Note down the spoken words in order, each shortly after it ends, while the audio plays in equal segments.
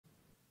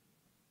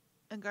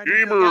And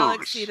Guardians of the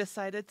Galaxy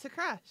decided to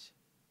crash.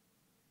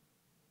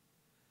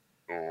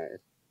 Oh.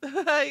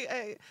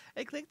 I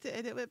clicked it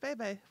and it went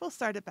bye-bye. We'll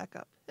start it back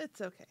up.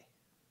 It's okay.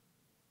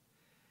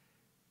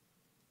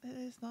 It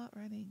is not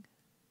running.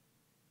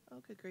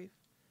 Oh, good grief.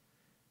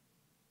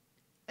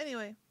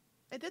 Anyway,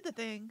 I did the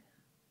thing,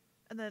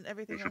 and then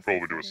everything else. You should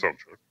probably do a sound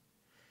check.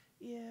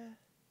 Yeah.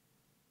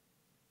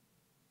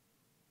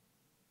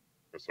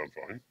 I sound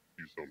fine.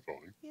 You sound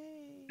fine.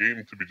 Yay.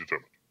 Game to be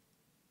determined.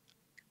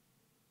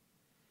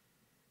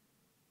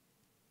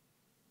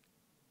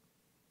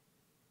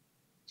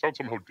 Sounds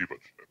somehow deeper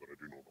today than I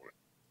do normally.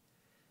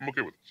 I'm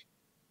okay with this.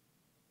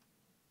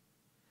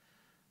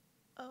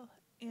 Oh,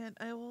 and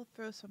I will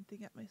throw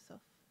something at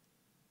myself.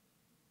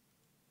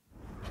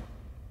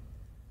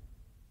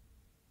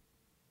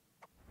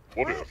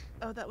 What if?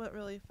 Oh, that went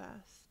really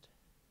fast.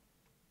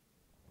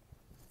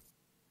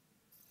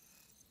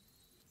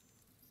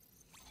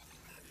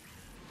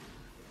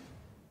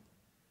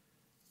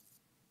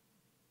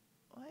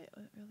 Why it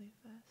went really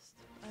fast?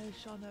 I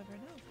shall never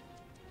know.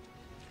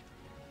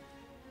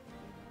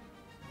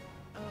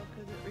 Oh,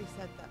 because it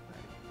reset that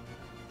part.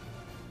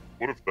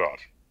 What if that?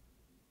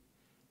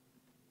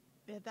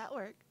 Yeah, that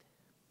worked.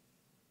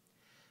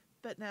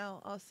 But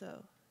now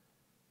also...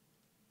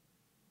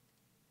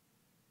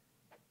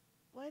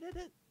 Why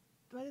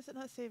is it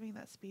not saving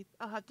that speed?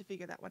 I'll have to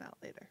figure that one out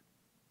later.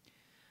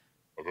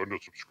 I've earned a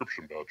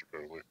subscription badge,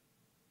 apparently.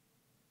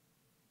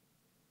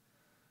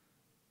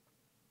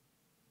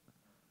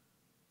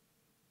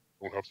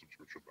 I don't have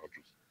subscription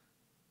badges.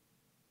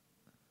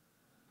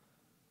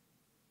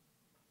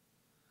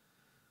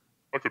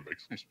 I could make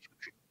some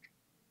subscription badges.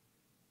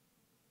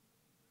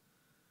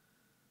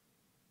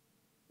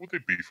 What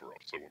would they be for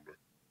us, I wonder?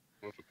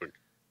 I have to think.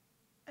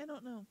 I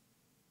don't know.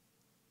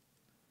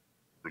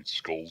 Different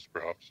skulls,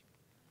 perhaps?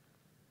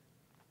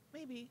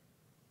 Maybe.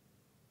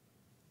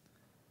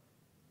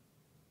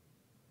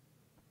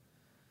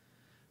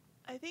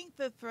 I think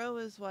the throw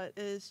is what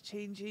is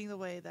changing the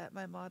way that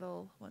my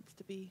model wants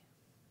to be.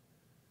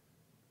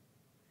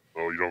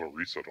 Oh, you don't have a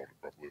reset on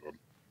it properly then?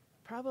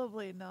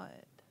 Probably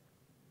not.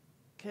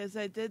 Because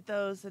I did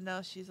those and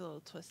now she's a little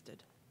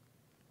twisted.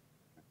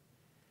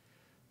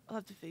 I'll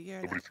have to figure it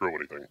out. Nobody throw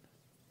anything.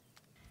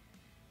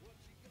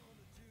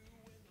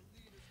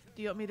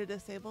 Do you want me to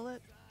disable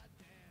it?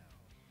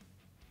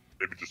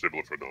 Maybe disable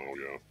it for now,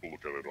 yeah. We'll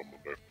look at it on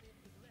Monday.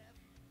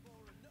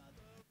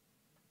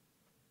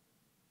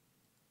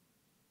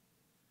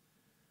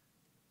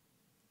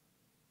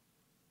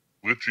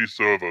 Glitchy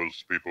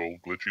servos, people.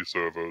 Glitchy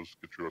servos.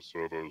 Get your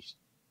servos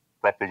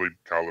properly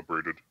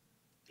calibrated.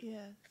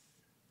 Yes.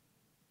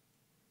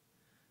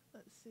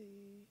 Let's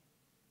see.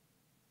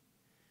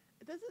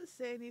 It doesn't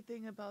say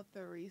anything about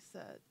the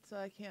reset, so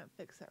I can't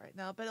fix it right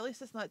now. But at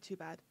least it's not too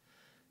bad.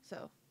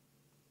 So.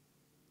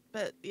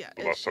 But yeah.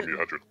 The last time you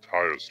had your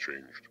tires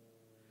changed.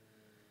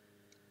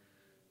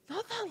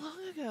 Not that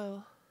long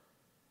ago.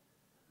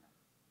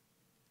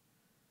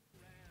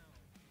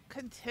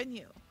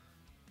 Continue.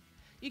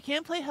 You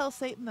can play Hell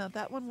Satan though.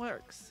 That one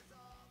works.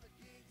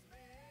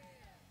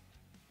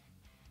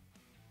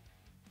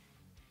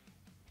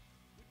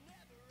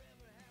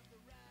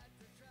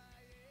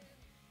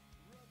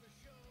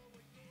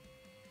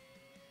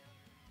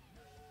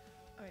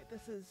 Alright,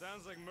 this is...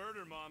 Sounds like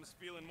Murder Mom's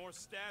feeling more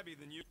stabby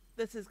than you.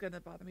 This is gonna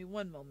bother me.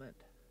 One moment.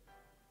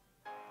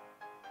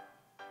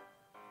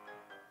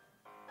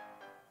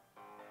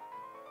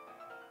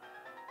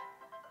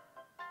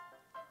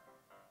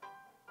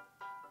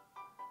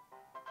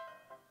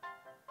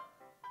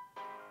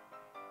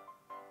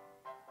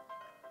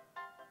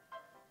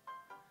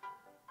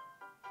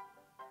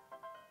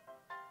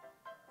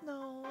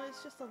 No,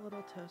 it's just a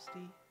little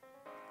toasty.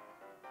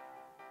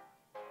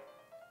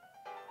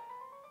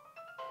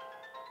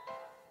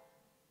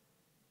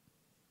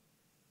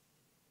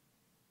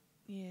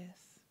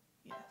 Yes,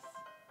 yes.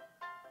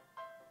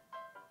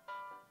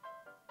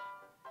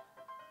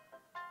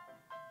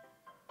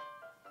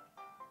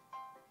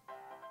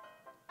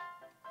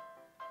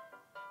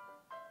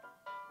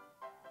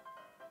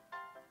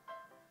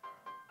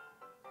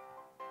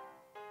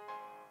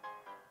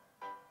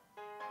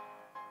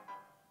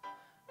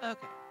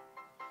 Okay.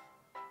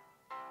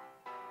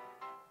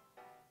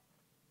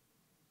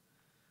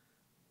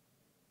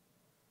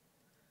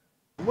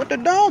 What the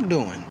dog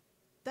doing?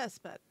 That's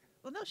better.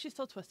 Well, no, she's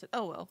still twisted.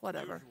 Oh, well,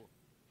 whatever. Usual.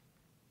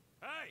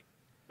 Hey,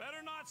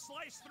 better not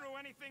slice through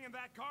anything in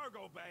that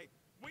cargo bay.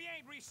 We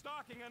ain't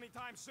restocking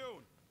anytime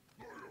soon.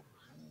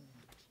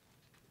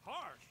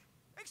 Harsh.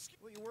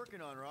 What you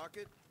working on,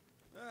 Rocket?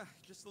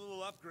 Just a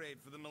little upgrade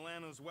for the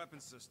Milano's weapon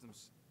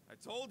systems. I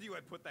told you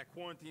I'd put that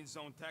quarantine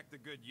zone tech to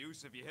good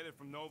use if you hit it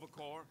from Nova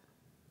Corps.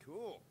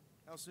 Cool.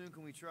 How soon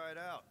can we try it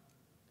out?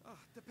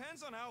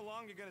 Depends on how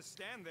long you're gonna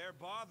stand there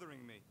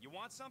bothering me. You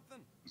want something?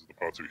 These are the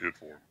parts we hid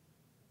for.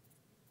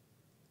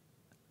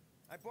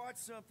 I bought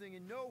something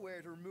in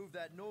nowhere to remove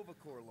that Nova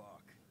Corps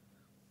lock.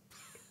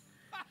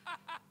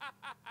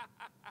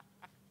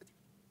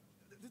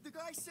 The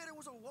guy said it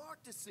was a lock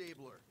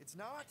disabler. It's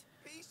not?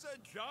 Piece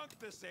of junk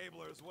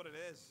disabler is what it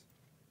is.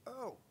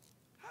 Oh.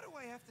 How Why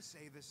do I have to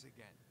say this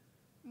again?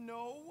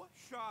 No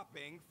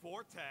shopping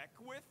for tech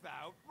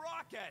without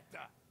Rocket.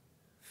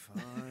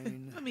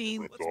 Fine. I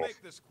mean, Let's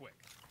make this quick.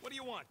 What do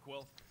you want,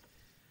 Quill?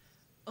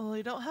 well,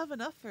 we don't have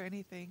enough for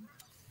anything.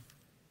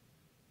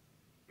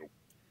 Nope.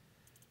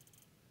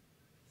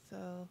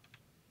 So,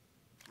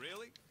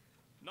 Really?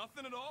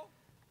 Nothing at all?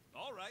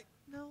 All right.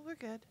 no, we're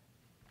good.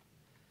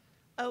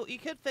 Oh, you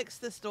could fix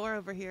this door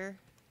over here.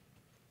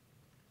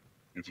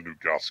 Needs a new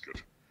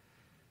gasket.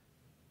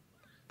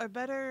 Or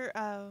better,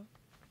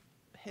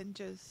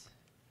 hinges.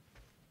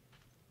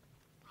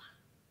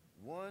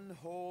 One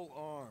whole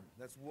arm.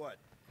 That's what?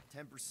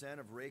 10%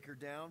 of Raker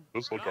down?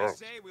 Just like I arms.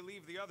 say we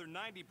leave the other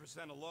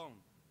 90% alone.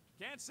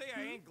 Can't say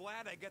I ain't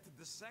glad I get to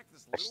dissect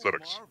this little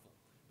Prosthetics. marvel.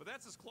 But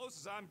that's as close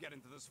as I'm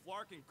getting to this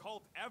flarking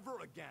cult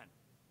ever again.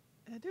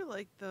 I do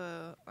like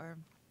the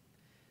arm.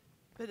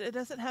 But it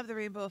doesn't have the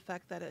rainbow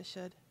effect that it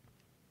should.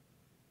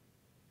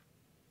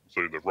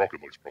 Saying that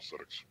Rocket likes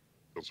prosthetics.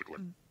 Basically.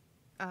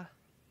 Ah.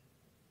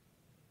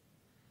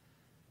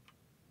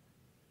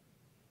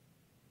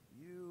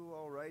 You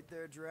alright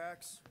there,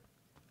 Drax?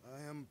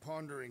 I am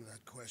pondering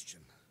that question.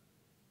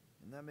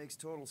 And that makes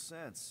total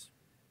sense.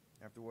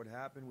 After what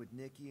happened with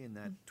Nikki and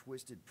that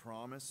twisted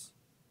promise,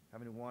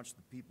 having to watch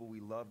the people we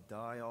love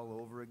die all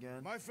over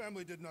again. My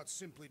family did not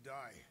simply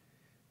die.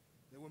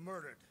 They were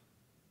murdered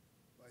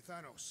by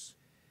Thanos.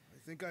 I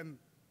think I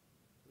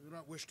do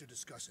not wish to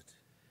discuss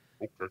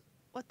it. Okay.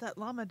 What that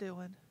llama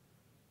doing?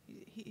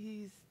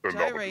 He's That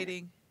llama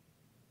gyrating.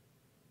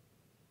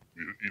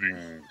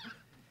 Eating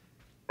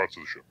parts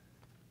of the ship.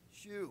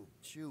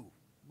 Chew.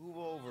 Move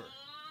over.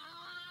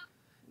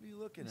 What are you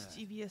looking at?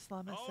 Mischievous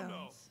llama Oh sounds.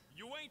 no,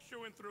 you ain't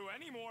chewing through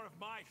any more of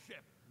my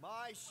ship.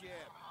 My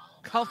ship.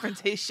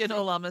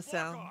 Confrontational llama Fuck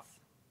sounds. off.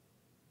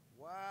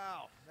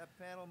 Wow, that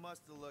panel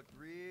must have looked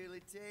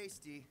really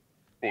tasty.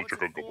 Oh, What's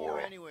check it out for,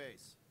 Gamora.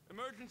 anyways?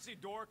 Emergency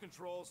door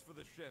controls for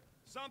the ship.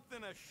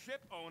 Something a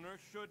ship owner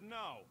should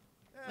know.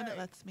 When it Hey,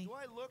 lets me. do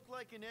I look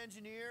like an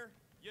engineer?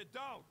 You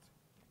don't.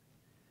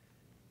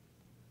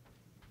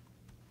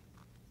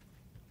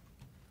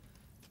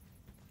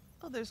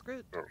 Oh, there's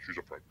Groot. Oh, she's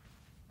a friend.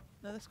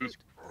 No, that's This-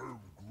 Groot.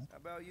 How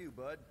about you,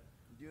 bud?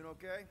 You doing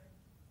okay?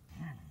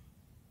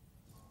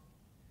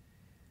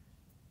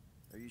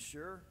 Are you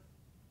sure?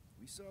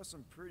 We saw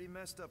some pretty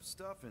messed up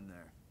stuff in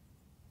there.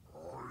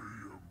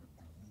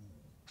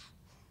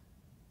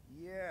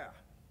 Yeah.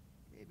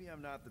 Maybe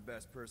I'm not the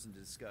best person to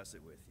discuss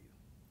it with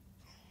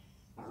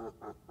you.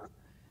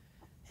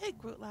 Hey,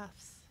 Groot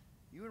laughs.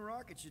 You and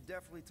Rocket should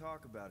definitely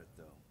talk about it,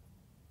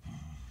 though.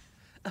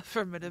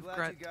 Affirmative Glad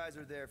grunt. you guys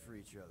are there for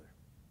each other.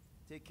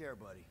 Take care,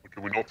 buddy.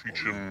 Can we not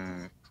teach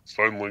him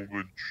sign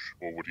language,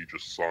 or would he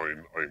just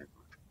sign I am Groot?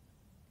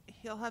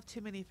 He'll have too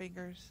many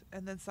fingers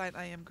and then sign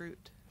I am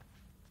Groot.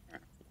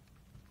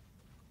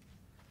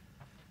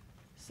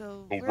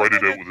 So He'll where write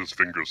it would out with his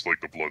fingers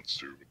like the Bloods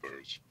do with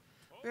theirs.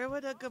 where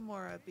would a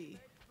Gamora be?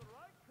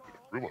 In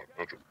her room, I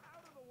imagine.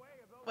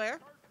 Where?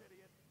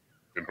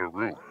 In her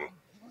room.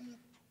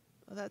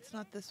 Oh, that's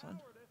not this one.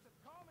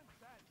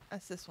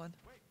 That's this one.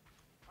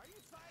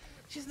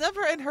 She's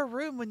never in her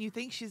room when you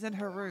think she's in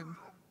her room.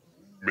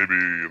 Maybe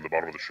in the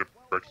bottom of the ship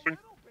practicing?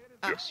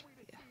 Ah, Yes.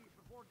 yeah.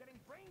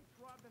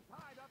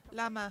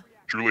 Llama.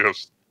 She really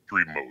has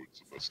 3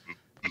 modes, and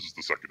this is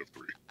the second of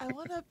 3. I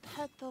want to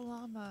pet the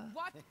llama.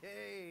 What?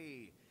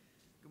 Hey,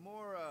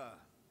 Gamora.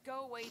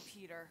 Go away,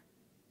 Peter.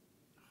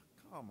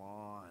 Come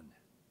on.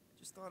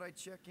 Just thought I'd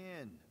check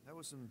in. That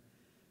was some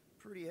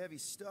pretty heavy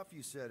stuff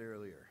you said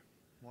earlier.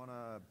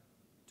 Wanna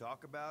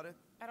talk about it?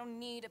 I don't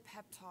need a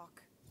pep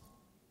talk.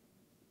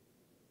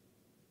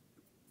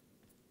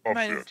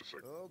 Obviously, Minus- that's a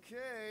second.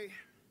 Okay.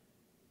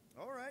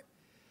 All right.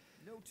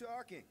 No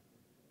talking.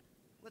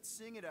 Let's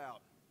sing it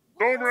out.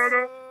 Comrade!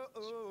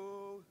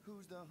 Oh,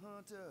 who's the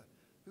hunter?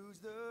 Who's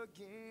the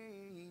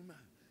game?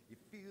 You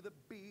feel the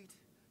beat.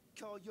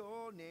 Call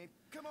your name.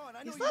 Come on, I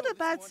know He's you not know a this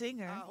bad one.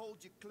 singer. I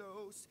hold you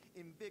close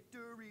in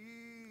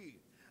victory.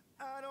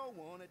 I don't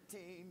wanna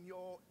tame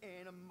your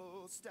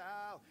animal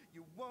style.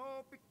 You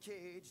won't be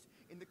caged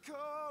in the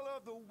call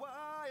of the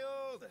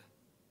wild.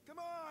 Come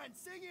on,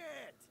 sing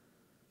it.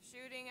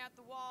 Shooting at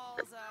the walls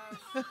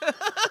of...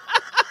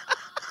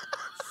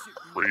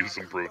 Shooting Praise at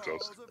and the protest.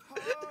 walls of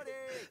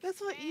heartache. That's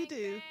what you Bang,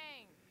 do.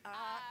 bang.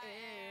 I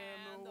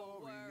am the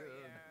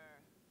warrior.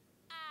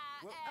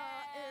 Well,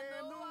 I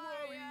am the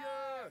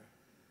warrior.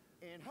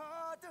 And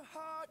heart to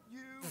heart,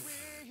 you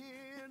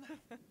win.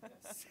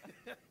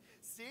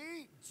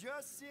 See?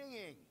 Just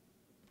singing.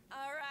 All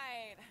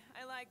right,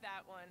 I like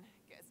that one.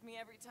 Gets me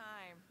every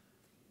time.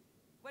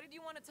 What did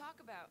you want to talk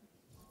about?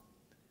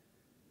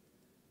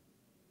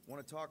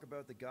 Want to talk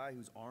about the guy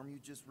whose arm you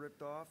just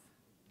ripped off?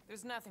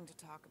 There's nothing to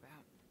talk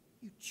about.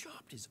 You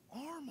chopped his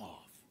arm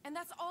off. And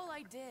that's all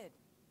I did.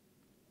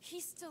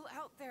 He's still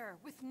out there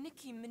with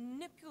Nikki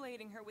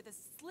manipulating her with his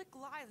slick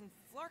lies and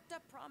flarked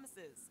up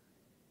promises.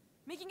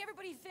 Making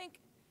everybody think...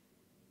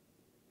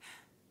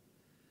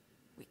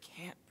 we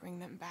can't bring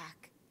them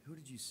back. Who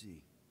did you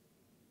see?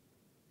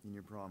 In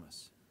your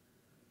promise?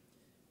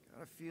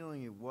 Got a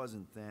feeling it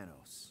wasn't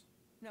Thanos.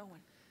 No one.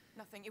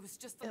 Nothing. It was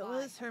just a It lie.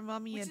 was her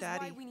mommy Which and is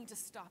daddy. why we need to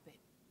stop it.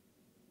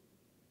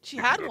 She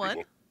had Daddy one.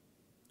 will.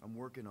 I'm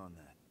working on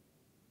that.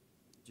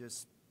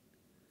 Just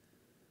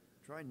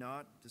try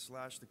not to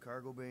slash the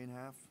cargo bay in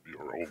half. Be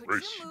our own Could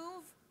race. you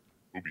move?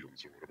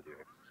 Nubians or whatever they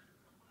are.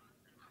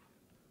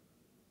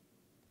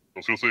 I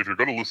was gonna say, if you're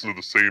gonna listen to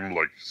the same,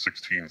 like,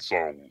 16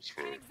 songs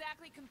for Can't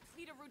exactly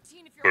complete a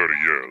routine if you're 30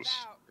 walking years,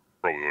 about.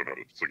 probably learn how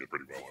to sing it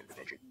pretty well, I would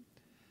imagine.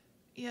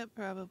 Yep,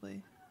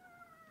 probably.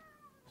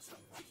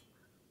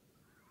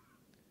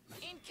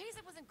 In case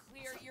it wasn't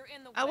clear, you're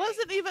in the way. I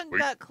wasn't even Wait.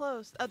 that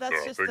close. Oh, that's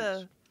No, just thanks.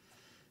 the.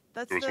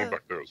 That's There was one the.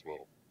 back there as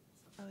well.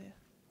 Oh yeah.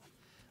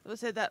 I would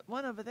say that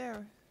one over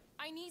there.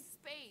 I need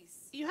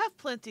space. You have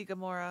plenty,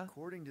 Gamora.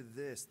 According to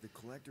this, the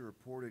collector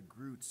reported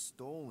Groot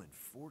stolen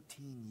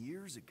 14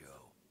 years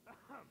ago.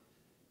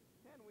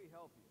 Can we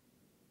help you?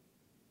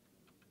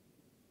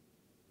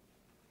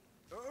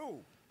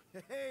 Oh,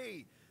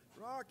 hey,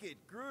 Rocket,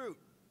 Groot.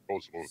 Oh,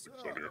 there's one of the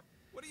things down So- here.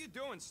 What are you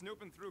doing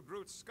snooping through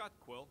Groot's scut,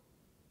 Quill?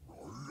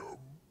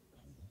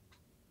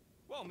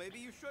 Well, maybe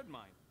you should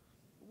mind.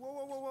 Whoa,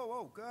 whoa, whoa, whoa,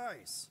 whoa,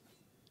 guys.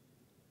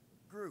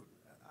 Groot,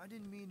 I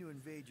didn't mean to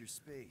invade your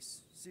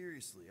space.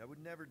 Seriously, I would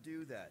never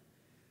do that.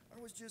 I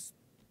was just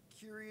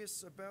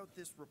curious about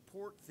this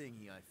report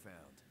thingy I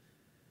found.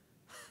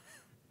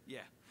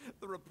 Yeah,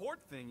 the report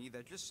thingy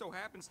that just so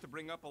happens to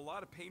bring up a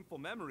lot of painful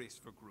memories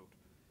for Groot.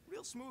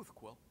 Real smooth,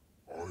 Quill.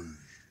 I am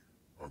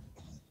Groot.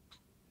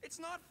 It's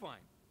not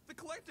fine. The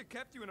collector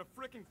kept you in a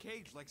frickin'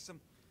 cage like some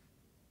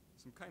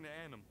kind of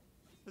animal.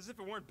 As if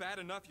it weren't bad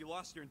enough you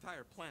lost your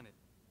entire planet.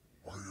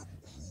 I am Groot.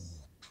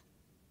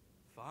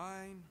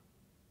 Fine.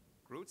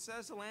 Groot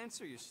says he'll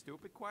answer your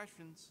stupid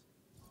questions.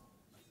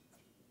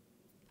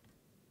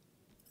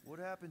 What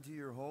happened to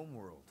your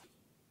homeworld?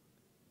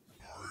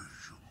 I am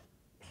Groot.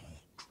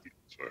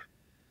 So,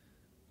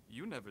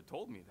 You never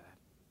told me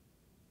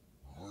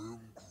that. I am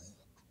Groot.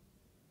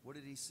 What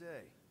did he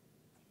say?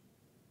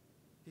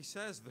 He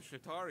says the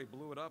Shatari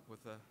blew it up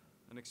with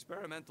an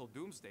experimental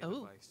doomsday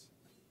Oh. device.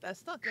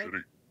 That's not good.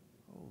 shitty.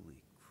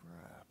 Holy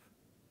crap.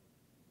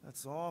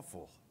 That's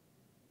awful.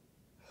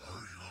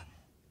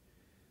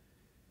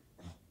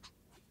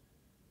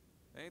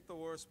 Ain't the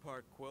worst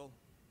part, Quill.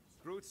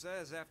 Groot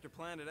says after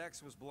Planet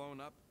X was blown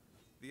up,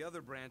 the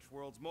other branch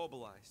worlds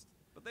mobilized.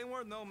 But they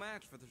weren't no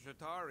match for the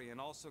Shatari and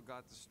also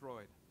got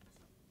destroyed.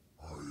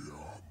 I am.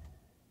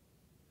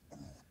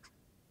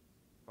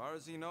 As far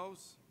as he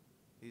knows,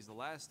 he's the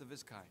last of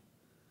his kind.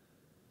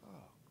 Oh,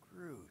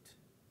 Groot.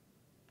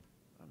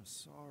 I'm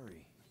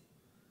sorry.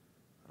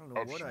 I don't know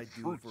Have what some I'd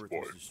do if fruits, Earth boy.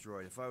 was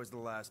destroyed if I was the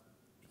last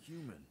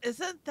human.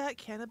 Isn't that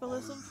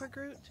cannibalism for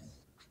Groot?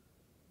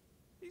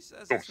 He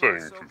says No, I'm it's saying,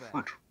 not so for bad.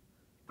 fruit.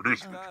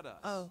 Produce He's got us.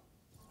 Oh.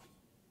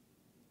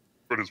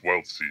 spread his wild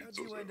How'd seeds.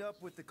 you those end are.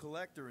 up with the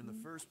collector in the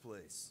first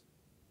place?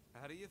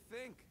 How do you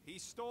think? He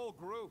stole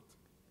Groot.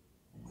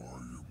 I am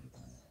Groot.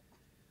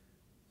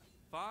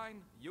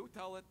 Fine, you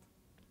tell it.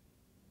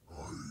 I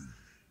am Groot.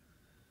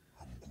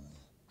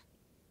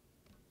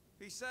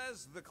 He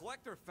says the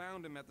collector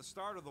found him at the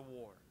start of the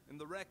war, in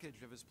the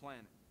wreckage of his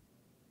planet.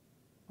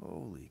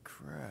 Holy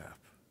crap.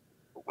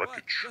 A But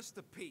wreckage. just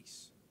a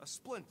piece, a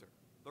splinter.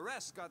 The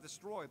rest got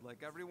destroyed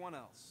like everyone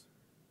else.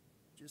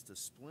 Just a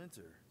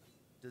splinter.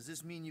 Does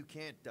this mean you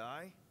can't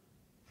die?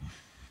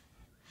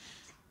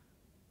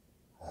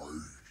 I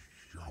am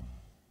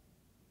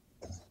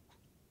Groot.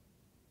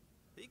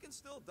 He can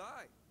still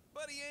die,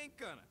 but he ain't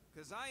gonna,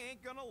 'cause I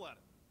ain't gonna let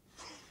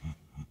him.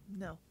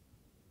 No.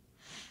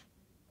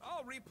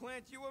 I'll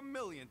replant you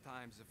 1,000,000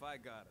 times if I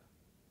gotta.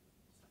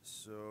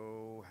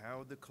 So,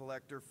 how'd the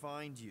collector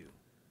find you?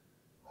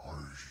 I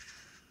am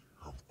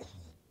Groot.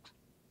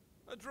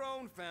 A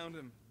drone found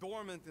him,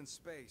 dormant in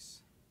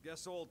space.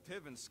 Guess old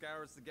Tiven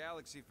scours the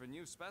galaxy for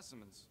new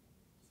specimens.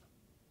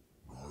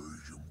 I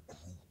am Groot.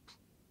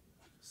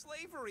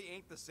 Slavery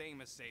ain't the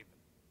same as saving.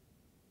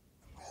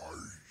 I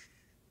am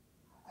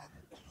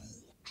Groot.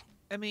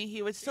 I mean,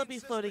 he would still He be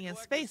insists floating the in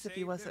collector space if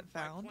he saved wasn't him by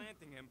found.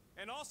 planting him,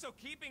 and also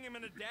keeping him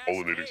in a dash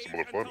Pollinating cage some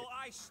other planet. until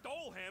I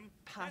stole him.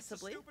 That's the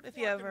Possibly, stupid if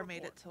you fucking ever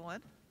made report. it to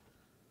one.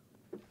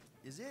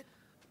 Is it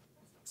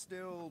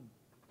still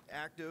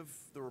active,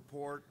 the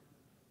report?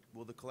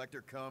 Will the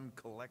collector come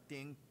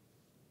collecting?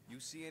 You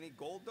see any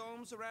gold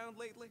domes around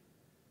lately?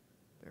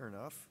 Fair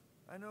enough.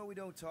 I know we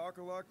don't talk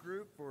a lot,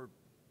 Groot, for,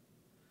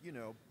 you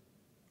know,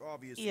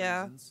 obvious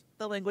Yeah, reasons.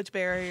 the language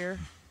barrier.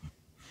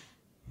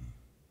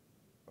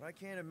 But I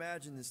can't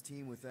imagine this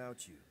team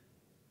without you.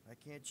 I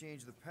can't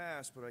change the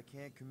past, but I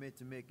can't commit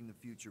to making the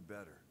future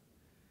better.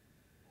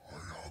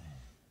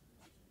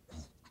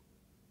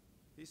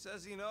 He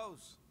says he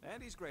knows,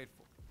 and he's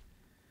grateful.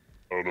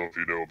 I don't know if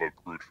you know about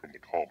Groot from the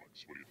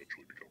comics, what he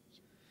eventually becomes.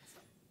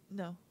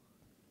 No.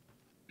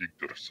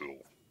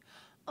 Yggdrasil.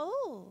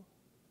 Oh.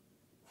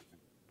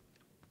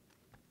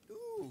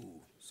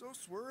 Ooh, so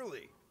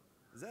swirly.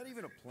 Is that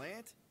even a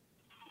plant?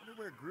 I wonder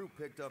where Groot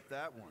picked up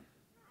that one.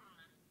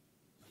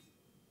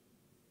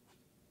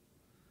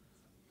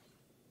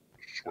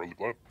 Swirly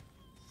plant.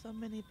 So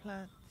many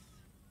plants.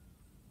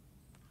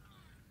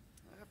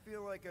 I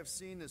feel like I've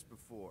seen this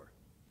before.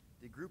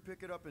 Did Groot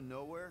pick it up in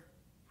nowhere?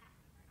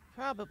 This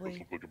Probably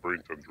looks like a brain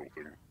tendril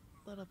thing.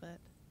 a little bit.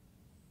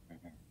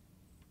 Mhm.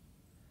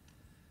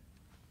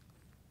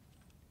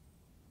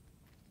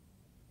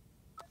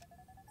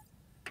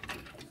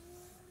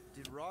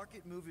 Did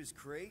Rocket move his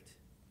crate?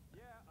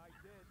 Yeah, I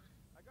did.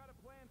 I got a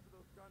plan for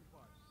those gun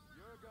parts.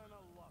 You're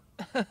gonna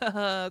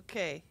love it.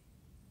 Okay.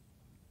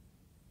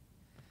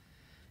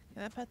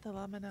 Can I pet the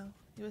llama now?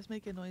 He was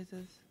making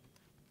noises.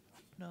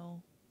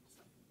 No.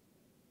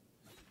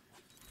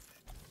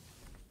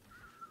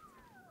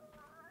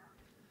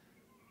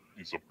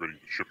 He's upgrading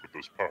the ship with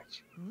those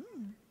parts.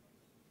 Mm.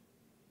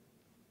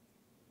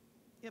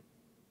 Yep.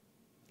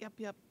 Yep,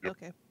 yep. Yep.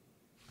 Okay.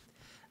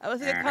 I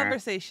was in a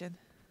conversation.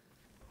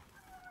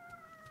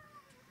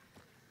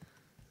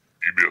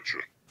 You betcha.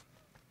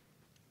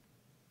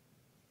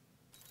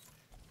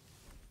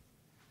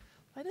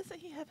 Why doesn't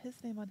he have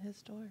his name on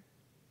his door?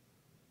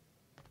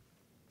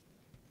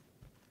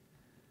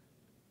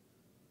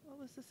 What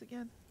was this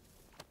again?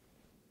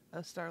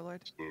 Oh,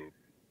 Star-Lord. It's the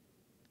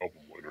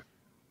album liner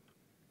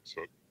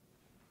set.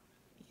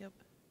 Yep.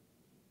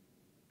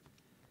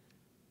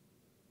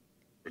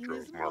 Picture It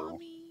is of Mario.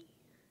 mommy.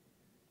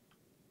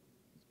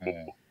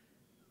 Mum.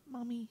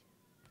 Mommy.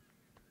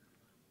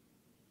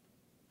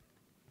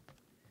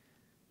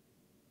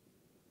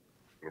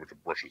 I'm gonna have to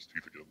brush his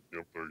teeth again.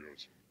 Yep, there he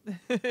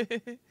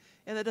goes.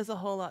 Yeah, that does a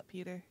whole lot,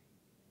 Peter.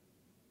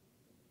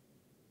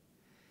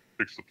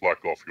 Takes the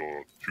plaque off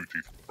your 2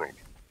 teeth in the front.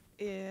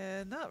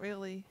 Yeah, not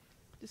really.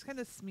 Just kind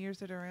of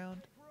smears it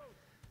around. Groot,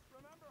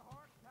 remember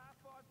Hark's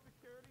half-odd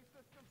security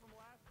system from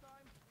last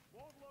time?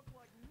 Won't look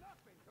like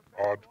nothing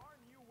compared Odd. to our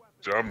new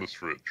weapons. Damn this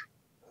fridge.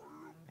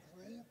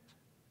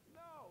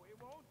 No, it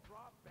won't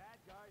drop bad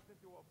guys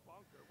into a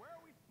bunker. Where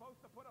are we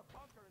supposed to put a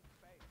bunker in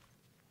space?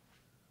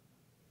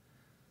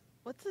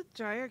 What's a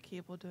dryer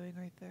cable doing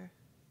right there?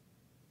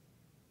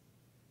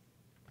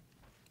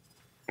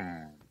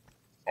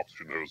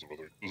 Oxygen hose over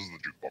there. This is the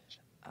jukebox.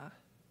 Ah.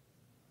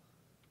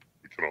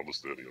 We cannot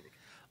list any of it.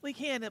 We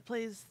can. It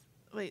plays.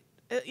 Wait.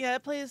 Yeah,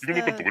 it plays You can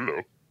look out the the.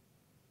 window.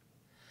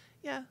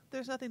 Yeah,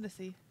 there's nothing to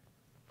see.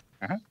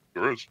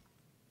 There is.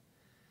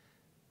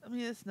 I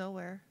mean, it's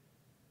nowhere.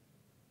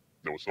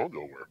 No, it's not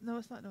nowhere. No,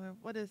 it's not nowhere.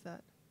 What is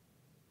that?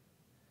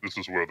 This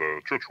is where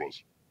the church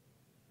was.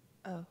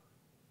 Oh.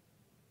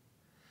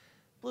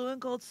 Blue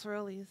and gold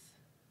swirlies.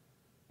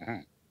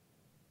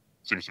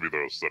 Seems to be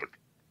their aesthetic.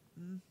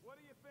 What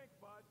do you think,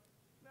 bud?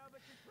 Now that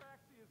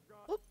Contraxia is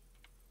gone, Oop.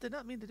 Did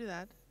not mean to do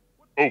that.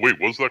 Oh, wait,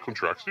 was that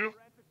Contraxia? for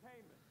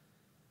entertainment.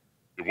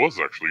 It was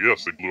actually,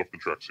 yes. They blew up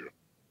Contraxia.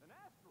 An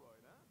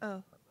asteroid, huh?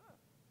 Oh.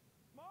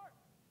 Smart.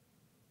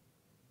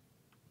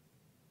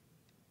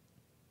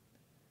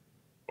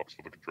 Sucks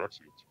for the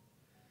Contraxians.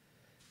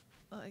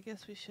 Well, I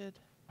guess we should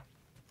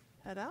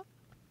head out.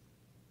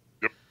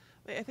 Yep.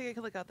 Wait, I think I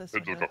can look out this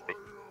Head to the window. cockpit.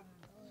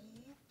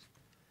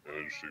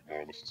 And you see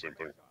more or less the same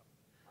thing.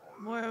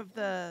 More of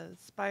the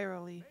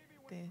spirally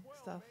thing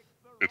stuff.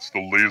 It's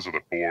the laser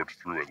that bored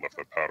through it, left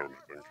that pattern,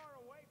 I think.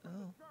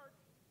 Oh.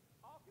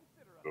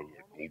 The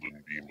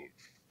golden beam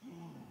of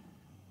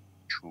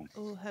truth,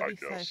 Oh, I heavy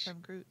sigh guess. from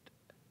Groot.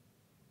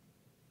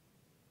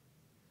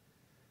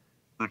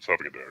 Groot's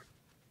having a day.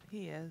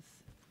 He is.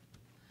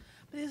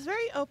 But he's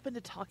very open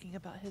to talking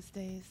about his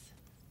days.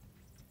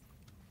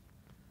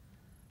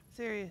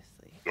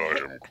 Seriously. I am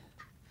Groot.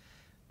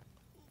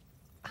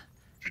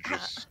 You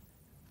just...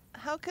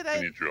 How could Can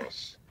I? you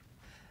just...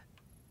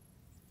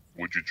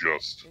 Would you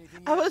just...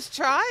 Anything I yet? was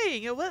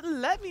trying. It wouldn't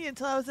let me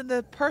until I was in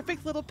the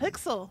perfect little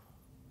pixel.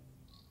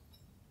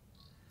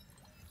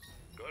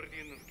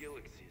 Guardian of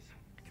Galaxies.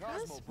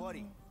 Cosmo,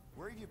 buddy.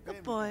 Where have you been?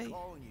 We've boy. been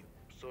calling you.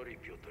 Sorry,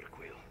 Piotr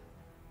Quill.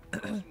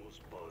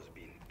 Cosmos ball's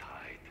been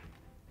tied.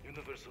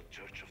 Universal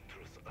Church of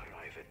Truth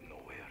arrive at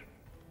nowhere.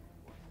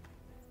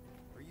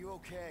 Are you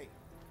okay?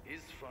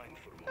 Is fine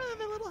for I have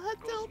a moment. little head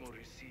tilt. Cosmo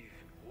receive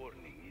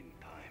warning in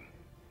time,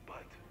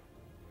 but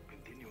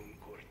Continuum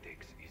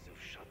Cortex is of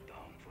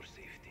shutdown for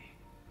safety.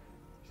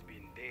 It's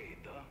been dead,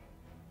 huh?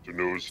 Your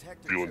nose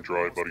Detectives feeling that dry,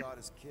 almost buddy. got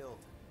us killed.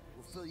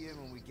 We'll fill you in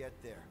when we get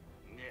there.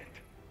 Net.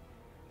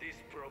 This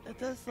problem It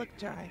does is look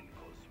bigger dry. than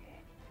Cosmo.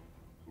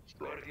 Looks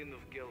dry. Guardian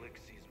of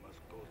Galaxies must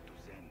go to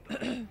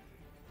Xandar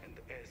and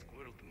ask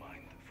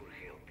Worldmind for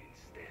help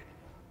instead.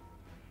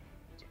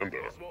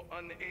 Xandar. Cosmo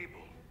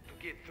unable to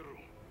get through.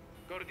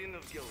 Guardian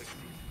of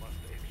Galaxies must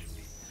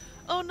actually...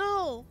 Oh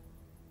no!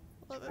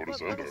 What, What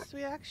is what Xandar? must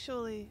we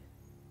actually?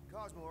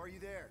 Cosmo, are you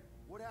there?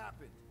 What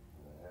happened?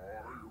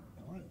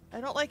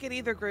 I don't like it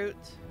either, Groot.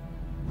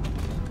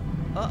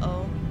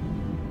 Uh-oh.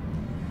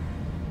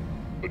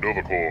 The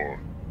Nova Corps.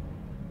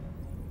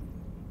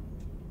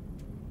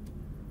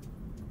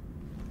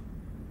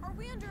 Are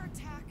we under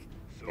attack?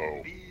 So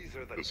Oh, these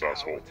are the this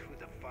cowards asshole. who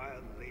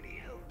defiled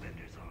Lady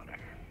Hellbender's honor.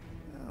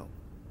 Oh,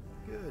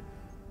 good.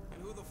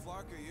 And who the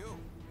fuck are you?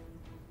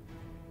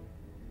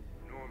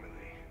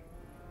 Normally,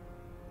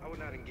 I would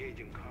not engage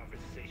in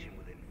conversation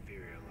with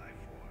inferior life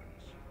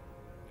forms.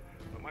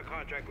 But my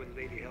contract with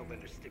Lady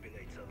Hellbender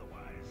stipulates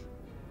otherwise.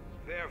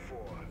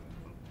 Therefore,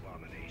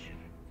 abomination.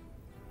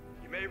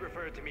 You may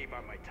refer to me by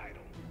my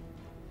title.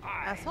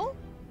 I Asshole?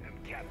 am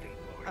Captain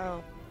Glory, Oh.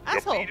 Yep.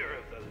 Asshole. leader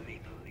of the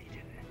Lethal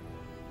Legion.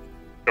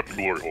 Captain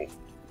Glory Hole.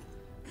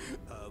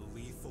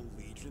 Lethal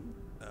Legion?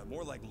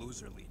 More like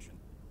Loser Legion.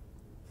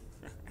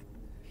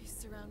 He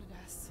surrounded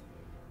us.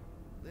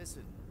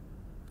 Listen,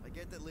 I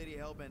get that Lady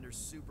Hellbender's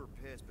super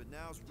pissed, but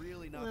now's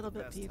really A not little the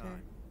bit best Peter.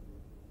 time.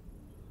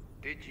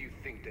 Did you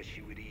think that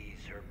she would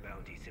ease her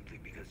bounty simply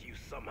because you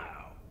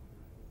somehow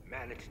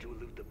managed to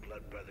elude the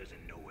Blood Brothers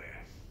in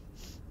nowhere?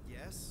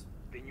 Yes?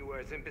 Then you are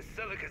as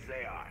imbecilic as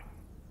they are.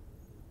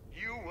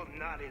 You will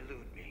not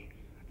elude me.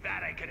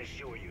 That I can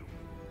assure you.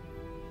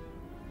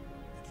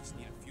 I just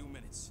need a few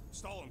minutes.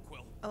 Stall him,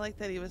 Quill. I like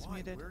that he was Why?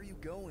 muted. Where are you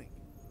going?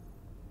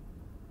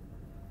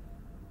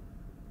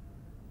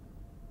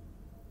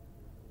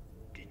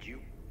 Did you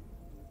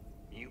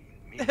mute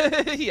me?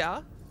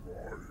 Yeah.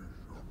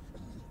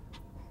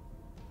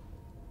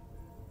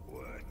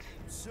 What?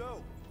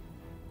 So,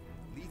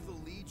 Lethal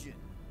Legion.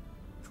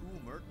 Cool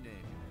merc name.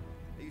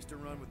 I used to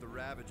run with the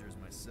Ravagers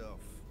myself.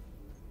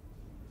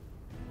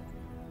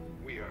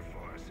 We are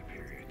far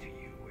superior to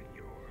you and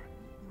your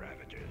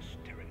Ravagers,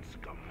 Terran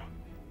scum.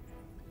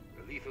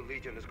 The Lethal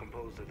Legion is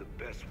composed of the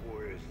best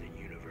warriors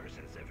the universe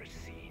has ever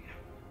seen.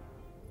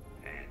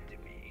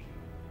 And me.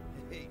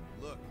 Hey,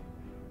 look.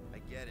 I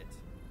get it.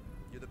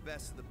 You're the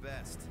best of the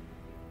best.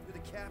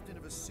 You're the captain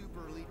of a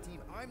super elite team.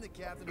 I'm the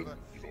captain of a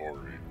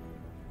Glory.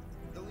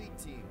 elite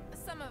team.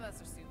 Some of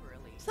us are super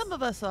elite. Some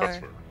of us That's are.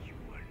 fair. You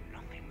are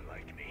nothing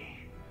like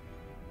me.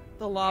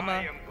 The I llama.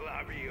 am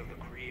Glabby of the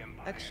Kree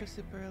Empire. Extra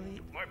super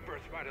elite. My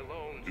birthright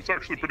alone. It's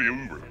actually pretty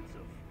supersedes uber. the sense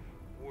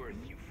of worth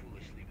you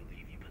foolishly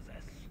believe you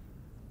possess.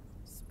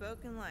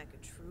 Spoken like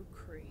a true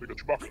Cree. We got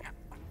Chewbacca.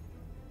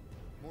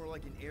 More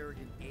like an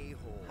arrogant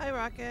a-hole. Hi,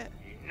 Rocket.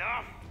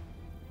 Enough!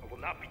 I will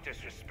not be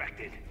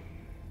disrespected.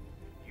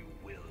 You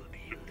will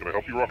be. Can I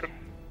help you, Rocket?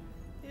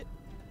 Give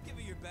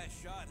it your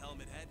best shot,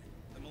 Helmet Head.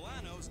 The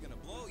Milano's gonna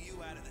blow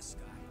you out of the sky.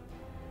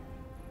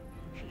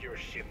 Your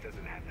ship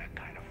doesn't have that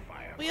kind of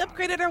fire. We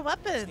upgraded our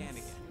weapons. Scan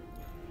again.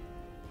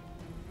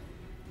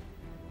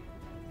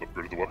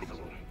 Upgraded the weapons.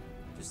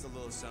 Just a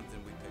little something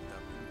we picked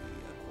up in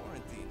the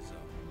quarantine zone.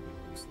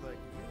 Looks like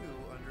you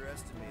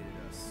underestimated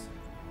us.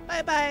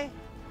 Bye bye.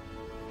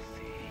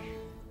 See.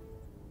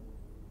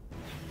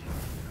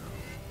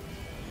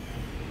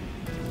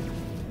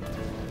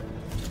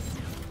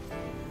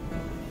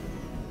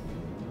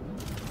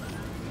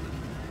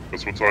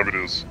 That's what time it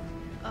is.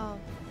 Oh.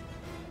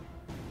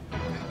 Hit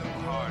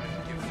them hard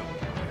and give them.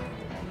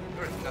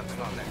 There's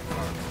nothing on that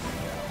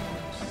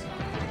card.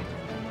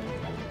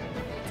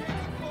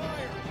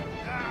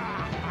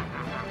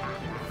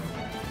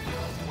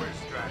 Where's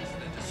Drax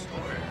the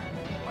Destroyer?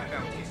 My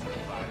bounty's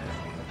replied.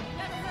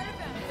 Never heard of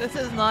him. This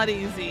is not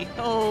easy.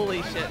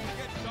 Holy shit.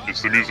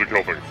 It's the music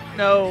helping.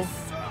 No,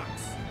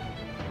 Sucks!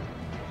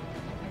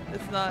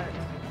 it's not.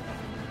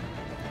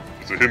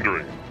 Is it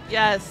hindering?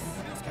 Yes.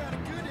 Feels kind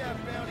of good to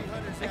have bounty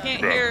hunters I out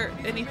can't there. hear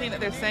Means we anything made that a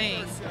they're name for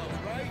saying.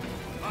 ourselves, right?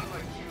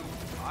 Unlike you,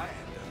 I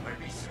have done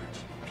my research.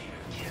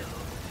 Peter Kill.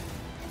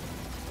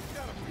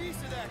 Got a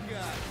piece of that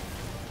guy.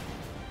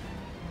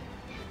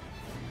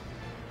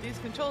 These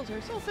controls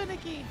are so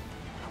finicky.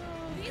 Oh,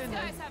 These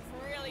goodness. guys have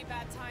really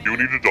bad timing. You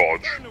need to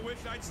dodge. Starting to wish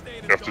I'd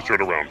stayed You have to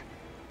turn around.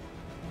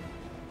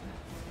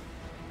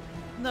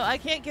 No, I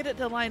can't get it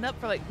to line up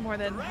for like more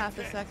than half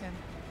a second.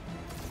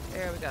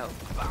 There we go.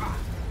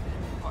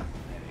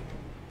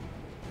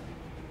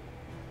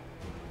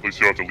 At least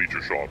you don't have to lead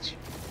your shots.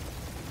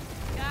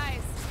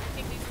 Guys, I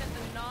think they sent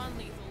the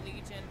non-lethal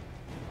legion.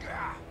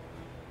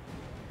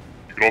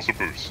 You can also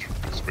boost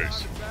in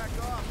space. Time to back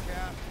off,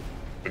 Cap.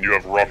 And you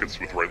have rockets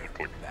with right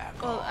click.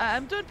 Well,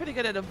 I'm doing pretty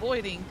good at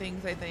avoiding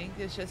things, I think.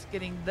 It's just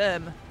getting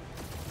them.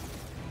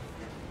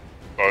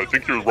 I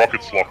think your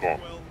rockets lock on.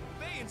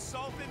 They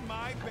insulted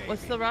my baby.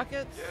 What's the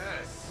rockets?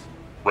 Yes.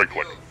 Right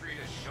click. Feel free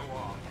to show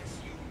off as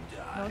you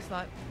die. No, it's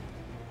not.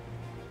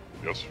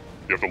 Yes.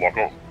 You have to lock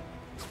on.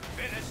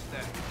 Finish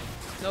them.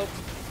 Nope.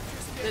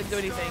 Didn't do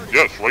anything.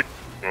 Yes, right.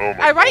 Oh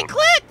my I right lord.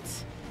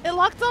 clicked! It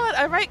locked on.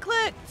 I right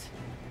clicked.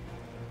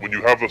 When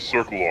you have a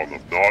circle on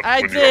them, not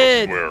I when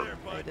did. you have a square.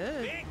 I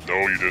did. No,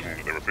 you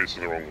didn't. They were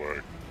facing the wrong way.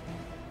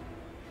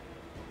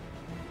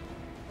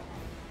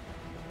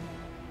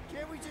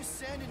 Can't we just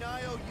send an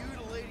IOU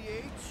to Lady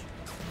H?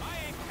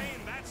 I ain't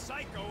paying that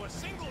psycho a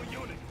single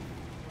unit.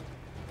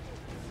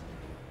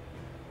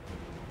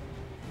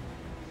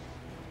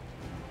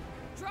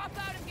 Drop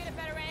out and get a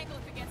better angle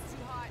if it gets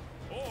too hot.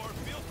 Or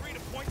feel free to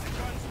point the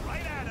guns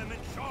right at him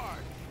and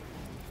charge.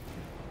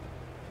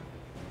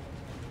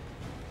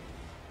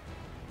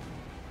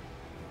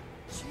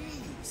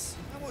 Jeez,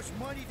 how much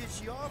money did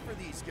she offer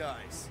these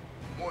guys?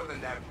 More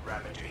than that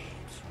Ravager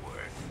heap's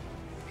worth.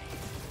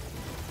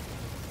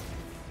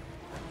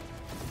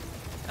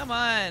 Come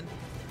on.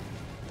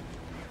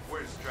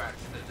 Where's Drax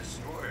the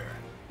Destroyer?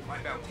 My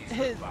bounty's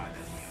His- replied.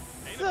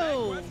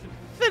 So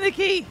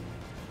finicky.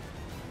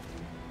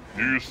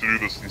 You used to do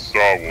this in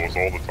Star Wars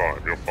all the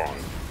time. You're fine.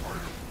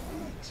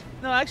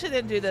 No, I actually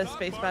didn't do the Stop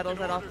space barking battles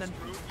that orders, often.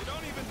 Groot. You don't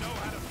even know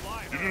how to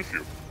fly. You did a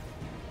few.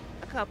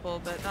 A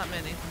couple, but not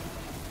many.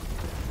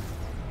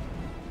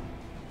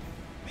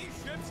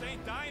 These ships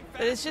ain't dying fast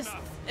But it's just,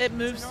 enough. it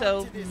moves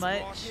so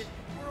much.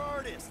 We're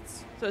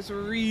artists. So it's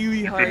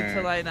really hard to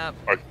can- line up.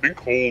 I think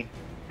hold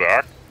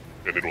back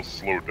and it'll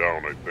slow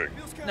down, I think.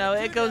 Feels kinda No,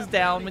 good it to goes have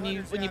down bounty when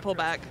you hunters pull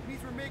after us. back.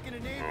 Means we're making a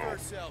name for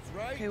ourselves,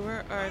 right? Okay,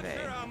 where are Not they?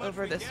 sure how much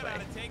Over we this get way.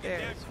 out of taking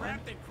There's that one.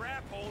 crap and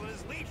crap hole and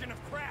his legion of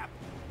crap.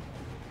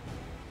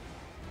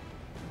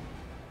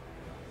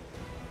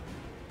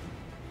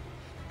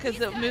 Because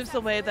These it guys moves the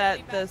have way really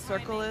that the bad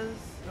circle timing. is.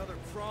 Another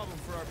problem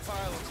for our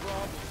pile of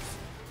problems.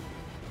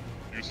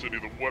 You said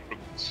either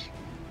weapons,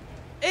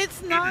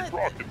 It's maybe not.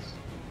 rockets.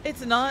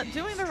 It's not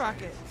doing the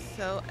rockets.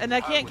 So, and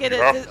I can't get You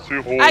it. have to-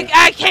 to hold. I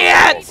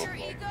can't. Is your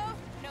ego?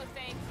 No,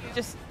 thank you.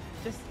 Just,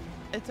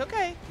 it's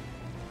okay.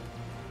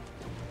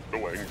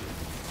 No anger.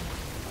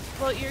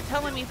 Well, you're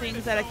telling me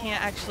things that I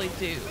can't actually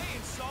do. They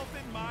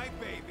insulted my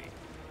baby.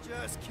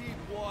 Just keep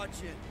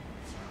watching.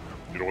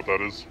 You know what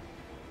that is?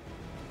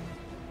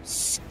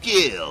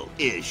 Skill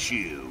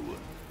issue.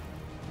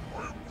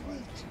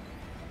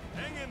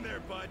 Hang in there,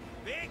 bud.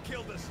 They ain't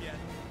killed us yet.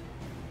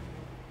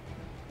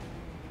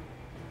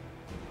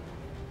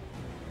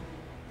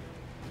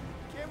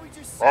 Can't we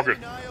just send Rocket.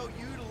 an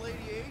IOU to Lady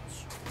H?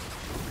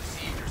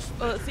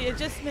 Well, see, it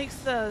just makes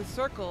the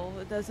circle.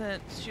 It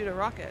doesn't shoot a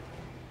rocket.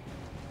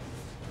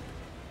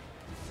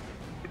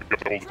 Maybe you have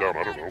to hold it down,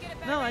 I don't know.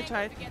 No, I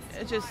tried.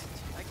 It just.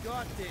 I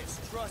got this.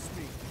 Trust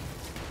me.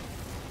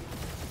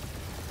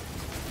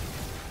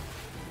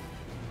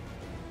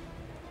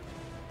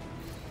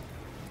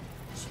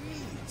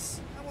 Jeez,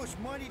 how much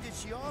money did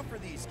she offer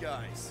these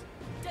guys?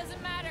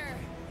 Doesn't matter.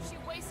 She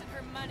wasted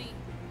her money.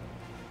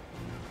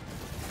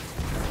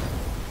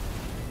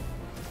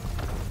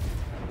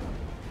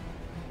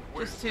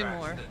 Just two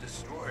more. The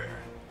destroyer.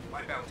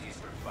 My bounty's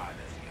for 5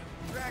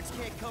 of Drax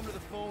can't come to the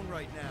phone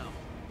right now.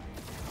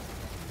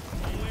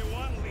 Only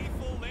one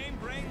lethal lame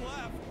brain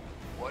left.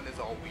 you. One is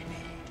all we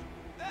need.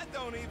 That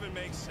don't even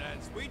make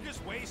sense. We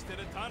just wasted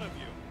a ton of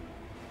you.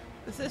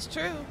 This is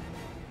true.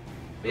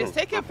 It's Oh,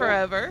 taken purple.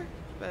 forever,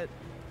 but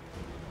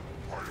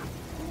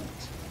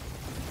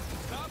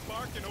Stop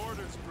barking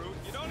orders, Brute.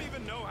 You don't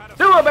even know how to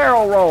Do a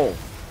barrel roll.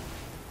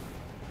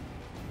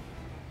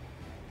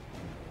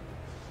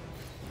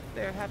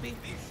 they're happy.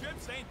 These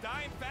ships ain't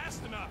dying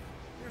fast enough.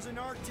 There's an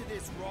art to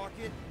this,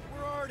 Rocket.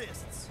 We're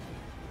artists.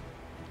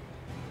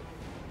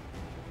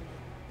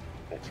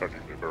 Well,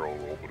 technically barrel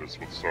roll, but it's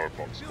what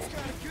Starbucks Feels calls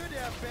kind it. of good to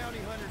have bounty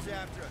hunters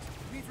after us.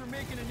 Means we're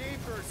making a name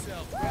for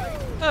ourselves, right?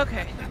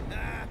 Okay.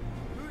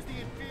 Who's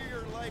the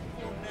inferior life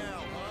form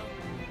now, huh?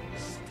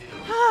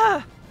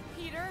 Ah!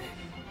 Peter,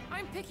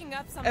 I'm picking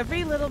up something.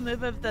 Every little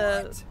move of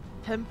the What?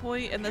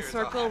 pinpoint and the Here's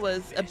how circle I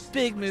was a finished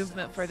big this movement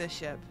myself. for this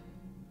ship.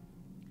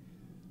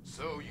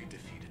 So you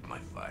defeated my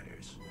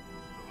fighters.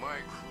 But my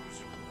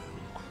cruiser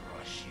will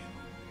crush you.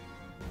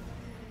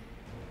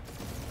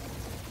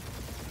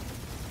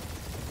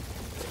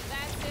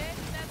 That's it?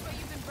 That's what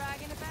you've been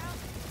bragging about?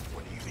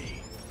 What do you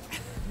mean?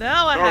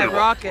 Now I No, have you're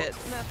rockets.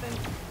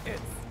 Nothing.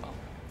 It's. Well,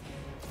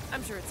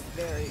 I'm sure it's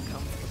very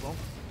comfortable.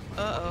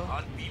 Uh-oh.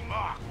 Not be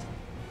mocked.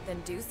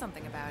 Then do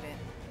something about it.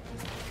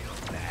 Feel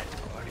that,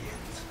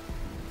 Guardians?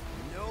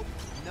 Nope,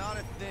 not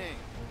a thing.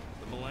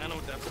 The Milano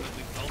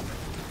definitely felt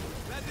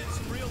it. That did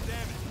some real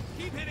damage.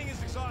 Keep hitting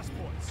his exhaust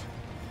ports.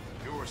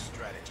 Your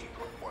strategy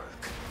will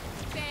work.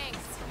 Thanks.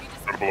 We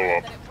just Gonna blow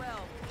up. that it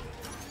will.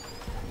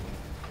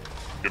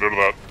 Get out of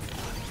that.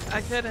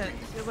 I couldn't.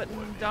 It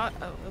wouldn't dot.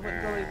 Oh, it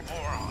wouldn't go.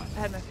 Moron. I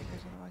had my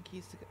fingers on the wrong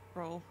keys to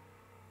roll.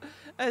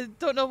 I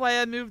don't know why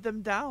I moved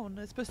them down.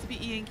 It's supposed to be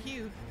E and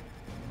Q.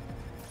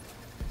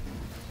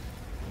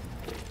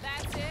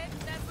 That's it?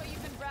 That's what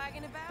you've been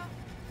bragging about?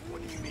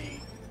 What do you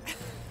mean?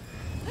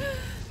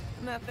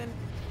 Nothing.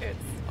 It's.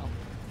 Well,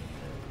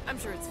 I'm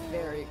sure it's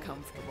very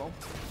comfortable.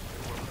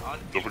 Not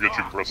Don't be forget you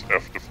can mocked. press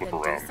F to flip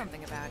Then do around.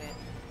 something about it.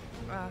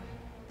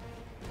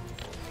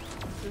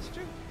 This is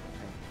true.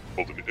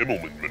 Called an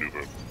Immelman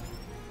maneuver.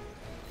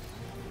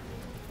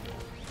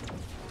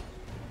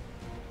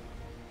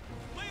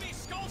 Lady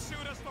Skull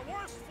Shoot us the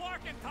worst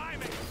flarkin'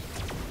 timing.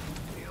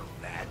 Feel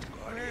that,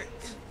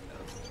 Guardians?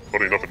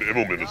 Funny enough, an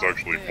Immelman is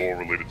actually more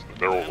related to the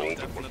barrel roll Milano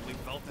than what definitely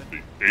felt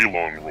it. the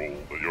A-long roll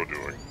that you're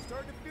doing.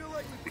 Starting to feel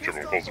like we Whichever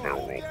pissed one off calls a the barrel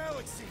whole roll.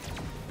 galaxy.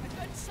 A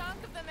good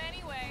chunk of them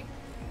anyway.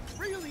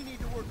 Really need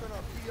to work on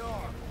our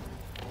PR.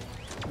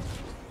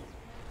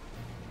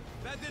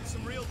 That did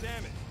some real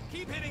damage.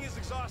 Keep hitting his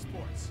exhaust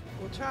ports.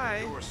 We'll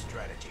try. Your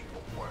strategy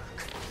will work.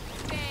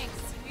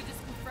 Thanks. We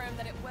just confirmed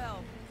that it will.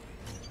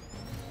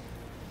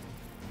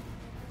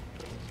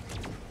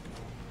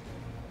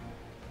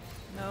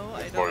 No,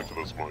 I Fly don't. into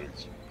those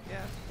mines.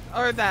 Yeah.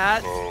 Or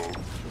that. Oh,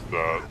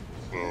 that.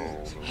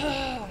 Oh, no.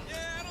 Yeah,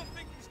 I don't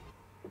think he's...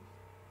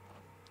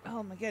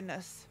 Oh my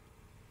goodness.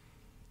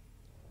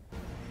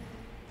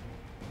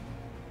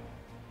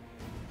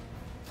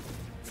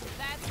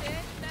 That's it?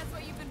 That's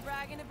what you've been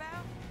bragging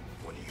about?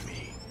 What do you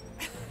mean?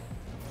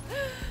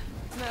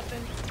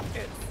 Nothing.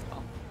 It's.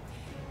 Well,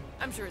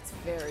 I'm sure it's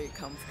very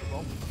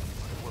comfortable.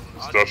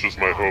 This dashes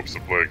my hopes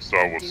of playing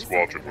Star Wars Do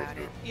Squadron something with about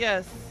you. it.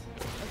 Yes.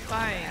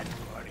 fine.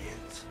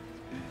 Guardians.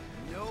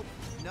 Nope,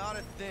 not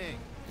a thing.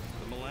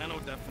 The Milano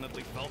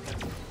definitely felt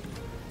it.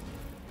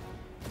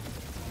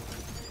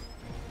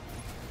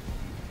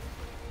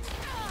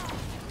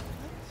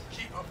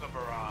 Keep up the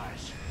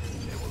barrage.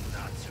 They will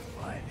not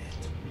survive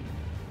it.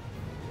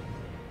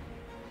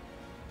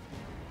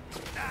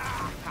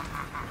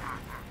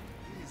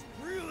 He's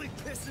really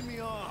pissing me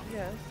off.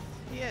 Yes,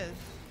 he is.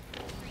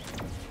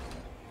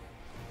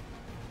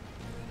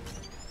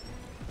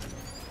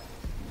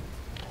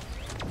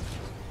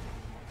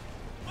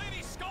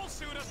 Lady Skull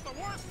Suit us the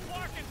worst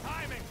flark in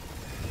timing!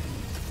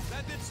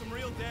 That did some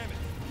real damage.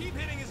 Keep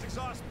hitting his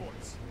exhaust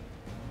ports.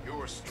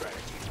 Your strategy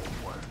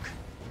will work.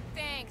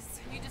 Thanks.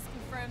 You just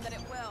confirmed that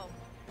it will.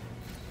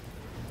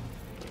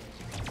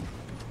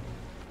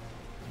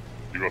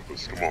 You got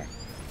this, come on.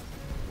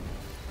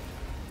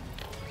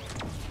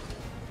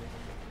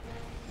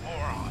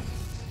 Moron.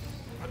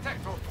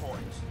 Protect those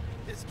points.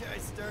 This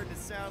guy's starting to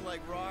sound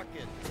like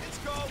Rocket. It's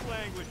called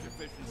language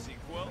efficiency,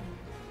 Quill.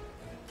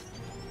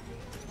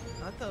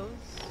 Not those.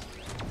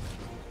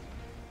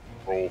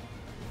 Roll.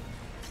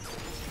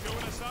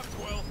 Doing us up,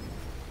 Quill.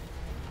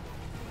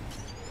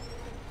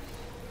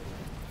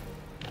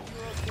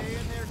 You okay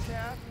in there,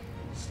 Cap?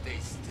 Stay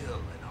still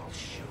and I'll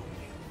show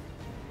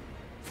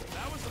you.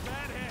 That was a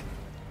bad hit.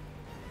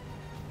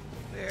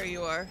 There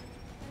you are.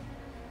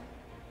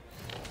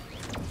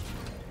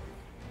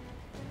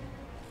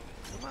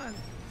 Come on.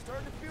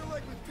 Starting to feel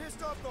like we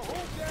pissed off the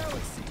whole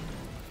galaxy.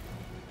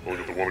 Only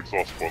got the one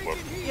exhaust pod left.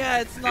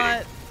 Yeah, it's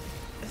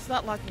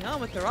not locking on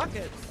with the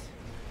rockets.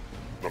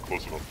 Not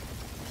close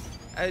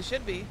enough. It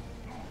should be.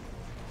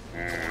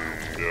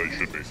 Yeah, you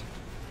should be.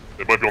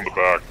 They might be on the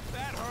back.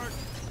 That hurt.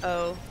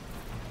 Oh.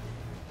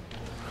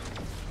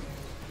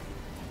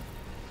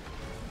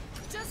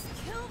 Just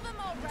kill them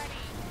already.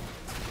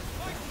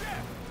 Like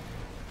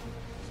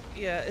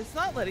shit. Yeah, it's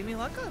not letting me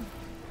lock on.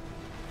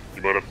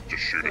 You might have to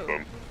just shoot at Oh.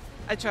 them.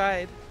 I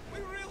tried. We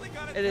really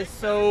gotta It is take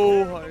so better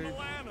care of the hard.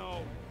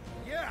 Milano.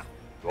 Yeah.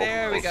 Oh,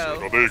 There we let's see.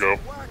 go. Oh, there you go.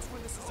 Wax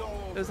when this is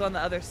all over. It was on the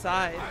other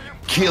side.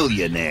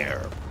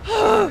 Killionaire.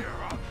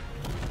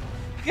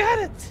 Got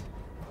it!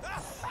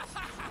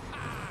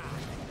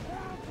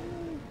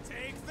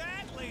 Take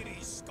that, Lady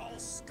Skull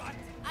Scut.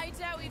 I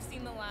doubt we've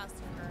seen the last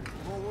of her.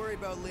 We'll worry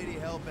about Lady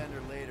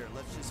Hellbender later.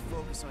 Let's just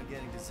focus on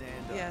getting to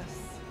Xandar. Yes.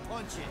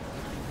 Punch it.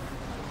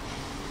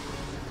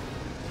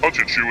 Punch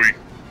it, Chewie.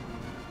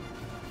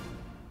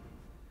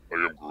 I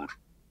am Groot.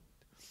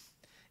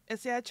 And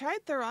see, I tried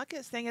the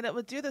rockets thing and it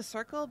would do the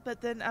circle, but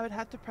then I would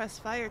have to press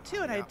fire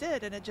too, and I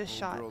did, and it just Old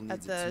shot girl at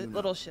needs a the tune-up.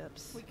 little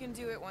ships. We can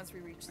do it once we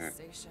reach the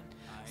station.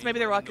 So maybe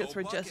the rockets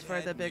were just for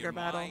the bigger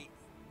battle.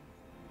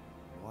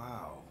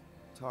 Wow.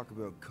 Talk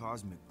about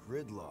cosmic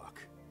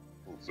gridlock.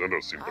 Well,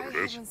 Xandar's seen I better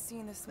days. haven't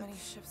seen this many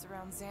ships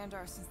around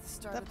Xandar since the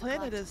start That of the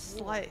planet Galactic is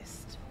War.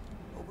 sliced.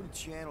 Open a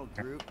channel,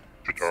 Groot.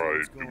 Chitara,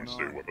 what's going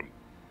doomsday on. weapon.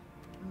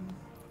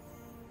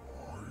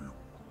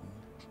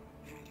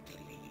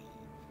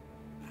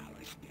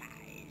 Our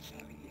spies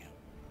are young.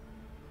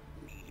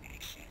 Need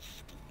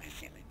access to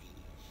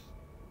facilities.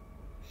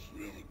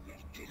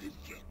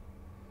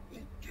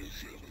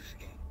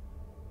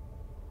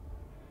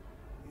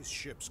 These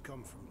ships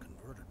come from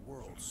converted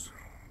worlds.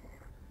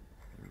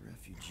 They're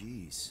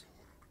refugees.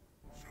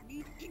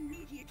 Need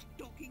immediate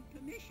docking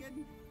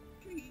permission.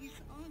 Please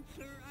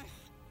answer us.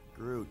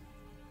 Groot,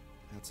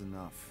 that's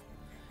enough.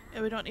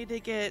 And we don't need to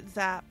get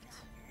zapped.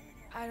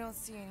 I don't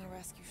see any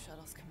rescue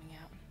shuttles coming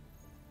out.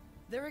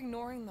 They're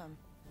ignoring them.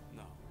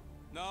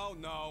 No.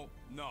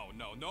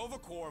 Nova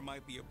Corps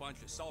might be a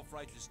bunch of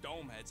self-righteous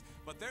domeheads,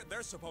 but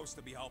they're supposed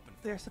to be helping.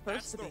 They're supposed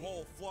That's to their be.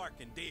 whole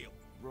flarkin' deal.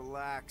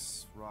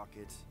 Relax,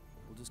 Rocket.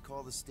 We'll just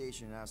call the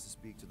station and ask to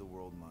speak to the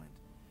World Mind.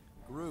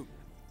 Groot.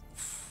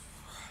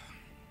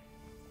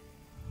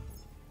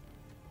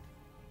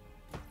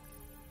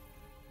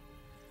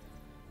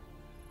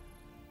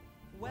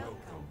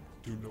 Welcome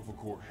to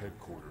Novacore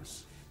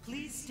headquarters.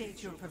 Please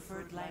state your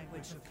preferred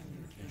language of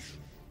communication.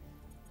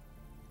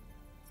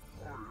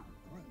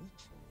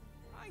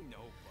 I know,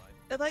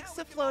 bud. It likes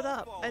to We can float all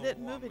up. follow I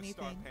didn't along move with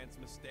anything. Starpant's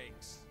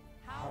mistakes.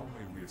 How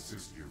may we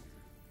assist you?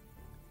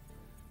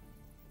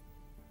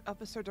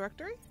 Officer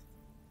Directory?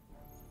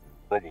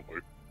 Probably.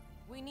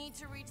 We need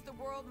to reach the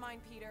World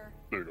Mind, Peter.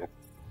 There you go.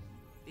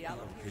 The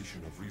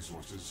allocation of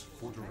resources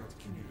for direct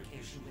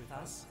communication with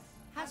us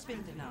has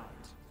been denied.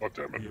 God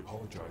damn it. We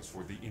apologize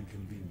for the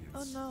inconvenience.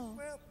 Oh no.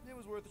 Well, it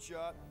was worth a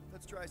shot.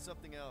 Let's try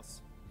something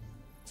else.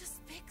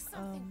 Just pick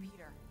something,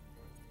 Peter.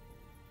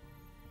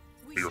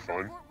 We You're should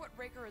fine. report what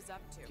Raker is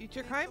up to.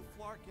 Future crime?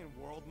 The Flarkin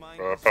World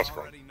Mind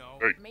Pacify. already know.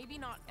 Hey. Maybe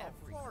not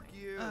every. Fuck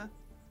you.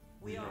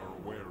 We are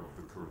aware of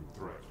the current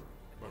threat,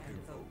 but can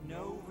devote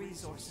no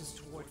resources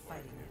toward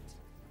fighting it.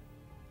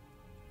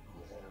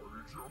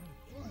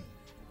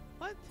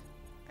 What?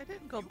 I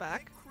didn't go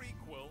back. Big Creek,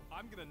 Quill,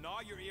 I'm gonna gnaw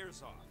your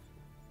ears off.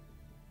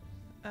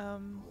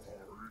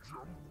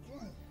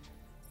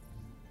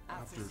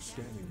 After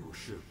scanning your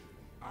ship,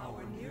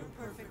 our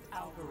near-perfect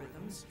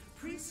algorithms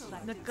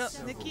pre-selected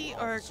Nikki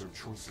several or officer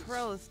choices.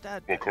 Corell is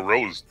dead. Well,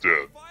 Corell is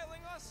dead.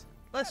 Filing us?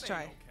 Let's That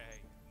try. ain't okay.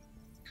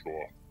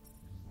 Sure.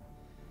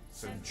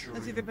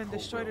 Has either been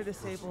destroyed or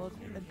disabled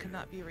and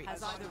cannot be reached.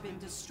 Has either been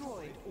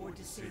destroyed or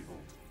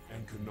disabled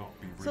and cannot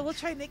be reached. So we'll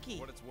try Nikki.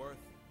 What it's worth.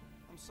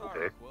 I'm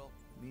sorry, Okay. Quill.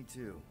 Me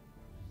too.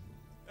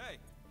 Hey,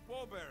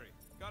 Woolberry,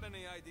 got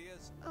any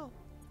ideas? Oh,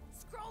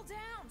 Scroll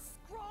down!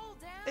 Scroll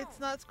down! it's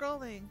not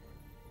scrolling.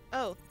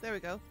 Oh, there we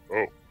go.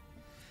 Oh.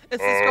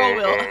 It's the scroll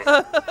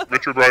wheel.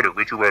 Richard Ryder.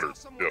 Richard Ryder.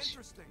 Yes.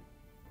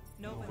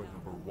 Nova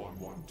number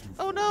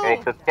 1124. Oh no!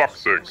 Oh, for fuck's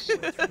sakes.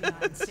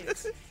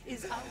 396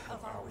 is out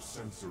of our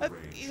sensor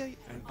range. You know,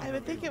 I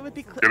would think it would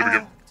be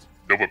Gotta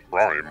be Nova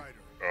Prime.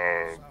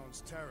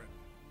 Sounds Terran.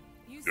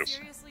 You yes.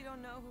 seriously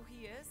don't know who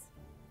he is?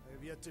 I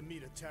have yet to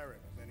meet a Terran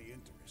of any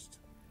interest.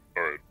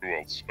 Alright, who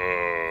else?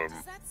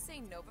 Does that say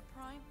Nova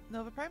Prime?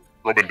 Nova Prime?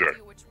 Robin Any Day.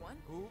 idea which one?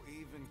 Who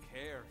even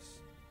cares?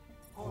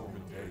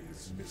 Corbin Day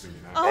is missing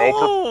in action.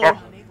 Oh, for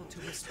fuck. Unable to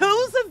respond.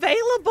 Who's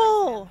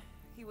available?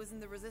 He was in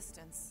the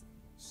Resistance.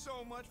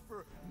 So much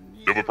for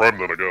Nova Prime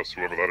then, I guess,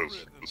 whoever that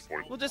is at this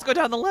point. We'll just go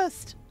down the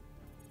list.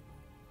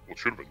 Well, it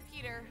should have been.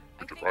 Peter,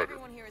 I Richard think Ryder.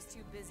 everyone here is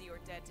too busy or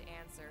dead to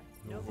answer.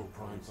 Nova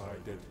Prime's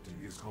identity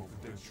is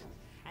confidential,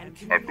 and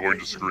I'm going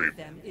to communication scream. with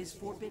them is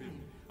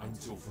forbidden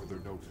until further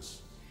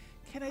notice.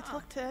 Can I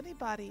talk to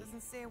anybody?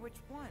 Doesn't say which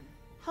one.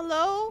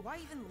 Hello? Why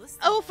even listen?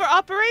 Oh, for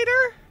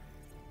operator?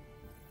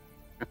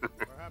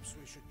 Perhaps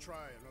we should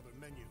try another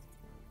menu.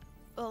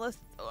 Well, let's.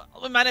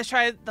 We might have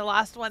tried the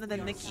last one and then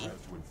We Nikki. also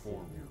have to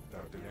inform you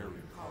that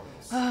Denarian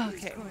Carlos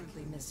Okay. is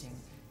currently missing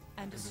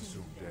and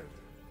assumed dead.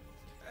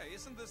 Hey,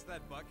 isn't this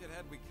that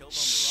buckethead we killed on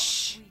the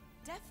rock? We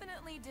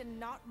definitely did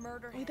not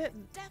murder him. We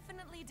didn't.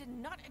 Definitely did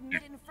not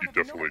admit in you front of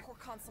definitely- no core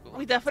console.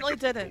 We definitely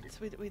didn't.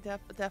 We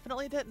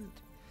definitely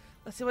didn't.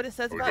 Let's see what it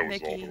says I think about that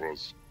was all Nikki. there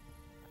was.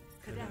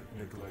 Cadet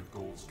Nicolette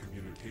Gold's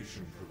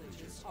communication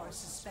privileges are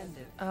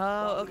suspended.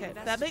 Oh, okay.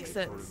 That makes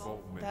Investigate her sense.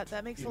 involvement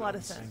That makes a in lot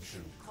of sense.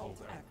 unsanctioned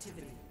cult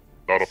activity.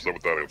 Not upset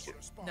with that answer.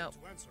 Respond No. to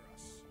answer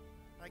us.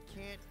 I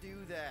can't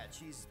do that.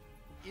 She's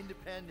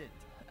independent.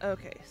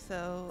 Okay,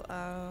 so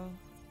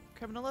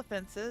criminal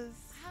offenses.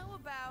 How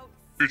about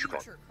Future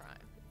future crime.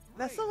 crime?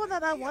 That's the one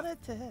that I wanted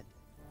to hit.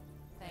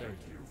 Thank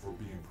you for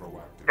being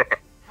proactive.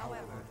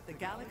 However, the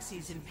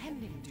galaxy's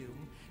impending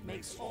doom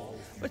makes all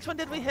Which one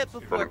did we future hit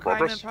crimes before? Crime in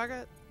Crime in progress?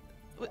 progress?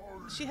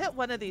 She hit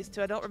one of these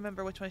two. I don't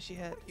remember which one she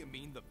hit. What do you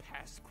mean the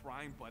past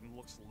crime button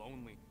looks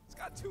lonely? It's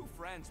got two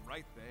friends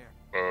right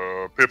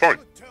there. Pay a fine.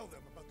 Should tell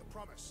them about the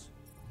promise.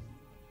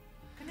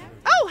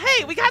 Oh,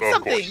 hey, we got Of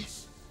something.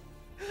 course.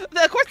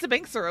 Of course, the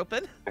banks are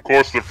open. Of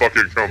course, their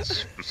fucking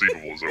accounts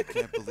receivable is open.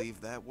 Can't believe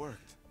that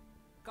worked.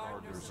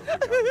 Gardeners of the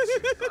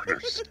galaxy.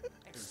 Gardeners.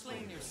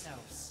 Explain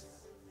yourselves.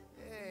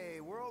 Hey,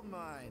 World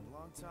Mind.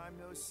 Long time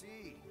no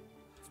see.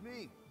 It's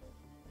me,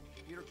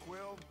 Peter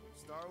Quill,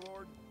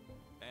 Star-Lord.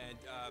 And,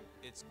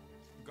 it's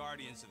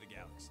Guardians of the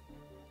Galaxy.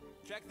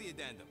 Check the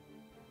addendum.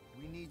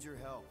 We need your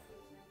help.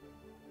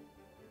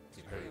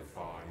 To pay a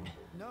fine.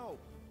 No,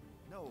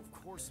 of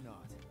course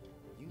not.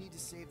 You need to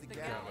save the The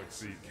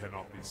galaxy. galaxy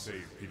cannot be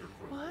saved, Peter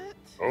Quill. What?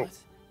 Oh.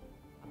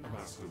 A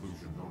mass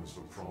delusion known as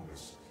the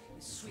Promise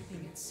is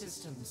sweeping its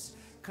systems,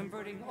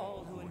 converting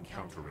all who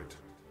encounter it.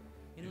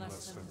 In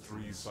less than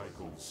 3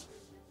 cycles,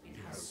 it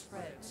has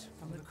spread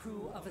from the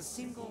crew of a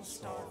single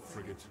star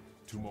frigate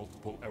to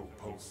multiple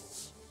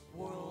outposts,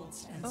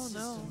 worlds, and Oh, no.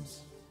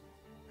 systems.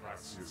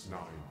 Praxius 9,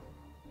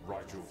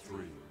 Rigel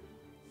 3.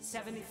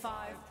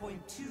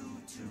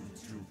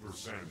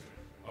 75.222%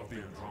 of the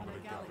Andromeda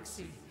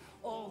Galaxy,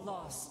 all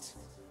lost.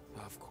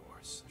 Of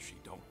course, she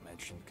don't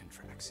mention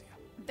Contraxia.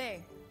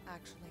 They,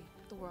 actually.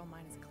 The world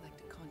mind is a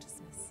collective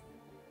consciousness.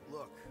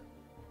 Look,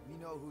 we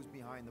know who's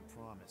behind the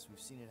promise. We've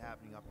seen it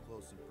happening up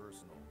close and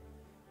personal.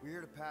 We're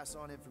here to pass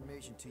on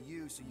information to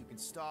you so you can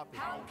stop it.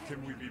 How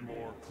can we be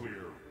more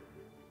clear?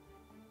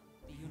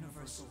 The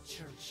Universal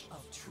Church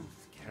of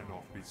Truth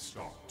cannot be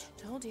stopped.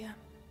 Told ya.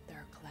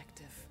 They're a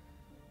collective.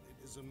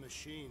 It is a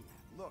machine.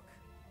 Look,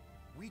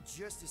 we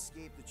just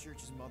escaped the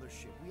church's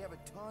mothership. We have a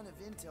ton of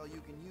intel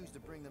you can use to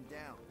bring them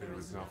down. There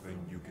is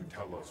nothing you can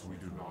tell us we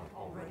do not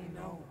already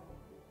know.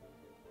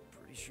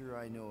 Pretty sure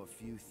I know a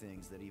few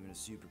things that even a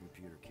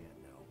supercomputer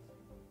can't know.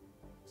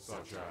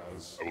 Such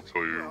as... I will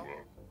tell you,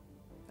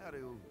 How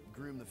to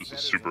groom the this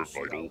is feathers super on a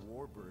shootout vital,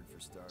 warbird for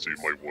starters. so you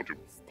might want to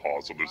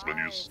pause on those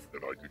menus,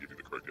 and I can give you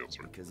the correct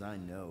answer. Because I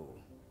know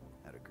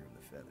how to groom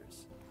the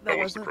feathers. That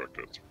was the wasn't- correct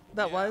answer.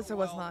 That Yeah, was or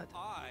was well, not?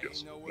 I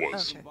Yes, know where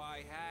was. you can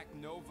buy hack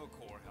Nova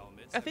Core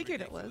helmets I at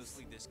figured it was.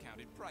 ridiculously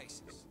discounted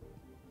prices.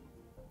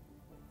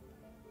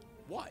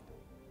 What?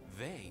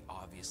 They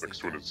obviously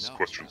Next one don't is know,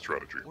 question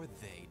strategy. or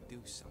they do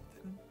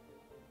something.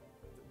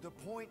 The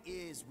point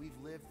is, we've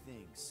lived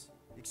things,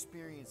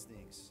 experienced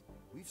things.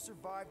 We've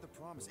survived the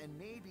promise, and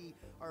maybe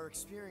our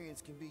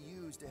experience can be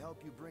used to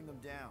help you bring them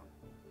down.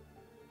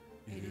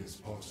 It is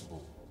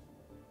possible.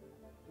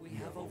 We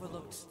have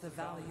overlooked the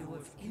value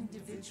of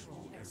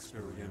individual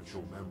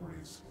experiential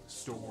memories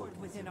stored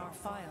within our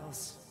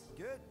files.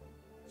 Good.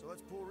 So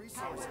let's pool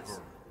resources.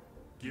 However,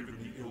 given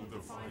the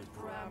ill-defined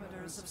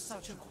parameters of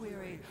such a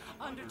query,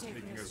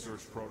 undertaking a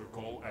search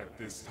protocol at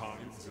this time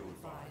is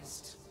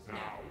ill-advised.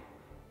 Now,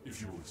 if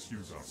If you will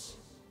excuse us.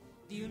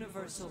 The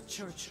Universal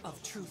Church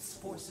of Truth's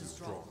forces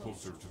Draw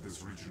closer to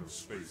this region of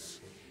space.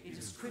 It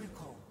is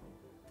critical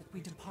that we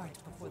depart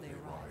before they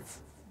arrive.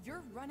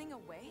 You're running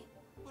away?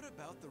 What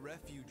about the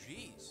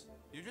refugees?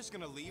 You're just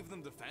gonna leave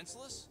them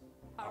defenseless?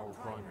 Our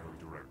primary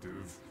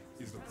directive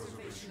is the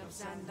preservation of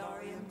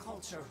Xandarian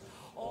culture.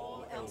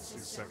 All else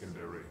is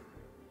secondary.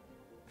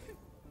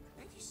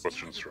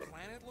 Questions, what Trent? the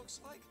planet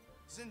looks like?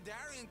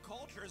 Xandarian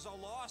culture is a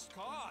lost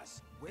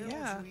cause. Where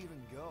Yeah. would you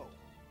even go?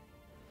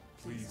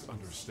 Please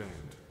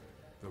understand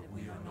that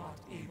we are not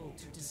able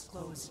to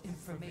disclose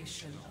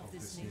information of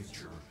this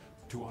nature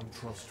to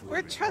untrustworthy.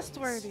 We're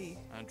trustworthy.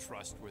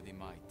 Untrustworthy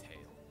my tale.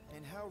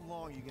 And how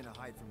long are you gonna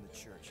hide from the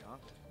church, huh?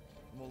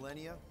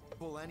 Millennia?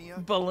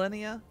 Millennia?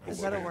 Millennia?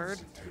 Is that a As word?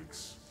 it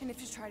takes. And if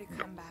you try to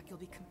come back, you'll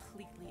be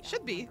completely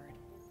Should be. outnumbered.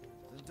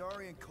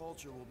 Zendarian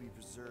culture will be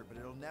preserved, but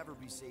it'll never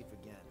be safe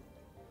again.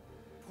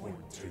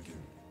 Point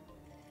taken.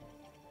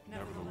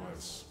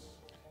 Nevertheless,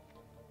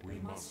 we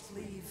must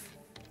leave.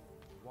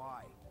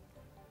 Why?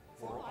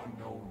 for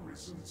unknown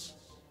reasons.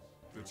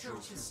 The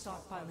Church is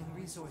stockpiling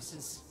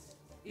resources.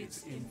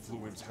 its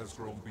influence has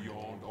grown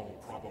beyond all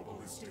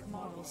probabilistic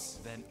models.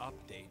 Then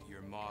update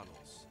your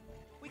models.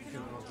 We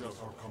cannot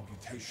adjust our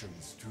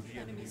computations to the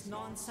Enemy's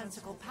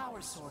nonsensical power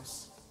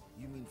source.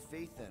 You mean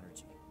faith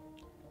energy?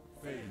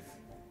 faith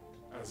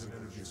as an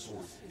energy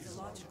source is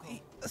illogical.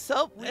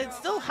 So it's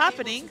still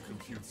happening.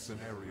 Compute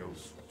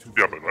scenarios to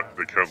Yeah, but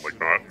they can't like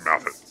not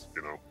math it,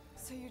 you know.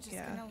 So you're just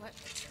Yeah. gonna let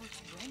the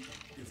church win?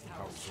 If the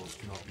power source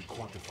cannot be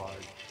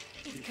quantified,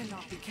 It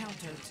cannot be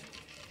countered.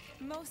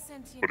 Most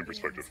sentient Put in beings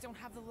perspective. don't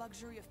have the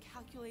luxury of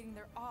calculating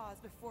their odds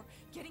before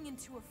getting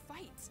into a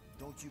fight.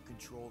 Don't you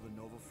control the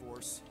Nova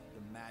Force,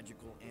 the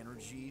magical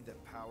energy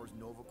that powers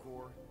Nova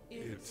Core?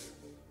 it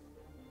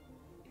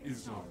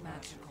is not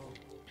Magical.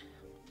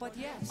 But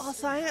yes. All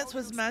science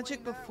was How do you magic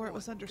explain that before it one?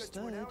 was Because to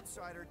understood. an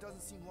outsider, it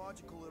doesn't seem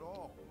logical at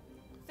all.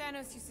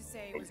 Thanos used to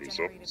say it was Sun goes up,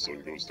 generated by sun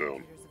the goes living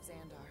down. computers of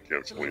Xandar.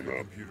 Can't explain the that.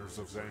 computers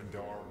of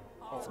Xandar.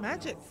 It's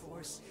magic.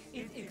 Force.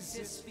 It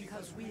exists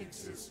because we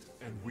exist.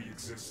 And we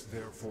exist,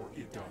 therefore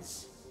it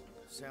does.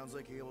 Sounds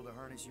like you're able to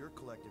harness your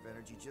collective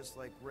energy just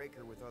like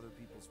Raker with other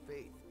people's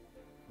faith.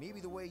 Maybe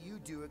the way you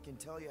do it can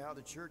tell you how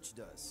the church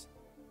does.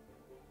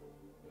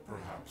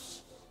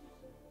 Perhaps.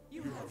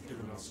 You have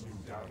given us new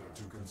data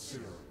to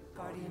consider.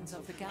 Guardians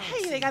of the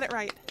Galaxy. Hey, they got it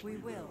right. We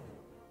will.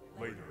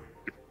 Later.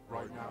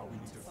 Right now, we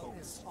need to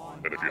focus.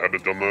 On And if you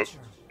hadn't done that,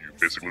 you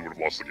basically would have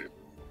lost the game.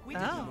 We Oh.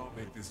 do Do not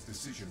make this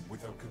decision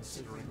without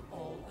considering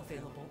all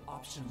available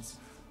options.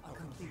 A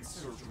complete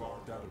search of our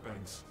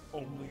databanks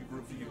only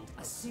revealed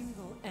A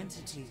single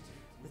entity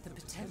with the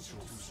potential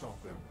to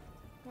stop them.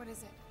 What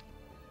is it?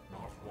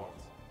 Not what,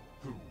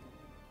 who,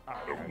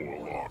 Adam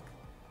Warlock.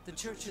 the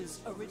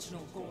Church's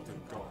original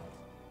golden god.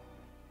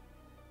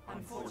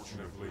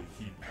 Unfortunately,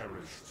 he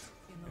perished.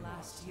 In the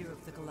last year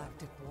of the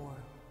Galactic War,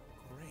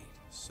 Great.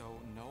 So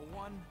no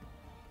one?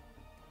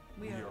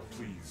 we We are are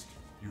pleased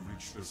you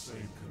reached the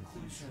same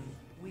conclusion.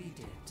 we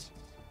did.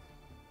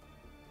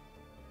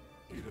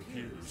 It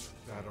appears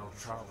that our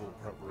travel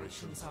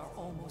preparations Things are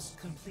almost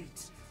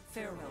complete.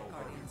 Farewell,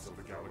 Guardians Guardians. of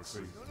the Galaxy.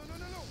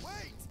 No,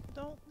 wait!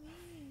 Don't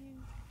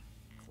leave.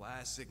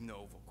 Classic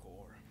Nova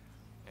Corps.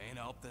 Ain't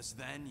helped us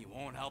then, you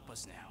won't help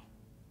us now.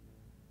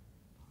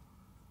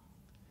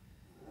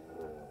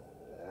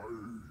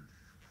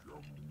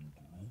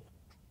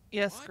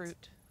 Yes, What?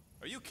 Groot.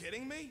 Are you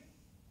kidding me?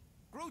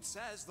 Groot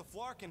says the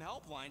Flarkin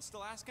helpline's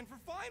still asking for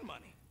fine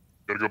money.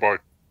 Gotta go by.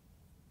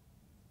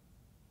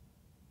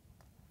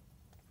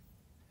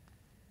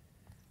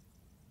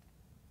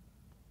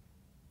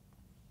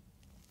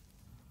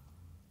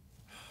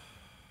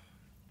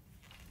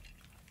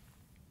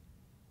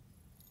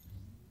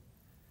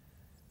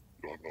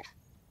 You don't have enough.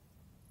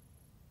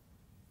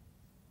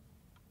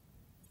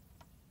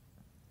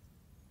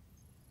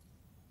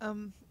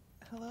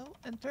 Hello?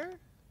 Enter?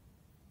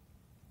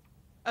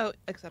 Oh,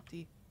 accept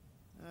E.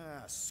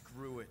 Ah,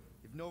 screw it.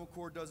 If Nova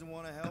Corps doesn't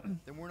want to help,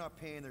 then we're not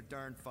paying their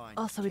darn fine.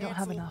 Also, we don't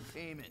have Cancel enough.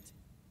 Payment.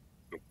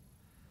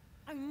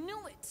 I knew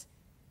it!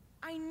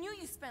 I knew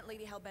you spent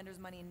Lady Hellbender's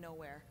money in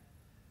nowhere.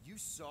 You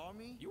saw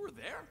me? You were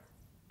there?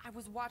 I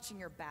was watching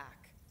your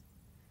back.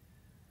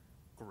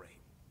 Great.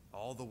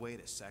 All the way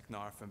to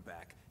Seknarf and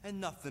back, and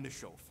nothing to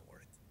show for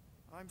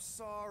it. I'm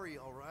sorry,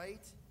 all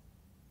right?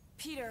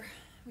 Peter,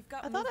 we've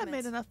got I thought I movement.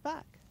 made enough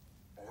back.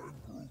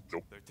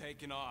 They're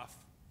taking off.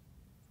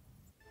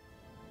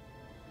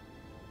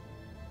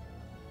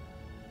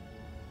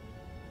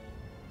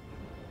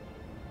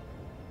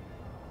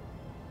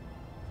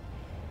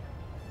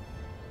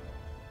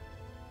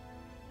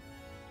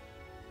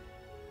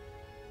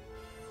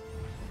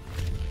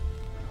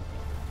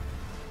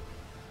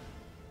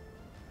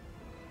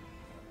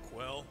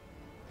 Quill?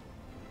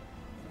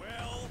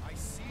 Quill? I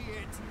see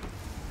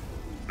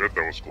it. That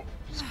was cool.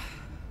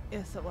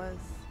 Yes, it was.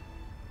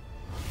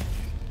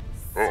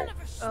 Oh, Son of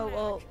a Oh, schmack.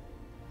 well.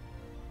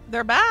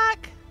 They're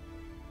back!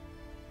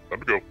 time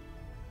to go.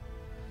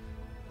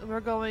 We're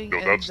going No,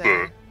 in that's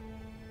there.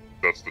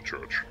 that's the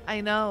church.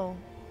 I know.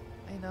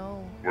 I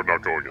know. We're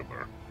not going in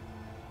there.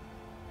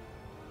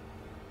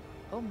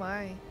 Oh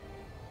my.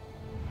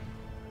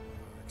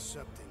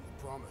 Accepting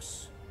the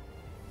promise.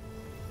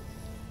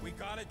 We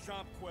gotta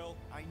jump, Quill.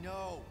 I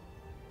know.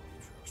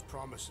 Atriox'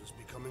 promise is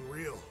becoming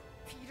real.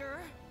 Peter?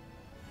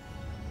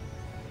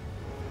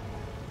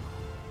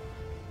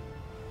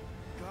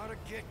 Gotta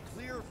get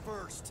clear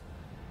first.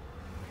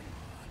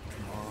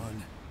 Come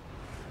on.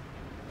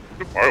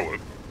 Good pilot.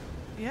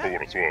 Yeah. For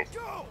what it's worth.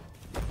 Go!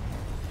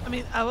 I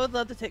mean, I would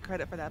love to take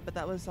credit for that, but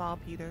that was all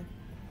Peter.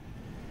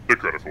 Take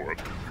credit for it.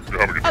 You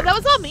have a good Oh, day. that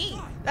was all me.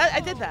 I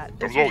did that.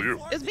 That was all you.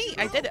 It was me.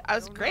 I did it. I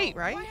was great,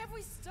 right? Why have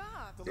we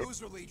stopped? The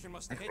Loser Legion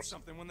must have hit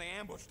something when they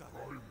ambushed us.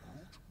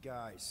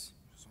 Guys,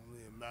 It's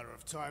only a matter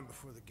of time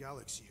before the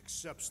galaxy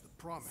accepts the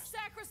promise.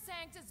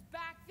 Sacrosanct is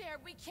back there.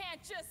 We can't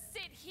just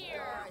sit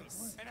here.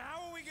 And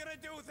how are we gonna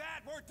do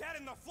that? We're dead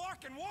in the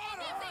fucking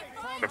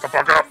water! Shut the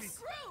fuck up!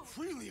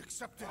 Freely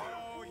accepted.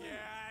 Oh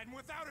yeah, and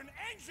without an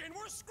engine,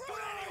 we're screwed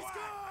anyway!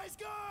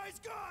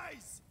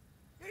 Guys!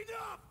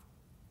 Enough!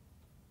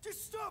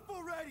 Just stop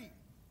already!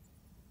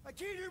 I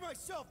can't hear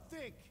myself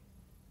think.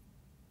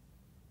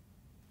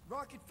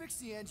 Rocket, fix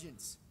the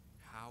engines.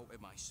 How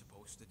am I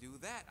supposed to do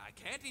that? I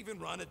can't even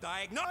run a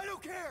diagnostic. I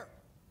don't care!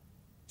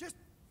 Just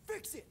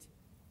fix it!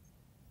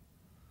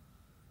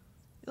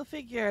 You'll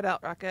figure it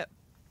out, Rocket.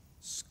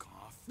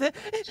 Scoff. You're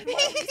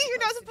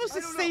not supposed to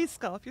I don't say know.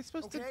 scoff. You're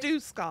supposed to Okay? do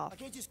scoff. I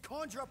can't just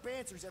conjure up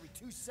answers every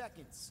 2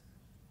 seconds.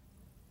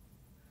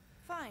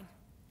 Fine.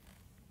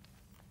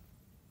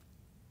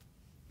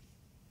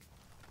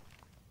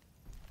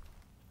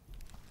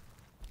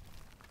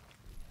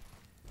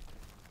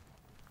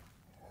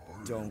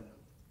 Don't.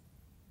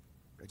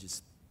 I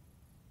just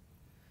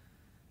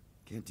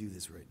can't do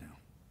this right now.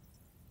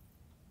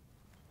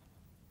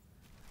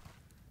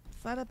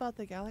 It's not about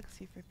the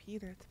galaxy for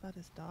Peter. It's about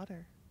his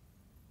daughter.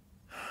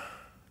 I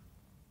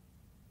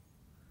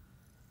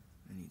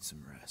need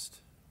some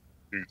rest.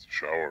 He needs a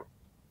shower.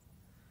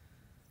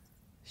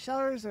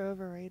 Showers are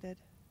overrated.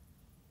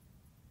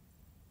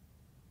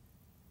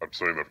 I'm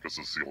saying that because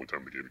this is the only time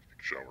in the game you can take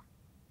a shower.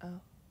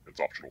 Oh. It's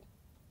optional.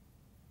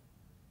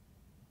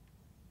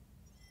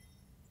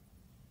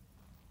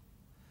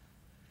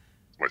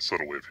 It's my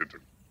subtle way of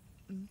hinting.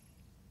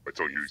 By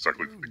telling you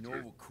exactly the thing to do.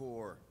 Noble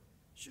Core.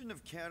 Shouldn't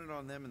have counted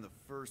on them in the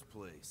first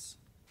place.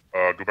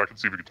 Go back and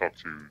see if you can talk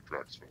to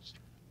Drax first.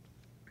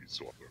 He's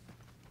still up there.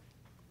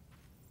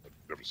 I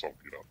never saw him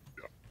get up.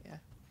 Yeah.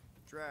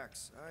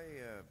 Drax,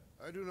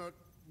 I do not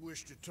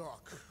wish to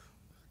talk.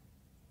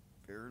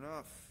 fair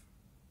enough.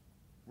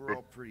 We're Good.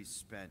 all pretty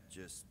spent.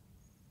 Just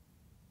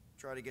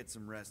try to get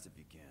some rest if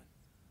you can.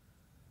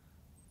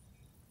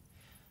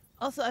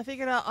 Also, I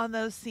figured out on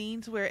those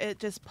scenes where it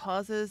just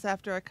pauses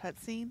after a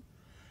cutscene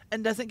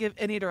and doesn't give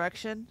any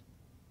direction,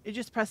 you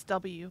just press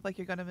W like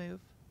you're gonna move.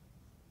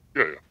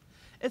 Yeah.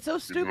 It's so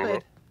Did you know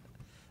stupid.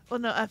 Well,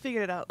 no, I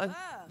figured it out a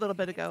Ah, little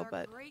bit it's ago, our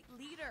but great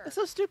leader. it's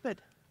so stupid.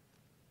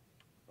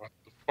 Not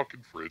the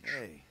fucking fridge.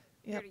 Hey.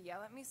 Yep. Here to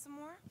yell at me some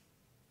more?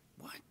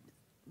 What?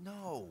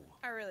 No.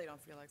 I really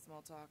don't feel like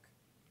small talk.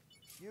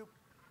 You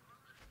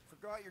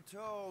forgot your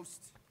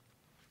toast.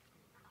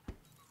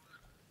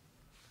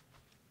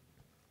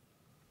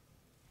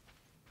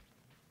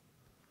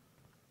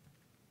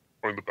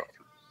 Find the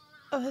bathroom.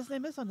 Oh, his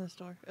name is on his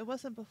door. It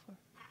wasn't before.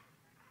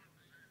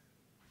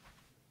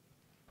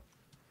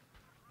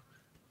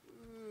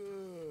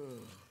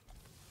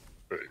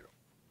 There you go.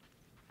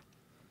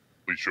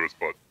 Please show his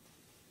butt.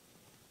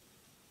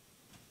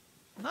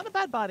 Not a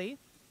bad body.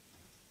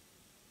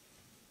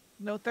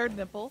 No third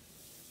nipple.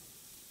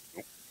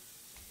 Nope.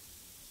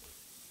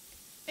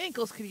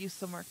 Ankles could use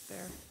some work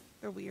there.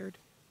 They're weird.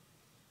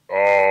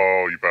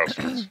 Oh, you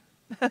bastards.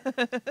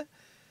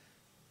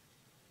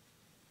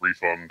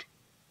 Refund.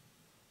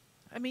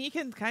 I mean, you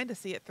can kind of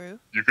see it through.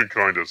 You can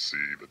kind of see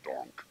the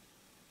donk.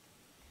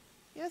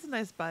 He has a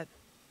nice butt.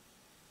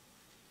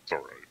 It's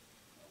alright.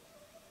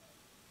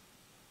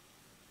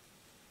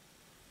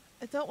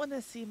 I don't want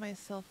to see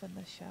myself in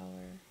the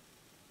shower.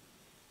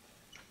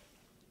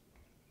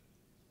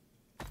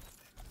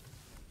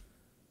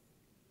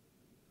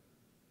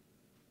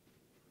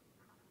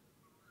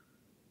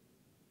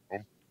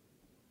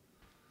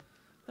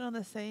 Put on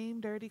the same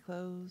dirty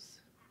clothes.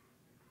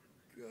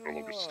 A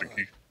little bit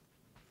stinky.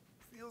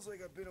 Feels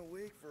like I've been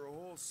awake for a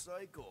whole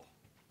cycle.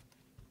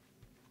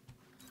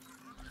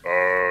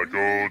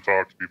 Go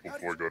talk to people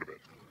before I go to bed.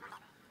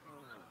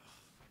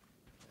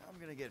 I'm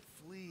gonna get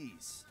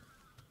fleas.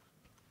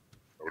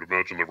 I would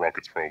imagine the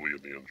rocket's probably in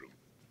the engine.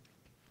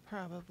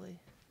 Probably.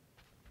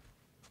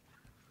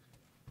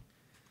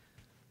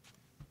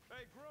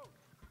 Hey, Groot,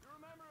 you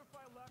remember if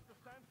I left the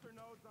sensor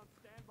nodes on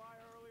standby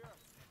earlier?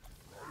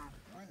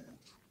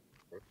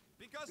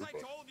 Because I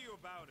told you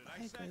about it. I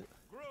Hey, said,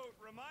 Groot. Groot,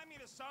 remind me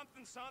to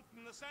something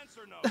the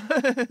sensor node.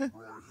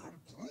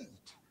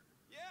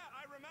 Yeah,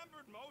 I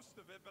remembered most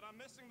of it, but I'm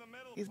missing the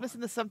middle He's part.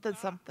 missing the something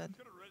something.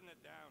 Could have written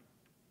it down.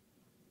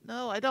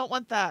 No, I don't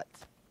want that.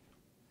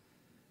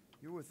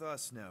 You're with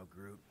us now,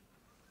 Groot.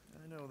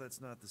 I know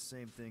that's not the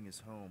same thing as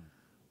home.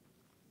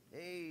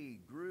 Hey,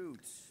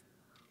 Groot.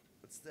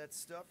 What's that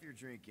stuff you're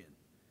drinking?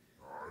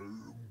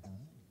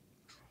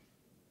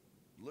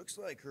 Looks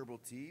like herbal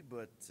tea,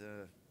 but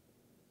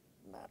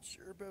not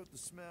sure about the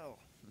smell.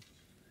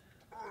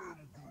 I am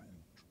Groot.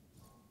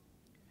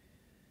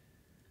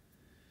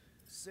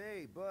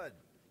 Say, Bud,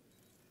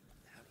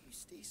 how do you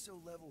stay so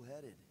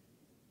level-headed?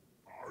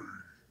 I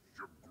am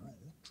Groot.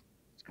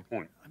 That's a good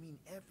point. I mean,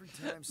 every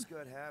time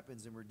Scud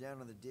happens and we're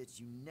down in the ditch,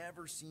 you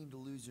never seem to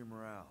lose your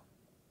morale.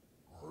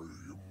 I am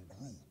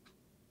Groot.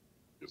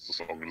 Yes, the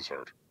song is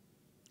hard.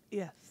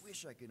 Yes.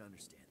 Wish I could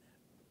understand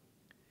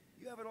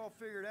that. You have it all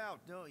figured out,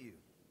 don't you?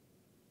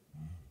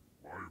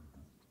 I am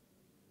Groot.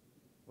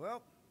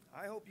 Well,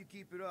 I hope you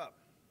keep it up.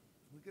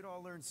 We could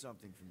all learn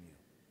something from you.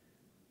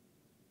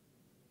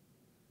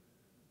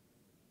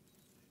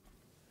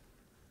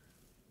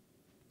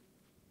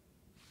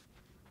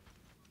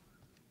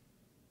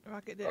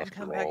 Rocket didn't After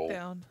come all, back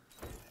down.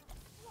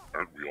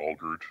 Aren't we all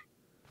Groot?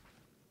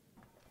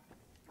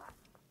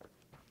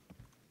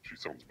 She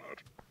sounds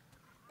mad.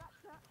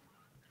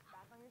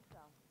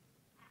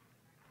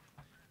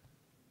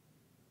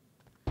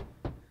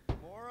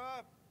 More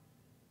up.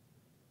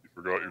 You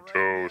forgot your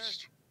Right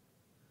toast.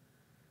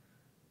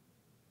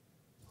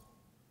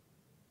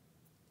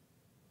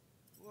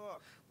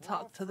 Look, we're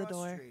Talk all to the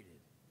door. frustrated.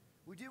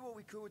 We did what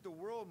we could with the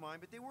world mine,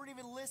 but they weren't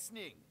even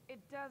listening. It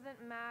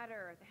doesn't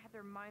matter. They had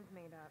their minds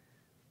made up.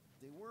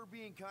 They were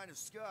being kind of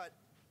scut.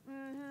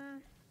 Mm-hmm.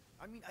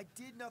 I mean, I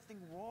did nothing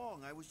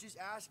wrong. I was just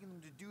asking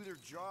them to do their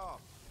job.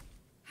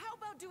 How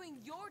about doing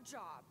your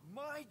job?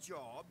 My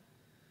job?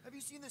 Have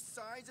you seen the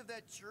size of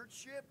that church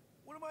ship?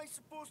 What am I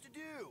supposed to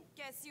do?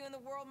 Guess you and the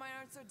world mine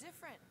aren't so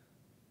different.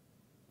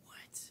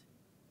 What?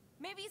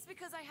 Maybe it's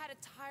because I had a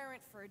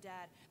tyrant for a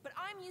dad, but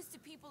I'm used to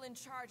people in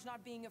charge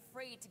not being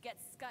afraid to get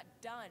scut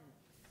done.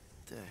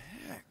 The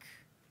heck?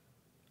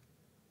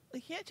 We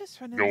can't just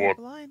run You in know there what?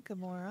 blind,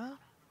 Gamora.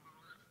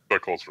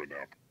 That calls for a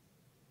nap.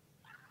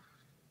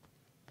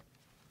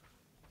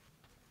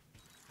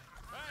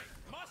 Hey,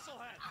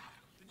 Musclehead!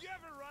 Did you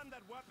ever run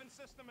that weapon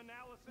system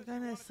analysis? We're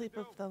gonna sleep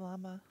with the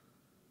llama.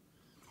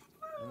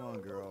 Come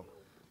on, girl.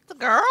 The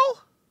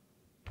girl?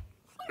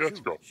 Yeah, let's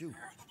go. Shoot.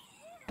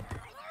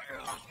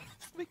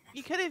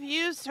 You could have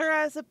used her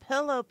as a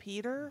pillow,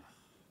 Peter.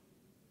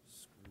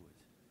 Screw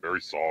it.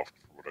 Very soft,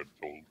 from what I'm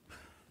told.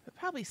 But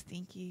probably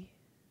stinky.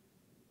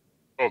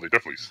 Oh, they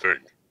definitely sting.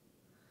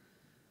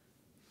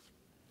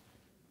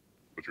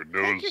 But your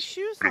nose Take your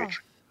shoes pretty off.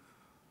 much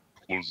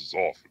closes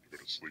off when you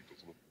go to sleep,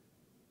 doesn't it?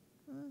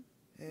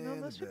 No,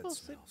 And most the bed people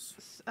sleep,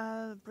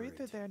 smells. breathe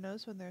through Great. their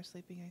nose when they're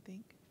sleeping, I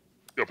think.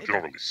 Yeah, but you're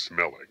not really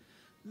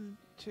smelling.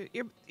 True.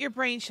 Your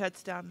brain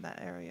shuts down in that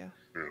area.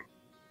 Yeah.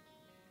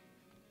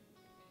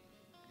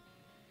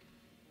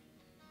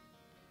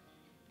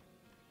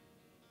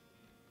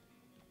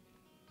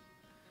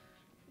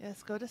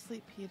 Yes, go to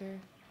sleep, Peter.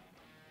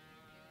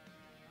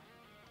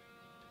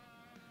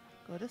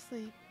 Go to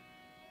sleep.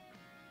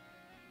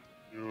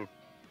 Yeah.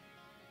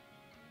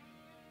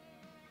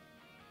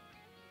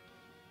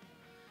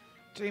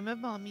 Dream of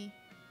mommy.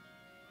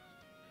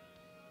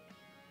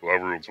 Well,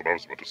 everyone's what I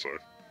was about to say.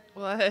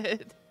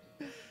 What?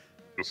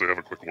 Just say have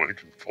a quick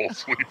wank and fall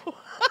asleep.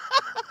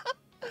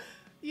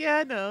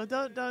 Yeah, no,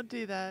 don't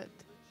do that.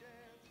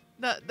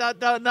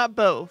 Not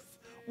both.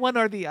 One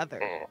or the other.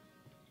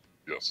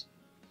 Yes.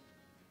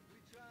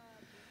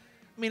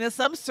 I mean, in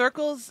some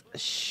circles,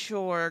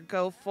 sure,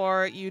 go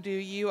for it. You do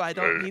you. I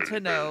don't need to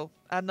know.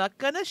 I'm not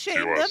gonna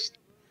shame them.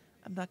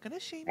 I'm not gonna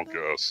shame them.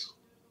 Guess.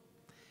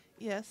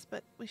 Yes,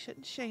 but we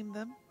shouldn't shame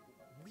them.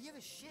 We have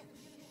a ship.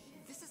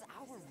 This is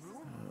our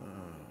room.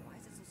 Why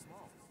is it so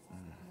small?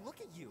 Look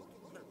at you.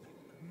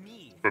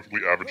 Me.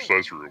 Perfectly average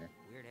sized room.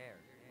 Weird hair.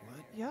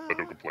 What? Yeah. I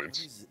no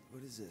complaints.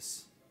 What is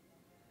this?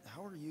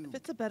 How are you? If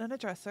it's a bed and a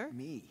dresser.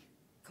 Me.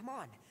 Come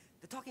on.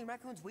 The talking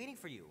raccoon's waiting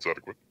for you. It's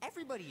adequate.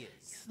 Everybody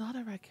is. He's not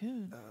a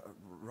raccoon.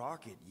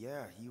 Rocket,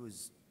 yeah, he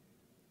was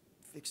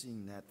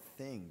fixing that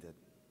thing that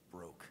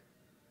broke.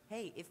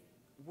 Hey, if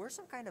we're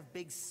some kind of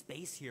big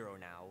space hero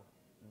now,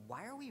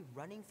 why are we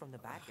running from the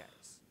bad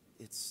guys?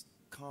 It's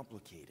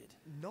complicated.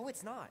 No,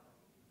 it's not.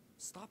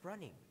 Stop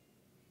running.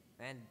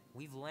 And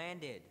we've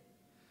landed.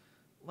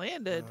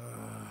 Landed?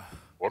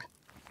 What?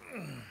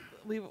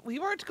 We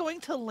weren't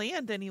going to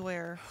land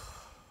anywhere.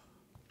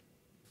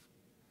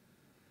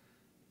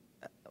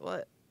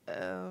 What?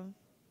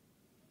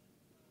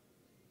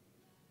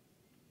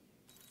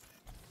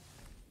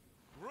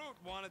 Groot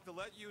wanted to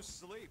let you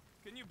sleep.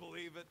 Can you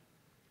believe it?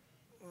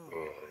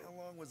 How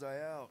long was I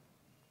out?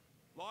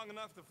 Long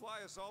enough to fly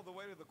us all the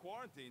way to the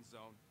quarantine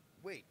zone.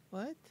 Wait.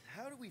 What?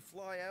 How do we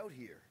fly out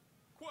here?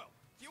 Quill,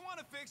 do you want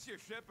to fix your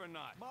ship or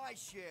not? My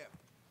ship.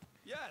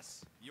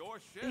 Yes, your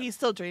ship. He's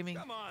still dreaming.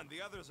 Come on,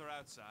 the others are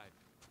outside.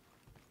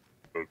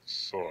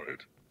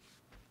 Outside.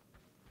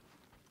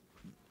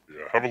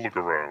 Yeah, have a look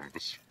around.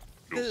 This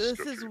feels This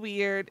sketchy. is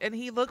weird, and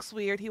he looks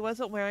weird. He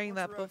wasn't wearing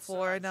that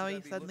before, and now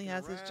he suddenly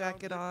has his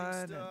jacket on.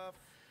 And...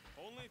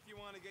 Only if you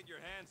want to get your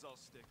hands all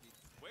sticky.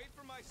 Wait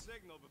for my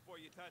signal before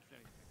you touch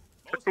anything.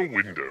 Check the Most of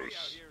what we windows.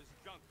 out here is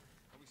junk,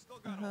 and we still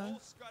got a whole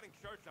scudding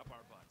church up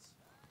our butts.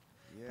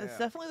 Yeah, It's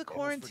definitely the almost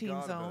quarantine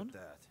forgot about zone.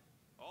 that.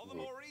 All the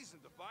more reason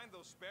to find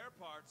those spare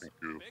parts,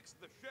 fix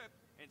the ship,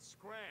 and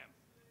scram.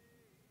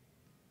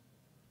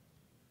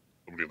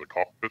 Somebody in the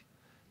cockpit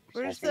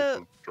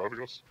responsible for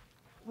driving us?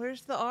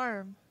 Where's the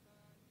arm?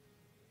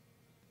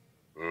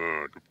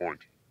 Good point.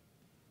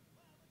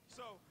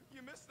 So,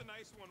 you missed the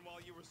nice one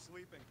while you were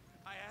sleeping.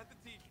 I had to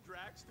teach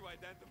Drax to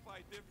identify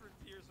different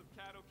tiers of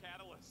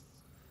catalysts.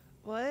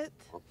 What?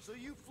 So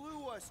you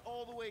flew us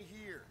all the way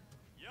here?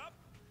 Yup.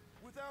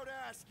 Without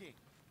asking?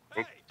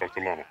 Hey,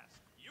 Dr. Llama.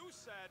 You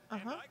said,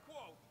 and I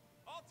quote,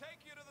 I'll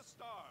take you to the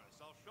stars.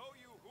 I'll show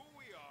you who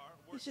we are.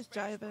 We're He's just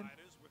space jiving.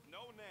 riders with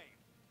no name.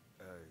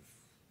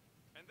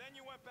 And then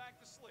you went back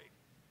to sleep.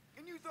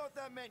 And you thought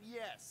that meant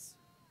yes?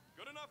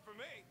 Good enough for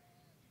me.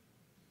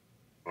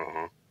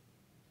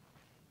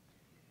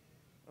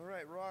 All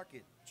right,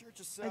 Rocket. Church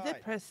aside. I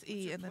did press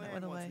E and then it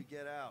went away. Once we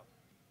get out.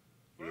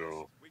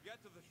 Yeah. We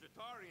get to the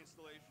Shatari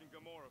installation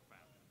Gamora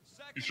found.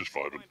 Second, He's just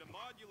vibing. find a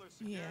modular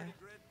security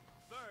grid.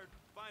 Third,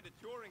 find a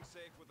Turing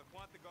safe with a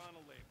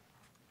quantagonal lid.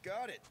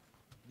 Got it.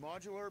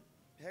 Modular,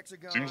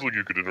 hexagon. Seems like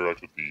you could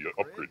interact with the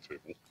upgrade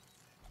table.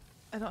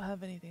 I don't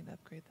have anything to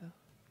upgrade though.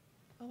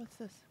 Oh, what's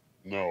this?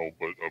 No,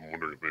 but I'm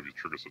wondering if maybe it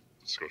triggers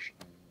a discussion.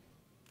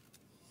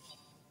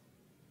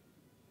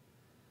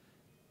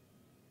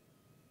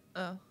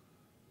 Oh.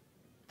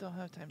 Don't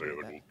have time to Yeah, do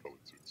the that.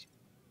 gold-colored suits.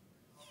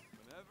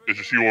 It's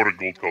just you ordered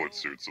gold-colored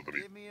suits, so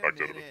then Give me he a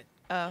backed out of it. minute.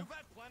 Oh. You've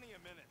had plenty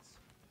of minutes.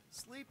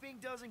 Sleeping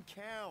doesn't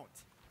count.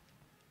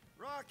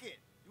 Rocket,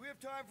 do we have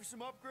time for some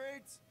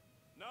upgrades?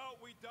 No,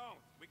 we don't.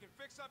 We can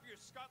fix up your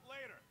scut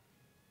later.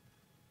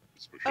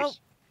 Suspicious.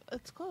 Oh,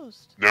 it's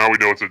closed. Now we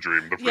know it's a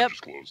dream. The fridge is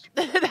closed.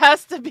 It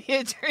has to be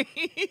a dream.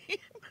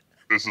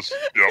 This is,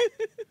 yep.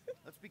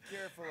 Let's be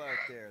careful out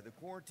there. The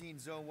quarantine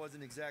zone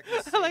wasn't exactly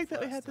safe I like that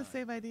we last had the time.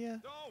 same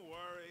idea. Don't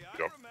worry, I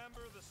Yep.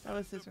 remember the That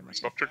was his remark.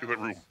 Stop checking that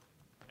room.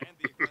 and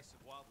the aggressive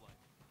wildlife.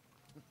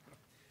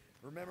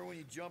 Remember when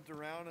you jumped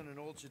around on an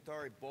old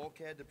Shatari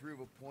bulkhead to prove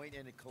a point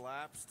and it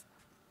collapsed?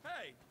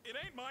 Hey, it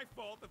ain't my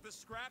fault that this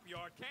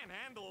scrapyard can't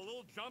handle a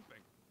little jumping.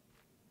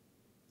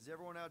 Is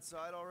everyone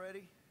outside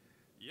already?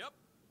 Yep,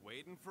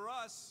 waiting for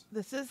us.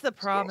 This is the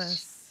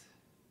promise.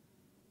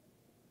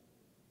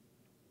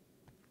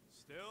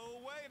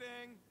 Still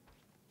waiting.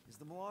 Is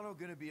the Milano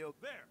gonna be okay?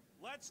 There,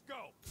 let's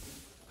go.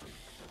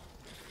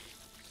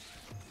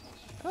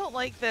 I don't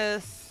like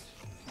this.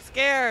 I'm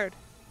scared.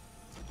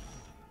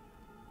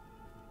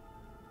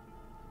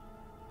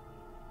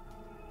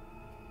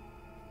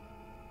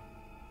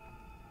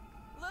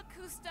 Look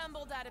who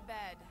stumbled out of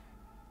bed.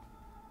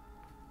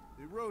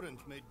 The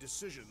rodent made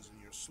decisions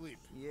in your sleep.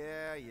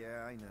 Yeah,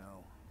 I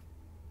know.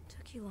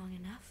 Took you long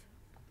enough.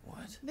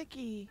 What?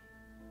 Nikki.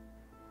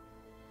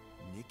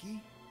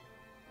 Nikki?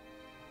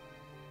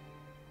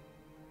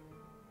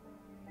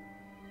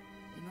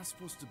 You're not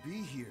supposed to be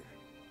here.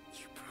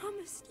 You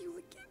promised you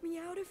would get me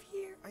out of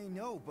here. I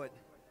know, but...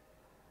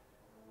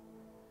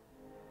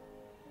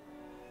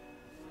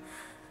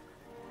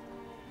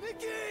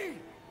 Nikki!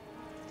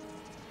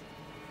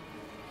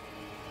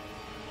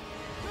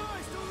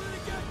 Guys, don't let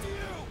it get to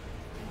you!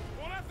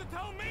 Won't have to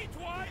tell me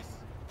twice.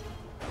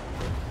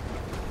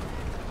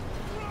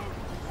 Road,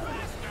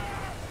 faster!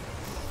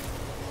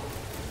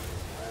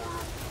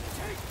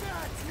 Take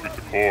that! Shoot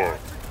the core,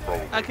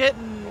 probably.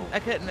 I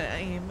couldn't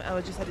aim.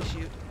 I just had to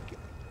shoot.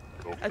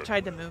 Okay. I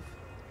tried to move.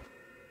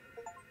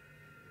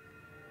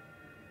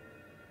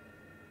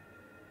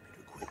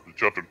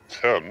 Chapter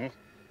 10.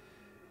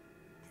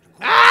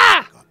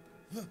 Ah!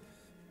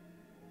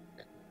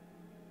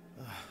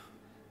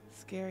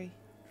 Scary.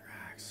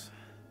 Drax.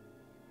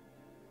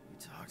 We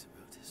talked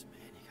about this,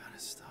 man. You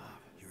gotta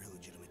stop. Your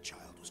illegitimate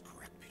child was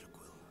correct, Peter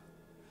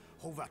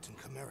Quill. Hovat and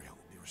Chimeria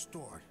will be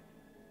restored.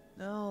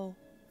 No.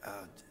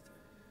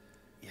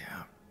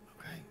 Yeah,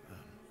 okay.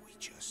 We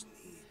just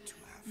need to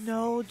have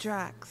No,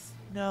 Drax.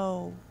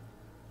 No.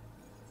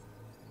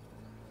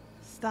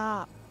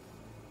 Stop.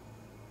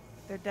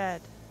 They're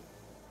dead.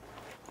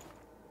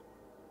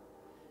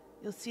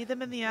 You'll see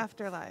them in the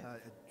afterlife.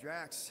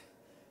 Drax,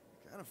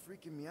 you're kind of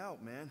freaking me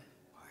out, man.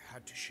 I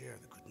had to share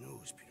the good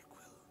news, Peter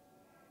Quill.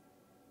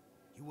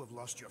 You have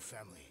lost your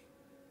family.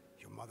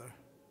 Your mother,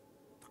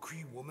 the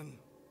Kree woman.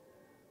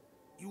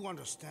 You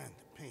understand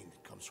the pain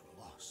that comes from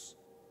loss.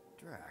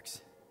 Drax.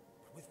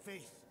 But with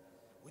faith,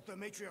 with the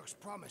Matriarch's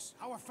promise,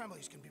 our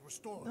families can be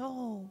restored.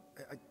 No.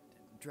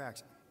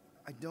 Drax,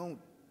 I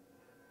don't...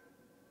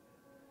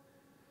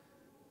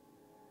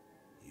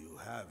 You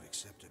have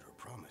accepted her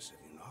promise, have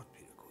you not,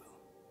 Peter Quill?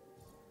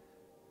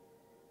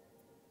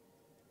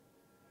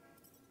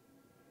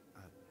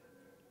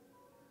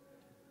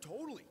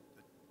 Totally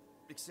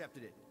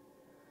accepted it.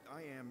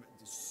 I am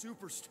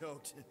super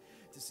stoked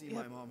to see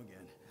my mom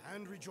again.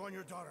 And rejoin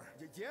your daughter.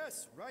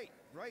 Yes, right.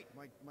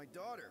 My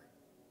daughter.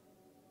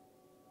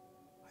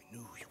 I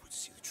knew you would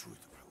see the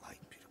truth of her light,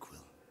 Peter Quill.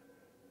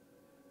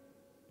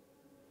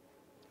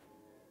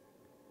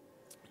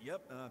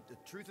 Yep, the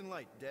truth and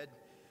light. Dead.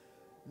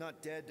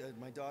 Not dead.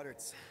 My daughter,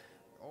 it's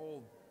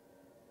all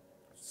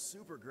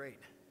super great.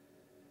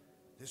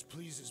 This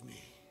pleases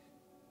me.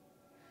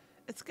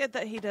 It's good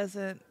that he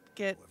doesn't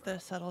get the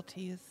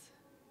subtleties.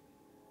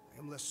 I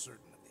am less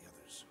certain of the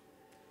others.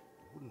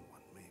 The wooden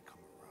one may come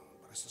around,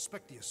 but I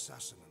suspect the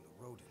assassin and the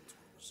rodent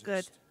will resist.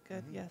 Good,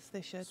 good. Yes,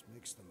 they should. This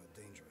makes them a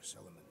dangerous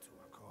element to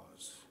our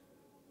cause.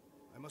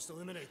 I must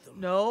eliminate them.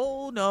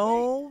 No,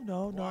 no,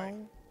 no, Why?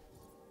 no.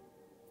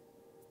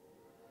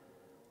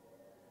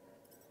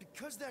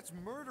 Because that's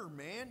murder,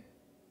 man.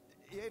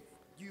 If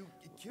you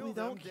kill We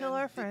them, don't kill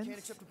then our they friends. can't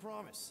accept the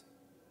promise.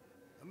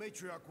 The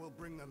matriarch will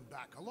bring them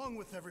back, along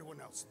with everyone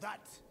else.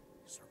 That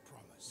is her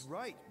promise.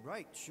 Right,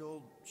 right.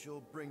 She'll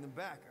bring them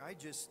back. I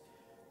just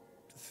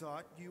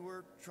thought you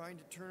were trying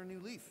to turn a new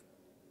leaf.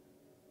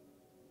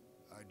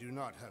 I do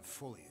not have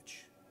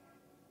foliage.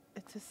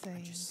 It's a saying.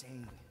 I'm just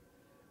saying.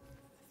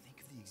 Think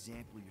of the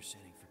example you're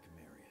setting for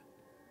Camaria.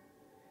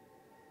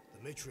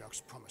 The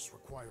matriarch's promise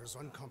requires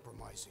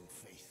uncompromising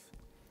faith.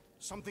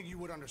 Something you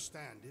would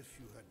understand if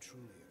you had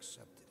truly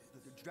accepted it.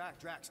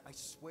 Drax, I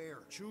swear.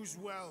 Choose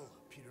well,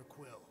 Peter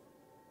Quill.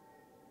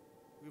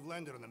 We've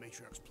landed on the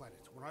matriarch's planet.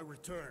 When I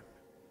return,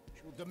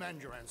 she will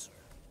demand your answer.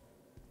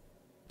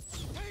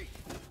 Hey!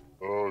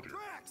 Oh, dear.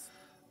 Drax!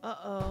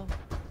 Uh-oh.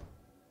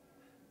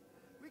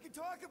 We can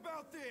talk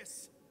about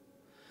this!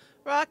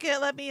 Rocket,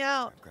 let me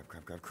out.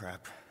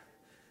 Crap.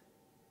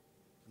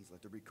 Please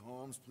let there be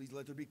calms. Please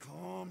let there be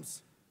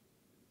calms.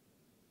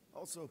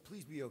 Also,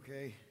 please be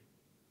okay.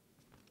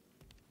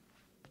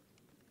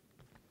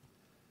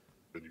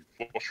 Then you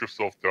flush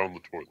yourself down the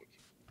toilet.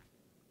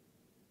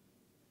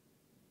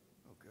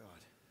 Oh, God.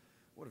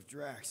 What if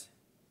Drax...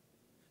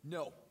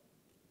 No.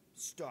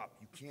 Stop.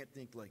 You can't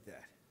think like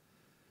that.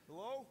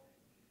 Hello?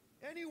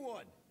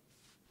 Anyone?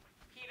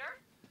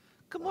 Peter?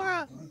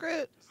 Gamora,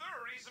 Groot. Is there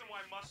a reason why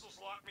Muscles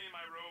locked me in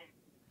my room?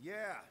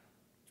 Yeah.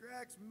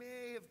 Drax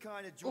may have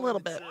kind of A joined little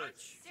the bit.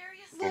 church.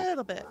 Seriously?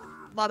 Little bit.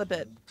 Not a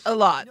bit. A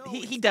lot. No, He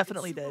it's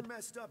definitely super did.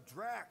 Messed up,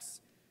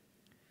 Drax.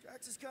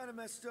 Drax is kind of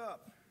messed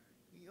up.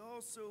 He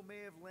also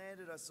may have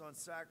landed us on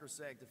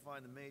Sacrosanct to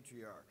find the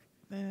matriarch.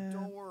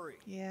 Don't worry.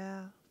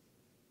 Yeah.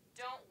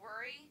 Don't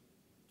worry.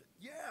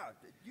 Yeah,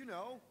 you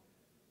know,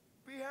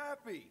 be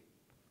happy.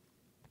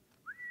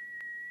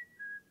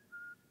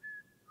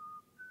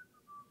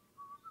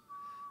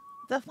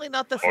 Definitely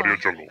not this Audio one.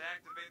 jungle.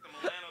 Activate the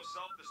Milano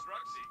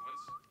self-destruct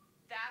sequence.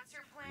 That's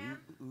your plan?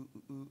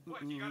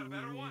 What, you got a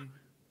better one?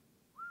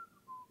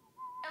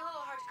 A little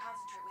hard to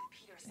concentrate with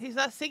Peter. He's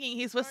not singing,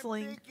 he's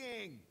whistling.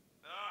 Thinking.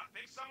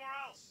 Think somewhere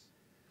else.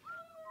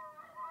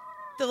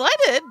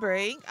 Delighted,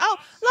 bring. Oh,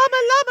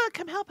 Llama,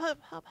 come help.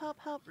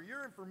 For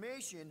your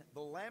information, the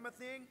Llama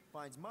thing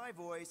finds my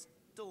voice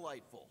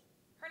delightful.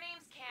 Her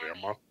name's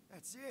Cammy. Llama?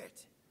 That's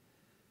it.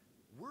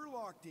 We're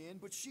locked in,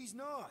 but she's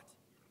not.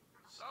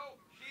 So,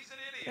 she's an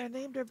I idiot.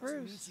 named her Doesn't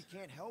mean Bruce. she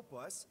can't help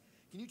us.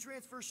 Can you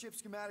transfer ship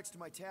schematics to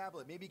my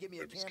tablet? Maybe get me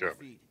a It's camera Cammy.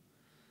 feed.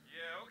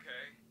 Yeah,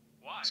 okay.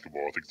 Why?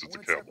 Basketball thinks I it's a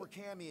want to check camel. where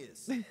Cammy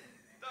is. Done.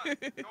 Go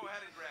ahead and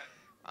grab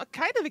it.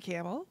 Kind of a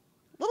camel.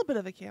 A little bit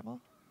of a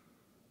camel.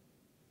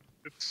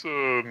 It's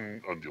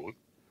undulate.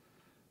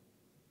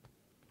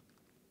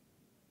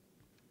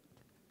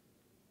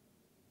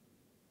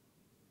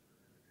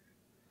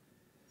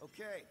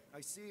 Okay,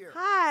 I see her.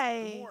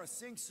 Hi. Gamora,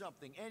 sing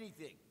something,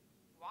 anything.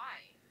 Why?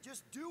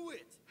 Just do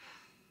it.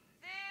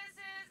 This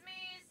is me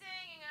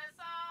singing a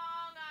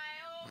song.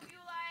 I hope you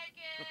like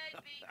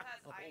it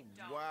because I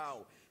don't.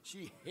 Wow,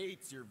 she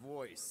hates your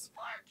voice.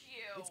 Fuck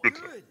you. It's Good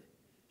good.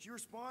 She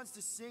responds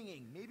to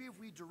singing. Maybe if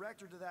we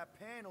direct her to that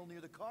panel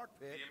near the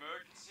cockpit. The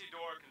emergency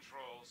door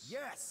controls.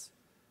 Yes.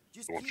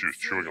 Just The one keep she was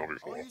chewing singing. on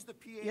before. I'll use the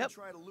PA Yep. to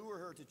try to lure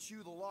her to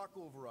chew the lock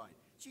override.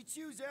 She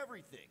chews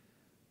everything.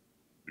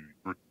 The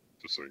Groot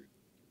to sing.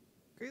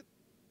 Groot.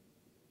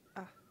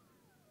 Ah.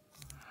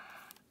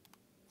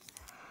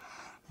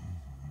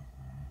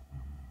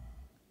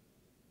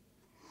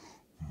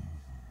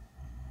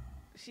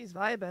 She's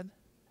vibing.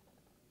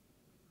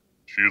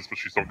 She is, but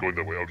she's not going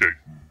that way. Okay.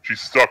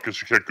 She's stuck because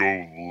she can't go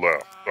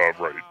left. Right.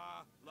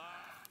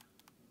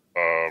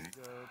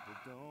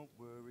 Don't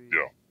worry.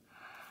 Yeah.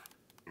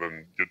 And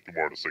then get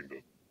Gamora to sing to.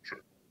 Sure.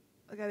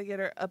 I gotta get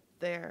her up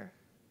there.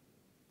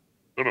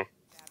 No.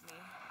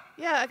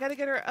 Yeah, I gotta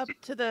get her up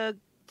to the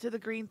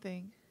green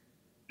thing.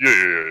 Yeah.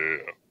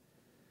 It'll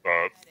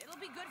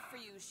be good for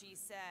you, she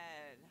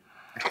said.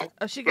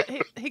 Oh, she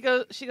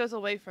goes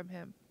away from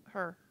him.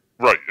 Her.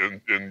 Right,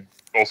 and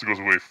also goes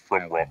away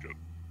from Rocket.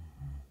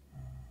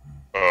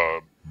 Yeah,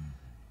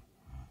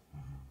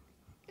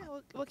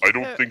 we'll I keep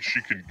don't her- think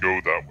she can go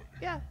that way.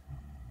 Yeah.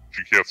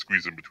 She can't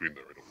squeeze in between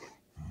there, I don't think.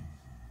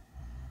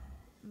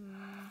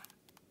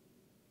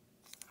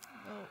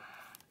 No.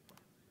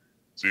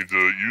 So you have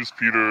to use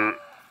Peter,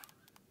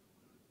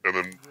 and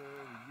then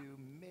You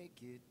make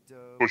it,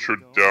 push her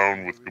don't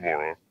down with worry.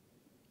 Gamora.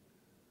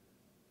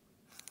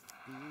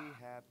 Be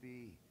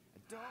happy.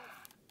 Don't.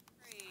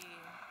 Worry.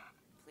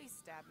 Please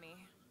stab me.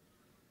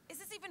 Is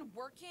this even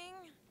working?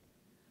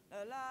 La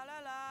la la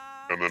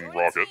la. And then Join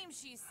Rocket. Team,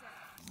 she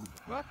said.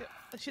 Rocket.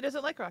 She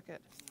doesn't like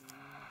Rocket.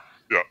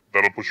 Yeah,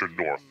 that'll push her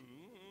north.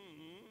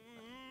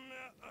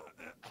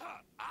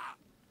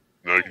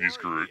 Now you can use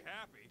Groot.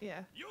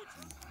 Yeah.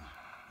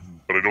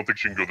 But I don't think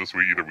she can go this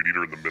way either. We need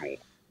her in the middle.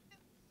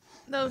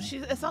 No,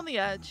 it's on the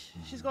edge.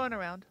 She's going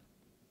around.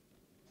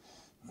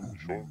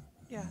 Sure.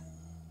 Yeah.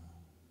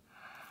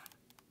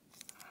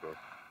 Okay.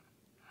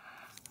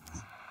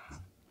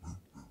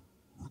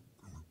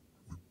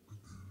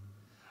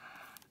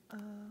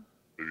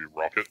 Maybe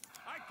rocket.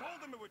 I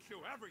told him it would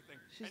shoot everything.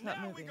 She's and not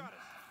now moving. We got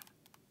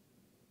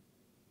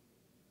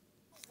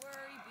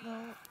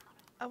No,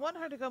 I want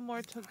her to go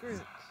more to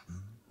Groot.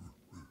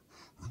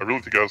 I really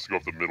think it has to go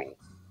up the middle.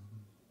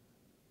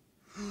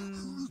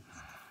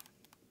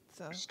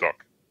 So. She's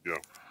stuck. Yeah.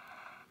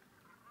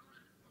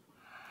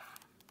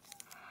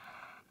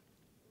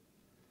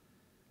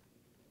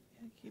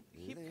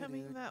 Keep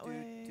coming that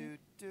way. Keep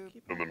And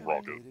then coming.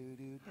 rocket.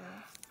 Yeah.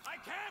 I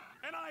can't,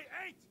 and I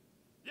ain't.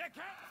 You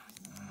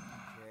can't.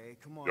 Okay,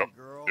 come on, Yep.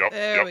 girl. Yep.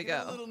 There Yep. we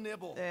go. A little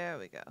nibble. There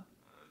we go.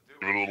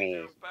 Give it a little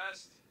nibble.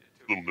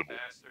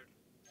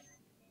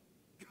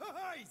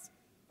 Guys,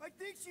 I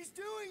think she's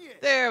doing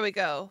it. There we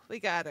go. We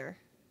got her.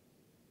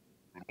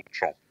 A little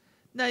chomp.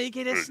 Now you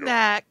get a There you go.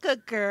 snack.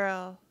 Good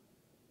girl.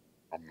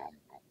 Nom, nom,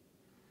 nom.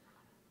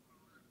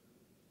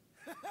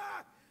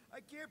 I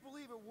can't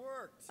believe it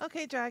worked.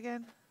 Okay,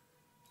 dragon.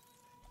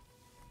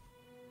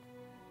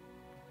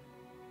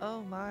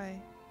 Oh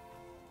my.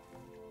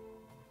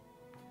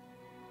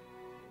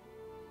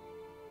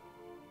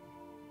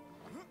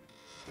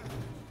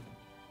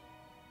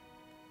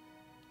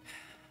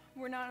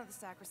 We're not on the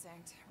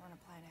Sacrosanct. We're on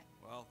a planet.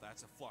 Well,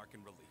 that's a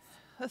Flarkin relief.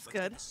 That's Let's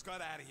good. Get the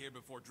scud out of here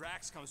before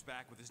Drax comes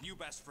back with his new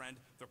best friend,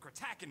 the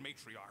Kratakan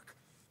matriarch.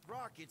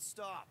 Rocket,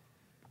 stop.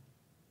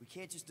 We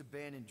can't just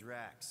abandon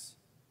Drax.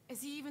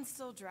 Is he even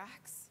still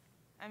Drax?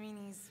 I mean,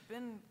 he's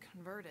been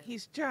converted.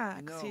 He's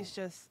Drax. No. He's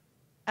just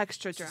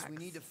extra It's just Drax.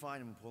 we need to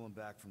find him and pull him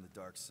back from the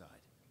dark side.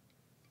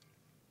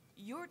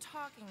 You're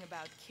talking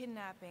about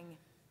kidnapping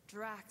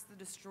Drax the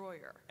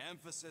Destroyer.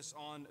 Emphasis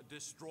on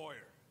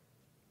destroyer.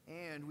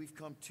 And we've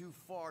come too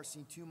far,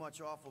 seen too much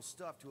awful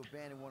stuff to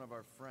abandon one of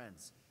our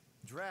friends.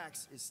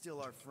 Drax is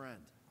still our friend.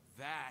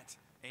 That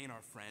ain't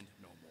our friend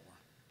no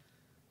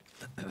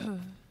more.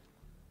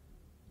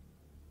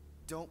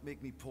 Don't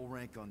make me pull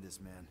rank on this,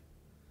 man.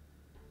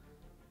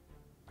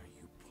 Are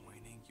you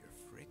pointing your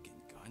frickin'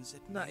 guns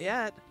at me? Not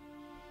yet.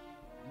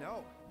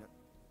 No,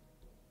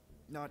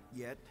 not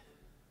yet.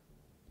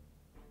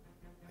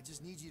 I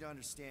just need you to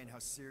understand how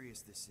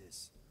serious this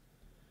is.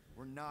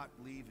 We're not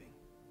leaving.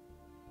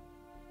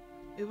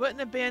 We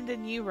wouldn't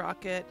abandon you,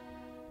 Rocket.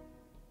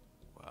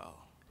 Well,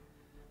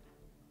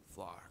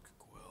 Flark,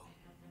 Quill.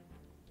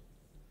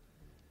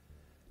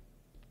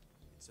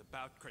 It's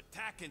about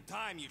Kratakan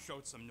time you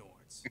showed some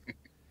Nords.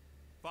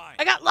 Fine.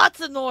 I got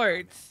lots of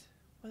Nords.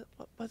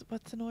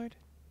 What's a Nord?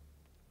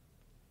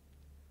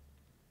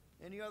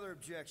 Any other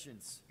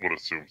objections? One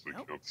assumes they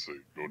Nope. can't say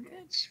no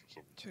notes or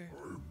something.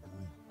 True.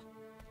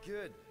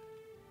 Good.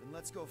 Then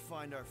let's go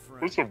find our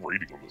friend. What's the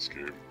rating on this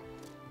game?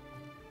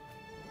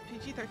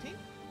 PG-13?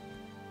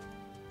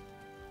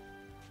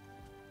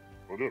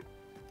 Oh no.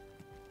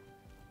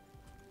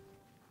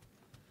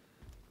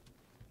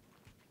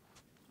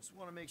 Just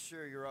want to make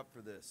sure you're up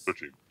for this.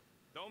 13.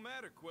 Don't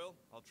matter, Quill.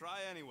 I'll try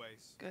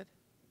anyways. Good.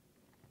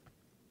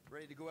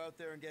 Ready to go out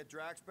there and get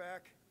Drax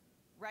back?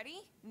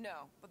 Ready?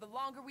 No. But the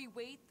longer we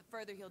wait, the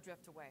further he'll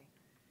drift away.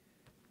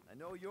 I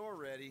know you're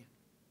ready.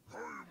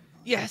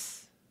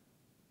 Yes.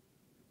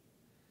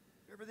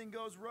 If everything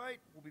goes right,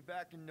 we'll be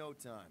back in no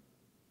time.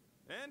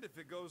 And if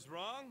it goes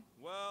wrong,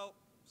 well,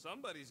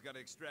 somebody's got to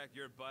extract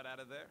your butt out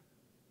of there.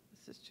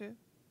 This is true.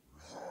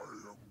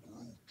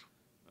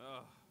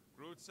 Ugh.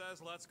 Groot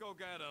says let's go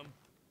get him.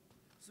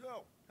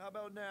 So, how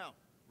about now?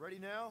 Ready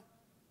now?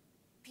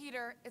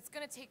 Peter, it's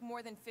gonna take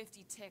more than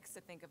 50 ticks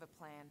to think of a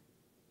plan.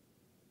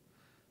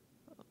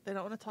 They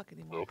don't want to talk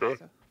anymore. Okay.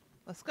 So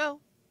let's go.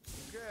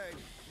 Okay,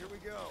 here we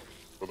go.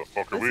 Where the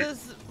fuck are we?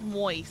 This is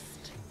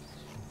moist.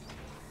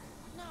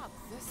 Not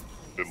this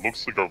place. It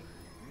looks like a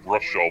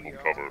Rush album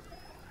cover.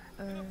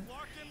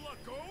 Flarkin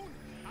Lagoon?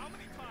 How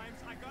many times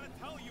I gotta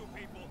tell you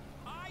people,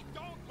 I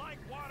don't like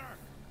water.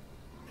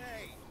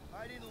 Hey,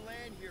 I didn't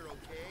land here,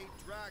 okay?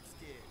 Drax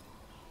did.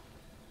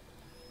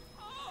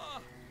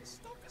 This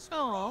stuff is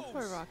Oh,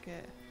 gross. poor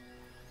Rocket.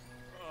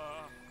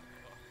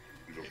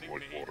 He doesn't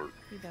like water.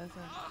 He doesn't.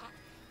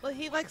 Well,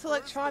 he likes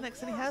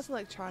electronics, and he has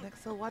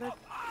electronics, so water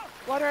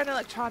and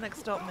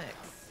electronics don't mix.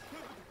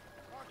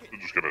 They're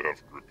just gonna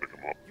have Groot pick him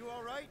up. You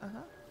all right? Uh-huh.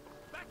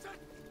 That's it.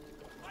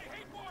 I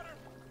hate water.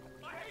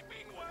 I hate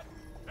being wet,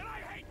 and I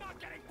hate not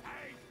getting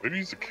paid. Maybe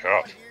he's a We're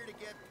cat. not here to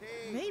get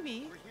paid.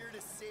 Maybe. We're here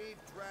to save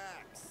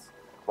Drax.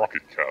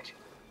 Rocket cat.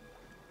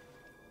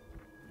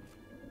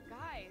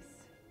 Guys,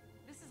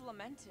 this is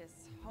Lamentis,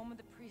 home of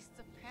the priests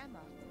of Pama.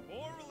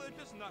 More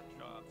religious nut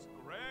jobs.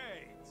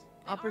 Great.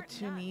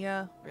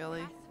 Opportunia,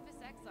 really.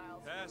 Pacifist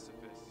exiles.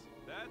 Pacifists.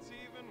 That's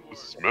even This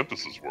worse. is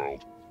Mantis's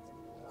world.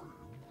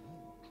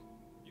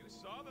 You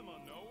saw them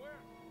on Nowhere?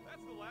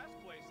 That's the last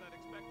place I'd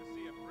expect to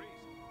see a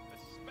priest,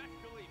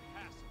 especially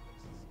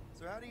pacifists.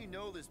 So how do you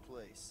know this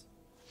place?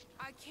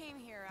 I came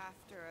here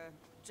after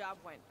a job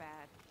went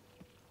bad.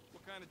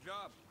 What kind of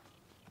job?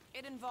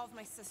 It involved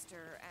my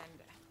sister,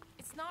 and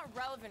it's not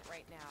relevant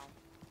right now.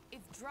 If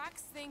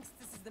Drax thinks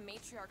this is the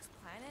Matriarch's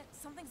planet,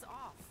 something's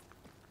off.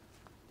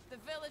 The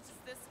village is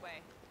this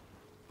way.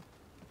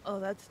 Oh,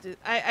 that's...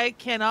 I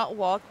cannot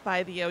walk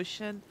by the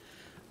ocean.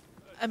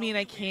 I mean,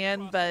 I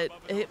can, but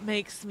it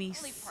makes me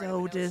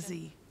so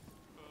dizzy.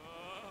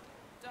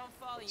 Don't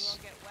fall, you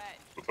won't get wet.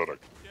 Pathetic.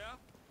 Yeah?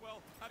 Well,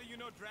 how do you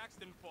know Drax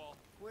didn't fall?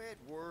 Quit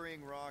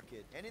worrying,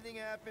 Rocket. Anything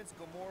happens,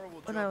 Gamora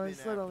will When jump I was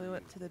in little, after we you.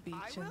 went to the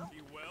beach, and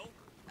You will?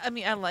 I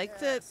mean, I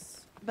liked it,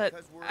 Yes, but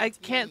because we're a I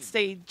can't team.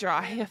 stay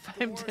dry if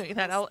I'm doing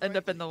that. I'll end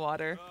up in the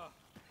water. I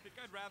think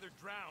I'd rather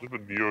drown. Live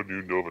in Neo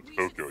New Nova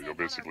Tokyo, you're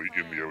basically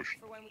in the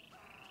ocean.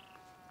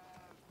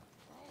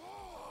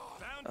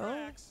 Found Oh.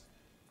 Drax.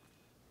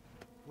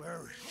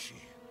 Where is she?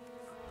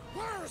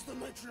 Where is the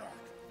matriarch?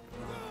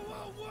 Whoa,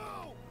 whoa,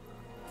 whoa!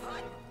 Put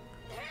him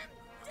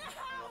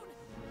down!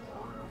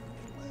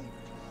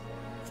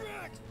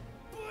 Drax!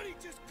 Buddy,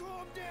 just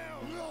calm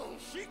down! No,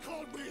 she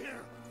called me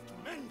here.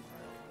 Men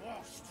are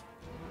lost.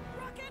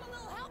 Rocket, a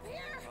little help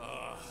here?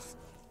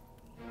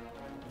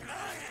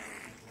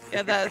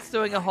 Yeah, that's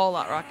doing a whole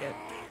lot, Rocket.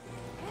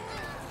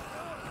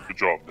 Good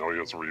job, now he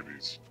has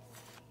rabies.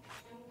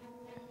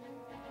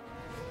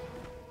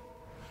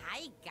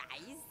 Hi,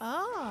 guys.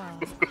 Ah.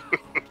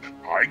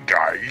 Hi,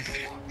 guys.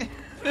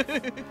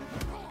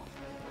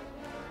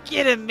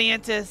 Get him,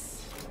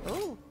 Mantis.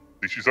 Oh.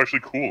 She's actually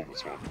cool in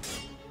this one.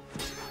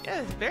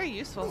 Yeah, it's very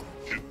useful.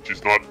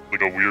 She's not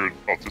like a weird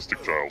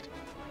autistic child.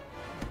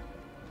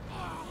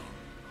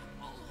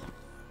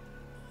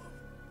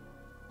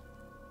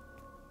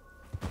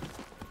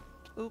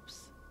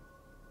 Oops.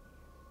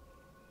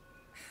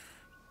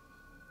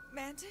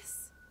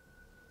 Mantis?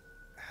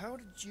 How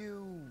did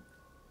you...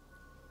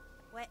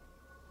 What?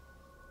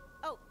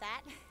 Oh,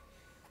 that?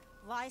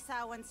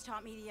 Lysa once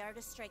taught me the art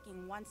of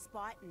striking one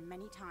spot and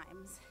many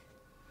times.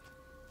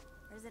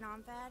 There's an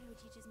Omphad who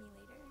teaches me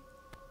later.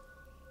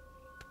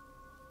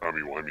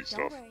 Timey-wimey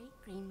stuff. Don't worry,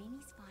 Green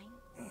Meanie's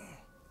fine.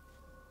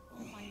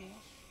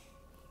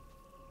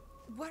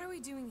 Fine-ish. What are we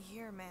doing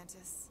here,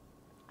 Mantis?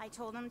 I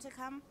told him to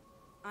come,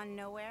 on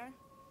nowhere.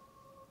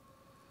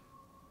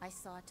 I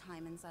saw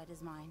time inside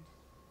his mind.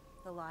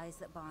 The lies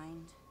that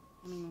bind.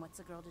 I mean, what's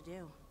a girl to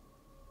do?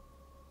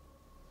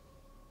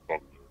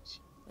 Buggers.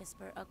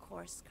 Whisper a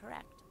course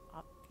correct,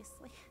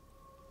 obviously.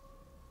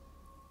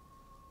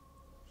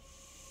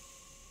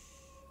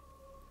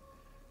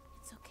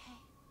 It's okay.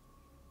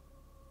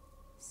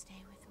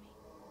 Stay with me.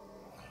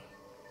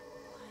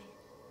 Quiet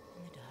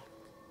in the dark.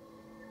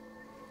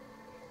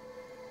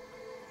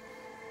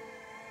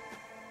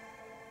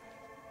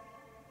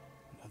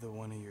 Another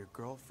one of your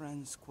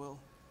girlfriends, Quill?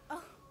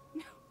 Oh,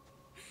 no.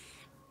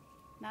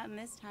 Not in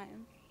this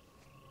time.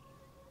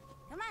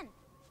 Come on.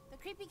 The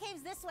creepy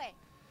cave's this way.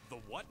 The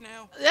what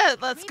now? Yeah,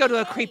 let's go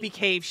to a creepy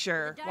cave,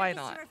 sure. The Why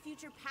darkest not? of our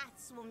future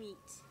paths will meet.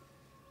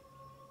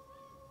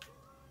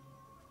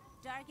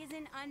 Dark is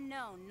in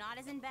unknown, not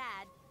as in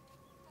bad.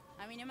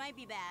 I mean, it might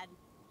be bad.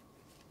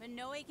 But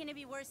no way can it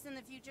be worse than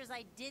the futures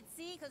I did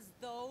see, because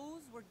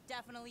those were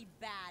definitely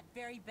bad.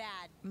 Very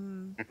bad.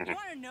 Mm. You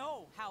want to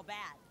know how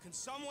bad. Can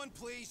someone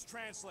please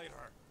translate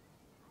her?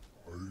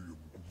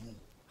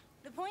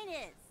 The point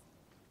is...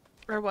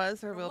 Or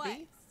was, or will was,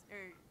 be.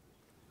 or...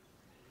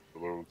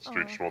 Hello,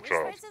 strange small Which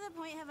child. parts of the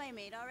point have I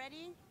made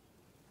already?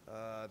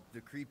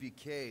 The creepy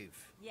cave.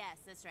 Yes,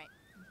 that's right.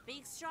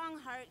 Big, strong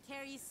heart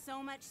carries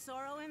so much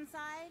sorrow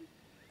inside.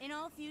 In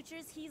all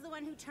futures, he's the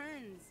one who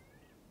turns.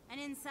 And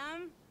in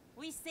some,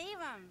 we save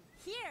him.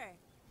 Here.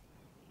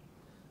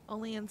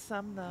 Only in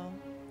some, though.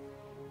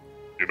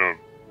 In a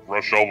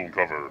Rush album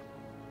cover.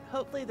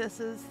 Hopefully this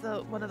is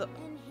the one of the...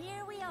 And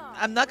here we are.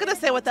 I'm not going to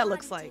say what that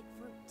looks like.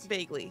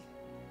 Vaguely.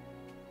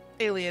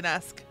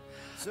 Alien-esque.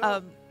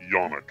 So,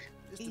 Yonic.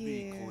 just to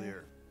be Yeah.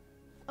 clear.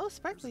 Oh, There's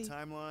sparkly. a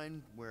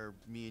timeline where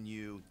me and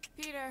you...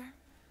 Peter,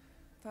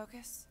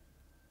 focus.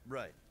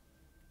 Right.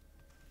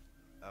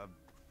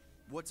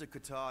 What's a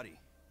Katati?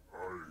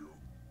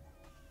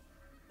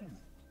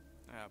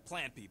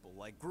 Plant people,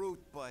 like Groot,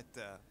 but,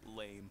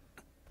 lame.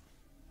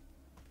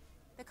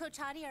 The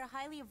Kochati are a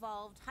highly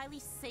evolved, highly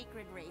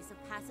sacred race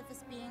of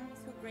pacifist beings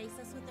who grace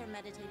us with their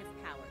meditative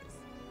powers.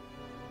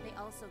 They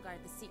also guard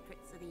the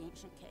secrets of the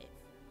ancient cave.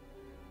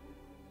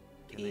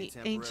 Can they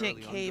The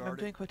ancient temporarily cave. I'm unguard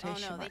doing it?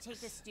 quotation Oh no, marks. they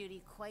take this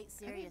duty quite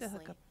I need to seriously.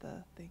 hook up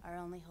the thing. Our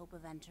only hope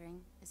of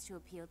entering is to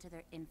appeal to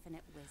their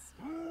infinite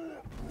wisdom.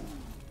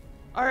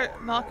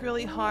 Art knock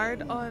really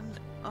hard on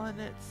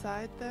its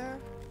side there.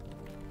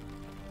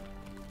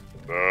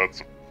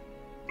 That's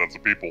a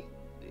people.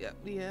 Yep,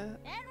 yeah. And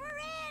we're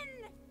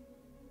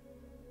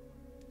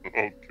in!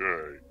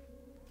 Okay.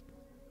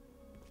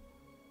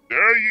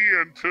 Dare ye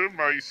enter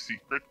my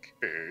secret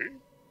cave?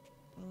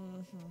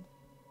 Mm-hmm.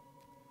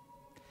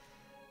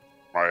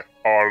 My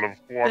Hall of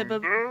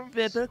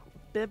Wonders?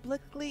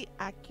 Biblically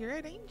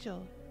accurate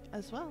angel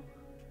as well.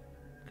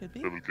 Could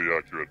be. Biblically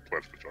accurate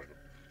plant vagina.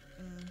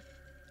 Mm.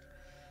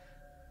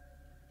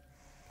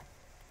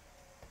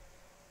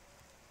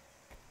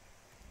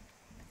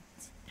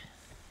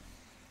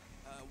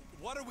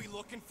 What are we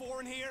looking for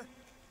in here?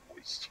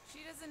 least. She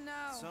doesn't know.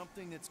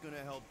 Something that's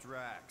gonna help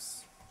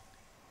Drax.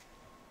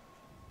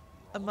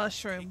 A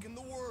mushroom. Taking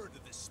the word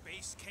of the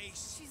space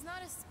case. She's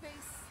not a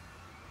space.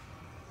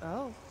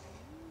 Oh.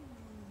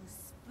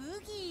 Ooh,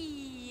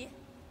 spooky.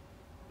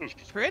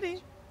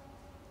 Pretty.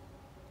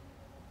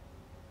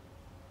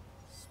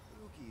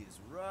 Spooky is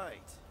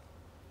right.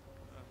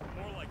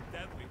 More like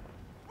deadly.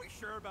 Are we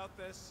sure about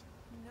this?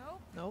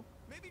 Nope. Nope.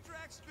 Maybe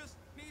Drax just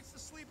needs to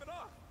sleep it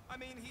off. I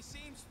mean, he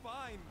seems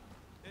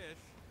fine-ish.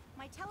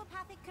 My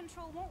telepathic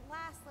control won't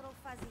last, little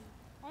fuzzy.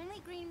 Only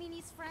Green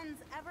Meanie's friends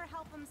ever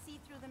help him see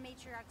through the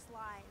Matriarch's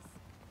lies.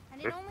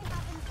 And it only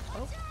happens...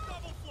 Oh.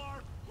 Double floor!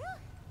 Phew.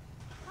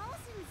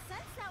 Almost didn't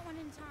sense that one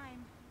in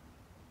time.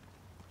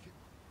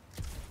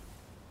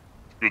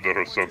 Good that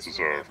her senses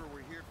are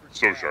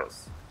so sharp.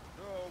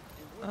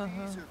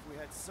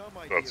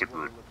 That's a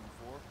group.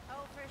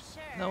 Oh, for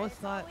sure. No,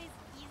 it's not. Always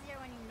easier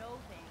when you know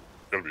things.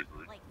 Gotta be a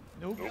group. Like,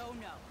 Nope. No,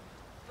 no.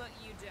 But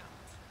you don't.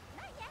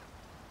 Not yet.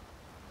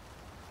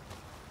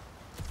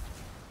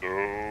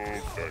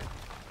 Okay.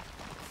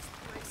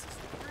 This is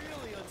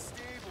really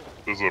unstable.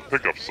 There's a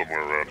pickup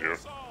somewhere around here.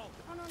 Oh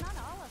no, not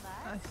all of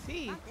us. I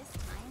see. Not this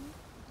time.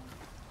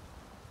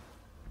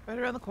 Right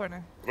around the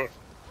corner. There.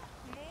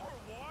 More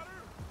water?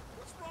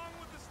 What's wrong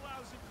with this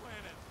lousy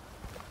planet?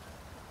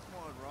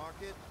 Come on,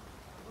 Rocket.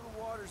 A little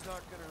water's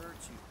not gonna hurt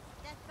you.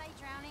 Death by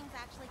drowning is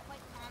actually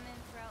quite common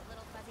throughout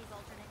Little Fuzzy's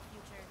alternate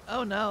future.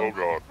 Oh no. Oh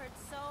god. I've heard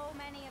so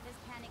many of his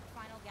panicked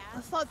final gasps.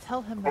 Let's not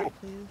tell him that,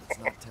 please. Let's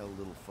not tell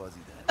little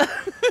Fuzzy that.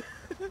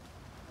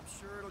 I'm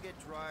sure it'll get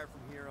drier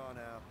from here on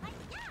out.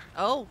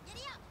 Oh.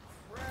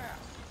 Crap.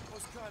 That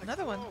was kinda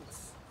Another one.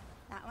 close.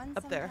 That one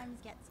Up there. sometimes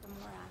gets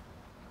Gamora.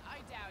 I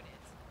doubt it.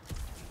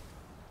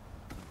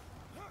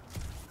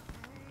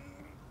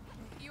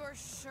 You're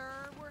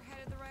sure we're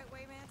headed the right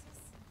way,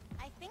 Mantis?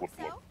 I think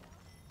so.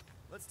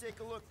 Let's take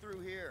a look through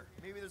here.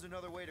 Maybe there's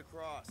another way to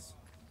cross.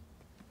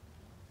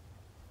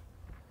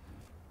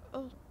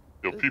 Oh.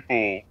 You know,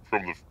 people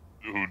from the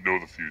who know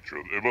the future,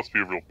 it must be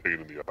a real pain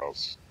in the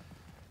ass.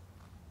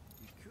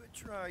 You could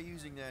try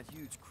using that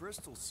huge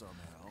crystal somehow.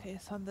 Okay,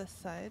 it's on this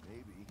side.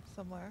 Maybe.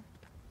 Somewhere.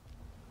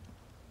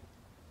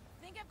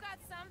 Think I've got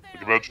something.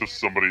 Like, imagine if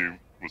somebody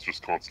was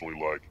just constantly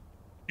like,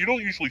 you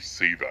don't usually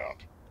say that.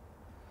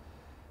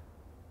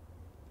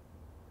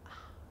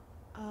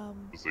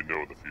 Because they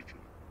know the future.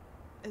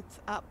 It's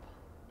up.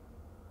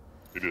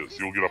 It is.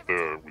 You'll get up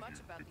there when you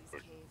do the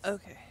thing.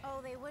 Okay.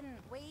 Oh, they wouldn't.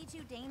 Way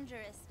too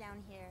dangerous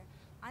down here.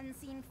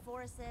 Unseen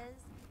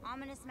forces,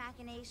 ominous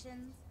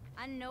machinations,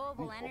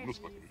 unknowable Ooh, ominous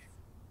energies. machinations.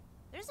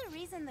 There's a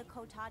reason the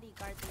Kotati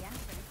guard the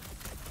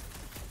entrance.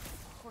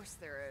 Of course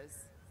there is.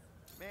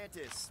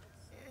 Mantis,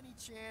 any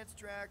chance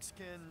Drax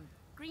can...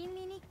 Green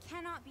Meanie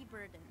cannot be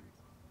burdened.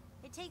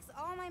 It takes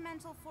all my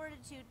mental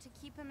fortitude to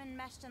keep him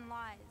enmeshed in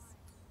lies.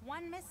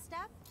 One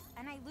misstep,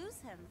 and I lose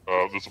him.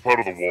 There's a part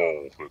of the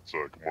wall that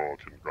Gamora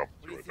can grab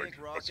What do to, you I think. think,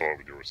 I Rocket? saw it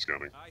when you were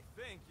scanning. I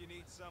think you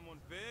need someone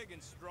big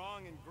and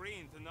strong and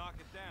green to knock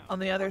it down. On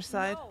the other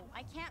side. No,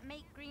 I can't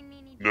make Green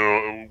Meanie...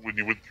 No, when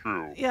you went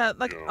through. Yeah,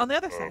 like you know, on the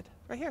other side.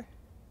 Right here.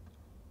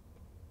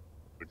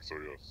 I think so,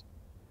 yes.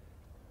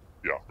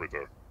 Yeah, right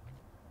there.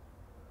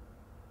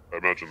 I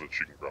imagine that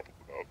she can grapple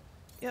with that.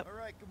 Yep.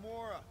 Alright,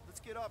 Gamora,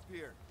 let's get up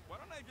here. Why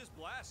don't I just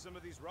blast some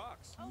of these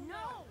rocks? Oh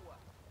no!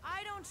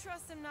 I don't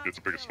trust him not It's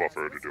to a big kill spot us.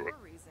 for her to What's do it. your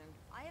reason?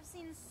 I have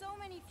seen so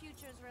many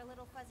futures where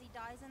Little Fuzzy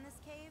dies in this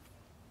cave.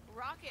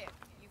 Rocket,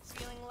 you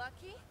feeling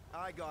lucky?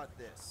 I got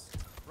this.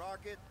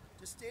 Rocket,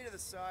 just stay to the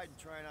side and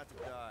try not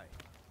to die.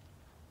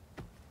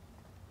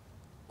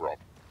 Rob.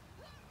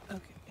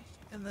 Okay.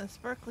 And the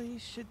sparkly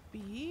should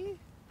be...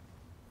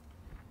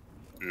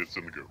 It's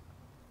in the goo.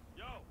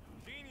 Yo,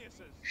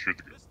 geniuses! Shoot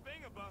the goo. This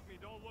thing above me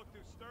don't look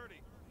too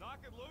sturdy. Knock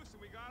it loose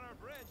and we got our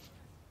bridge.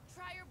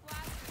 Try your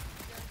blaster,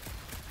 Peter.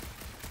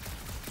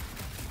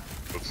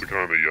 That's the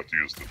kind that you have to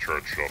use the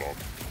charge shot on.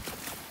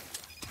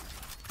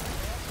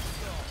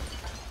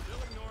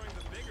 Still ignoring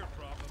the bigger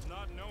problem of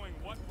not knowing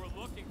what we're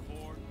looking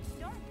for.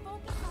 Don't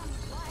focus on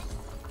what.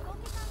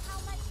 Focus on how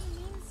much he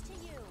means to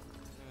you.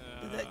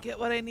 Did that get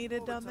what I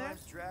needed down there?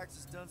 Times Drax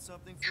has done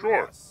something for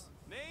Sure. us.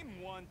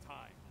 Name one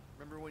time.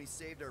 Remember when he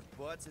saved our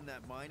butts in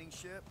that mining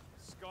ship?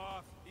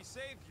 Scoff. He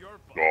saved your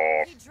butt.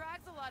 Scoff. He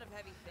drags a lot of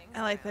heavy things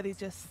I like that he around.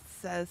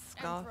 just says And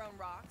scoff. thrown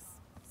rocks.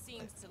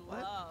 Seems to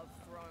What? love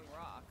throwing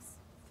rocks.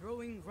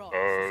 Throwing rocks.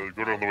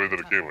 Go down the way that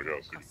it came, I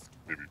guess. You can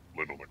maybe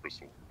land on that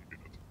crystal. You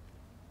get it.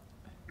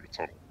 Like a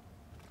tunnel.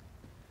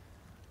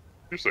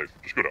 You're safe.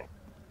 Just go down.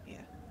 Yeah.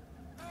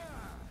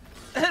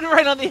 And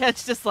right on the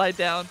edge to slide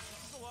down.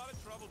 It's a lot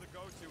of trouble to go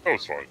to. That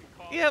was fine.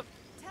 Yep.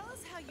 Tell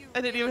us how you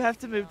I didn't even have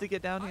to move to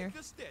get down I here.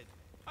 just did.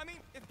 I mean,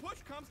 if push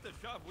comes to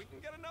shove, we can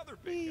get another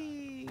big guy.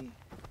 Whee.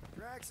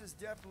 Drax has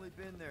definitely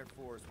been there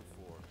for us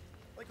before.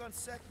 Like on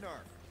Seknar.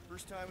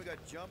 First time we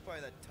got jumped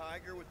by that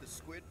tiger with the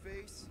squid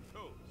face.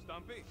 Oh,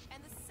 Stumpy.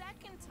 And the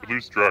second If we time.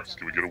 lose Drax,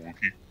 can we get a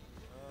Wookiee?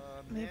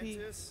 Maybe,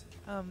 Mantis,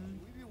 would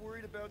we be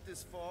worried about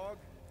this fog?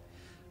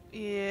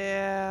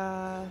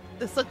 Yeah.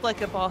 This looked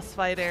like a boss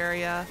fight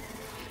area.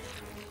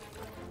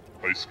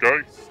 Ice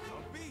guy?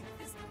 Stumpy?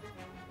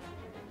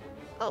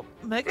 Oh,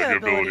 Mega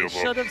ability,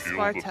 Shield of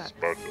Spartax.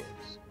 Spartax.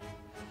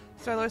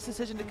 Star-Lord's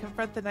decision to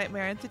confront the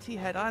Nightmare entity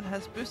head-on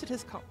has boosted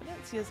his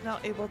confidence. He is now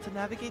able to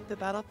navigate the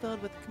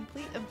battlefield with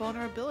complete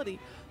invulnerability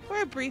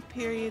for a brief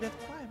period of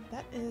time.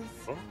 That is...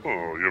 Oh,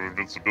 you have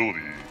invincibility,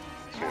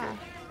 sort of.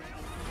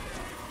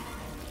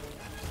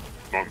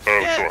 Not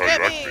entirely sure how you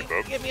activate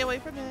that. Get me away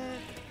from it.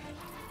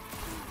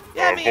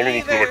 Yeah, me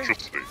vulnerable to either.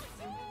 electricity.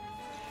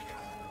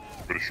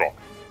 Bit of shock.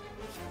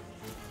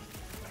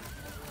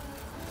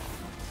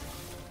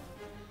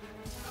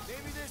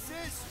 Maybe this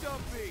is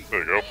Stumpy. There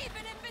you go.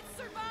 Even if it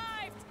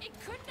survived, it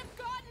couldn't have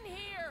gotten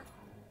here.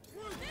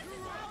 This is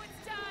how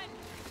it's done.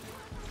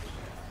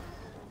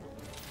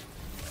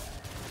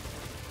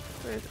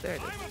 Where is it? There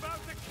it is.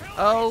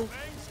 Oh,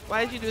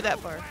 why did you do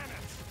that bar?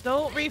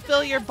 Don't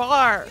refill your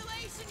bar.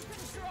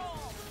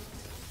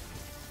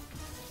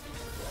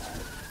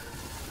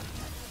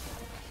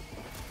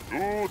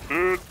 Ooh,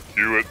 dude,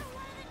 cue it.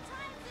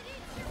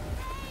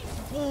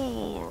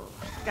 Ooh,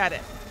 got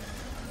it.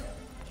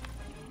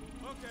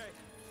 Okay,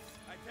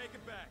 I take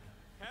it back.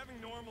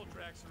 Having normal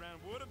Drax around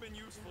would have been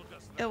useful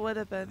just now. It would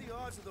have been. What are the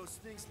odds of those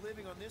things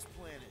living on this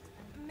planet?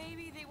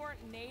 Maybe they weren't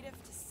native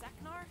to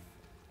Seknar?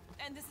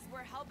 And this is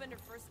where Hellbender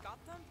first got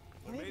them?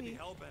 Or maybe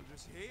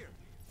Hellbender's here,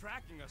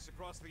 tracking us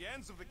across the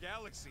ends of the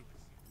galaxy.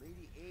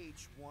 Lady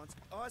H wants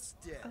us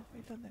dead. Oh,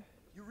 we've done there.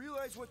 You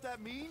realize what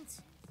that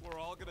means? We're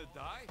all gonna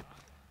die?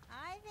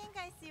 I think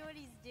I see what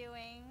he's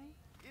doing.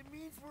 It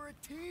means we're a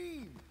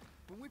team.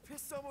 When we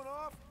piss someone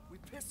off, we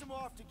piss them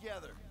off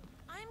together.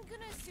 I'm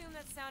gonna assume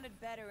that sounded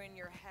better in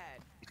your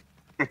head.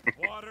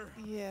 Water,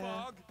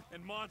 fog,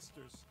 and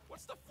monsters.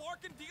 What's the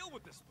forkin' deal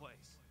with this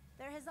place?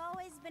 There has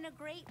always been a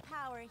great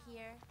power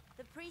here.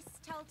 The priests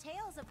tell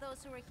tales of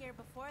those who were here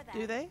before them.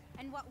 Do they?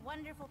 And what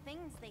wonderful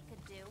things they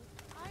could do.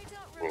 I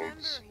don't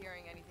remember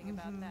hearing anything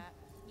about that.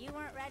 You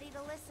weren't ready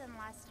to listen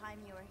last time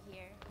you were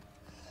here.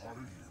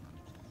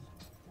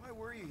 Why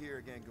were you here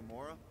again,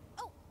 Gamora?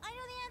 Oh, I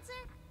know the answer.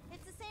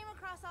 It's the same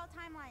across all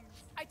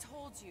timelines. I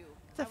told you.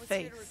 It's a I was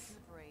here to face.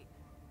 recuperate.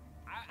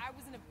 I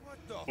was in a... What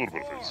the A little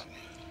bit of face.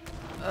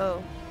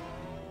 Oh.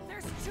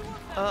 There's two of them.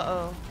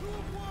 Uh-oh. Two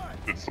of what?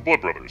 It's the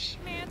Blood Brothers.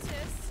 Mantis,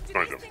 do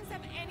Kind these of. things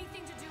have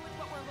anything to do with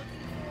what we're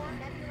looking for?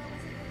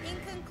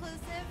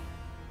 Inconclusive.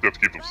 You have to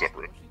keep them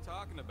separate. What's she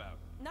talking about?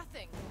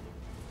 Nothing.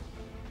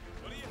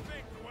 What do you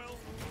think, Quill? You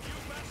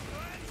best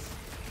friends?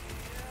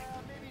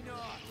 Yeah, maybe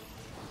not.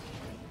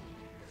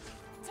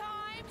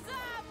 Time's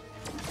up!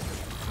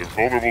 They're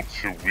vulnerable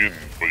to wind,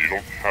 but you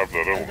don't have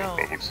that element,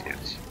 that looks like. I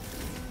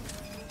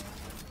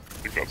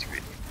think that's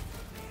weird.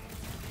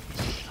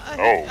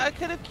 I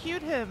could have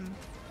cued him.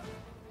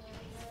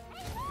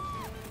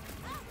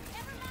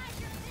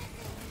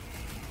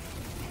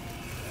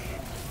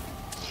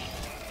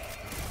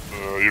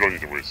 You don't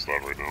need to waste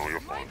that right now, you're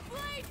fine.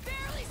 Blade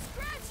barely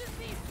scratches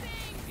these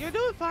things! You're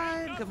doing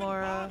fine,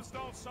 Gamora.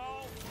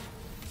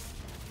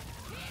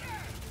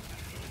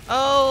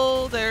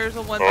 Oh, there's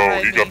a one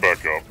behind he me. got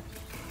back up.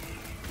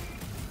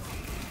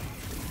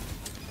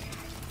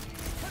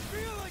 I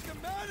feel like a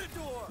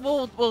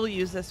matador. We'll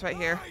use this right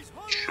here.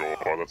 Sure,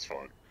 that's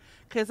fine.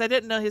 Because I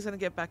didn't know he was going to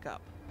get back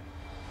up.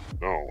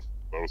 No,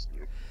 that was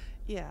new.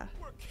 Yeah.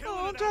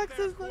 Oh, Drax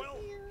is not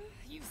here.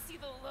 You see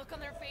the look on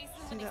their faces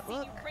See when they that see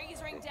look? you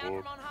razing down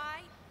from on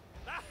high?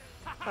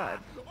 God.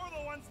 Or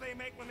the ones they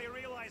make when they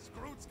realize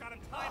Groot's got him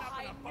tied up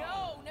in a bow. I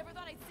know! Never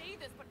thought I'd say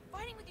this, but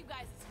fighting with you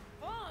guys is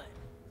fun!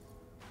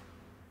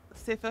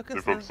 Stay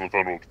focused. Stay focused on the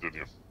fun, we'll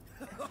continue.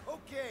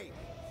 Okay,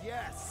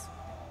 yes.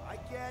 I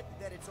get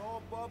that it's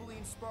all bubbly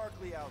and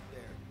sparkly out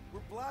there. We're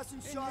blasting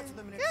shots at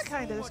them and Yeah, it's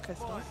kind so of. much It's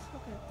crystals. fun.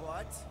 Okay.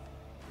 But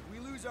if we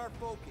lose our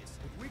focus,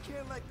 if we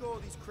can't let go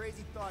of these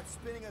crazy thoughts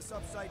spinning us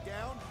upside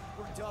down,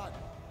 we're done.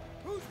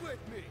 Who's with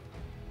me?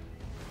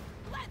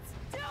 Let's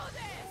do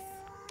this!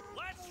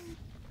 Let's...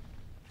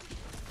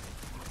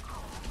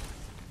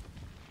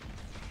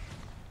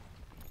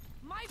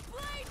 My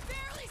blade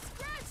barely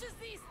scratches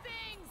these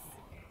things!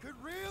 Could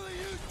really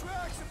use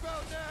Drax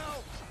about now.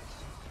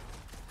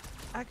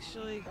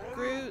 Actually,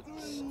 Groot,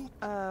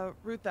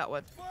 root that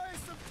one. Buy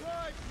some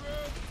time,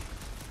 Groot.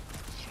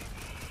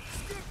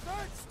 Skip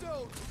that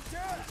stone to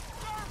death.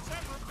 Storm's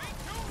ever been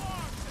too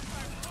long since I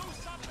blew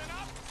something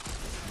up!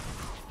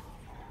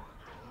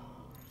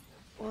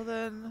 Well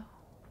then,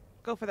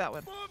 go for that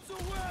one. Bombs away,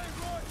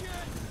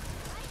 Rocket.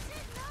 I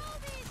should know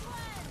these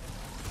ones.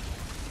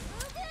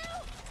 Voodoo?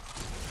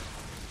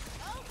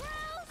 Oh,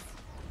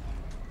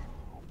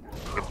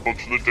 Groot? Get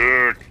punched in the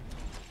dick!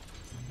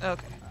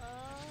 Okay.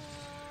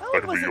 That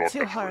That could be your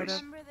wasn't too hard.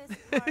 catchphrase. Remember this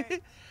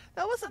part.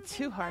 That wasn't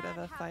too hard of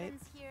a fight.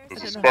 There's I a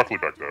didn't know. sparkly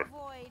back there.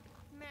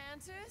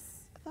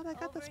 Mantis? I thought I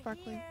got the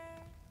sparkly.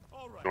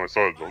 All right. No, I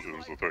saw it, though. It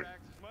was the thing.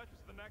 As much as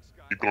the next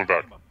guy. Keep going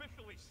back. I'm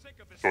officially sick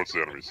of this Towards the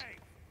stupid enemies. tank.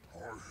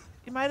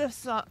 You might have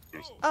saw.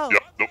 There's- Oh, Yeah,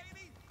 nope.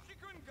 Lady, she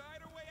couldn't guide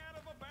her way out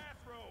of a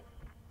bathrobe.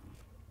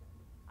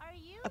 Are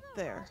you up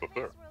the there. It's up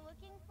there. we're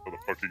looking for? How the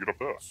fuck do you get up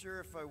there? Not sure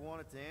if I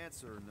wanted to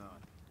answer or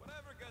not.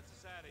 Whatever gets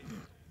us out of here.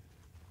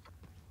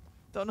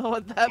 Don't know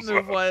what that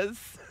move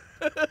was.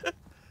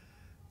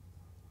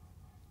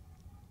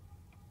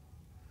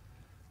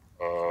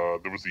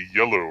 There was a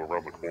yellow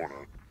around the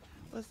corner.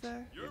 Was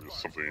there? There's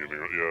something in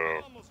here, yeah.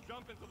 I'd almost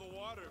jump into the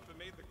water if it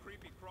made the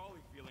creepy crawly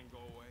feeling go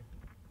away.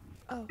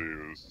 Oh.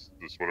 There's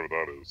whatever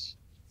that is.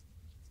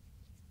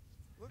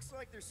 Looks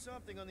like there's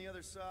something on the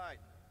other side.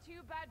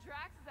 Too bad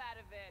Drax is out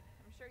of it.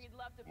 I'm sure he'd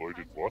love to Lloyd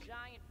punch did what? a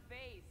giant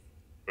face.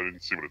 I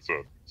didn't see what it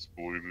said.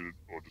 Exploited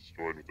or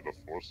destroyed with enough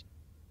force.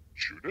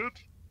 Shoot it?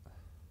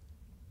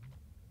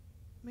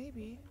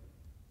 Maybe.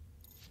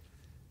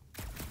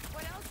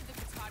 What else did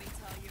the Katati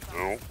tell you about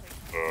No. this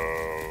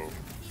place?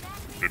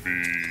 Maybe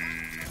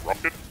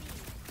rocket?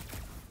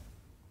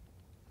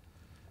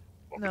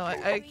 No,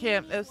 I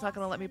can't. It's not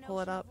going to let me pull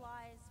it up.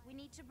 We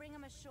need to bring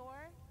him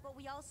ashore, but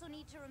we also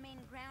need to remain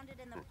grounded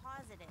in the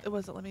positive. It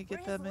wasn't let me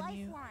get We're the his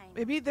menu. lifeline.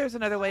 Maybe there's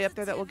another way up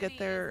there that will get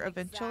there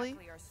eventually.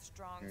 Exactly our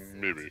strong suit.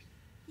 Maybe.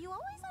 You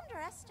always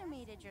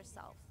underestimated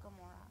yourself,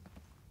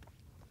 Gamora.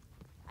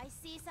 I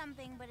see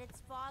something, but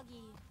it's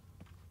foggy.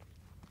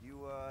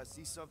 You,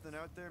 see something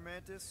out there,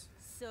 Mantis?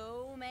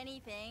 So many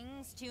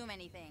things, too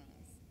many things.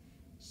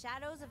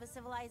 Shadows of a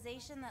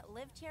civilization that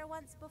lived here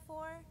once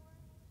before.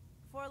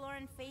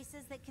 Forlorn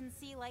faces that can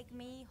see like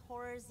me,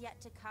 horrors yet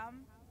to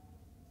come.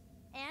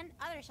 And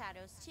other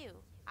shadows, too.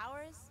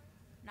 Ours,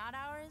 not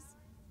ours.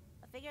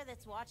 A figure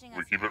that's watching us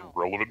We keep it now.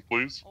 relevant,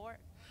 please? Or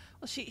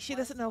Well, she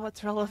doesn't know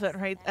what's relevant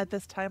right at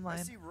this I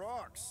timeline. see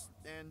rocks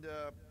and,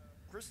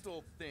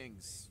 crystal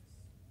things.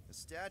 A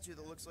statue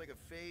that looks like a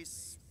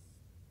face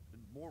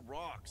and more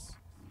rocks.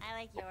 I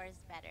like yours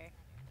better.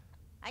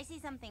 I see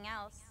something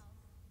else.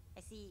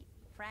 I see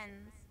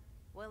friends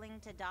willing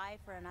to die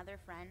for another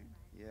friend.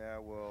 Yeah,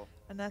 well,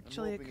 An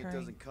actually I'm hoping it occurring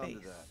doesn't come face.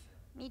 to that.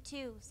 Me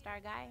too, Star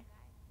Guy.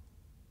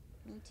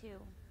 Me too.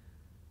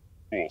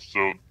 Cool,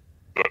 so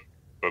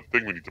that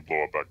thing we need to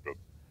blow up back then.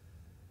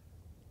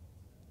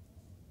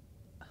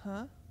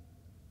 Huh?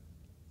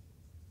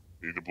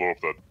 We need to blow up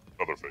that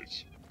other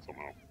face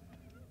somehow.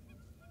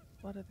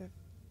 What other?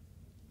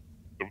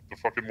 The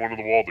fucking one on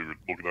the wall that you were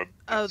looking at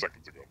Oh,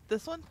 seconds ago.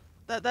 this one?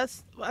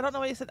 That's. I don't know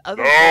why you said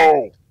other.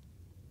 No!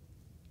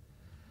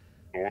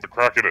 The one with the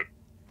crack in it.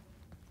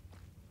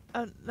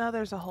 Oh, now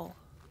there's a hole.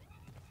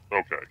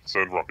 Okay,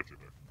 send rocket through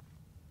there.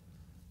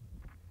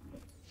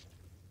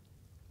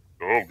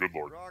 Oh, good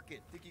lord. Rocket,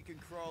 think you can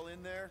crawl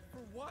in there? For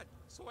what?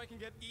 So I can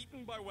get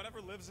eaten by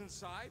whatever lives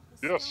inside?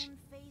 Yes. Stone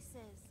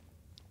faces.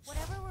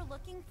 Whatever we're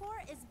looking for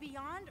is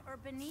beyond or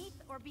beneath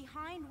or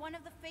behind one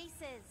of the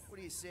faces. What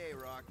do you say,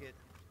 Rocket?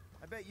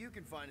 I bet you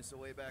can find us a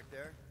way back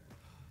there.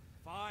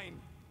 Fine,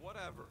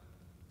 whatever.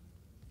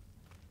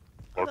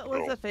 That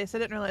was the face. I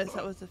didn't realize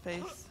that was the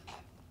face.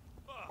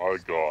 My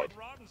god. Like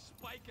rotten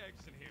spike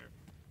eggs in here.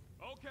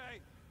 Okay,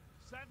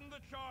 setting the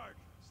charge.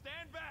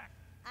 Stand back.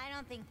 I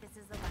don't think this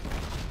is the one.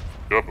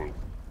 Double.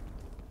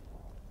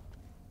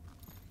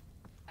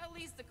 At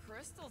least the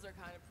crystals are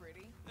kind of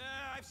pretty.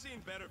 I've seen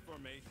better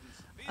formations.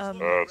 These Um,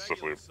 look like That's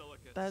regular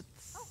definitely- silicates.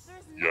 That's.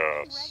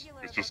 Yes,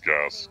 it's just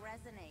gas.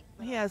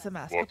 He has a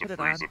mask. We'll I'll have to put it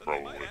freeze on. it But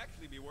they might probably.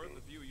 actually be worth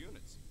a few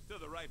units. To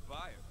the right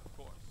buyer, of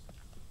course.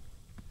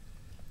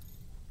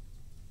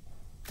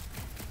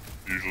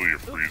 Usually you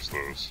freeze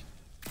those.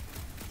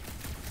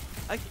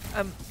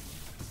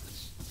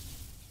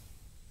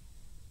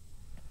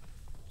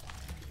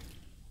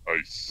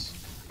 Ice.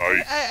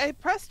 Ice. I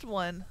pressed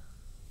one.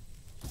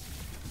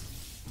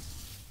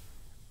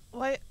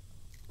 Why?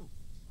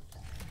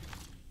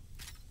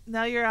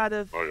 Now you're out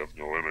of. I have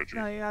no energy.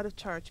 Now you're out of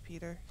charge,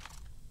 Peter.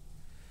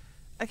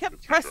 I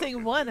kept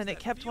pressing one and it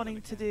kept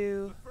wanting to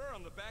do. The fur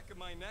on the back of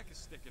my neck is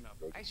sticking up.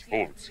 I It's feel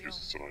full of real,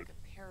 excuses tonight. like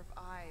a pair of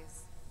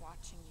eyes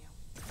watching you.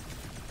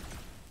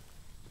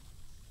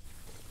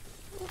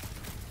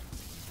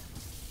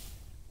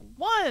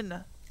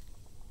 One!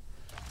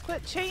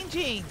 Quit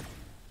changing!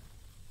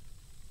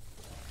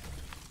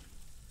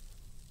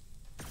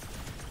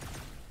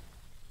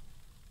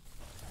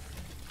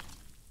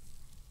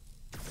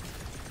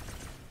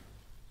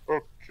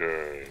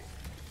 Okay.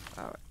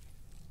 Alright.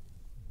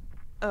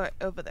 Alright,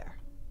 over there.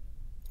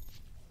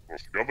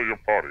 Let's gather your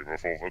party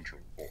before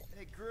venturing forth.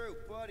 Hey,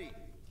 Groot, buddy.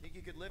 Think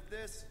you could lift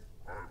this?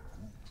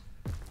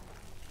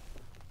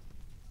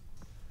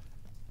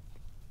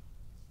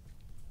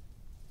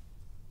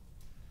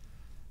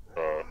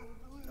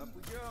 Up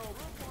we go.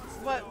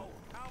 What?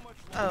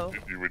 Oh.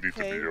 You would need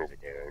to okay. be over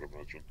there, I would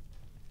imagine.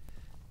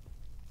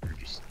 You could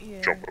just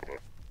Yeah. jump over.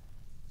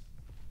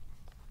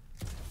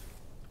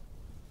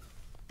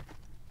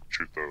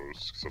 Shoot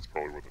those, because that's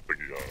probably where the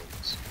thingy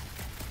is.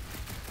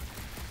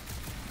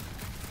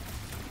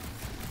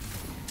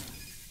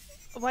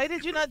 Why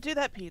did you not do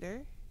that,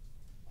 Peter?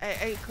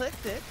 I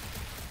clicked it.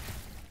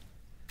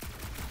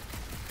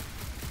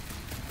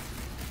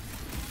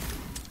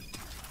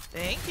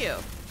 Thank you.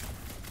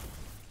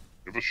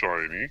 Give a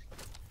shiny.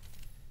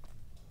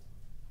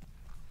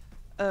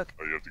 Okay.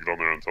 Oh, you have to get on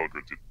there and tell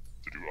Grid to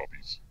do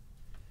uppies.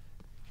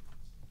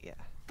 Yeah.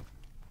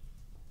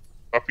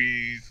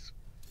 Uppies!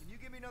 Can you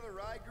give me another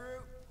ride,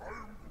 Groot?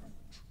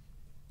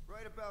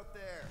 Right about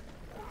there.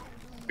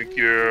 Thank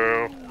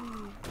you.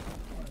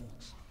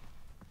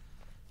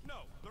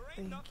 No, there ain't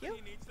Thank nothing you.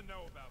 he needs to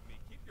know about me.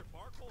 Keep your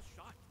bark hole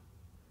shut.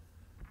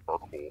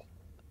 hole?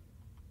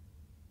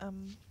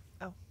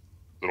 Oh.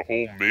 Is it a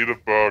hole made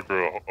of bug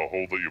or a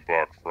hole that you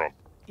bug from?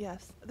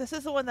 Yes. This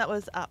is the one that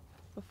was up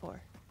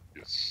before.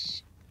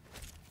 Yes.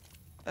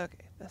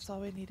 Okay, that's all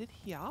we needed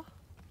here.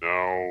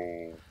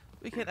 Now...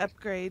 We can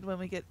upgrade when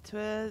we get to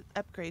an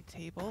upgrade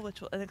table,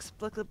 which will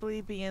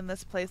inexplicably be in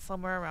this place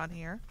somewhere around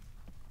here.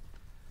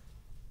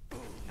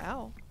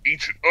 Ow.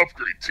 Ancient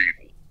upgrade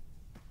table.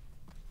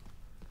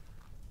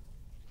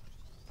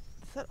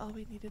 Is that all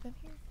we needed in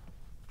here?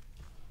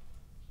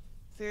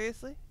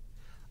 Seriously?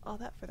 All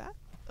that for that?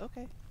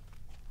 Okay.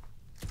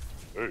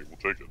 Hey, we'll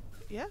take it.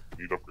 Yeah.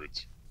 Need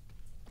upgrades.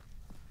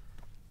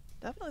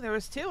 Definitely, there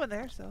was 2 in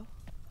there, so.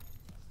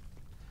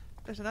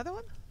 There's another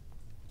one?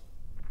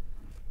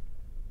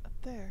 Up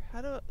there.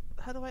 How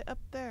do I up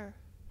there?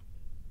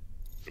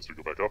 Guess we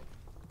go back up.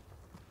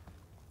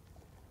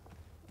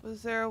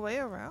 Was there a way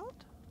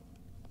around?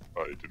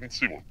 I didn't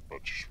see one, but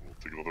we'll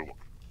take another look.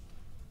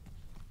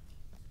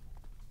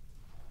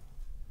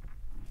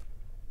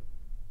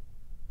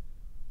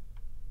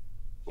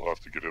 We'll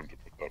have to get him to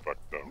put that back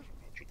down.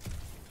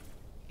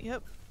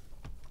 Yep.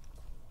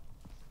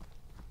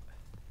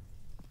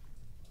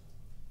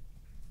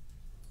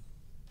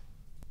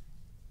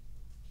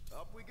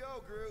 Up we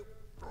go, group.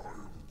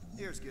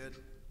 Here's good.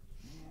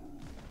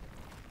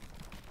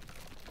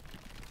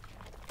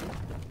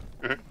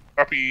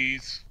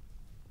 Puppies.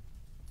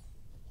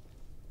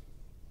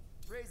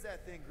 Raise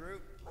that thing,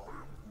 group.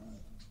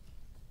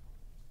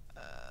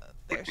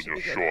 There Like should when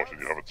be you're good. short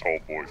and you have a tall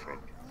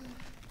boyfriend.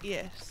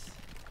 Yes.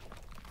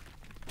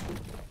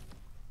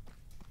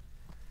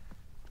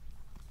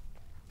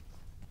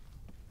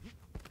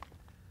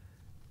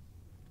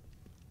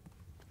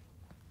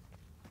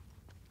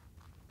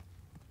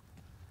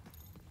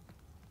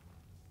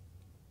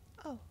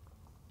 Oh.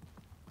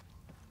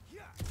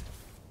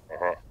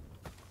 Aha.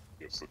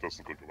 Yes, that does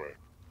look like a way.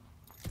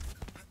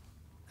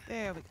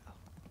 There we go.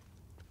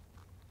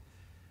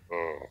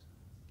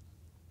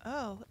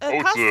 Oh,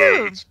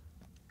 costume! It's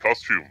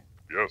costume,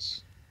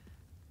 yes.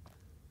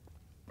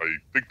 I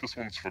think this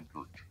one's for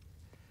Groot.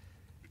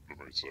 If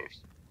memory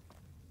serves.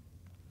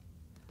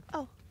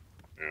 Oh.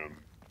 And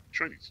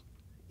shinies.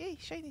 Yay,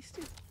 shinies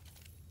too.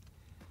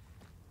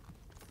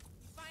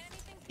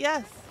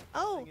 Yes.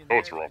 Oh. Oh,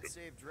 it's Robin.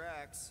 Save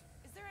Drax.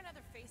 Is there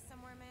another face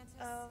somewhere,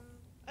 Mantis?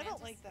 I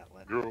don't like that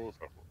one. You're with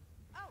that one.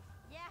 Oh,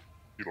 yeah.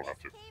 You don't have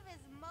to. This cave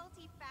is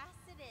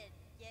multifaceted.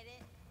 Get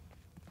it?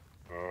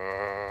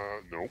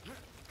 No.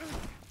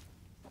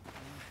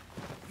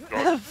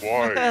 God,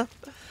 why?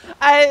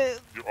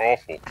 You're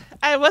awful.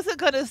 I wasn't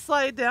gonna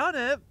slide down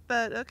it,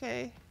 but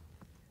okay.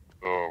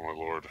 Oh my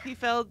lord. He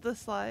failed the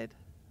slide.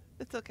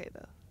 It's okay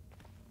though.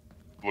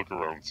 Look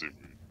around and see if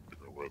we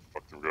figure out where the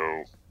fuck to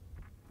go.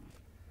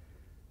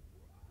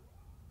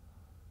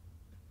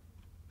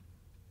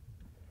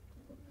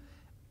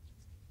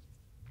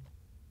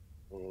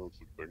 Oh, that's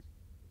a thing.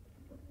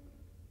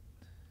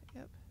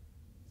 Yep.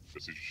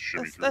 Guess you just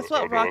shimmy through That's that.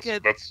 what Oh, no,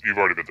 Rocket. that's you've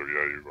already been there.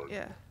 Yeah, you've already.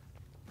 Yeah.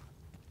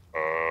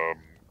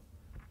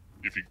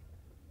 If you.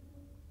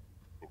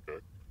 Okay.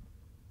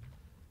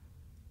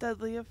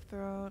 Dudley of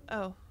Throne.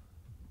 Oh.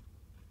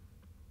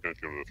 Can't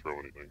get him to throw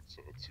anything,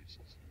 so that's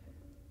useless.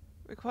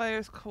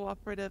 Requires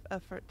cooperative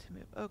effort to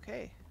move.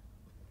 Okay.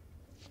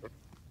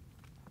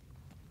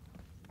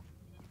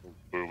 We'll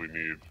clearly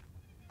need.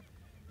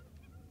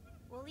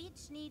 We'll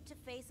each need to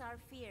face our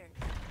fears.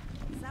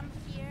 Some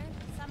fear,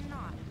 some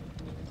not.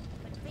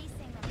 But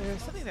facing them.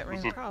 There's something that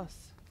ran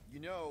across. You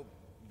know,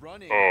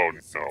 running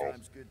is no.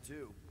 sometimes good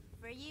too.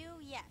 For you,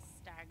 yes,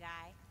 Star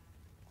Guy.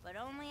 But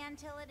only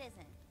until it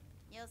isn't.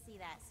 You'll see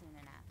that soon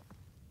enough.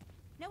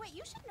 No, wait,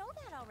 you should know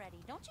that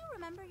already. Don't you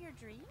remember your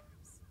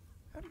dreams?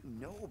 How do you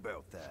know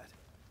about that?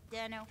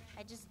 Dunno,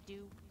 I just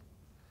do.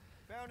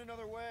 Found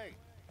another way.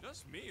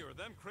 Just me, or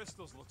them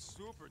crystals look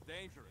super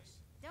dangerous.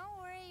 Don't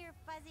worry your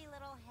fuzzy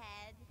little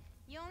head.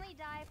 You only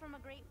die from a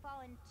great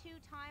fall in 2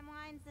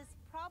 timelines. This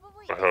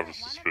probably I have a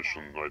isn't one of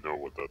suspicion them. I know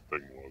what that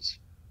thing was.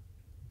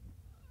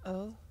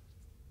 Oh.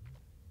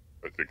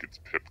 I think it's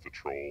Pip the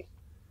Troll.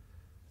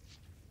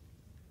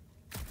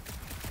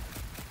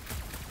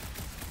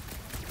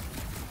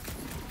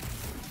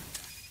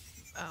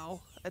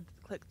 Ow. I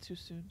clicked too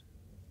soon.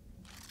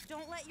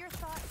 Don't let your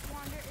thoughts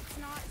wander. It's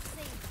not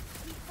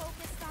safe. Keep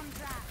focused on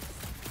Drax.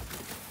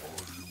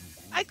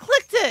 I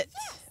clicked it!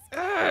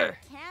 Yes.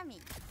 Cammy.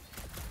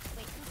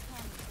 Wait, who's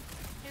Cammy?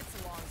 It's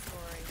a long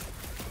story.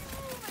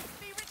 Oh, my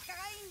favorite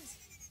kind.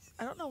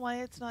 I don't know why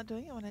it's not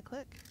doing it when I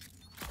click.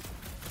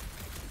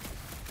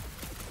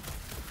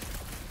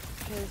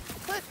 Okay,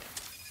 click.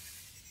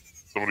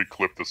 Somebody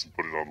clip this and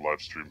put it on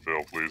live stream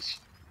fail, please.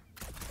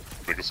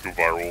 Make us go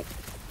viral.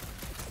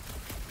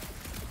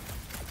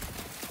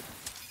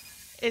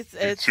 It's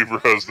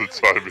YouTuber has the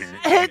timing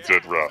of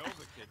dead rat.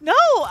 No,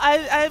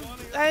 I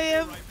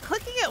am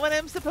clicking it when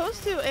I'm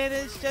supposed to, and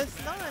it's just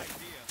not.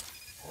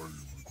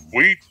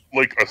 Wait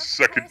like a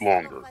second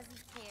longer.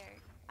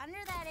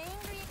 Under that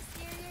angry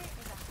exterior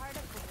is a heart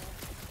of gold.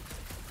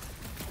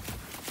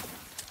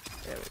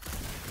 There we go.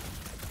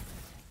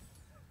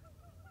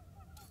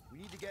 We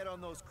need to get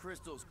on those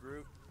crystals,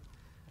 Groot.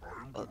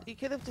 Well, you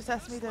could have just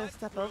asked me to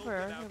step over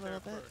a little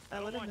bit.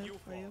 I would have moved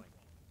for you.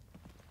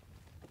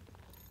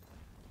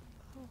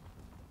 Oh.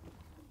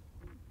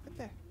 Right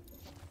there.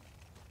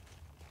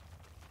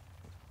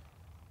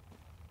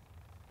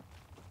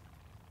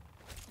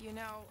 You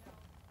know,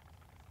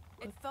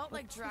 it felt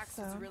like What's the Drax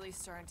was sound? really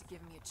starting to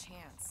give me a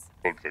chance.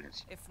 Bug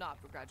things. If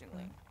not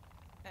begrudgingly.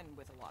 And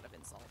with a lot of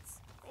insults.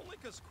 Only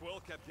because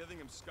Quill kept giving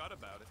him scud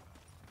about it.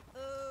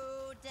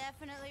 Ooh,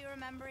 definitely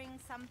remembering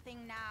something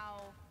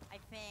now, I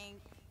think.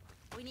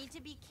 We need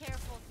to be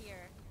careful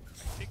here. I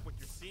think what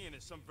you're seeing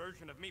is some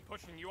version of me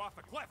pushing you off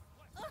a cliff.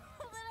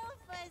 Little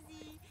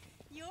Fuzzy,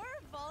 your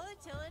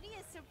volatility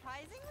is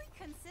surprisingly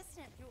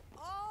consistent through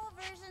all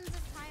versions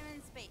of time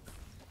and space.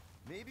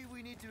 Maybe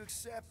we need to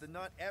accept that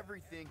not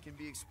everything can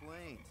be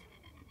explained.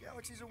 The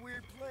galaxy's a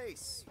weird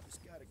place. You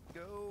just gotta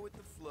go with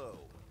the flow.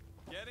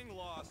 Getting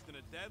lost in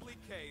a deadly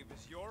cave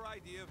is your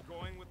idea of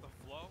going with the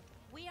flow?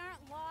 We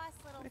aren't lost,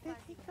 Little Where did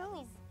Fuzzy. he go? At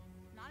least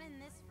not in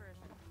this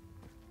version.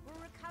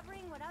 We're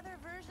recovering what other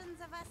versions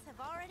of us have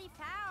already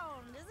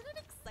found. Isn't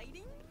it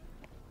exciting?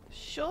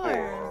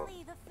 Sure.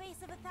 Finally, the face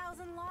of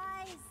 1,000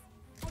 lies.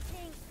 I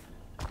think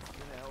It's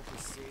gonna help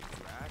us save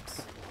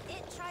Drax.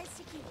 it tries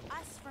to keep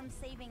us from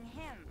saving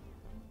him.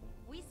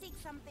 We seek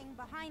something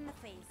behind the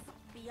face,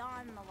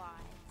 beyond the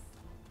lies.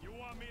 You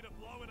want me to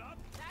blow it up?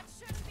 That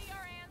shouldn't be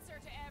our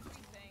answer to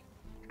everything.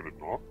 Should it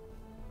not?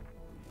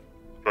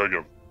 Try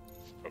again.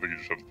 I think you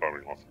just had the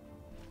timing off.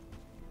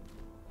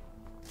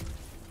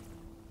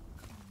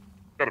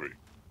 Gotta be.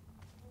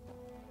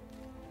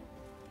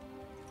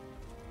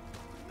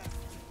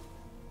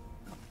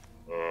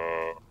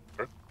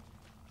 Okay.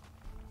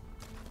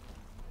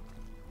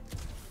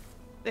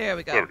 There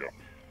we go. There we go.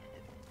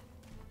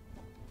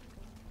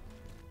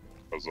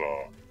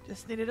 Huzzah.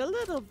 Just needed a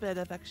little bit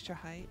of extra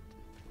height.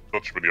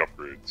 Not many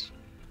upgrades.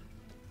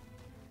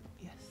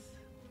 Yes.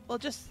 Well,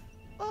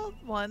 well,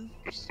 one.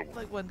 Just the one.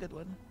 Like one good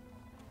one.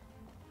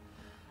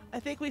 I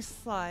think we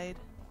slide.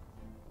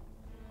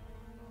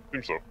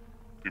 Seems so.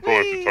 You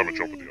probably have to time a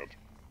jump at the end.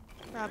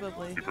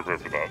 Probably. Be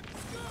prepared for that.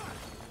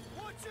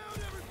 Watch out,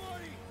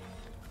 everybody!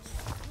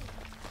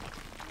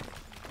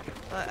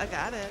 But I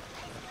got it.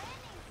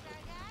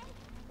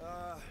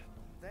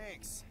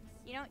 Thanks.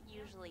 You don't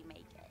usually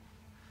make it.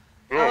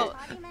 Oh,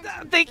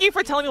 thank you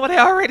for telling me what I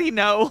already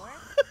know.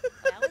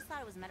 I always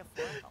thought it was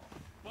metaphorical.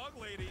 Bug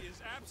Lady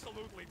is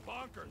absolutely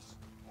bonkers.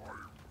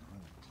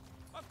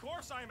 Of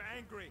course I'm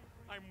angry.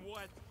 I'm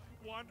what?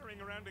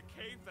 Wandering around a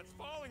cave that's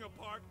falling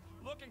apart,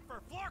 looking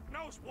for Flark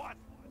knows what.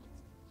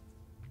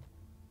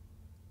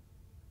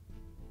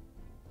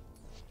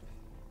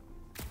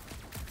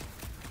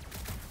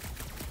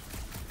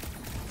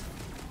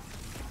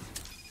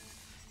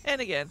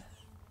 And again.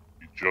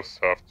 You just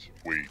have to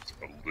wait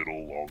a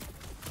little longer.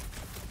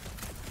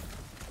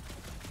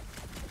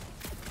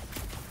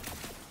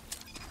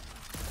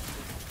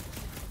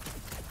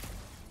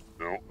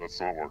 No, that's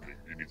not working.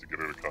 You need to get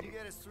it cut. You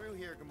get us through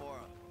here,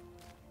 Gamora.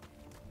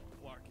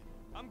 Flark,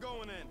 I'm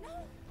going in.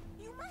 No,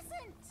 you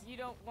mustn't. You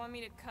don't want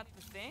me to cut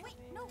the thing? Wait,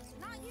 no,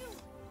 not you.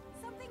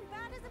 Something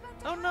bad is about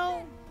to Oh happen.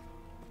 no.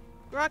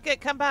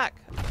 Rocket, come back.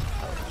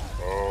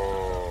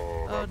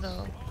 Oh. Oh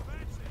no.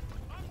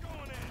 I'm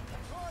going in.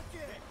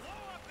 Rocket!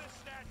 Blow up this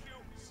statue,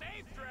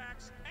 save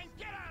Drax, and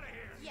get out of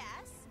here. Yes,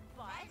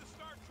 but Time to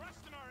start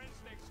trusting our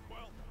instincts,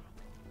 Quill.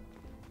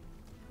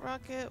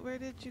 Rocket, where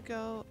did you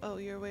go? Oh,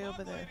 you're way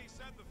over there. Lady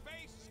said the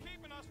face is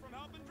keeping us from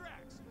helping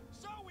Drax,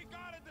 so we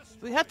gotta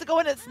destroy. We have to go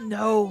in its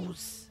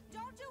nose.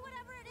 don't do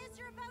whatever it is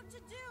you're about to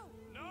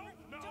do. No.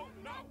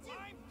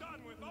 I'm done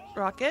with all.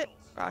 Rocket,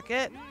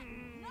 Rocket.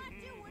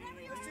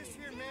 Let's just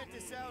hear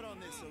Mantis out on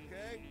this,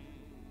 okay?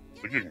 I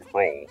think you can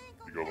crawl.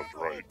 You go left to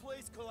right. The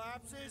place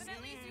collapses. Then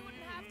at least you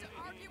wouldn't have to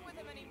argue with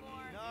him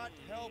anymore. Not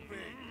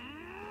helping.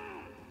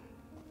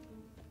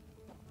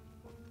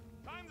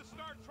 Time to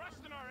start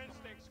trusting our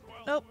instincts,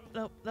 Quill. Nope,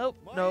 nope, nope,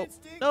 My nope,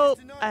 instinct is nope.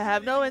 to not I do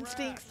have no anything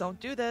instincts. rash. Don't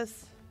do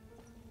this.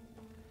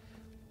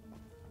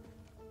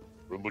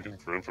 We're looking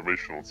for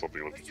information on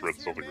something like Let's it's read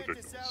just hear something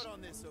Mantis ridiculous. out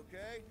on this,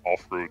 okay?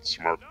 Off-road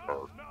smart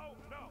car. No.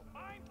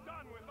 I'm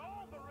done with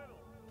all the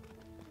riddles.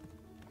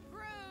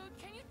 Groot,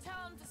 can you tell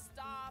him to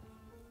stop?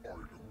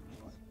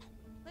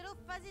 Little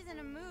Fuzzy's in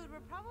a mood. We're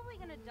probably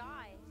gonna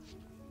die.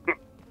 Did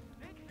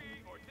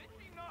she or did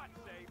she not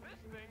say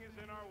this thing is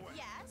in our way?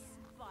 Yes,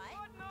 but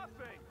But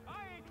nothing.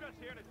 I ain't just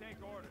here to take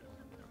orders.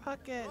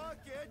 Rocket.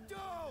 Rocket,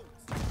 don't!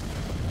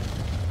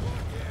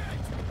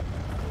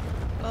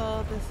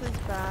 Oh, this is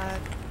bad.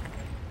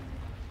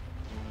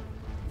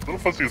 Little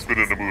Fuzzy has been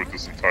in the mood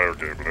this entire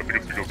game, and I think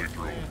it's because he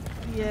threw.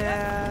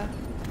 Yeah.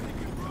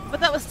 But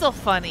that was still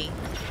funny.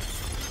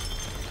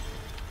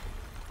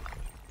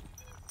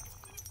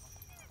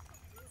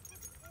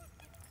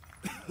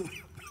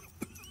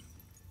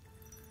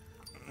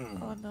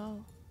 Oh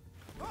no.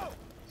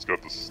 He's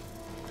got this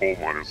coal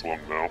miner's lung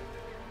now.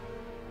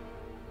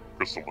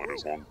 Crystal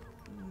miner's lung.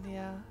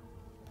 Yeah.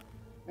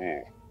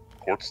 Ooh,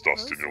 quartz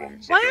dust in your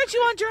lungs. Why aren't you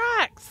on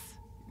Drax?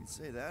 You can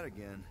say that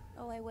again.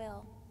 oh, I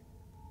will.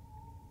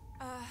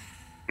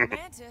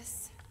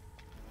 Mantis.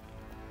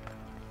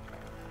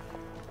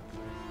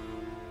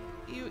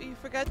 You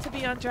forgot to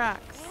be on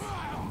Drax.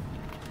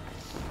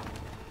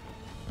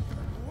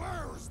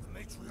 Where is the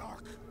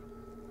matriarch?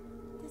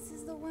 This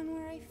is the one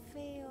where I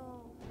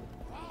fail.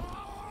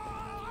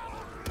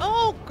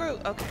 Oh,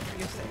 Groot. Okay,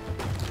 you're safe.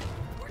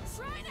 We're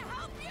trying to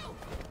help you.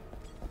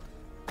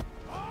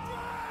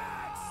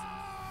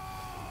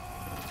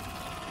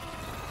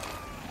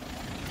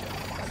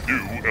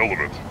 New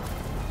element.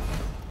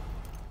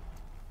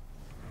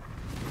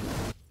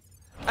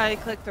 I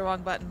clicked the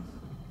wrong button.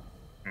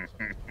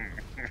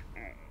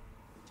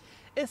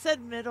 It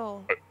said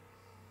middle. I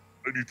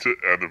need to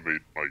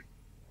animate my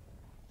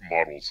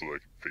model so that I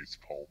can face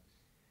palm.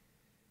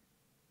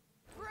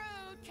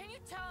 Groot, can you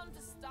tell him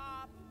to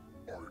stop?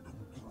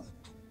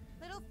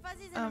 Little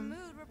Fuzzy's in a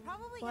mood. We're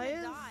probably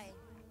gonna die.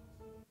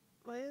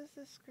 Why is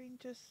the screen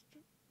just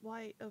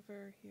white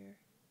over here?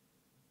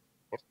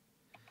 What?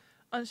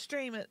 On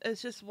stream,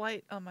 it's just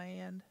white on my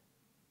end.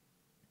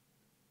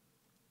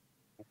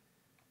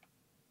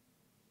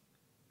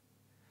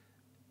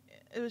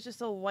 It was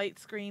just a white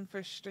screen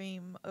for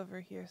stream over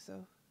here,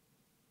 so.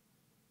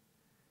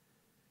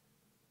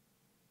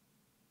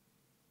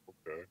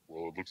 Okay,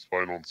 well, it looks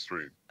fine on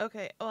stream.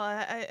 Okay, well,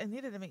 I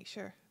needed to make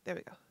sure. There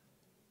we go.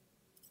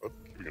 I'm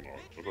keeping it on.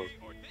 What about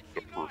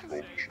the peripheral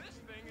vision?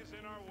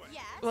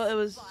 Yes. Well, it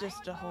was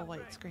just a whole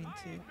white screen,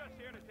 too.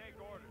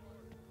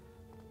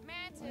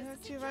 Mantis, Why aren't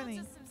does he you count running?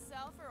 just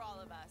himself or all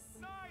of us?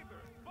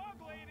 Neither.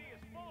 Bug Lady is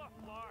full of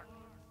flark.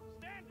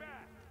 Stand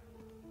back.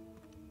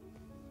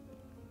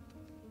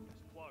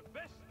 Just plug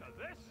this to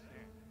this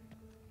end.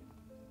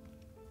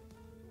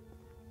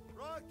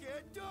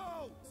 Rocket,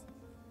 don't!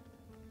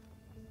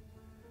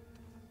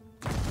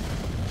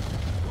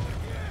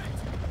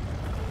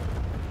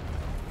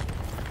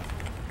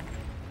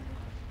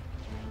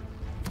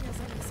 You guys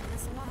already see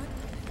this a lot?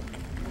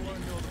 I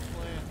know the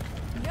plan.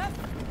 Yep.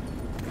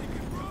 Make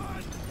it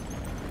run!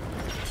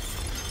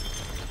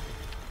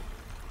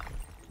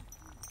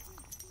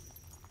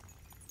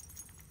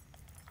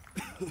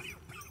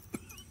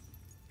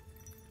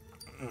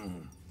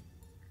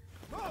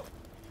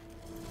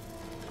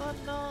 Oh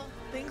no,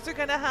 things are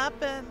gonna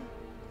happen.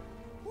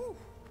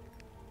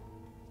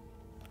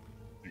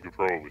 You could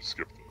probably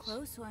skip this.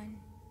 Close one.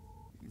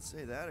 You can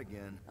say that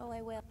again. Oh,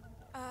 I will.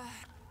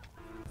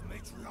 The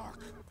matriarch.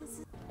 This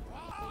is.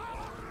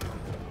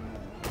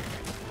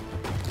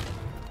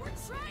 We're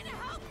trying to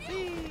help you.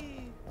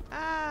 Whee!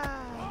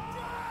 Ah!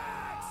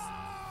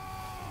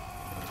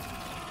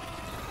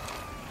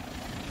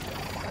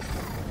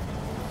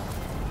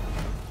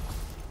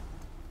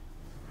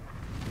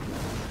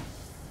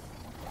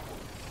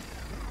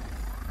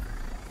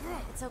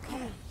 It's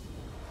okay.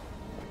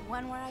 The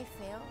one where I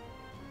fail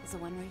is the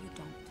one where you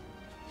don't.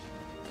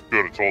 You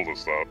could have told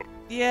us that.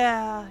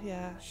 Yeah.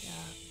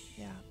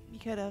 You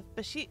could have,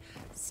 but she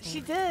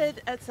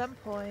did at some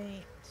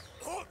point.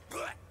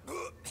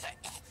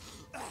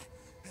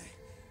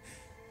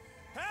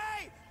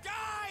 Hey,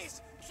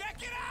 guys!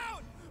 Check it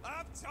out!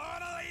 I'm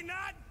totally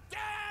not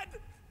dead!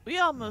 We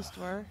almost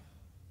were.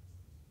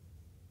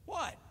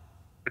 What?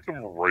 Hit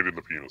him right in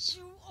the penis.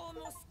 You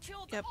almost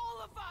killed Yep.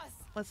 all of us.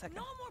 1 second.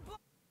 No more blowing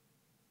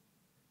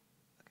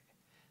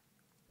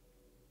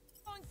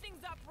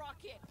things up,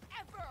 Rocket.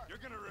 Ever. You're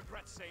gonna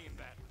regret saying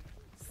that.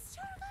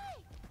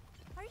 Starlight!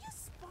 Are you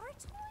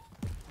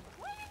Spartoid?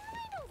 Why didn't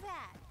I know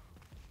that?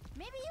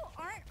 Maybe you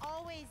aren't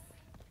always.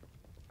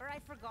 Or I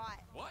forgot.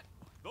 What?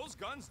 Those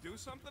guns do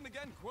something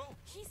again, Quill?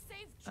 He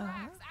saved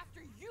Drax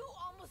after you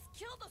almost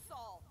killed us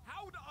all.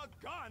 How'd a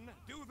gun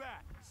do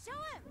that? Show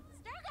him!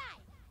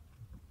 Starlight!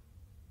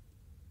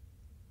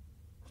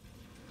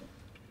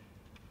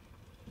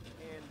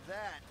 And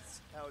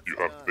that's how it's You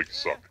have done. big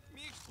suck.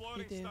 Me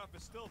exploding You do. stuff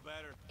is still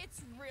better.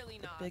 It's really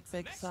not. Big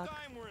Next suck.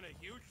 time we're in a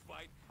huge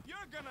fight, you're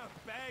gonna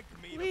beg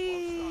me to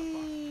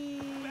Whee!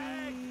 blow stuff up.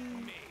 Beg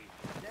me.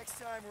 Next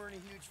time we're in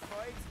a huge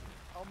fight,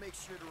 I'll make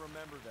sure to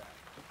remember that.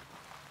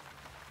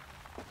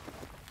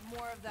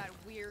 More of that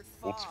weird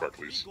Hold fog.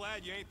 sparklies. Be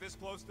glad you ain't this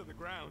close to the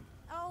ground.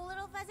 Oh,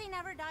 little Fuzzy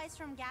never dies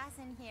from gas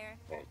in here.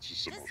 Oh, it's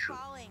just a Just motion.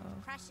 falling,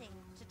 crushing,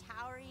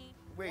 Chitauri,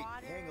 Wait,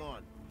 water. hang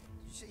on.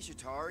 Did you say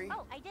Shatari?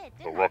 Oh, I did,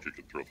 Oh, didn't Rocky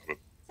can throw that in.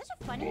 I? Such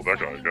a funny Well, that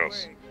guy, I sounding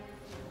guess. word.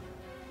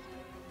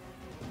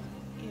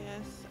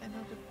 Yes, I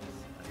know the.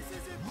 This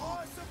is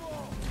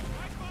impossible!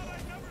 I thought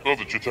I'd never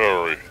Another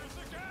Chitauri. do this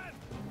again.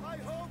 I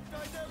hoped I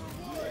never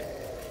would!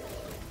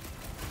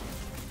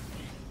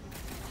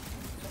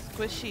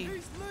 Squishy.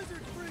 These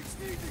lizard freaks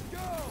need to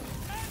go!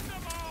 End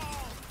them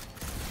all.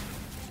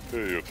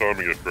 Hey, you're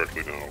timing it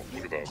correctly now.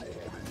 Look at that.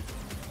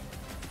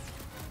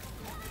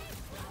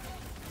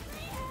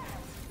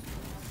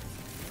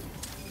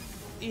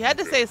 You had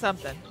to say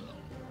something.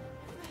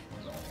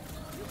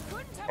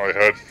 I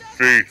had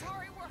faith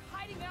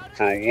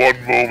for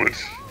 1 moment.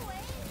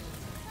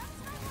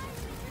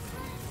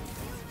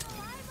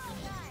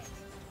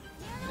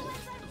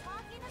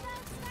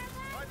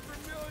 I'm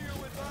familiar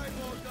with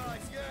eyeball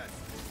guys, yes.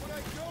 What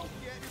I don't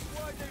get is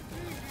why they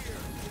be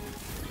here.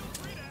 Feel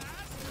free to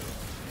ask them.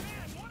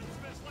 Man, what is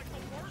this, like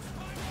the worst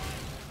time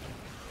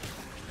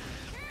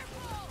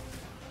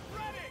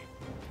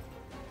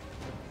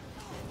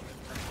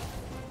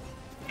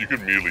You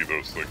can melee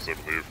those things, I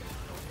believe.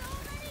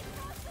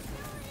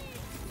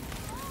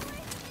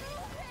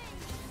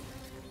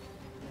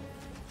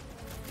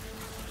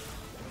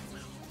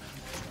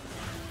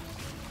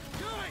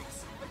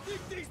 Yikes! I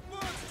think these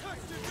bugs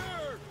touched a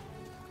nerve!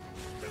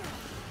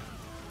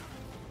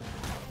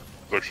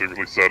 It's actually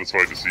really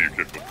satisfying to see you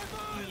kick them.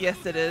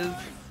 Yes, it is.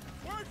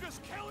 We're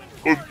just killing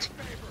Hunt.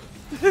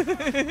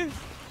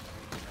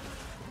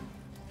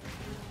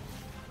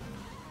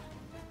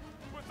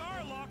 With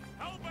our luck,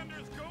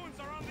 Hellbender's goons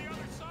are on the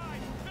other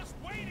side, just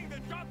waiting to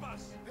jump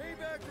us.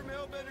 Payback from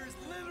Hellbender is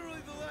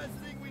literally the last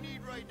thing we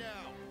need right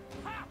now.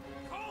 Ha!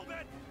 Called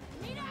it!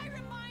 Need I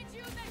remind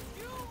you that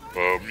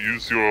you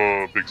Use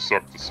your big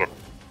suck to suck.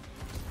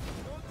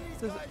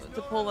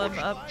 To pull them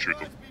up. Shoot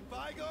them.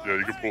 Yeah,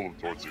 you can pull them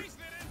towards you.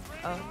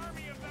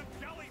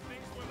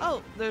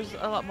 Oh, there's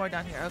a lot more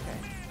down here. Okay.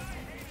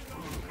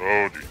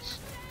 Oh, jeez.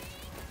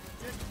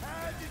 Just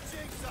had to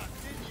jinx us,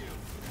 didn't you?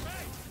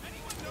 Hey,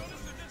 anyone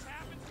notice that this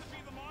happens to be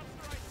the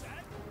monster I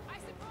said? I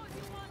suppose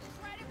you want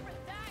credit for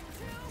that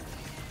too?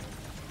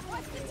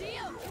 What's the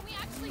deal? Can we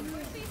actually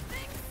move these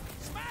things?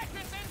 Smack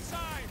this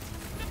inside!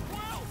 The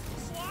quill!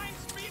 Slime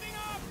speeding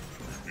up!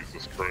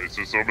 Jesus Christ,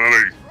 there's so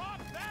many! Drop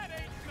that,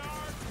 H-Star!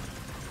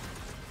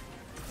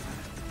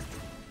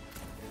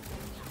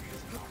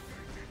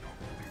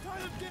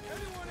 Did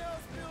anyone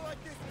else feel like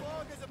this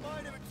bog has a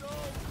mind of its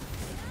own?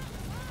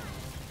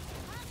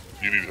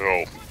 You need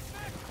help.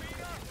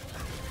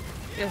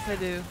 Yes, I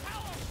do.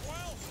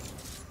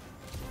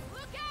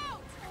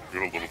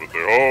 Get a little bit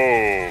there.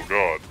 Oh,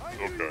 God.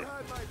 Okay.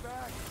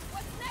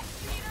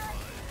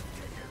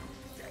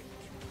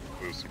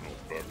 There's some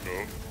health back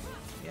up.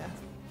 Yeah.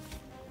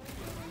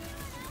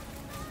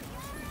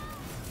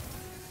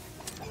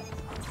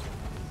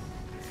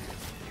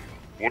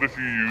 What if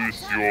you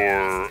used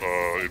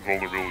your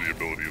invulnerability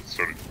ability and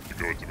started to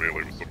go into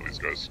melee with some of these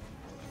guys?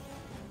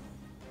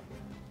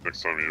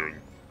 Next time you're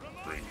in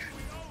range.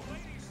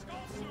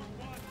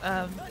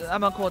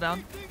 I'm on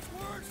cooldown.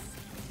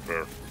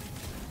 Fair.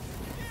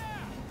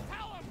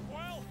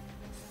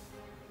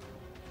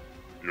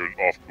 You're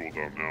off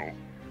cooldown now,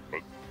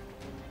 but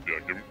yeah,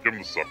 give him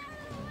the suck.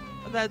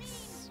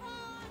 That's.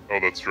 Oh,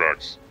 that's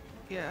Drax.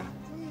 Yeah.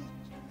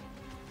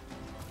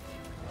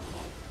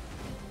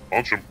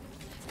 Punch him.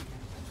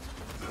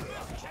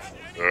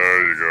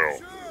 There you go.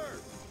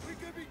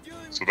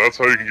 So that's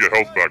how you can get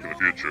health back in the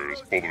future,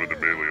 is pull them into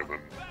melee and then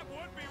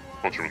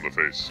punch them in the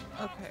face.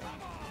 Okay.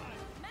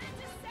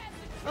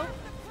 Oh,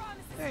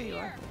 there you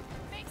are.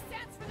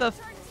 The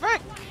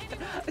frick!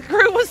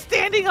 Gru was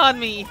standing on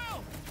me!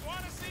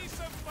 Wanna see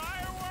some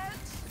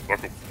fireworks?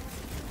 Fuck him.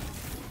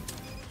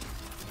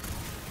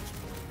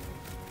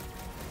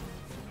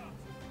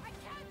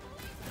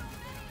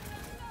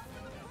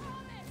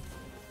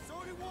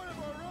 So did one of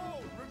our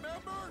own,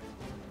 remember?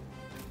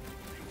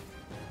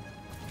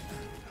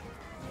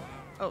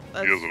 Oh,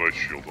 He has an ice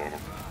shield on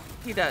him.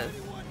 He does.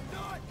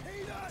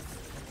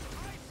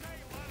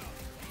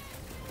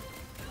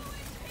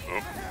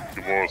 Oh,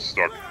 Gamora's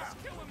stuck.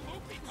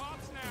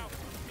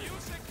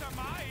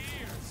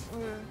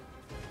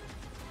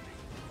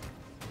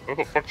 How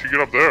the fuck did you get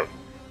up there?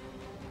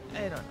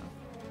 I don't know.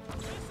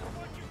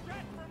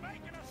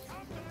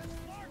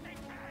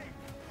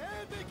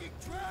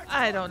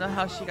 I don't know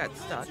how she got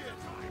stuck.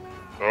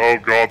 Oh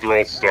god, they're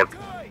all stuck.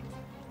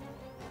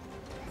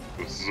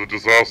 This is a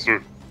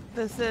disaster.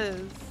 This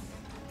is.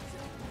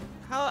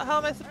 How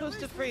am I supposed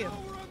to free him?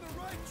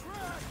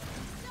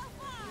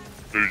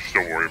 Dude, just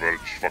don't worry about it.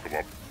 Just fuck him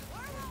up.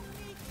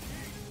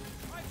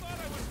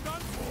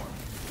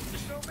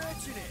 Just don't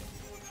mention it.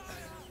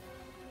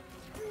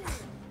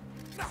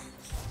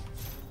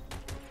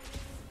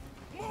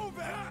 Move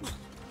it!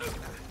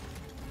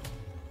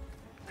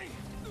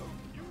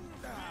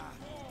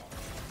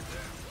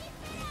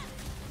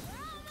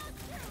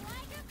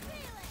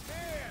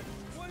 Man,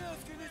 what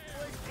else can this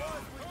place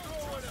possibly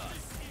throw at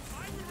us? I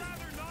would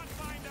rather not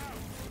find out.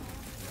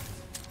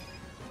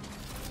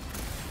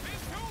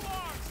 Been too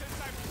long since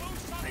I blew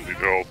something. Need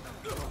help.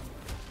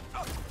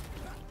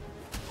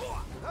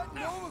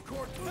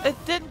 It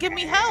didn't give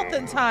me health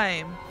in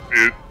time.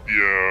 Yeah,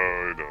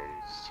 I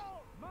noticed.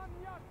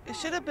 It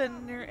should have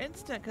been near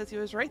instant because he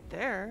was right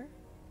there.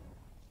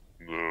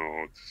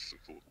 No, it's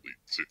a little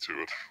easy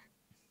to it.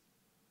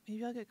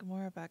 Maybe I'll get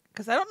Gamora back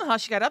because I don't know how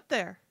she got up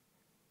there.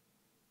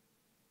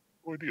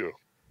 No idea.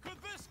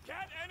 Could this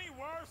get any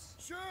worse?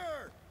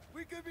 Sure!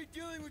 We could be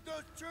dealing with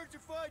those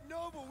churchified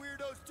noble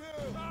weirdos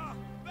too! Ah,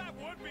 that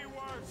would be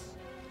worse.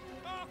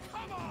 Oh,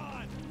 come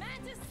on!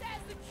 Mantis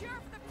says the cure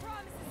for the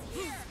promise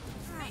is here.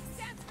 Makes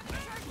sense for the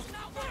church to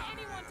not want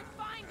anyone to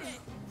find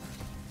it.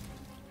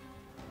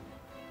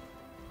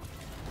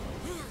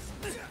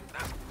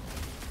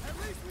 At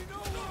least we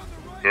know we're on the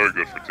right Very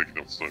good for taking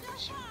down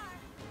snipers.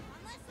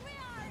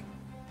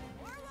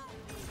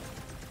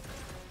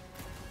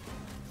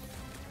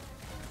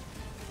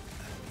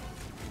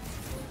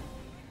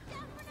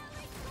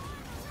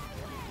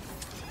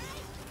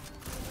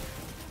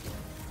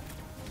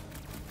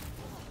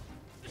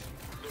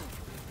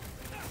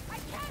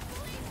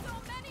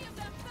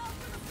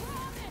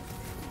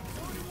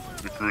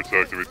 Groot to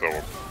activate that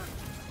one.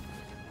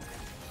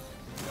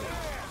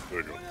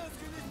 There you go. What else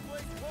can this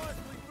place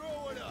possibly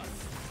throw at us?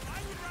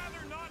 I would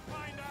rather not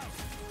find out.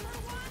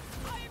 For once,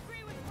 I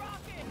agree with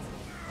Rocket.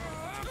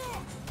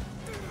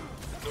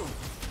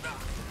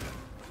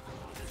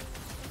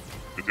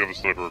 Did you have a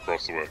sniper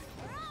across the way?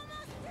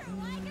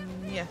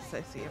 Yes,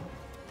 I see him.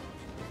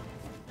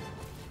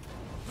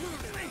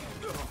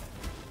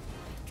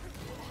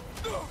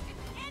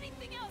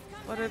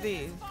 What are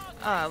these?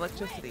 Ah,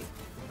 electricity.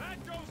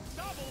 That goes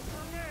double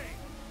for me.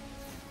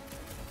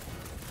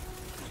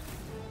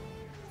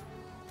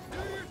 Do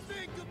your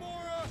thing,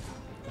 Gamora!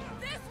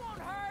 This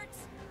won't hurt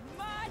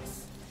much.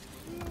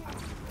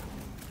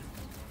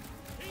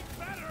 He's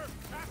better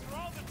after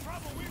all the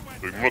trouble we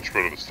went Doing through. much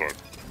better this time.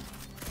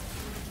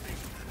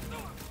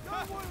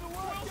 Not one of the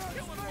wild Will's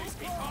killing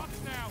goofy cops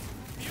now.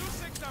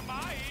 Music to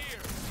my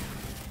ears.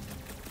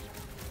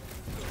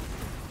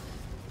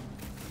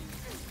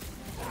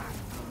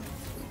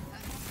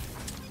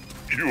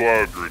 You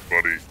are Groot,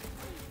 buddy.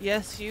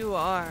 Yes, you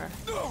are.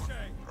 Okay,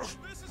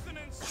 this is an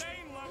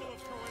insane level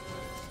of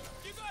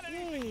coincidence. You got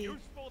anything Yay.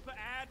 useful to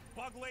add,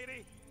 Bug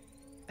Lady?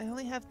 I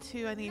only have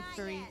 2. I need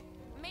 3.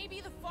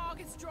 Maybe the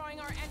fog is drawing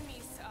our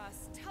enemies to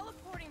us,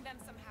 teleporting them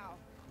somehow.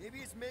 Maybe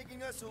it's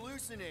making us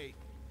hallucinate.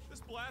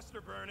 This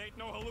blaster burn ain't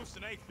no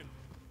hallucination.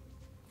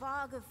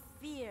 Fog of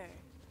fear,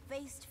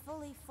 faced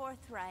fully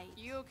forthright.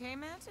 You okay,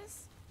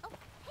 Mantis? Oh,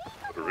 hey,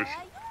 There is.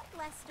 Gamora, you're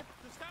blessed to...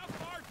 Just how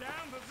far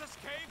down does this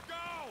cave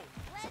go?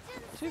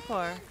 Legends Too say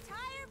far. the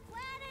entire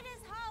planet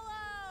is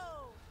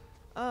hollow!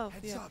 Oh,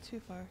 Heads yeah, up. too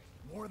far.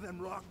 More than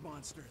rock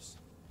monsters.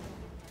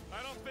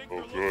 I don't think Oh,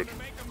 they're good. looking to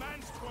make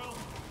amends, Quill.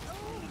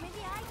 Oh,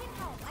 maybe I can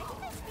help. I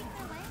think I speak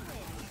their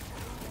language.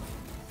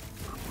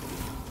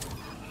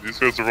 These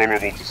guys are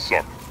vulnerable to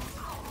suck.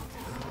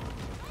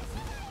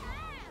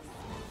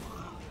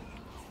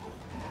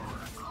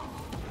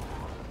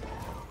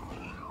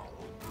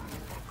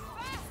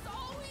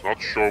 Not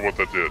sure what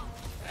that did.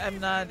 I'm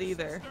not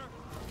either.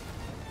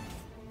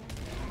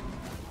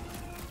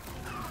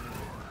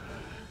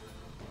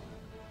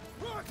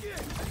 Rocket!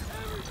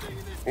 Everything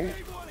in this Oh.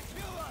 cave want to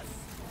kill us!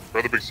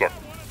 Rather big suck.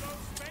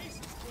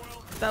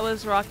 That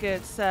was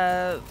Rocket's tier,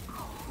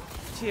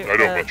 I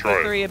know, but the try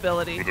it. 3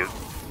 ability. With her-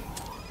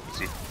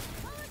 is it-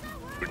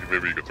 Thinking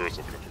maybe you could throw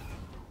something at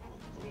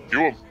him. Kill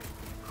him.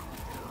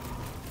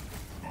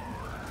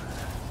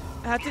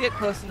 I have to get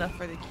close enough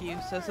for the Q,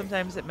 so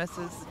sometimes it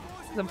misses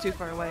because I'm too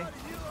far away.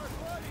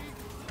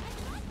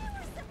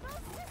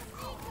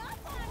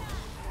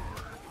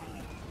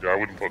 Yeah, I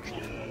wouldn't punch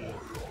them.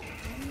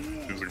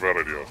 Seems like a bad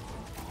idea.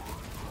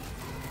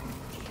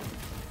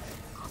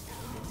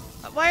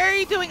 Why are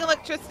you doing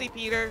electricity,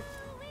 Peter?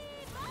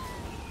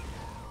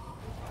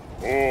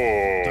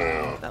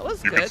 Oh, That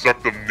was you good. can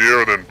suck them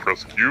near, then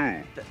press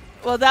Q.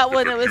 Well, that If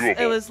one they're it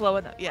Q-able. was low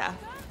enough. Yeah.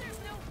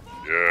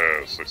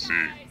 Yes, I see.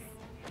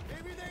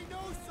 Maybe they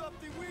know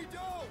something we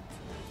don't!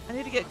 I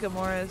need to get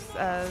Gamora's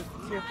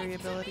tier 3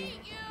 ability.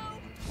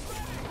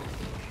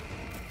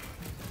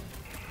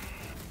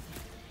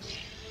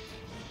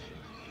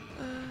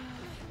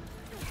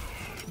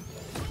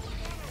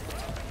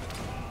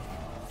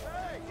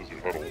 Does your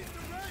huddle?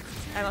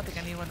 I don't think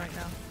I need one right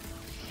now.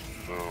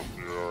 No,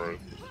 you're alright.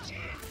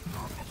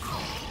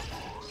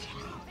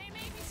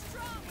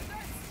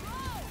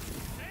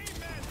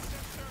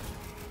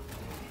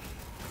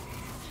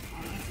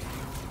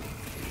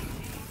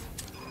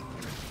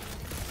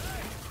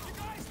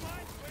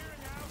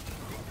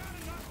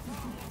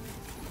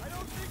 I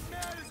don't think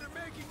matters are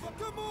making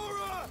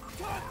Gamora!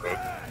 Cut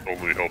That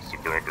only helps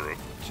if they're under it.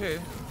 True.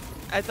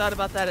 I thought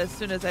about that as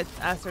soon as I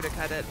asked her to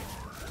cut it.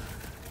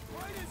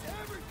 Why does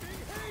everything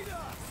hate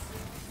us?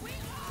 We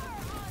are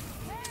on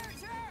their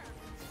turf.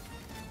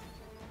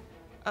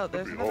 Oh,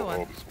 there's Maybe another all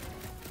one. this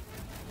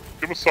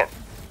Give him a suck.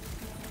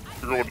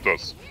 Figure out what it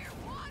does.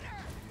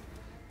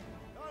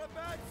 Not a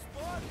bad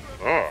spot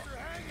for a Ah. monster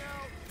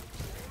hangout.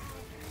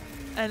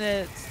 And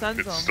it stuns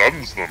It them.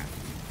 stuns them.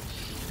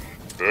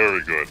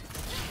 Very good.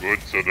 Good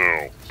to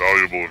know.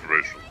 Valuable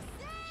information.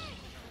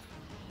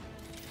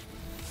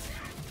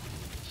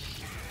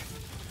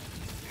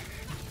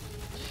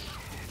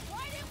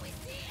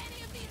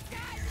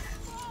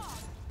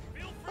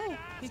 Oh,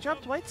 he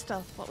dropped white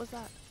stuff. What was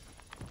that?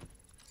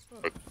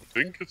 I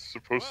think it's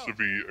supposed to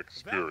be That went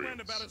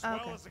experience. about as Oh, well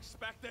okay. as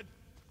expected.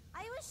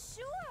 I was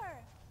sure.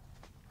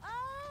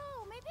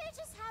 Oh, maybe I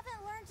just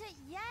haven't learned it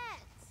yet.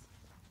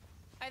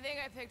 I think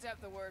I picked up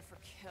the word for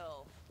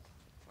kill.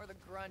 Or the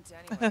grunt,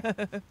 anyway.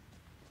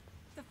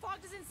 The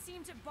fog doesn't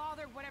seem to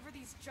bother whatever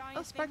these giant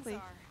Oh, sparkly.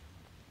 things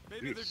are.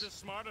 Maybe they're Yes. just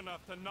smart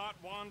enough to not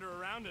wander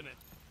around in it.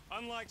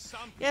 Unlike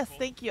some people. Yes,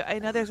 thank you. I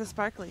know there's a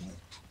sparkly.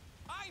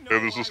 I know Yeah,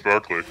 there's I a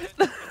sparkly. won't,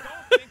 but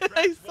don't think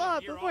I Drax saw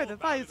won't it hear before all the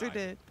about it visor either.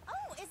 did.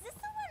 Oh, is this the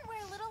one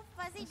where little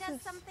Fuzzy What's does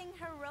this? something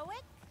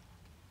heroic?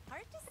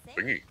 Hard to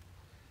say. Thingy.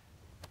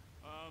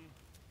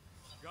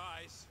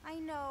 Guys. I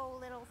know,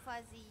 little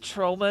Fuzzy.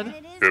 Trollman.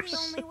 And it is Pips.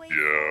 the only way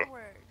Yeah.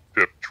 forward.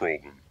 Pip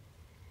Trollman.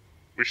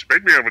 Wish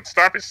Big Man would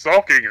stop his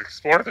sulking and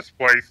explore this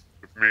place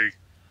with me.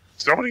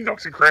 So many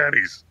nooks and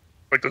crannies.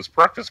 Like those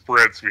breakfast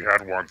breads we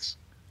had once.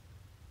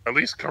 At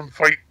least come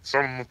fight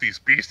some of these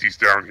beasties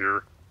down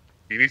here.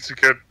 He needs to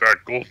get that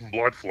golden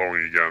blood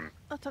flowing again.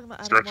 I'm talking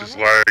about Stretch his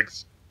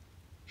legs.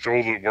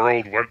 Show the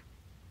world what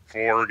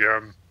for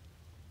again.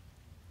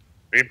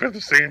 Ain't been the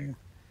same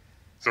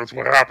since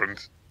what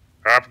happened.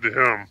 Happened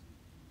to him.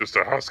 Just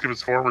a husk of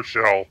his former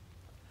shell.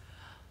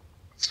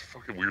 It's a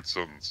fucking weird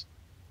sentence.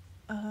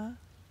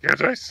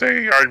 Can't I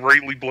say I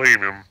rightly blame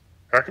him?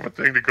 Heck of a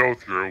thing to go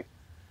through.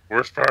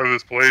 Worst part of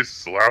this place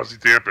is the lousy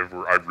damp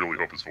ever. I really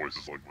hope his voice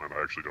is like mine.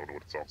 I actually don't know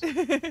what it sounds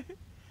like.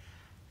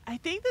 I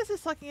think this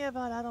is talking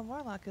about Adam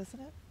Warlock, isn't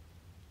it?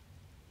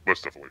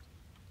 Most definitely.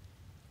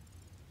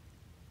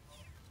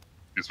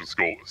 He's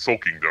been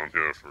sulking down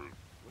here for...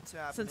 What's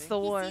happening? Since the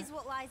war. He sees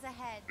what lies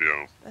ahead.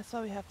 Yeah. That's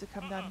why we have to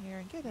come down here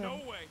and get him. No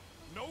way.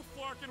 No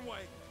flarkin'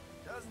 way.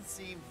 Doesn't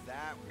seem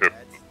that Hip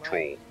wet.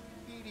 troll. Like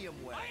medium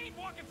wet. I ain't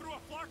walking through a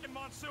flarkin'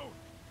 monsoon.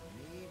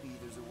 Maybe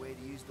there's a way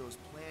to use those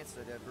plants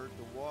that divert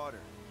the water.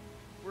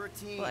 We're a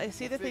team. Well, I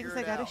see the things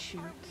I gotta shoot.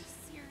 Are we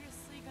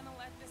seriously gonna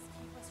let this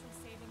keep us from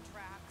saving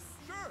Drax?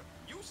 Sure,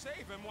 you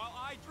save him while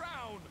I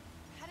drown.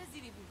 How does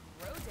it even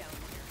grow down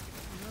here?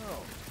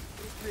 No,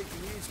 those big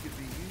leaves could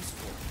be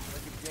useful,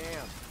 like a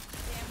dam.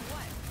 Damn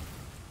what?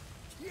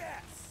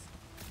 Yes.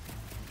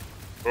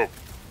 Oh,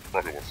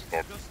 Rocket wants to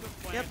talk. Just a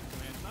plant,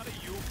 not a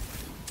you.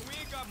 We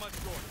ain't got much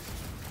choice.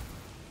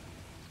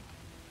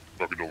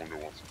 Rocket no longer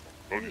wants to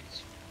talk. Oh,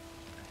 yes.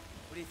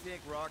 What do you think,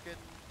 Rocket?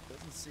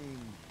 Doesn't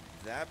seem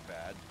that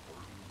bad.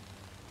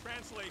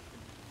 Translation: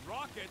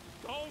 Rocket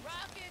don't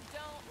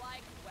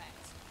like wet.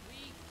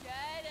 We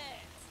get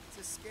it. It's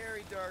a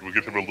scary dark. We'll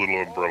get him a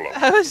little umbrella.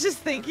 I was just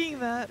thinking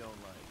that.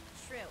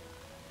 True.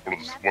 One of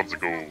those ones that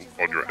go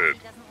on your head. He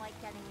doesn't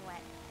like getting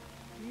wet.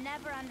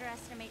 Never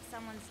underestimate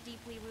someone's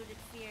deeply rooted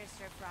fears,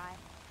 Sir Fry.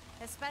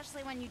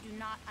 Especially when you do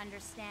not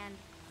understand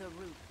the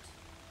root.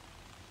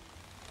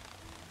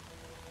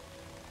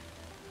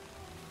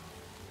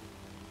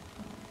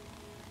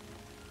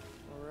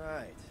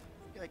 Alright.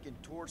 I think I can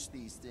torch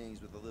these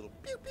things with a little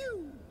pew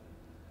pew.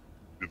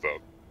 Do that.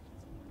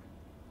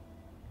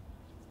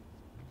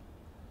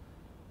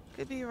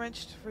 Could be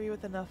wrenched free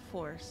with enough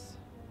force.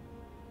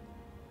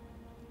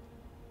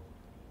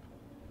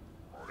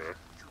 Okay.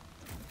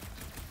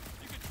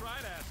 You could try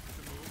to ask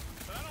it to move,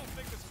 but I don't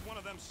think this is one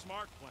of them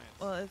smart plants.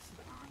 Well, it's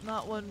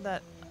not one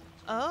that...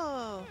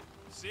 Oh.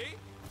 See?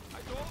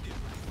 I told you.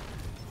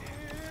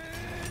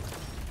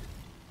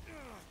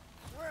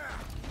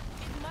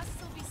 It must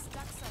still be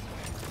stuck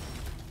somewhere.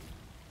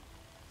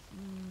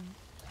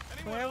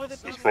 Where would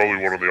it be? It's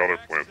probably one of the other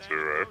plants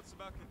here, eh?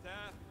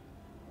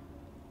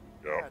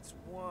 Yeah. That's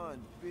one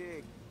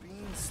big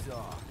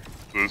beanstalk.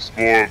 There's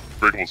more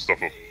breakable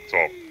stuff up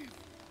top.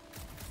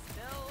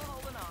 Still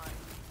holding on.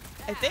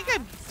 I think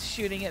I'm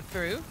shooting it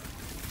through.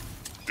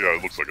 Yeah,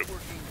 it looks like it.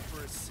 Working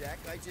for a sec.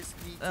 I just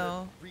need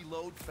Oh. to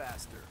reload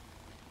faster.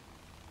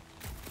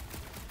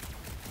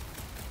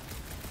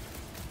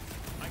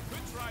 I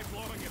could try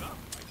blowing it up,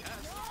 I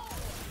guess.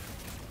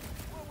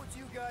 What would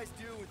you guys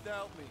do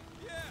without me?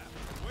 Yeah.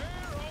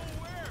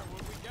 Where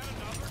would we get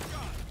another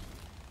gun?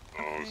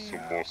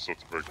 Some more stuff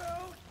to break.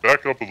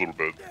 Back up a little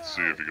bit.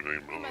 See if you can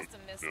aim You it. must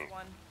have missed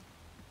one.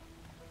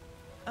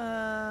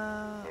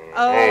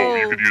 Oh,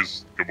 you could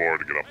use Gamora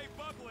to get up. Hey,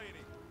 Bug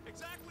Lady.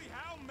 Exactly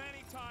how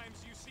many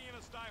times you seen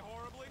us die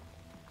horribly?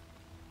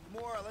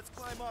 Gamora, let's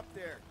climb up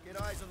there. Get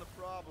eyes on the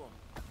problem.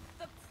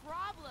 The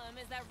problem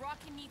is that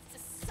Rocky needs to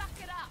suck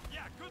it up.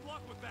 Yeah, good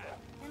luck with that.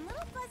 In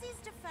Little Fuzzy's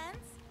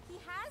defense, he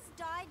has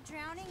died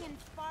drowning in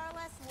far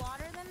less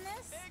water than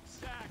this.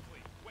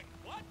 Exactly. Wait,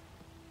 what?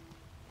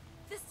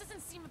 This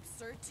doesn't seem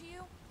absurd to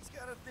you? He's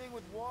got a thing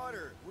with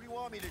water. What do you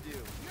want me to do?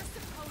 You're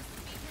supposed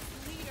to be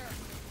his leader.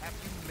 Have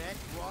you met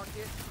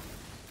Rocket?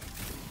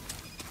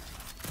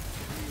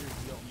 Here's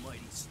the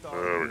almighty star.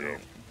 There we go.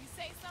 You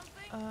say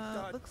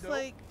something? Looks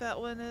like that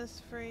one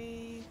is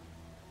free.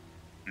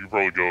 You can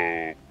probably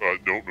go...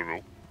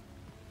 no.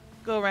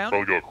 Go around?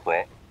 Probably go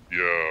across.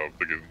 Yeah, I'm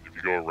thinking if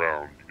you go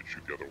around, you can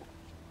shoot the other one.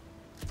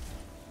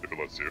 If it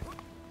lets you.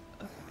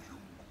 Oh,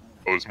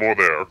 there's more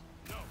there.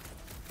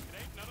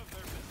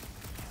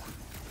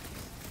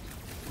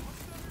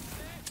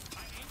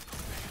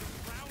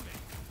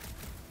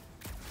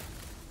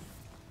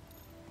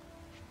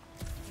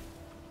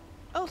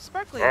 Oh,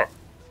 sparkly. Ah.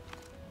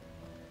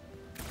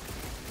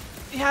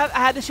 Yeah, I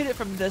had to shoot it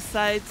from this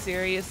side,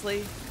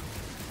 seriously.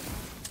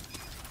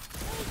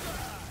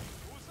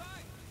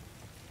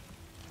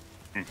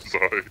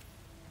 Sorry.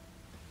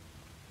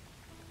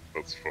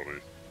 That's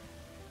funny.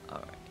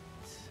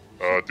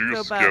 Alright. Do your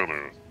Go back.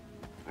 scanner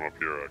from up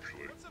here,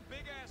 actually.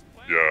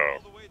 Yeah.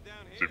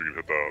 See if you can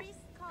hit that.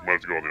 You might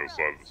have to go on the other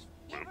side of this.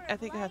 Yeah. I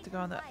think I have to go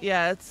on the...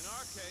 Yeah,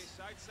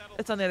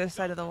 it's on the other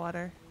side of the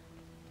water.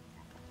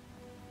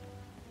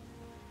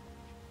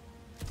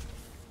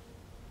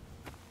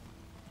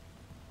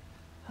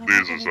 How am I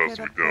Lasers gonna has get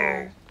to up be down.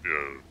 there?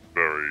 Yeah,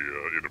 very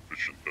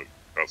inefficient at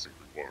passing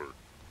through water.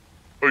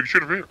 Oh, you can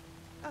shoot him here.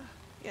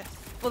 Yes.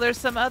 Well, there's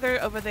some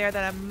other over there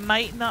that I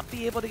might not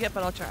be able to get,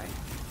 but I'll try.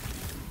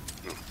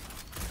 Just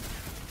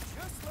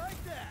like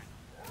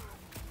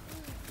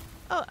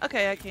Oh,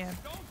 okay, I can.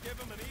 Don't give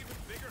him an even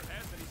bigger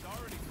head than he's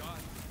already got.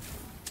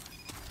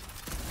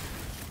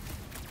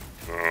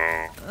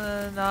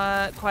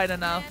 Not quite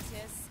enough.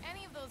 Mantis,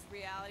 any of those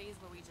realities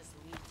where we just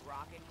leave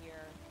Rocket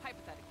here,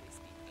 hypothetically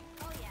speaking.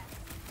 Oh, yes.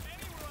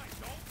 Anywhere I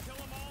don't kill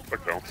them all That for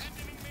counts.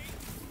 abandoning me,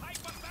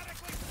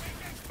 hypothetically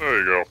speaking. There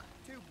you go.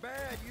 Too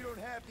bad you don't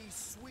have these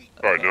sweet.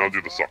 Alright, now I'll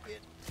do the suck. Keep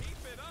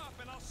it up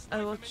and I'll snipe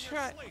I will him in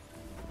try. your sleep.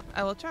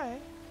 I will try.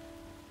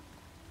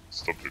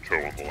 Stubbed your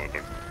toe on the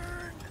landing.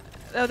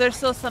 Oh, there's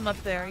still some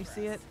up there. You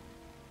see it?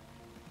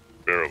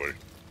 Barely.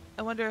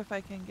 I wonder if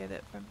I can get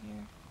it from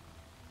here.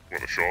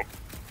 Want a shot?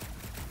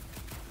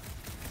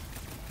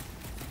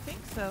 I think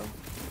so.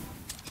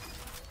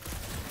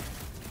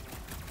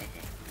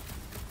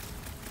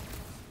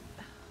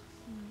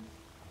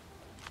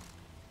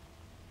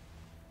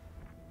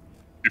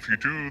 If you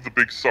do the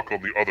big suck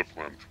on the other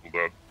plant, will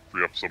that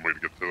free up somebody to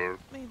get to there?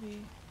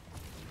 Maybe.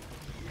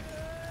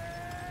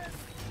 I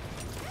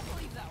can't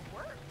believe that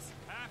worked.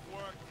 Half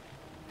work.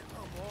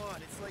 Come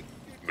on, it's like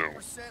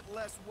 50%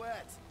 less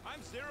wet. I'm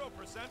 0%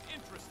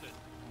 interested.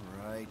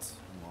 All right,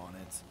 I'm on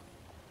it.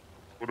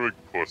 What do we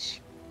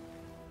put?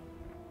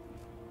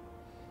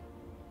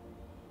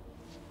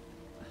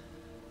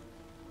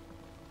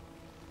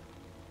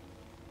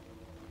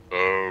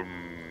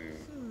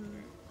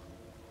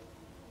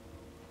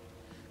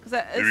 Because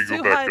Maybe it's go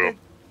too back high up.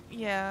 to...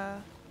 Yeah.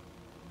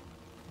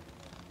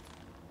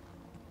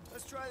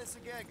 Let's try this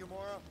again,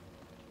 Gamora.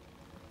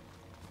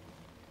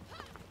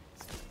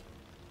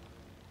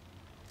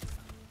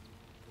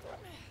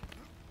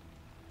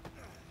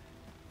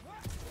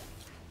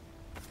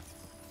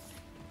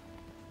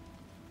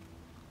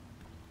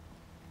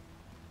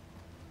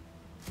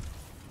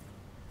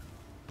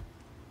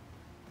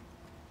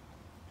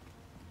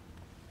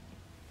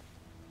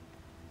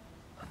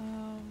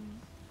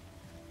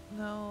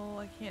 No,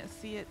 I can't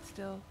see it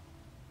still.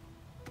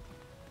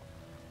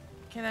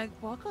 Can I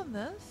walk on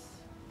this?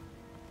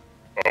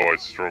 Oh, I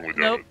strongly doubt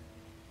Nope.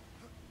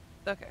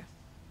 Okay.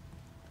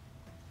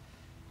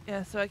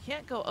 Yeah, so I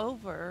can't go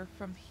over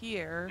from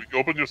here. it.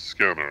 Open your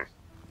scanner.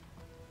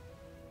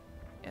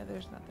 Yeah,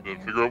 there's nothing Then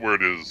here. figure out where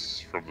it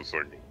is from this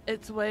angle.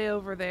 It's way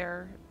over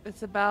there.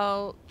 It's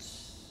about...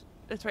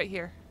 It's right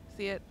here.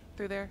 See it?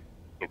 Through there?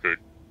 Okay,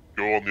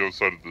 go on the other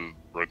side of the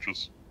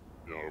branches.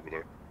 Yeah, over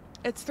there.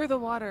 It's through the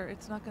water.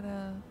 It's not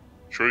gonna...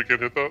 Sure you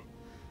can't hit that?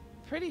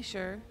 Pretty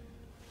sure.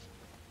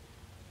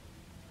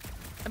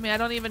 I mean, I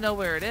don't even know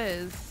where it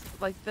is.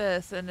 Like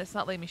this, and it's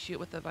not letting me shoot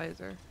with the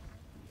visor.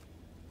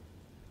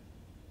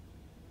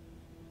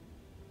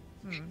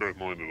 Should try and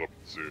line it up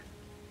and see.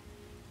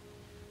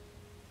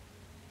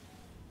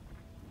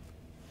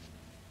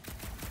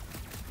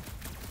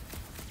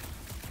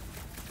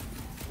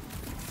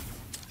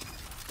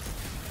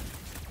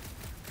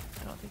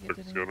 I don't think it Check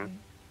did the scanner. anything.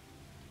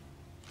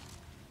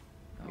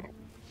 Oh.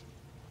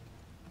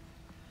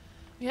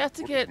 You have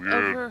to What get weird.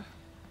 over...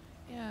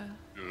 Yeah.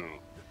 Yeah.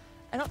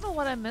 I don't know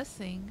what I'm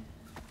missing.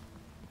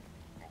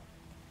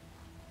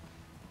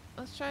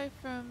 Let's try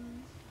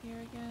from here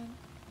again.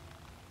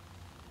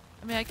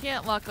 I mean, I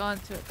can't lock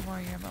onto it the more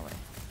you're in my way.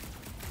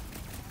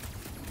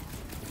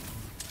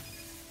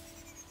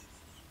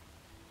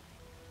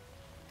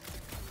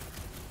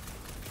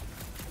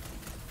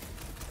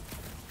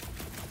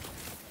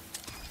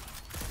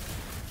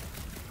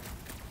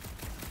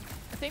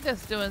 I think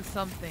that's doing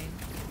something.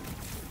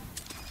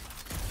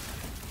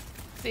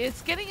 See,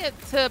 it's getting it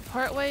to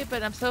part way,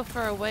 but I'm so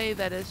far away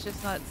that it's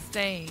just not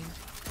staying.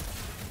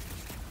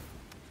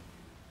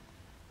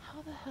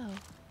 How the hell?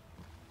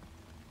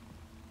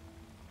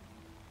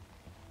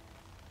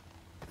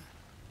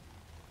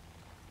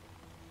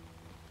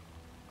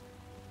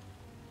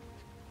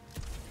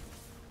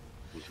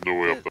 There's no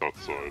way up that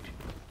side.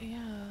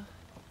 Yeah.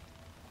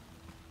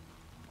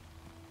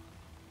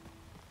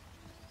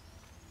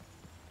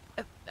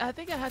 I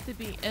think I have to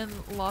be in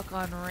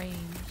lock-on range.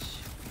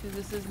 Because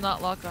this is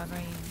not lock-on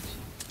range.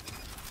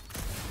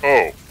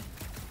 Oh,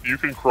 you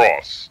can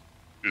cross.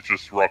 It's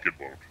just rocket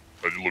won't.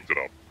 I just looked it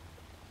up.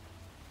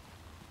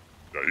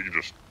 Yeah, you can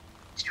just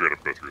straight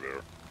up go through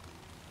there.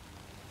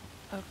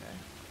 Okay.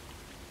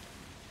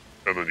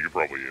 And then you can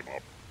probably aim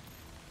up.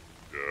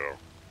 Yeah.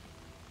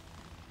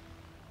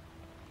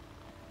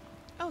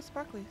 Oh,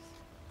 sparklies.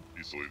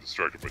 Easily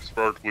distracted by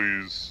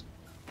sparklies.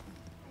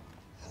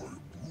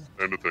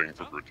 And a thing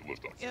for Groot to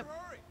lift up. Yep.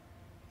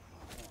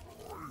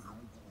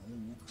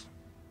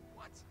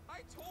 What? I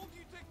told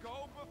you to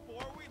go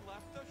before we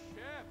left the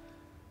ship.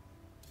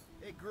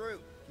 Hey,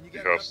 Groot, can you He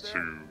get it up has there?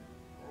 to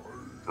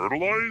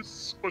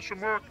fertilize? Question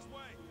mark?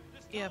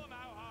 Yep.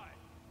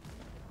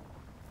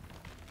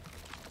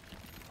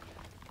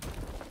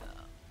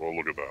 Well,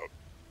 look at that.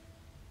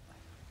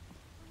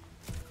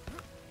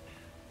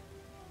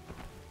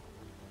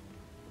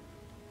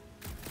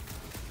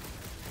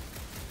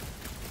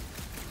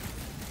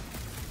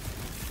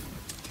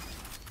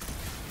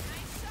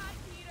 Nice shot,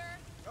 Peter.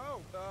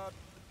 Oh,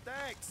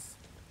 thanks.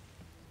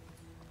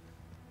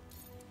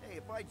 Hey,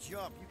 if I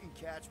jump, you can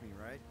catch me,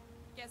 right?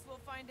 Guess we'll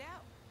find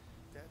out.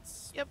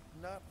 That's Yep.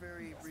 not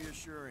very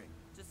reassuring.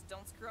 Just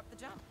don't screw up the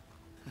jump.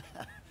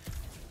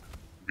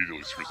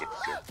 Immediately screws up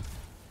the jump.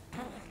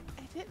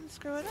 I didn't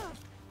screw it up.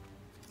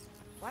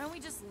 Why don't we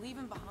just leave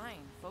him behind?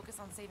 Focus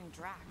on saving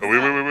Drax.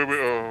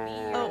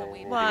 Oh,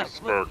 wait. What?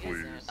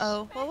 Sparklies.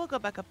 Oh, well, we'll go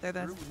back up there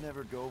then. Groot would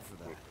never go for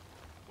that.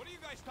 What are you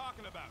guys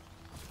talking about?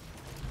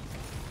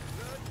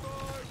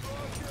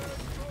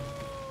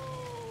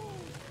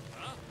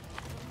 Huh?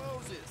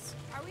 Moses.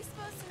 Are we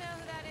supposed to know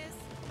who that is?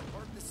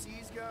 Part the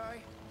Seas guy?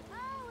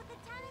 Oh, with the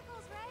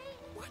tentacles,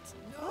 right? What?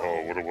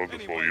 Oh, what a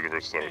wonderful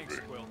universe that would be.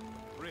 Quill.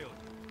 Really?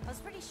 I was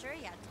pretty sure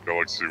you had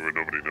Galaxy where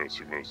nobody knows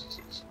who Moses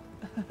is.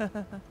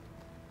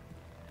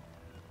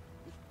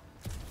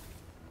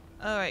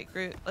 Alright,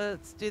 Groot,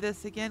 let's do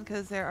this again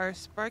because there are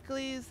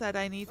sparklies that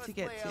I need to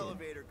get play to.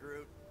 elevator,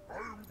 Groot.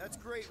 That's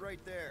great right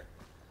there.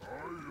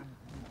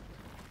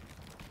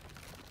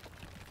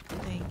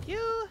 Thank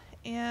you.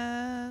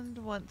 And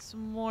once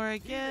more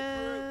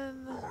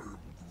again.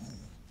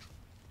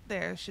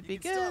 There, should be You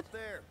can good. stop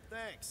there.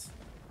 Thanks.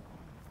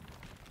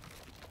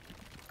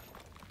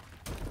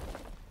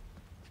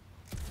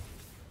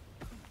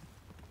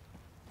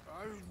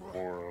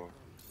 More,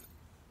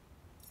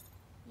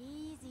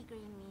 Easy,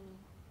 Green Meanie.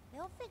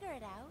 They'll figure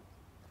it out.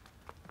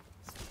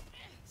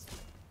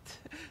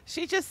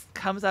 She just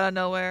comes out of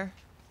nowhere.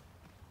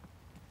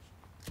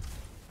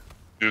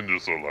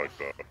 ninjas are like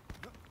that.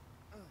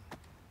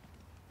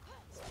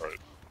 Right.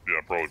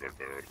 Yeah, probably back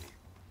there. Right?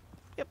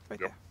 Yep, right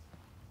there.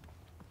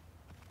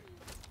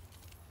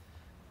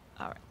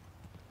 Alright.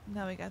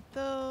 Now we got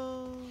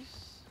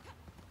those.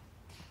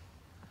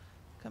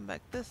 Come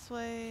back this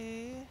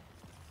way.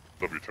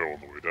 Stub your toe on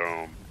the way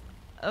down.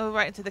 Oh,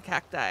 right into the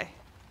cacti.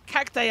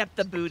 Cacti up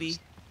the booty.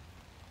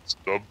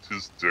 Stubbed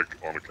his dick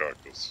on a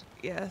cactus.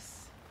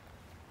 Yes.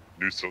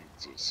 New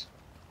sentences.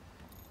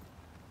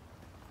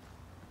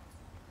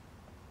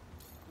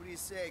 What do you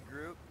say,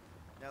 Groot?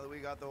 Now that we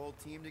got the whole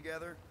team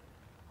together?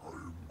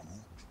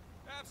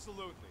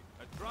 Absolutely.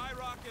 A dry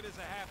rocket is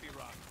a happy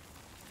rocket.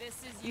 This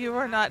is You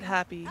are not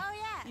happy. Oh,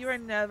 yes. You are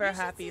never You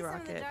should happy, see some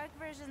of the Rocket. dark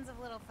versions of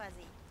Little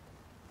Fuzzy.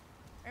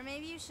 Or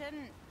maybe you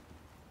shouldn't.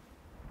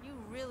 You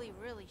really,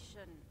 really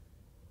shouldn't.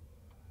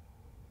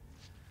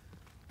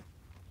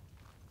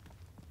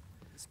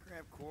 This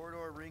cramped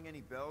corridor ring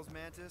any bells,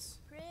 Mantis?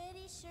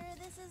 Pretty sure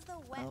this is the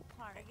wet Oh.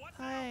 part.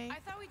 Hi. I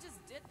thought we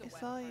just did the I wet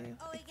saw part. you.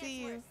 Oh, I it see gets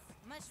you. worse.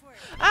 Much worse.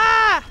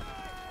 Ah!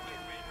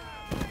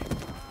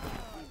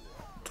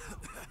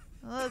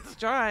 Well, it's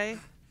dry.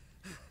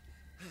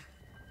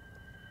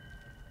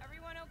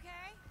 Everyone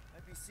okay?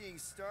 I'd be seeing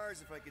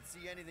stars if I could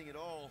see anything at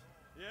all.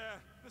 Yeah,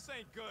 this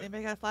ain't good.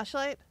 Anybody got a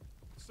flashlight?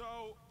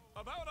 So,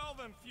 about all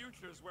them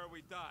futures where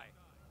we die.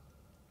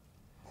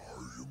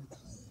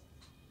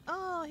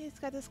 Oh, he's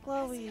got his Has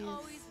glowies. he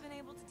always been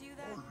able to do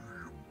that?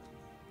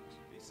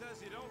 He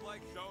says you don't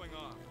like showing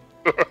off.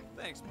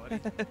 Thanks, buddy.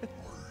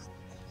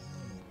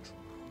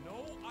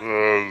 No,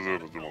 I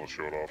don't want to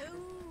show it off.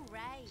 Ooh,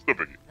 right. It's no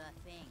biggie.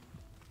 The thing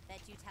that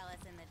you tell us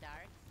in the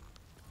dark.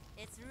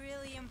 It's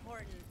really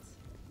important.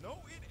 No,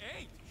 it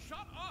ain't.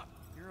 Shut up.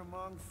 You're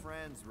among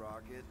friends,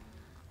 Rocket.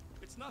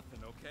 It's nothing,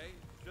 okay?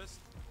 Just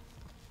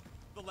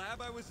the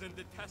lab I was in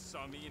did tests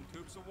on me in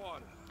tubes of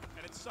water,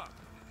 and it sucked.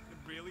 It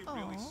really,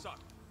 really Aw.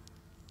 sucked.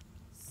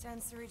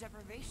 Sensory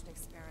deprivation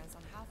experiments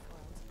on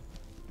Half-World.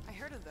 I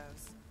heard of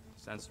those.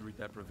 Sensory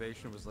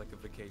deprivation was like a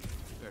vacation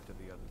compared to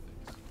the other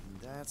things.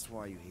 And that's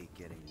why you hate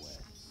getting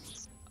wet.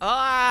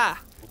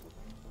 Ah!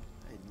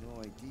 I had no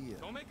idea.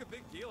 Don't make a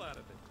big deal out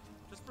of it.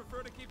 Just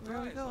prefer to keep Where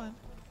are dry. we going?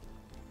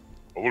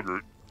 Hello,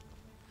 Groot.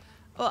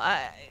 Well,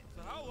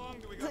 So how long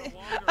do we got to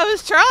wander? I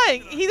was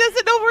trying. He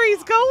doesn't know where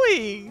he's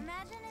going.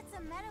 Imagine it's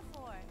a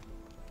metaphor.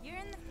 You're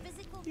in the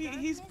physical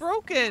He's darkness,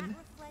 broken. and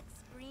that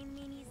reflects Green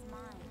Meanie's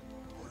mind.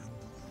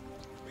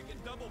 We can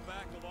double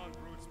back along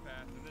Groot's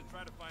path and then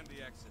try to find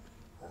the exit.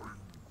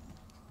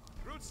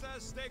 Groot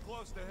says stay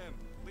close to him.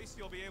 At least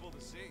you'll be able to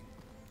see.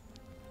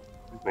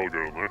 We'll probably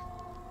go in there.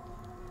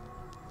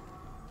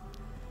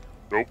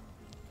 Nope.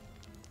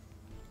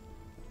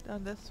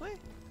 Down this way?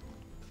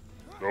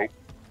 Nope.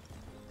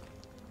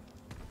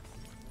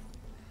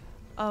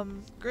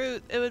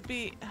 Groot, it would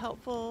be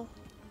helpful.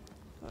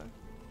 I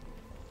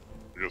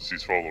guess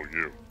he's following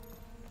you.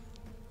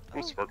 Oh,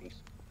 Oh. sparkles.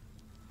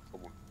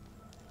 Someone.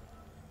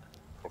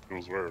 Fuck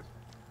knows where.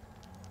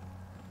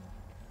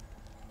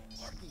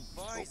 Fucking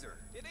visor.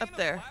 It ain't Up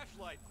there. a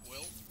flashlight,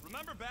 Quill.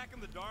 Remember back in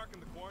the dark in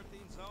the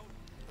quarantine zone?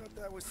 I thought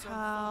that was some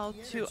How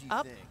funky to energy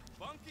up? thing.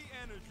 Funky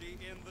energy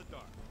in the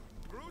dark.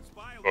 Groot's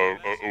bio Over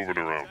and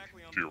around.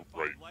 To your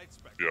right.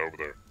 Yeah, over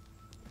there.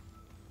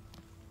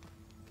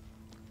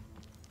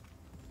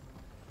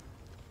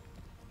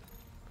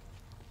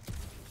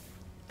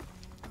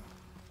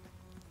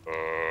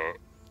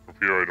 From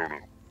here, I don't know.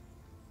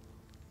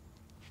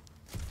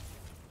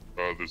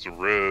 There's a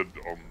red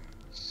on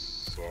the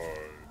side.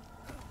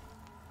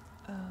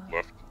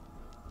 Left.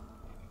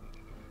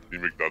 Can you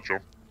make that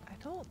jump? I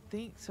don't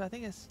think so. I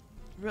think it's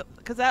real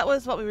because that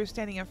was what we were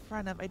standing in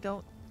front of. I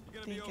don't You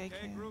gonna think be I okay,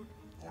 can. Groot?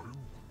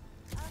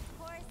 Of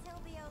course he'll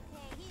be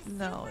okay. He's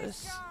No, super it's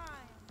strong.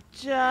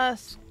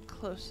 just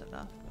close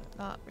enough. But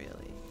Not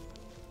really.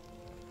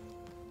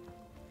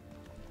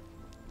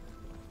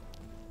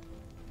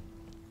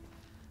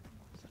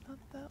 So not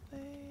that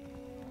way.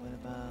 What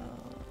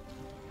about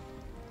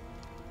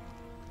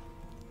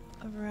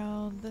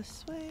around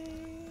this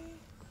way?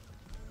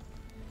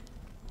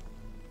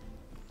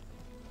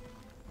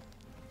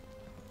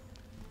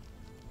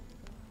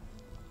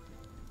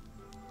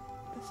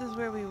 This is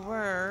where we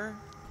were.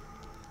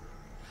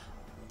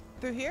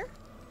 Through here?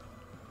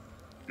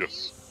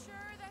 Yes.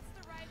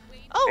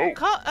 Oh,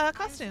 Oh.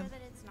 costume.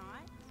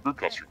 Group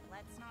costume.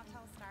 Let's not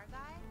tell Star Guy.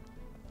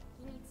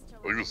 He needs to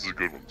I think this is a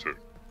good one too.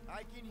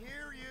 I can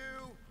hear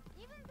you.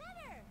 Even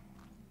better.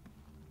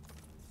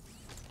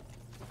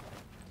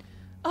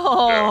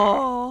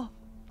 Oh.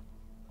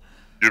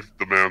 Give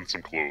the man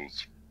some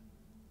clothes.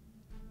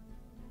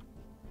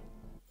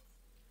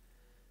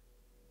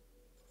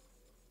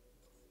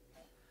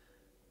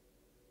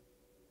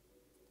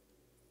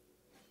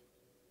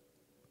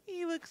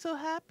 You look so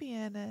happy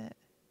in it.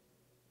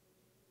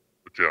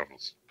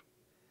 Pajamas.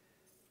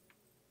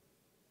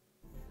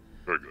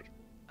 Very good.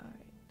 Alright.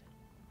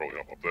 Probably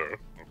up there,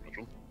 I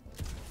imagine.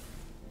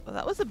 Well,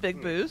 that was a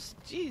big boost.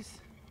 Jeez.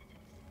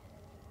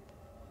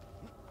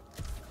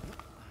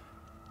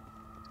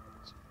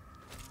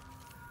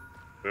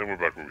 And we're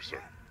back where we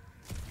started.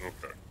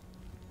 Okay.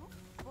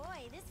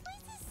 Boy, this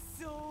place is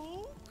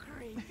so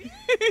creepy.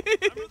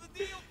 Remember the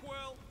deal,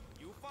 Quill.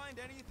 You find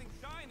anything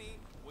shiny,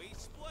 we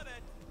split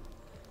it.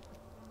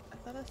 I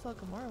thought I saw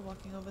Gamora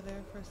walking over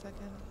there for a second.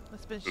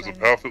 Must have been There's shiny.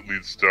 a path that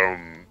leads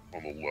down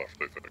on the left,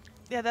 I think.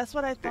 Yeah, that's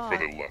what I Go thought.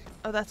 further left.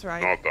 Oh, that's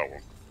right. Not that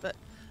one. But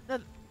no.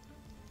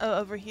 Oh,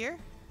 over here?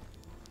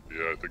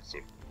 Yeah, I think so.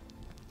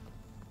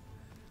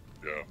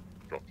 Yeah,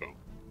 drop down.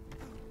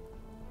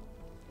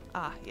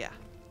 Ah, yeah.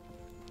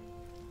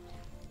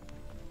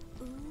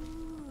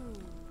 Ooh,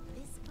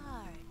 this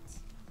part.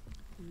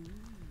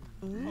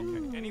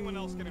 Okay, anyone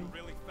else getting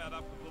really fed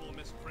up with little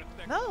Miss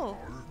Cryptic? No.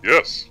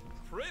 Yes.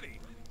 Pretty?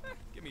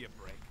 Give me a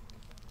break.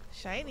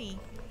 Shiny.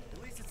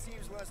 At least it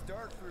seems less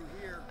dark through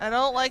here. I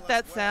don't like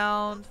that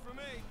sound.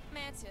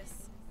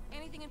 Mantis,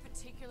 anything in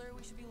particular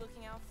we should be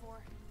looking out for?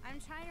 I'm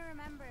trying to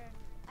remember.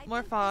 I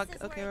More think fog. this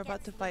is where Okay, it we're about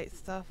gets to fight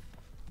stuff.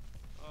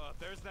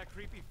 There's that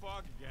creepy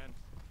fog again.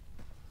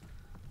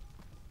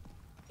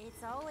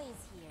 It's always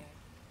here.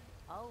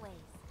 Always.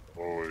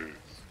 Always.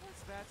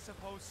 What's that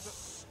supposed to...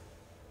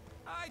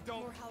 I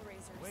don't... More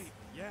Hellraisers. Wait,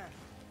 yeah.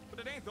 But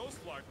it ain't those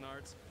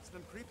Flarknards. It's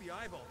them creepy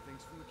eyeball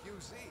things from the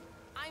QZ.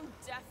 I'm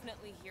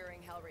definitely hearing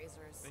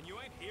Hellraisers. Then you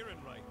ain't hearing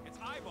right. It's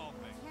eyeball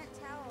things. Can't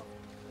tell.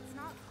 It's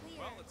not clear.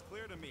 Well, it's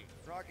clear to me.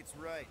 Rocket's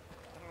right.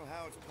 I don't know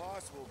how it's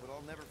possible, but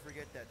I'll never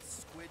forget that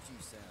squidgy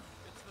sound.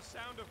 It's the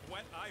sound of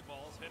wet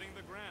eyeballs hitting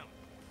the ground.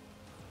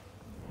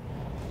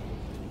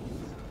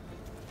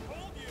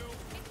 Told you!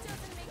 It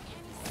doesn't make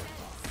any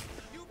sense.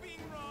 You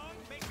being wrong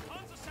makes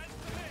tons of sense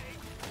to me.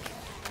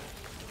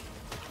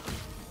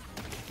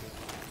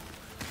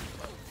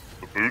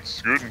 The boots,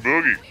 Scoot, and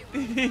Boogie. Feel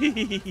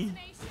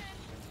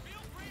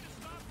free to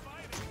stop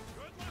fighting.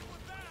 Good luck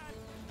with that.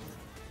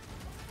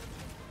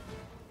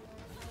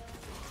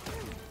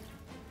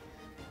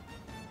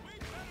 We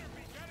better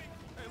be getting...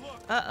 Hey, look.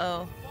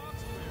 Uh-oh.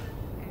 Fog's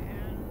clear.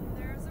 And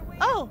there's a way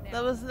Oh, now.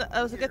 that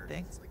was a good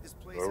thing. It's like this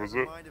place That has was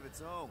a it? mind of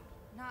its own.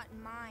 Not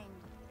mine.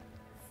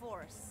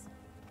 Force.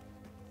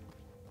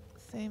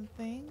 Same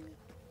thing.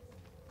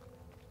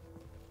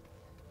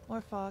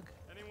 More fog.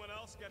 Anyone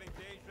else getting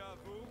deja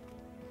vu?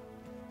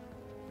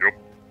 Yep. It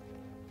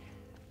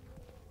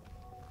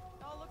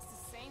all looks the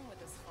same with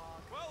this fog.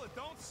 Well, it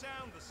don't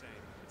sound the same.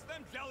 It's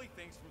them jelly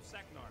things from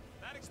Seknar.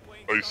 That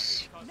explains Ice.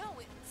 Duncan's cousin. No,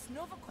 it's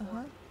Nova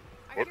Corps.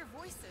 I What? hear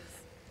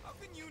voices. How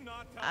can you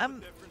not tell I'm-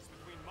 the difference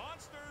between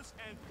monsters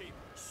and people?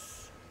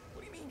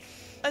 What do you mean?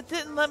 It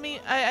didn't let me.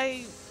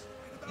 Yeah.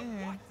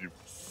 You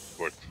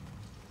clicked.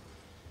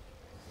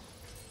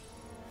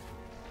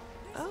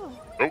 Oh.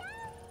 Oh.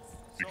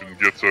 You can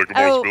get Gamora's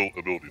Oh.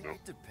 ability now.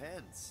 It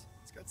depends.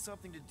 It's got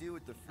something to do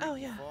with the Oh,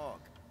 freaky yeah. fog.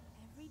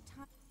 Every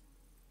time.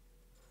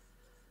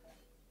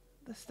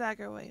 The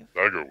stagger wave.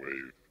 Dagger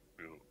wave.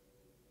 Yeah.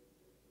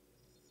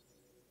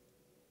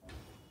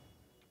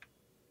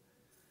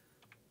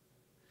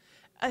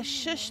 I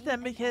shush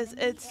them because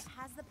it's It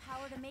has the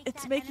power to make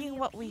it's that making enemy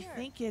what we appear.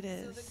 think it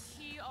So the is.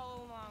 key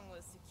all along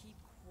was to keep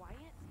quiet?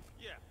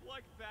 Yeah,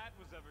 like that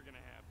was ever gonna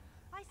happen.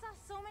 I saw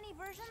so many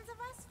versions of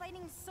us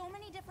fighting so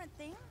many different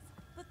things,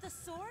 but the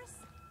source,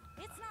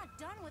 it's not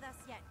done with us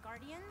yet,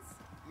 Guardians.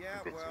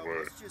 Yeah, That's well, the way.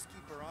 let's just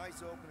keep our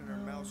eyes open and our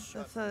No, mouths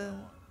shut. that's from a now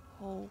on.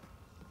 whole.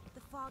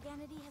 The fog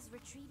entity has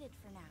retreated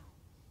for now.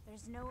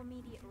 There's no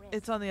immediate risk.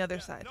 It's on the other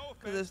Yeah, side no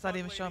because it's offense, not Bug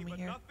even Lady, showing me but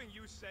here. Nothing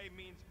you say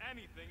means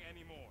anything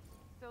anymore.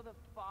 So the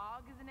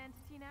fog is an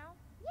entity now?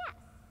 Yes.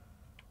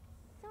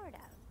 Sort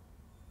of.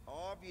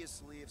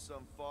 Obviously, if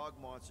some fog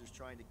monster's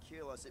trying to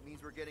kill us, it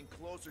means we're getting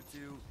closer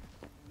to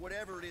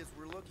whatever it is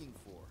we're looking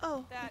for.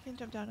 Oh, I That can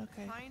jump down.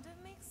 Okay. Kind of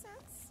makes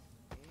sense.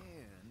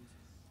 And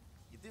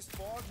if this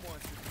fog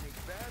monster can make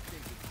bad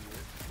things appear,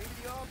 maybe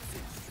the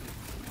opposite is true.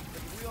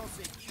 Like if we all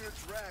say cure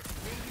a Drax.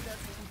 Maybe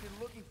that's what we've been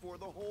looking for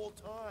the whole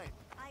time.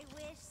 I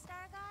wish,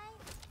 Star Guy,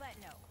 but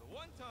no. The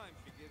one time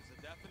she gives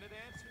a definite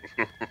answer.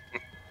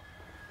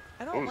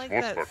 I don't like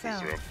that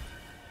sound.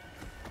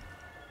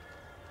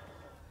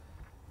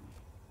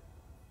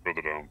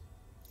 Further down.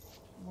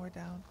 More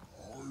down.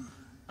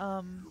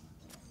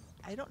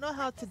 I don't know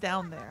how to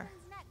down there.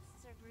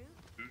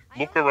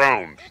 Look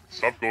around.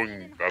 Stop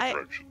going that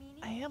direction.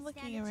 I am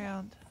looking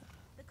around.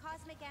 The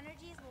cosmic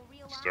energies will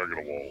realign. Staring at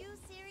a wall. A new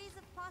series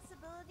of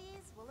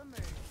possibilities will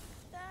emerge.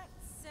 That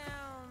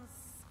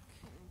sounds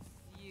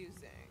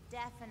confusing.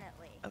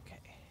 Definitely. Okay.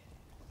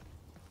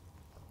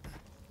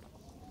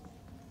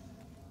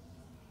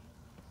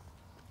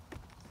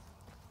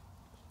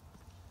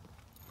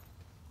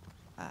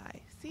 I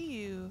see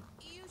you.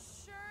 You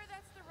sure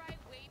that's the right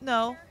way?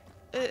 No,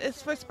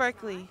 it's for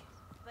Sparkly.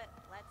 But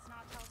let's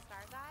not tell Star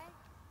Guy.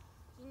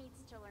 He needs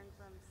to learn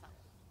for himself.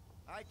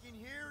 I can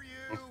hear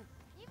you.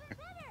 Even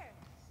better.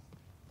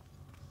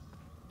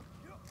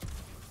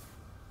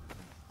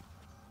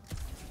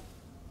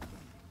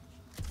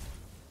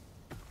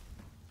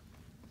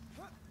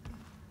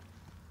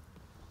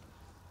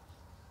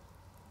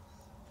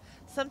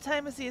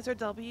 Sometimes these are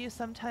W,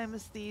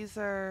 sometimes these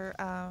are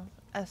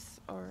S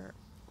or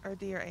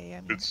D or A.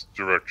 I mean. It's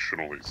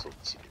directionally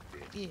sensitive.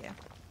 Yeah.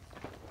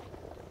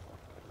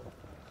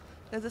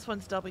 Because this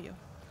one's W.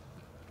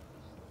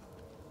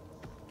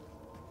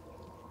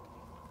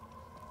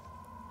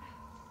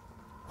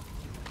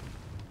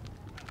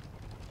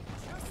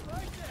 Just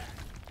like that.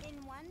 In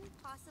one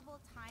possible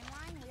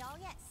timeline, we all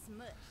get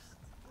smushed.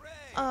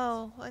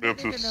 Oh, I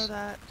didn't even know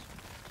that.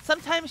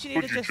 Sometimes you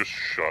need to just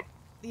shut?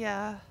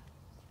 Yeah.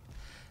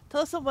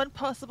 Tell us in one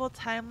possible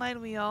timeline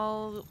we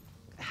all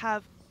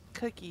have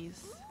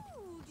cookies.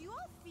 Ooh, do you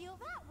all feel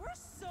that? We're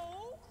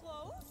so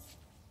close.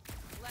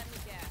 Let me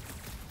guess.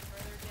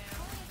 Further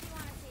down. Only if you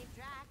want to save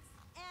Drax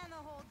and the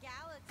whole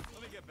galaxy.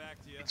 Let me get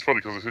back to you. It's funny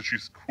because I said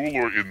she's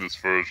cooler in this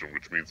version,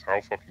 which means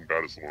how fucking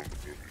bad is the one in the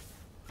movie?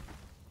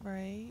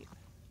 Right.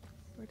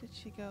 Where did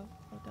she go?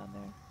 Oh, down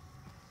there.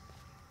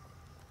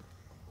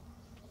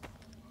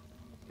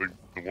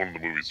 The one in the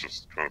movie is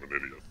just kind of an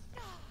idiot.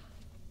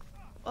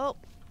 Oh,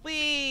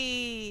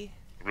 wee!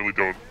 I really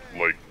don't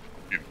like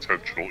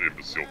intentional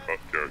imbecile cut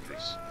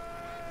characters.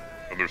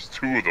 And there's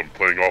two of them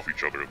playing off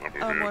each other in that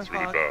movie, and it's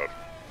really fog. bad.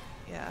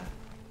 Yeah.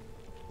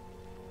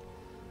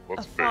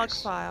 What's a fog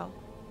base? file.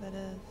 That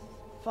is.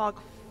 Fog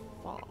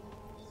fall.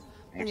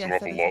 Looks Yes, an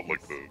awful that is lot a like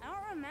base. the I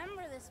don't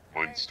remember this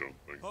part. Mind Stone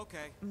thing.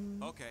 Okay,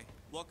 okay.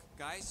 Look,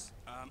 guys,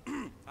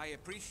 I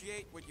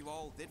appreciate what you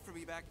all did for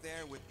me back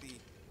there with the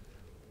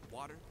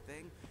water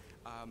thing.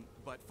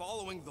 But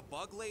following the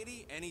bug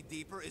lady any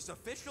deeper is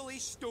officially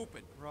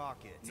stupid.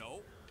 Rocket.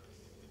 No.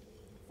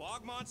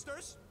 Fog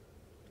monsters?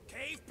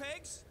 Cave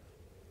pigs?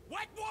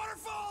 Wet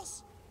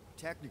waterfalls?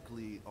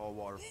 Technically, all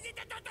water.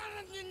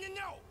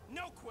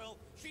 No, Quill.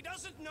 She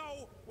doesn't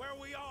know where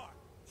we are.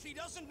 She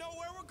doesn't know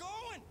where we're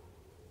going.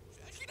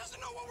 She doesn't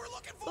know what we're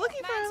looking for.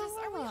 Mantis,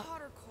 are we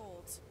hot or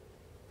cold?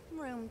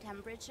 Room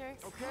temperature.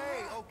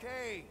 Okay,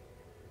 okay.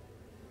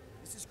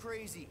 This is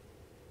crazy.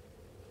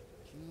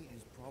 She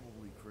is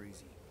probably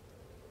crazy.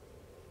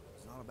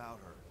 It's not about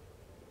her.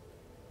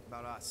 It's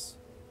about us.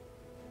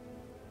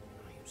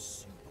 I am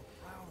super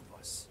proud of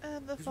us.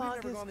 And the 'Cause fog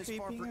we've never is gone this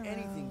far creeping for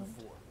anything around.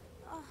 before.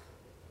 Oh,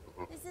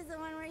 this is the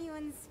one where you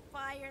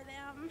inspire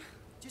them.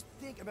 Just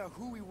think about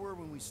who we were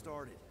when we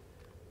started.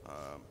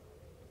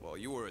 Well,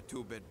 you were a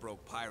two-bit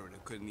broke pirate who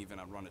couldn't even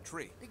outrun a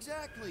tree.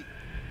 Exactly.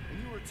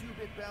 And you were a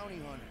two-bit bounty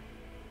hunter.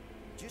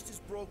 Just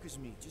as broke as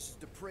me, just as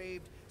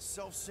depraved,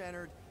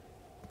 self-centered,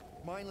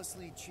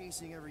 mindlessly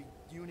chasing every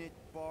unit,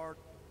 bar,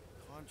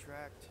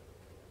 contract,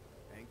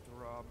 bank to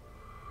rob.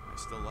 I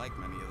still like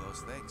many of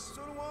those things.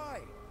 So do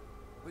I.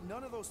 But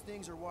none of those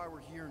things are why we're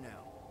here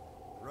now.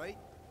 Right?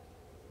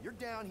 You're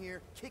down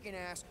here kicking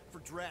ass for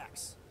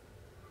Drax.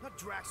 Not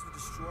Drax the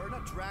Destroyer,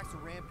 not Drax the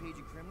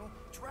rampaging criminal.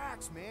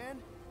 Drax,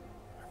 man.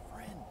 Our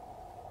friend.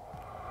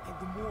 And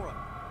Gamora.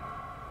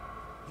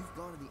 You've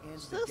gone to the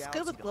ends of the Looks galaxy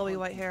good with to glowy hunt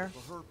white people, hair.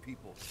 to hurt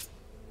people.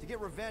 To get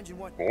revenge and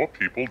what? More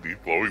people need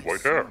glowy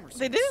white hair.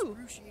 They do.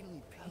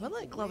 Excruciatingly I would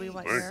like painful glowy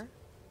white ways. hair.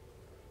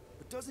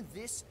 But doesn't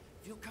this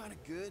feel kind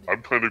of good?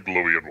 I'm kind of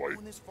glowy and Going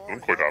white. this far I'm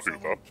to quite help happy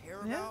with someone that. we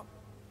care Yeah.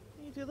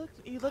 about?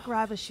 You look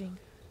ravishing.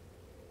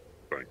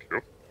 Thank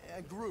you.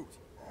 And Groot.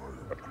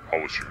 I'm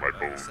polishing my It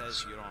bones.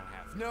 says you don't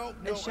have to. No,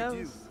 It no, I do.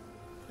 shows.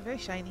 They're very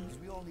shiny. Because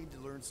we all need to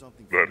learn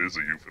something. That from is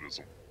a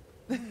euphemism.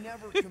 you. You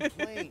never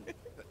complain.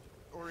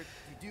 Or if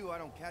you do, I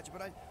don't catch it.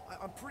 But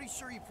I'm pretty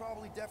sure you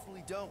probably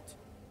definitely don't.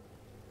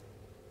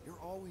 You're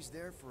always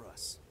there for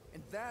us.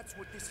 And that's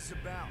what this is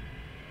about.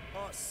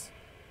 Us.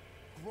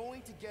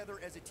 Growing together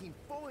as a team,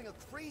 following a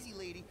crazy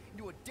lady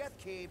into a death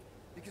cave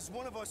because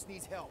one of us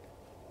needs help.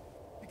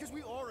 Because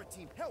we are a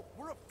team. Help,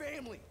 we're a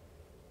family.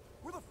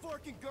 We're the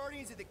fucking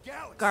Guardians of the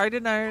Galaxy.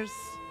 Gardeners.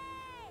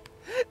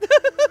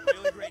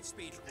 Really great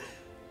speech, Quill.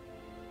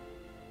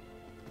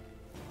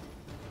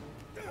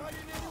 Why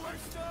didn't anyone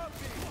stop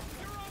me?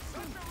 You're on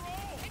such a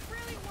roll. It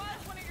really was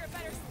one of your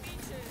better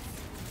speeches.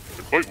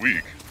 They're quite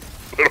weak.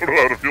 I don't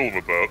know how to feel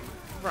about that.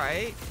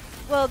 Right.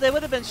 Well, they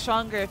would have been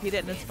stronger if you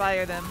didn't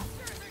inspire them.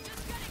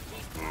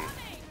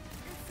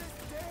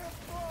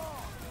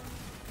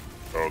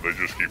 Oh, they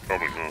just keep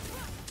coming, huh?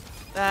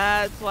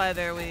 That's why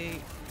they're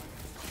weak.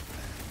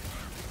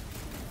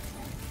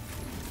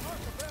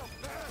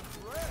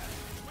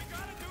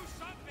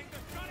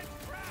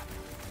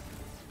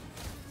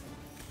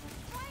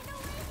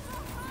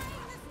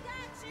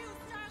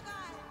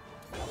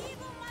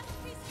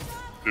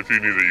 If you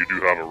need it, you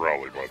do have a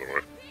rally, by the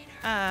way.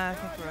 I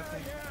think we're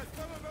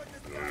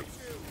okay.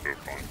 You're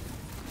fine.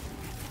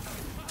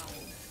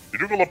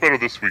 You're doing a lot better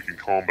this week in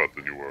combat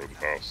than you were in the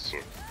past, so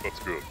that's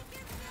good.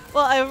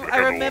 Well, I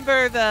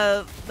remember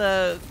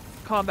the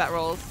combat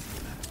rolls.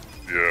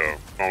 Yeah,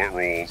 combat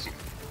rolls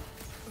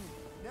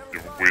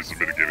and ways of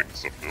mitigating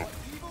stuff now.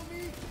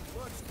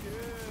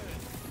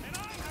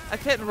 I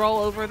couldn't roll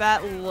over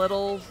that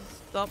little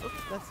stump. Oops,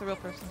 that's the real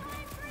person.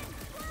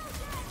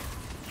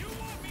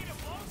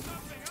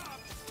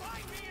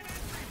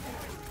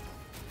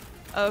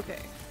 Okay.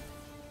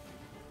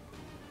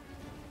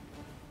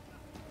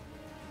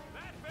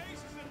 That base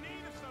is in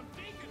need of some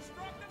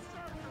deconstructive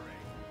surgery.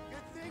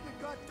 Good thing we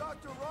got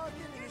Dr. Rocket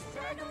and his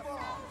Dragon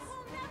Balls.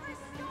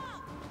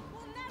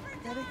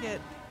 Gotta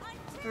get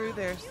through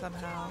there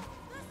somehow.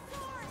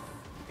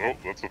 Oh,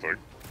 that's the thing.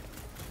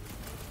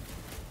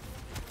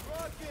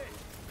 Rocket,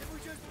 if we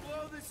just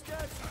blow the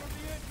statue from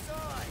the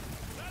inside.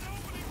 That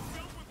opening's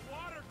filled with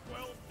water,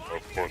 Quill.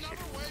 Of course it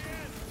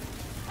is.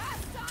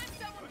 Last time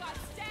someone got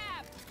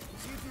stabbed.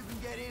 See if you can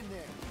get in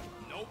there.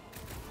 Nope.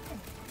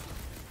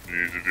 You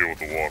need to deal with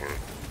the water.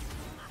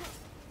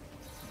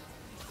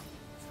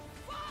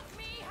 Fuck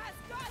me has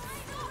got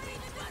so many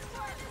good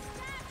work.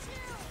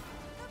 Statue,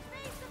 the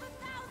face of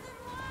 1,000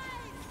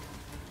 lives.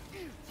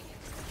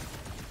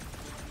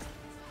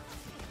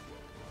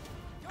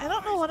 I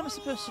don't know what I'm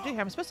supposed to do here.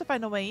 I'm supposed to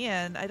find a way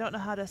in. I don't know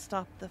how to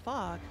stop the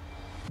fog.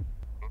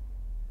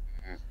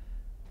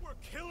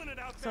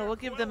 So we'll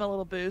give them a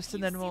little boost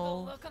and then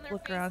we'll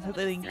look around so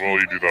they can Well,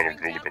 you do that, I'll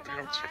go look up the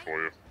answer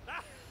for you.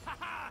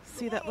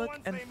 see that look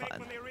and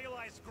fun.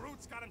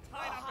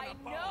 I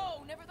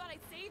know. Never thought I'd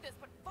say this,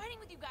 but fighting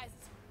with you guys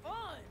is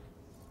fun.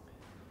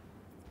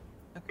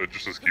 It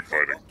just says keep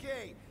fighting.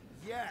 Okay,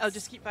 yes. Oh,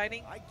 just keep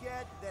fighting? I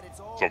get that it's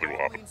all Something will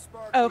happen. bubbly and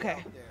sparkly Okay.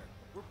 out there.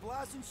 We're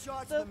blasting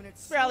shots The at them and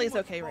it's so rally's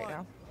much okay right fun.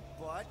 now.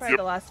 But Probably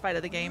the last fight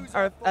of the game,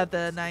 or of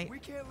the night. we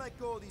can't let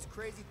go of these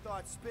crazy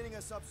thoughts spinning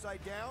us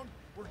upside down.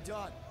 We're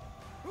done.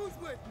 Who's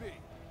with me?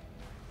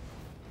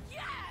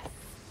 Yes!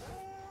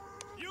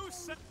 You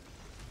said.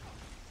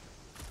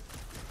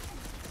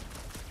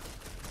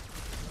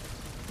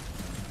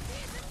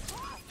 These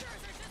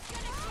imposters are just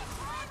gonna keep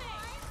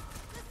coming.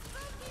 The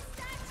spooky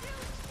statue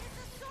is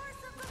the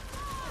source of the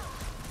fog.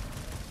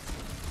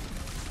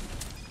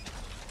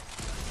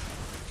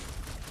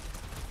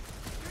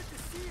 Good to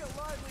see you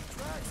lively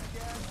tracks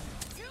again.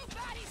 Too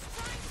bad he's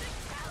trying to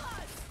kill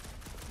us.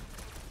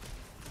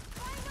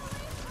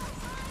 Finally,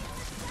 behind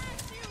the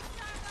statue,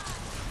 Starbuck.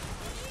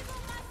 The evil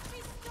must be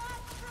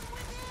stopped from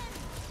within.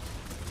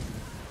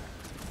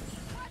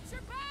 Watch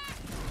your back.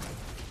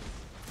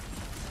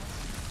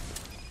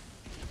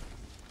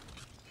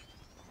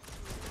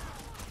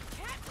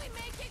 Can't we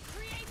make it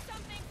create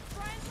something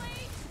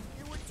friendly?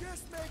 It would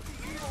just make the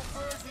evil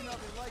version of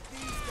it like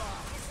these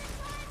guys. Is it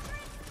time for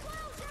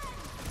explosion?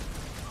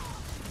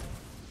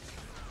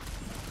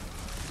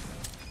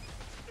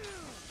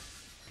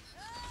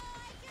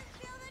 I can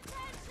feel the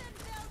tension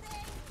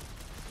building.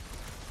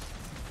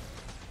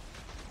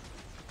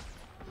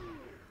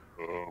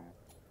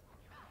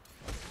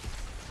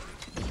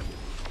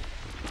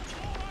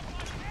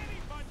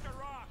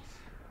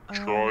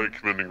 Try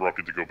commanding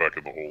Rocket to go back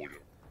in the hole again.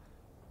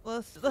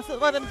 Let's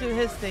let him do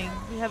his thing.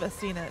 We haven't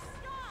seen it.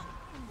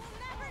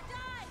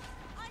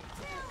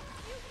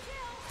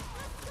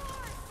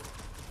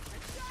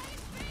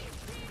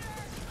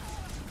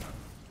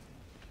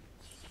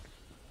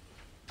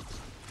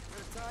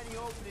 There's a tiny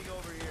opening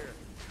over here.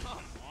 Come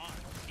on,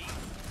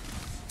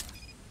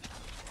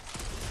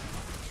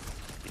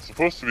 It's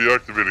supposed to be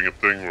activating a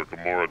thing where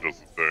Gamora does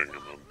the thing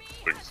and then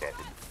things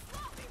happen.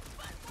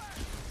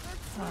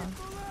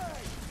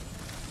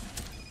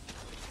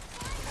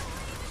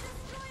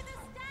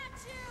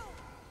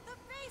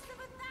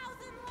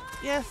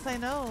 Yes, I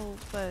know,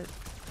 but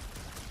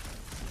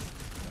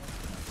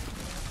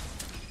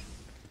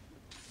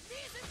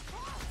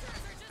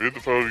Meet the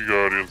Foggy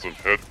Guardians and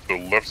head to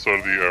the left side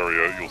of the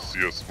area. You'll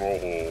see a small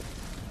hole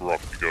for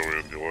Rocket to go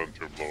in. You'll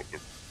enter and blow up the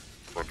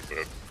front of the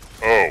head.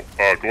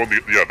 Oh, go on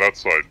the, yeah, that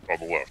side, on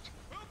the left.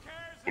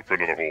 Look for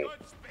another hole.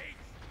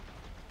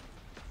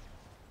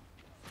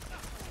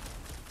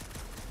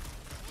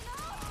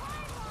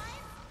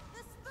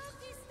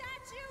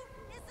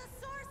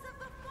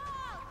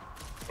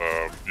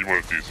 You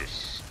want to use your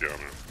scanner.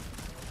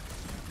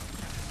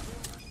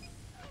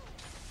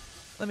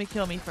 let me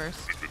kill me first.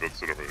 Maybe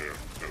that's it over here.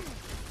 Yeah,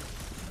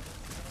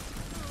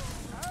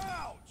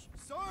 Ouch!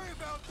 Sorry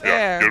about that.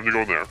 yeah, get him to go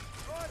in there.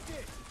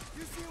 Rocket,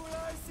 you see what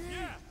I see?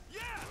 Yeah,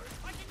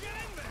 I can get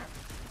in there.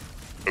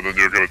 And then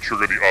you're gonna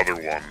trigger the other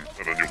one,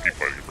 and then you'll keep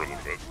fighting it for a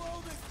little bit.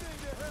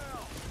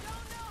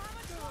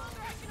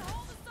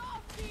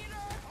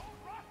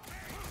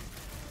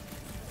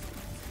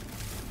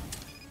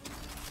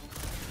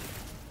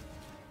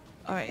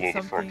 Alright, Blow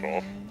the front something...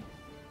 off.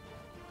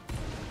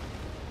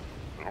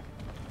 No.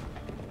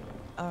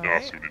 Now,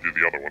 Alright. so when you do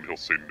the other one, he'll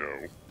say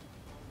no.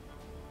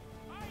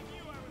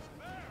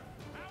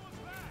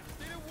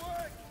 Didn't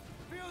work!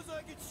 Feels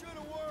like it should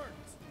have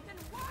worked! Then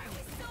why are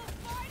we still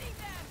fighting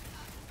them?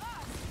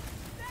 Us!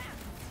 Them!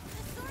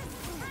 The source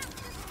is half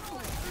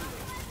destroyed.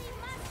 Otherwise, we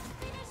must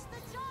finish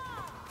the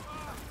job.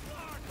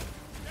 Clark!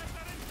 Guess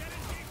I didn't get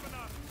it deep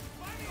enough.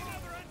 Find me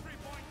another entry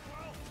point,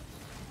 Quill.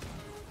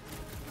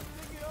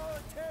 Thinking all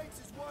it takes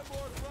is one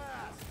more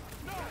blast.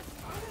 No!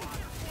 I want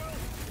it, Quill!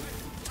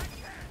 I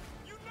can't!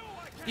 You know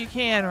I can't! You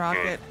can,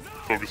 Rocket.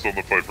 Focus on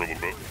the fight for a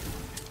little bit.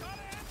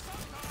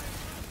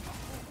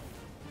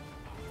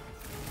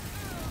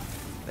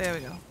 There we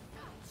go.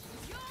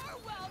 You're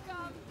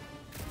welcome!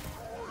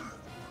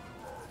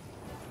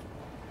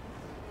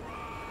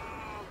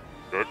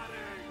 Good.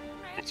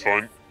 That's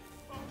fine.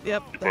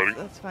 Yep, Keep fighting.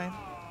 that's fine.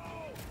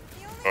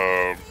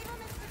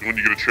 When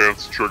you get a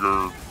chance,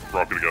 trigger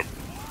Rocket again.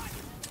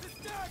 The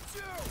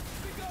statue!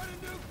 We gotta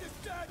nuke the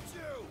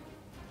statue!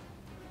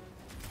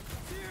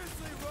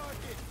 Seriously,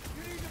 Rocket!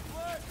 You need to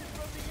blast it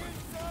from the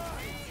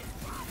inside!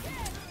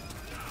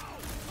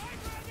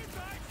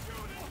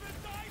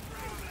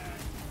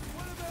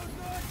 What about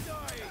not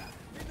dying?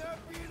 Can that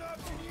be an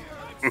option here?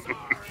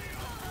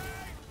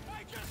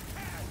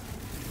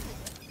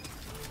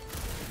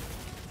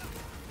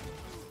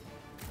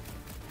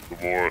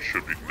 Gamora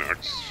should be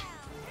next.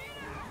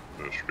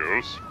 There she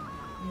goes.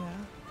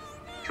 Yeah.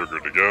 Trigger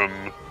it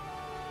again.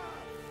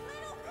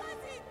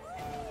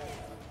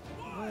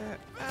 Where?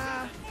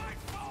 Ah.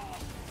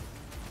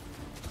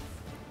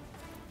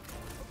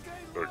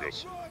 There it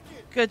goes.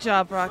 Good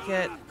job,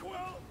 Rocket.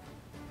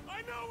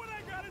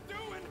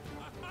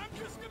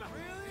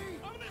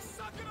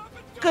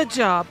 Good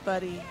job,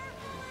 buddy.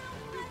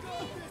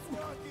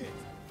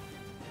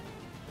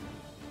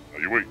 Now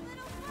you wait.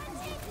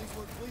 Please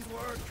work, please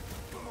work.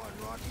 Come on,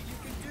 Rocket, you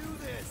can do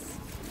this.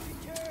 You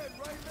can,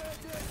 right,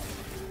 Mantis?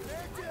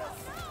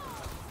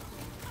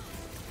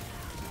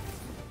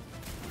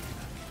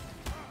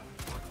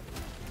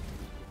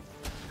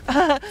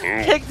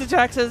 Mantis! Kicked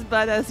Drax's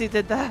butt as he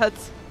did that.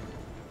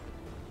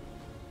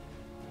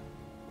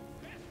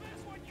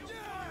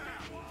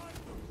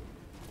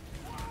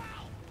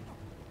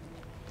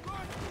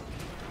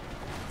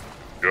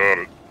 Got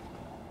it.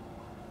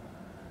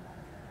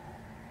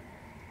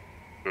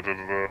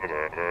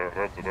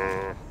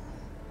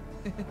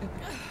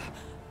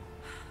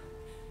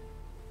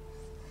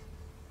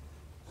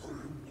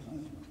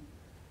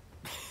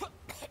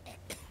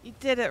 You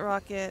did it,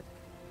 Rocket.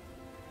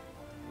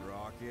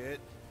 Rocket.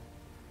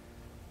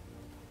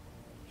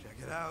 Check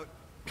it out.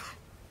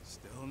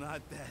 Still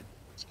not dead.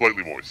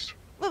 Slightly moist.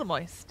 A little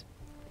moist.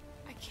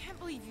 I can't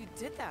believe you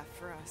did that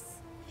for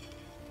us.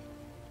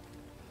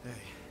 Hey,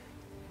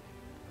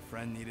 a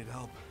friend needed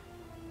help.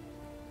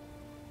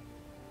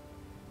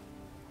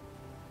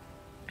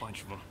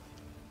 Bunch of them.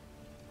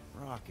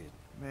 Rocket,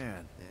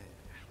 man.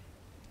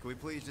 Can we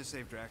please just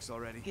save Drax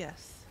already?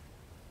 Yes.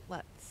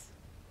 Let's.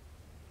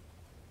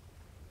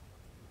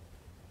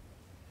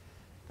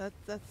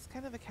 That's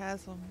kind of a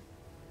chasm.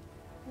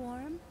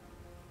 Warm?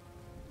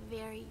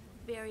 Very,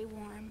 very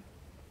warm.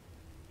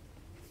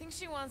 I think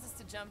she wants us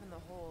to jump in the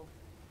hole.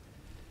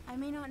 I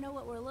may not know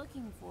what we're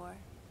looking for,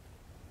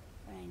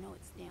 but I know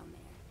it's down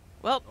there.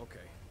 Well. Okay,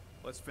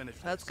 let's finish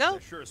this. Let's go. I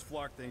sure as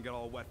Flark didn't get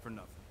all wet for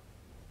nothing.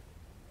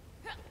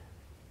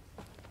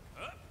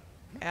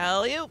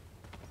 Alley-oop.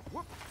 We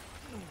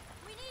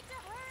need to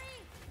hurry!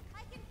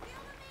 I can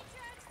feel the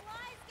Matriarch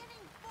lies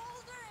getting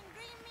bolder in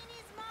Green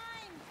Meanie's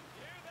mind!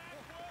 Hear that,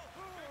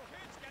 Quill? The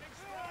kid's getting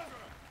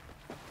stronger!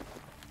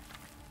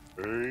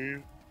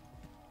 Hey.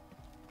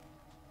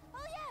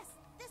 Oh yes!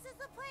 This is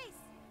the place!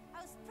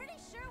 I was pretty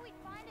sure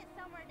we'd find it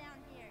somewhere down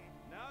here.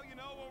 Now you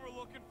know what we're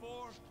looking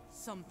for?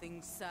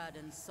 Something sad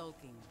and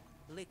sulking,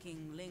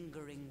 licking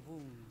lingering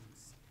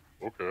wounds.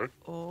 Okay.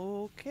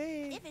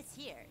 Okay. If it's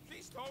here.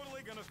 She's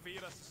totally gonna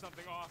feed us to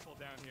something awful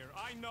down here.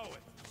 I know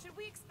it. Should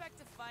we expect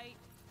a fight?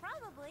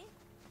 Probably.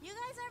 You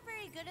guys aren't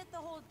very good at the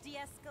whole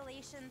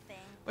de-escalation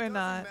thing. We're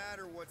not. Doesn't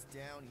matter what's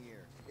down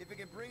here. If it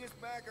can bring us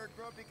back our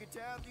grumpy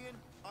Catathian,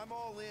 I'm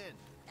all in.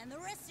 And the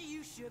rest of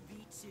you should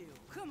be too.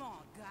 Come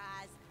on,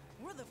 guys.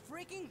 We're the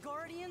freaking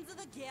Guardians of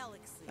the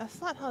Galaxy. That's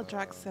not how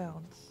Drax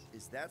sounds.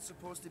 Is that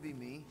supposed to be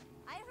me?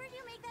 I heard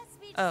you make that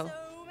speech Oh.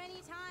 so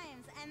many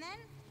times, and then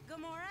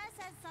Gamora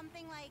says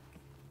something like,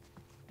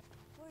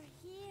 "We're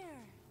here.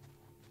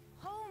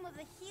 Home of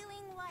the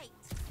healing light,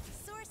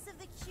 source of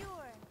the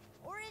cure,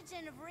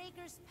 origin of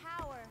Raker's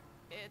power."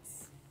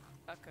 It's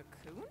a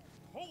cocoon?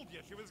 Told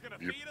you she was gonna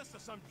feed us to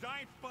some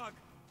giant bug.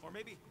 Or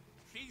maybe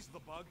she's the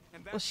bug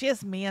and that's... Well, she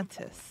has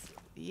Mantis.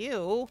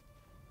 You.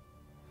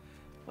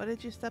 What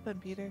did you step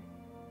in, Peter?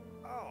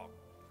 Oh,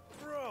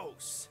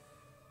 gross.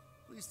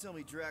 Please tell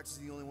me Drax is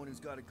the only one who's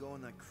got to go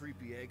in that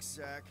creepy egg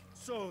sack.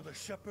 So the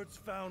shepherds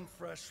found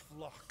fresh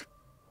flock.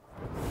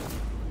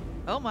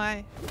 Oh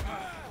my.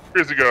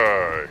 Crazy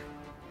guy.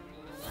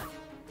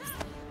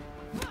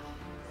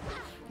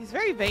 He's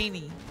very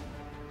veiny.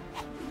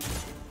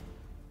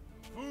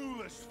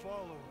 Foolish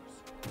followers.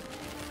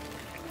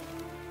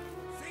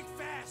 Think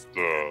fast.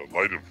 The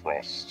light and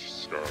frost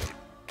sky.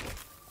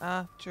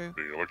 Ah, true.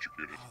 Being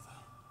electrocuted.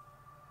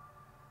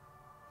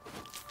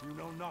 You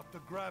know not the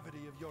gravity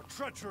of your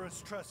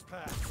treacherous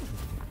trespass.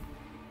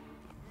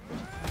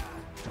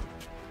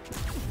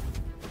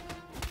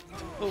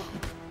 Oh.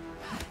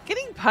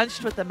 Getting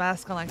punched with the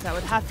mask on like that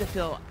would have to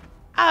feel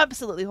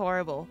absolutely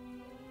horrible.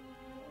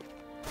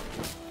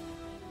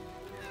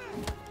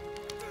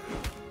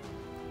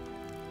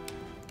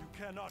 You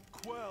cannot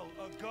quell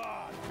a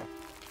god.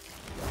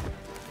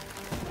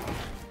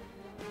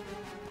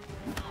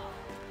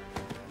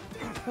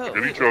 I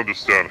need to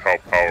understand how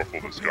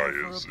powerful this guy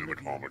is in the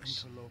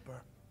comics.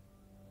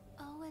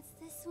 Oh, it's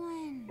this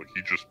one. Like,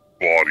 he just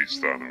bodies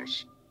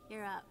Thanos.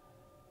 You're up.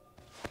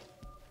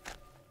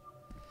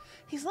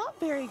 He's not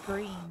very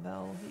green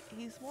though.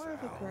 He's more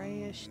of a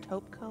grayish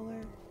taupe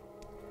color.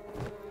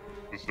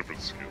 There's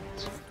different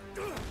skins.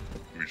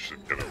 We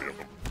should get any of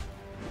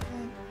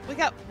them. We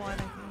got one, I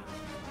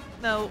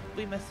think. No,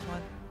 we missed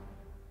one.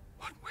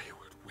 What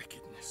wayward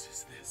wickedness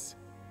is this?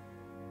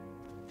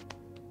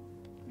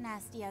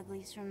 Nasty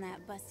uglies from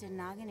that busted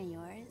noggin of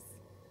yours.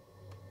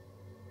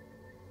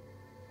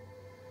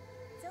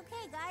 It's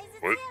okay, guys.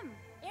 It's What? him.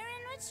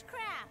 Aaron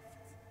Witchcraft.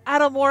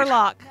 Adam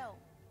Warlock. No.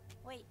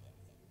 Wait.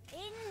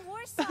 Aiden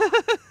Warsaw.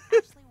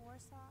 Ashley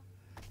Warsaw.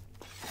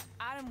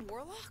 Adam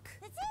Warlock?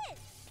 That's it.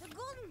 The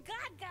Golden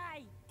God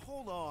guy.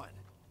 Hold on.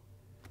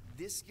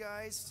 This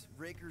guy's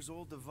Raker's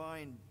old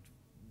divine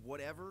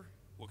whatever?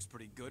 Looks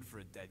pretty good for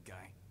a dead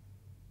guy.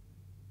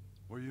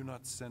 Were you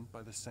not sent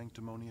by the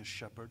sanctimonious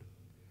shepherd?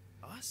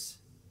 Us?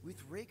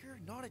 With Raker?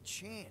 Not a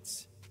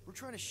chance. We're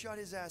trying to shut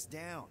his ass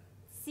down.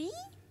 See?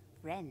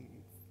 Friends.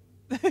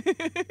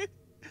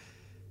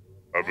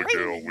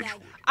 Abigail, which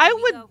I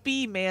would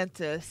be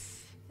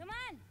Mantis. Come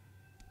on.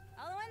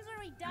 All the ones where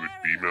we die you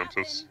would be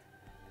Mantis?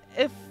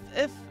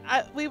 If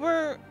we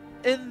were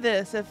in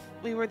this, if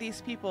we were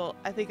these people,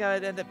 I think I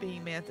would end up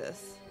being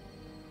Mantis.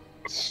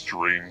 A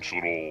strange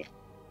little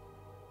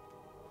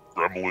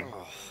gremlin.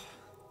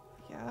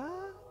 Yeah?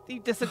 Do you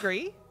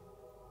disagree?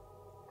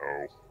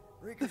 Oh.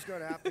 Raker's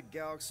got half the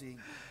galaxy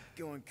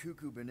going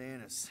cuckoo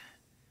bananas.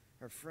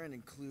 Our friend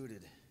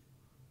included.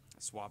 I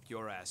swapped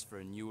your ass for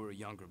a newer,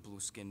 younger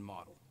blue-skinned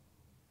model.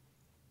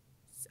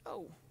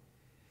 So,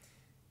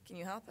 can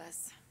you help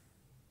us?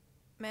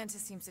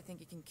 Mantis seems to think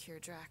he can cure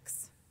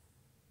Drax.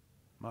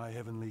 My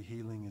heavenly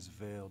healing is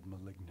veiled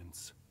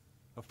malignance.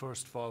 A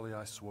first folly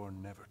I swore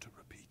never to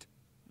repeat.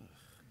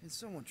 Can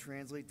someone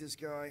translate this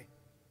guy?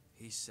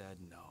 He said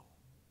no.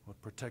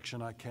 What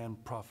protection I can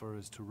proffer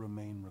is to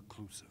remain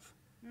reclusive.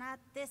 Not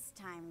this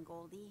time,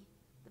 Goldie.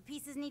 The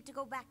pieces need to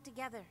go back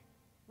together.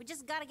 We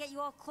just gotta get you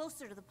all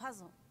closer to the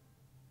puzzle.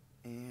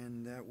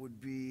 And that would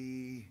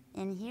be...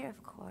 In here,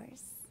 of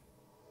course.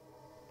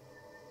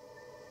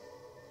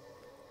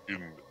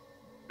 In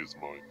his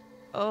mind.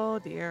 Oh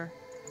dear.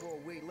 Whoa,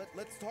 wait,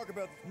 let's talk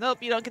about... Nope,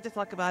 you don't get to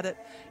talk about it.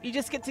 You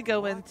just get to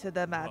go into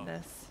the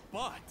madness.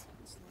 But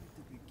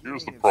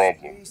here's the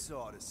problem.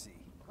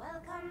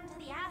 Welcome to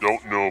the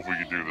Don't know if we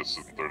can do this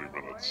in 30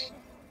 minutes.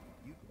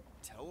 You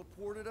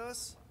teleported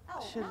us?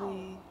 Should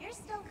we You're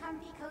still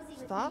comfy cozy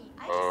with stop? me.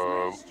 I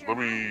just merged your Let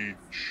me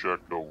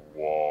check the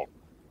wall.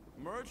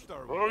 Merged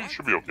our Oh, you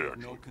should be okay, Give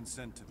actually. no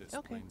consent to this,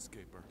 Okay.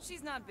 planescaper.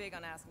 She's not big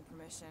on asking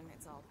permission.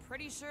 It's all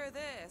pretty sure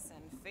this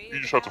and fate.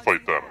 You just have to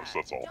fight Thanos,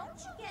 that's all.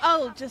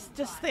 Oh, just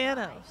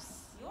Thanos.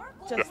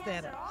 Just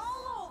Yeah. Thanos.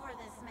 all over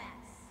this mess.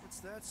 What's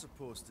that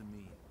supposed to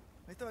mean?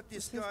 I thought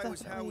this This is guy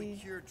was how we definitely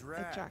cured a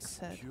Drax. Drax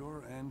head.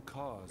 Cure and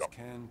cause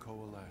can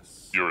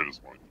coalesce. Here it is,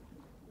 mine.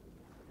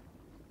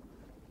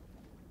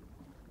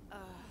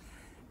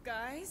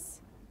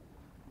 Guys?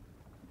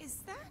 Is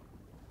that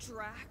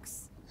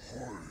Drax?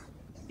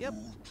 Yep.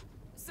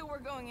 So we're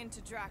going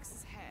into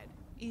Drax's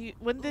head.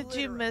 When did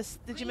you miss?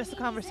 Did you miss the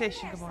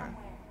conversation, Gamora?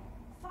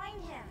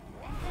 Find him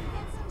and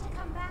convince him to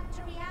come back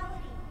to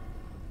reality.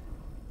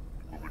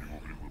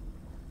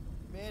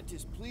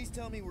 Mantis, please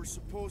tell me we're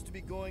supposed to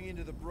be going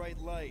into the bright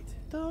light.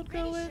 Don't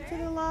go Pretty into sure.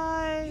 the You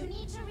light.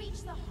 need to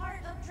reach the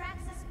heart of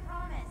Drax's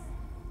promise.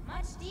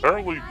 Much deeper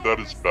Apparently than I that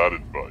is understand. bad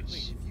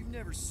advice. If you've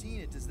never seen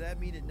it, does that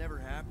mean it never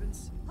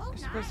happens? Hope You're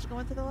supposed to go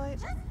into the light.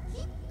 Just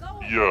keep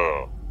going.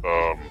 Yeah,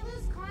 If we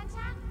lose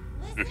contact,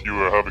 listen if you to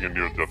were the having a wind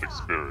near-death song.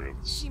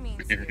 experience, She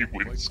means he you.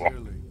 wins Quite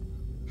song.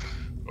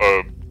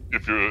 clearly.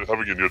 If you're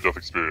having a near-death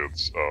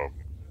experience,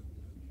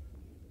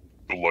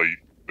 the light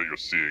that you're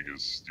seeing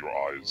is your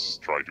eyes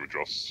trying to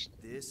adjust,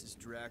 This is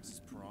Drax's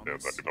and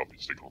promise. that can help you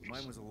stay conscious.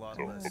 Mine was a lot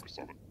So less focus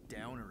on it.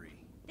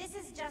 downery. This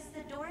is just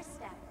the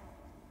doorstep.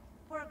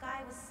 Poor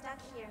guy was stuck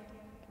here,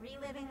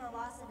 reliving the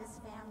loss of his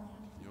family.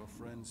 Your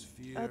friend's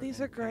fear Oh, these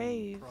and are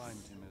graves. pain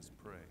primed him as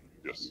prey.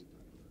 Yes.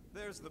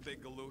 There's the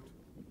big galoot.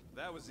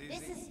 That was easy.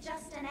 This is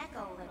just an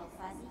echo, little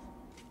fuzzy.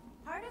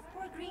 Part of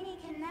poor Greenie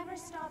can never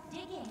stop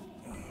digging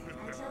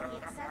until he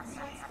accepts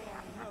what's buried.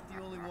 You're not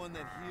the only one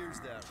that hears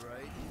that,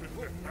 right?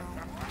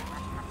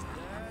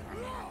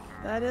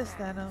 That is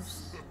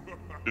Thanos.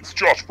 It's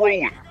Josh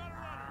Brolin.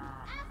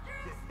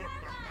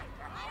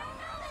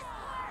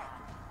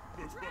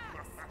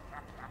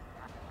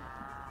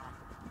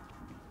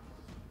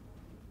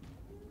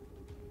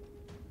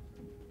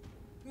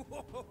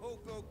 Whoa,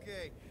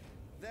 okay.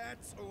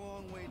 That's a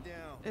long way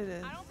down. It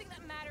is. I don't think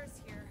that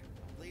matters here.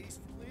 Ladies,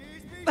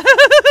 please be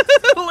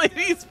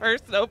Ladies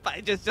first. Nope,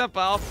 I just jump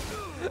off.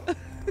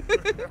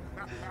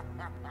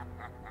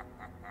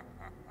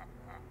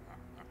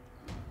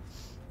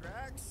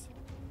 Drax?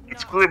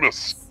 It's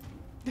Grimace.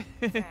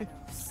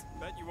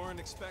 Bet you weren't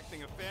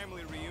expecting a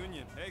family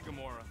reunion. Hey,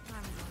 Gamora.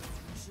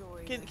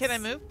 Can I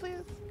move,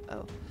 please?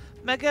 Oh.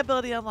 Mega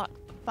ability unlocked.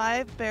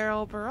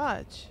 5-barrel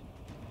barrage.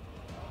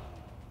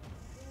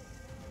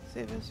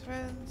 Save his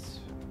friends.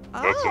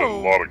 That's a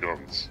lot of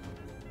guns.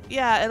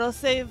 Yeah, it'll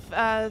save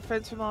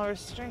friends from all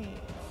restraint.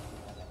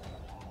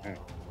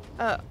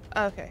 Oh,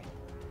 okay.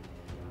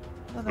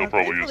 Well, He'll no,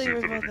 probably use thankfully the we're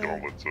Infinity both in.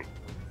 Gauntlet to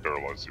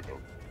paralyze you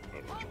though.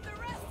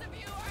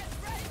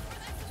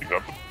 He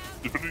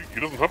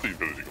doesn't have the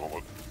Infinity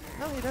Gauntlet.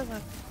 No, he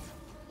doesn't.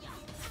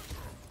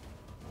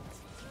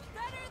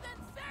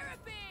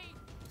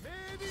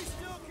 Maybe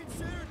still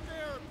consider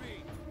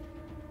therapy.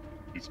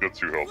 He's got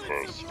 2 health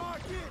bars.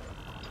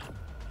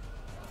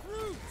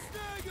 Groot,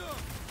 snag him!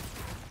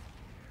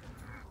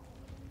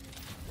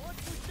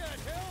 What's with that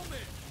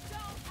helmet?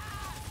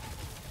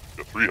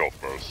 Got 3 health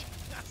bars.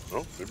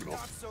 No, maybe not.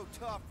 Not so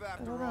tough I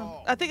after don't know.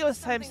 all. I think it was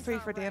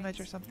 ×3 for damage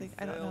or something.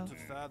 I don't know. Failed to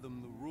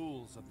fathom the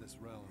rules of this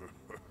realm.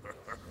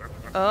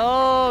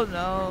 Oh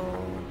no.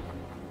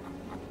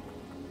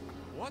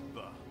 What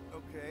the?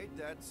 Okay,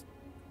 that's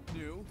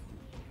new.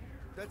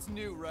 That's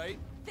new, right?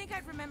 Think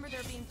I'd remember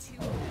there being 2.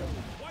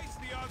 Twice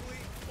the ugly,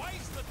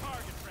 twice the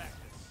target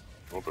practice.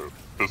 Well, they're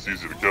this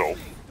easy to kill.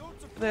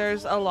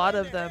 There's a lot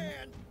of them.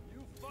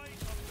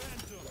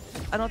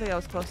 I don't think I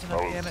was close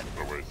enough, damn it.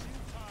 No ways.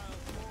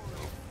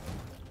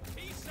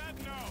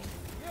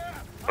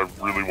 I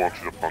really want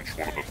you to punch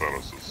one of the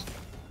Thanoses.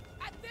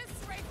 At this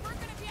rate, we're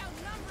gonna be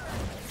outnumbered.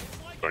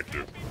 Thank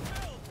you.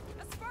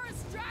 As far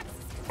as Drax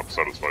is I'm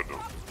satisfied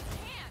now.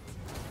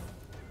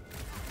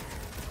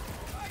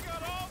 I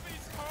got all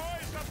these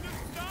toys. I'm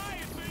just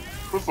dying to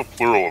you. What's the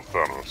plural of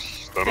Thanos?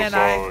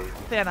 Thanosai?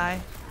 Thanai.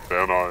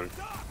 Thanai?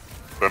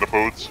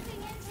 Thanapodes?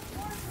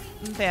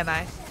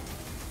 Thanai.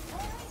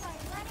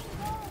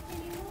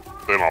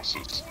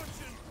 Thanoses.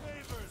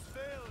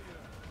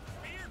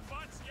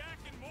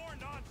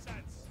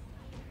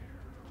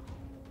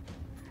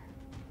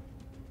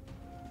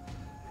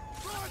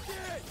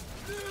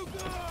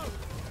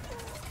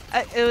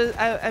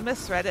 I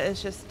misread it.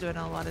 It's just doing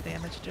a lot of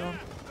damage to him.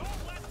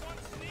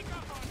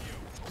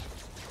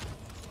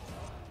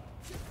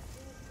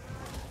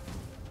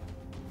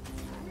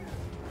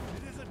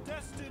 It is a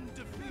destined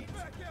defeat.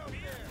 Back out there.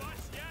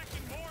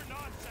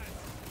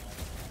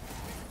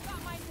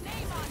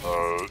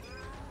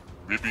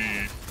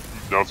 Maybe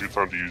now's a good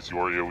time to use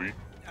your AoE.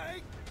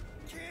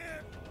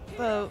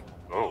 So,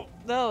 Oh.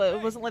 no,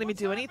 it wasn't letting me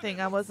do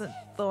anything. I wasn't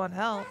low on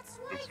health.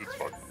 It's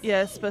fine.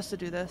 Yeah, it's supposed to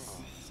do this.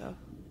 So.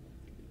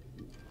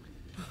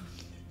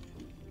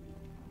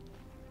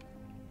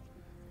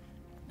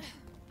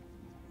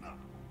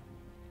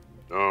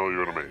 Oh,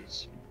 you're in a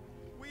maze.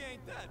 We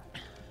ain't dead.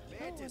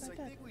 Mantis, I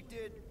think we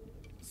did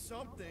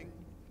something,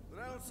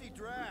 but I don't see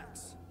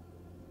Drax.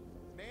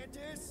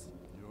 Mantis?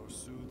 Your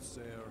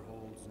soothsayer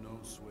holds no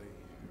sway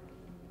here.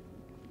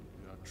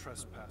 We are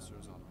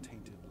trespassers on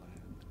tainted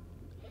land.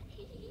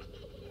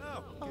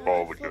 Oh,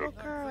 Oh, good. the kid.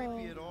 Not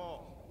creepy at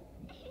all.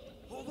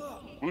 Hold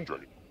up.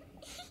 Moondragon.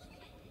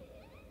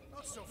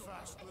 Not so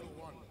fast, little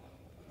one.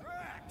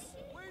 Drax,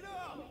 wait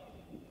up.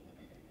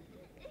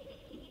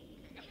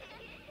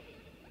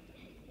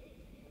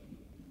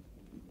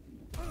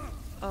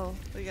 Oh,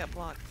 we got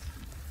blocked.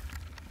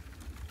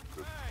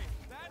 Hey,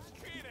 that's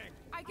cheating.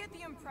 I get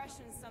the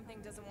impression something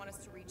doesn't want us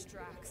to reach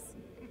Drax.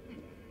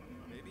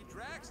 Maybe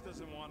Drax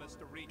doesn't want us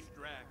to reach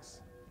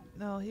Drax.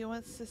 No, he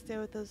wants to stay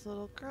with this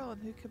little girl,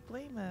 and who could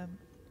blame him?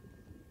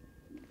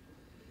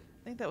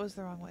 I think that was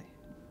the wrong way.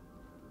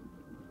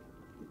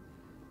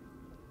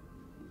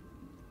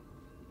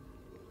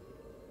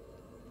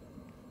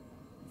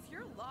 If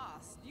you're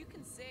lost, you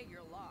can say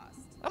you're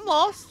lost. I'm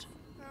lost.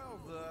 How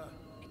the...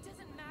 It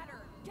doesn't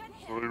matter. Get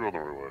So him. you go the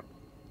right way.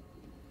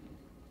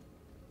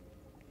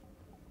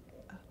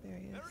 Oh, there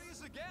he is. There he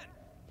is again.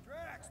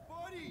 Drax,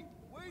 buddy,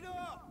 wait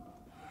up.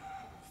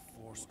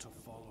 Forced to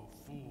follow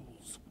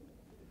fools.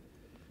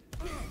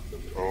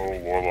 Oh,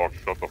 Warlock,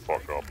 shut the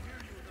fuck up.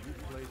 You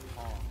play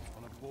pawns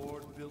on a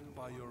board built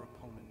by your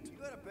opponent. You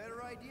got a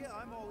better idea?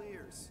 I'm all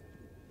ears.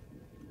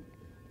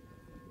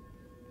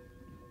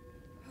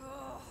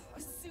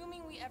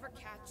 Assuming we ever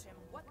catch him,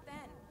 what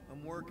then?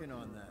 I'm working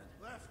on that.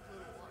 Left,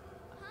 little one.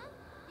 Huh?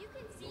 You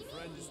can see Your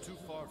friend is too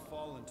far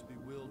fallen to be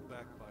willed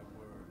back by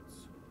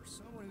words. For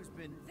someone who's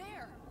been...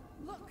 There!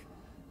 Look!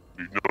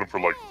 We've known for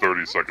like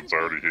 30 seconds I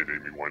already hate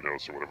Amy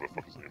Winehouse or whatever the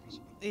fuck his name is.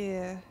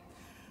 Yeah.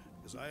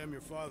 Because I am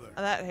your father.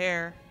 Oh, that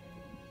hair.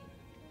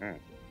 Hmm.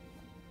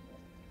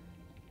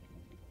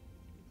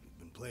 You've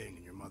been playing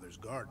in your mother's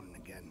garden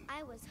again.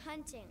 I was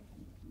hunting.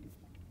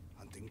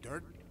 Hunting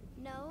dirt?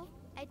 No,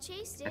 I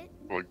chased it,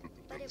 Like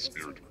but it was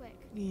too quick.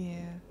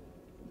 Yeah.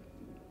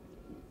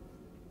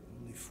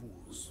 Only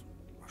fools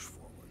rush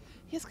forward.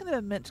 He has kind of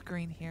a mint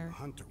green hair. The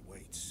hunter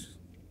waits.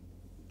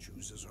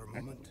 Chooses her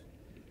moment.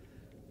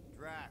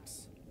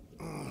 Drax.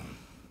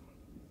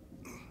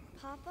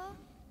 Papa?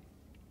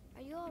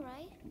 Are you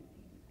alright?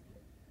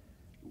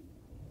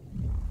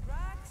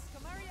 Drax,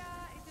 come here,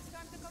 it is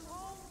time to come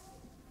home.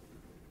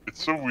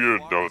 It's so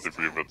weird now that they've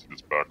reinvented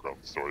his background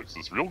story. So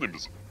his real name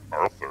is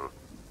Arthur.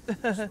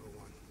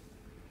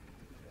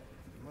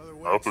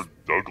 Arthur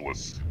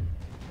Douglas.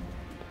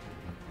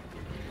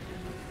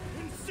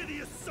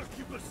 Insidious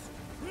succubus,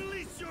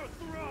 release your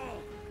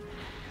thrall.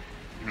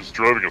 He was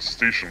driving a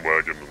station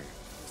wagon and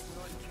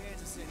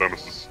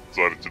Thanos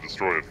decided to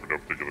destroy it for no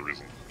particular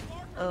reason.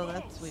 Oh,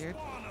 that's weird.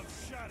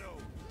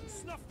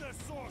 Snuff their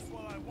source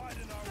while I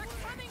widen our They're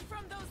coming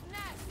from those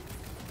nests.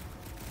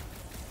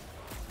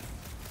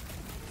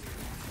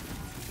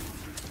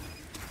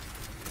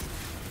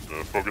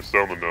 Focus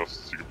down the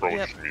nests. You can probably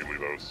just melee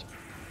those.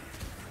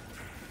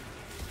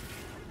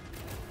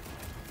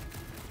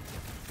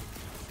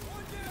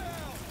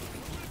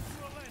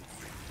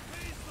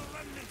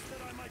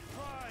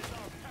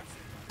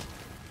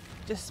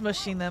 Just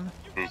smushing them.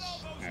 There's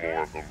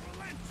more of them.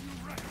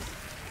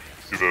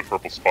 See the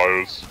purple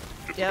spires?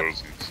 Get to Yep.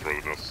 those and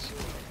destroy the nests.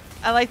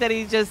 I like that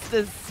he just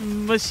is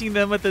smushing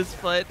them with his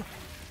foot.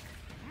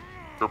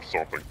 Curb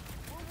stomping.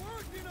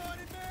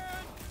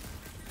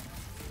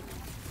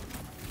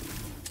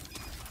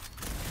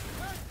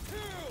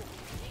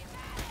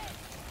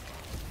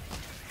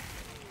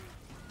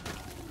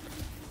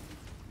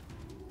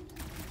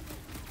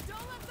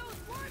 Don't let those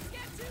words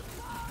get too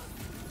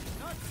close.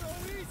 Not so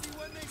easy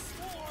when they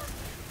swarm.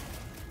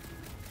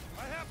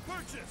 I have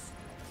purchased.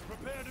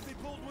 Prepare to be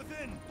pulled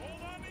within.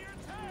 Hold on to your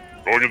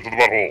tail. Going into the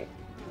butthole.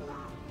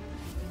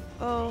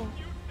 Oh.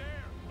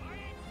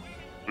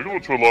 We go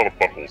into a lot of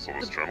buttholes on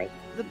this channel.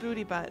 The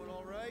booty butt.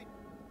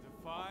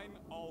 Define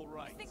all I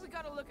right. think we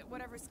gotta look at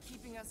whatever's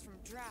keeping us from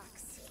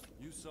Drax.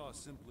 You saw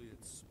simply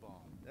its spawn.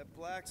 That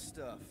black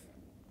stuff.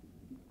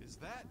 Is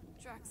that?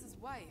 Drax's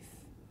wife.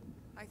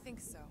 I think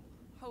so.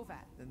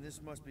 Hovat. Then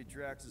this must be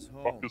Drax's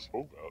home. Fuck is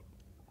Hovat?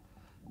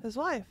 His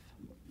wife.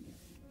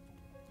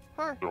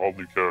 Her. They're all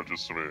new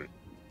characters to me.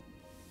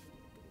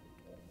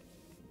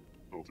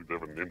 I don't think they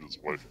ever named his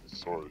wife in the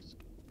stories.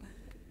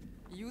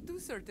 You two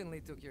certainly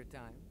took your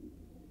time.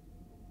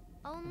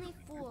 Only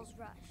fools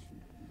rush.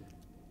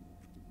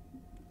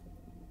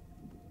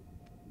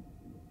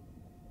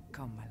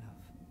 Come, my love.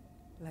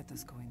 Let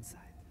us go inside.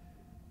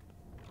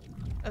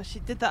 Oh, she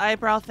did the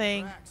eyebrow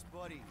thing. Drax,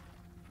 buddy.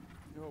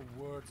 Your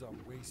words are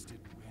wasted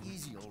wind.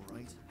 Easy, all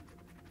right.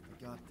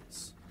 I got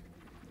this.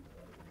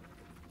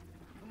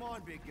 Come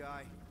on, big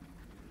guy.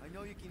 I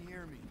know you can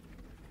hear me.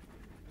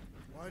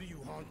 Why do you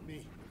haunt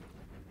me?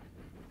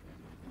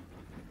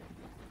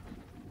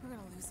 We're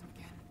gonna lose him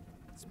again.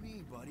 It's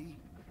me, buddy.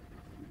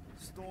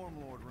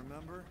 Stormlord,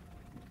 remember?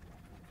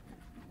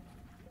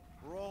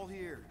 We're all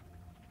here.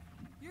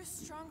 You're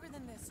stronger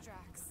than this,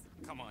 Drax.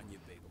 Come on, you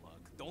big lug.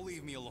 Don't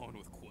leave me alone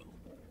with Quill.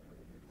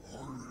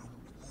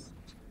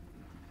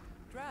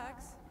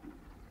 Drax,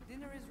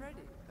 dinner is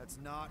ready. That's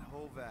not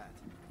Hovat.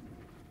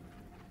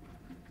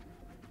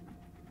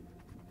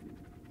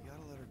 You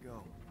gotta let her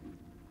go.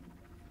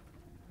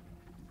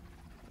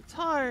 It's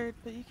hard,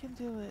 but you can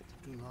do it.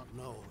 Do not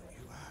know what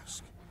you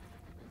ask.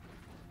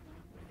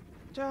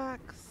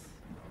 Drax.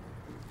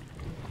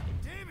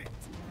 Damn it!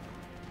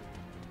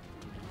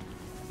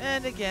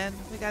 And again,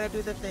 we gotta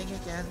do the thing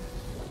again.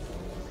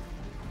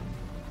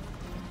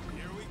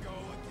 Here we go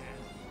again.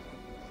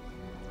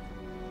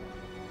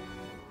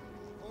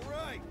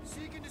 Alright,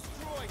 seek and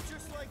destroy,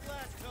 just like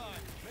last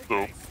time.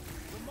 So,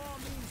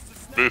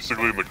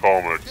 basically in the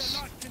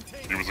comics,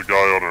 he was a guy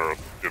on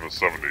Earth in the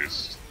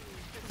 70s.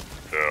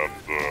 And,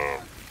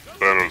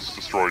 Thanos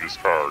destroyed his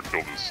car,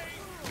 killed his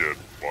kid,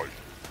 wife.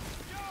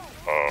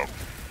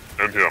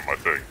 And him, I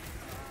think.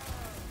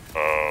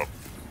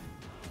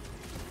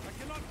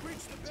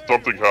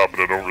 Something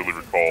happened, I don't really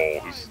recall.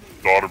 His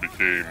daughter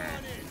became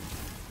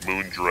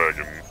Moon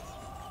Dragon.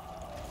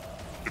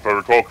 If I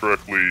recall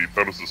correctly,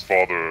 Thanos'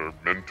 father,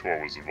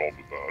 Mentor, was involved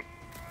with that.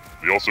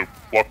 He also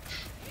plucked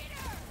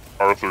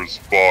Arthur's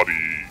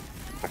body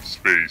from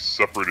space,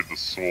 separated the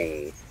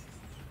soul,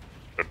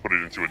 and put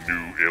it into a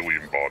new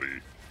alien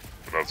body.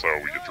 And that's how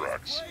we get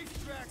Drax.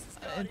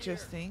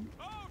 Interesting.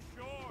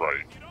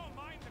 Right.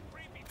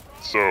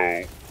 So,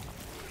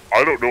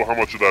 I don't know how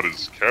much of that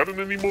is canon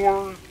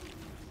anymore.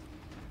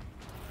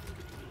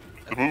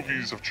 The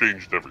movies have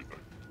changed everything.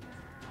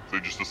 They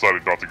just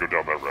decided not to go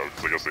down that route,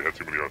 because I guess they had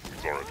too many other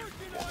things already.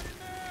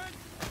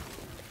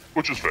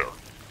 Which is fair.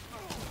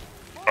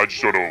 I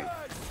just don't know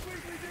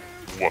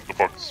what the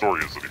fuck the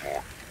story is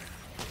anymore.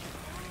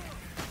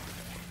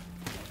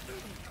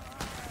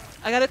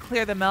 I gotta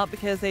clear them out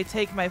because they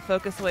take my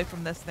focus away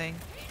from this thing.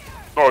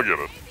 Oh, I get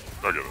it.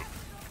 I get it.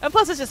 And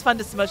plus, it's just fun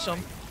to smush them.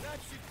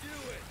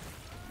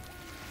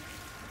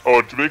 Oh,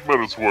 and to make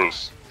matters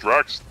worse,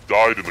 Drax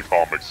died in the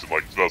comics in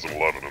like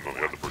 2011, and then they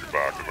had to bring it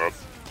back, and that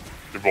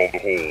involved a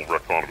whole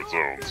retcon of its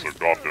own, so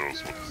God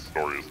knows what the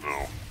story is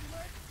now.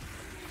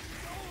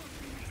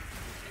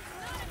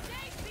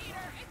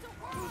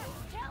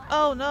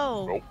 Oh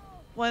no! Nope.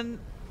 One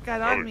got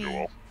That on didn't go me.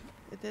 well.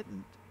 It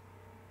didn't.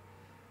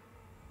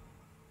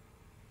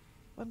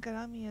 One got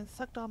on me and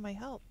sucked all my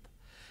health.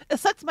 It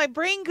sucked my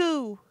brain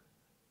goo!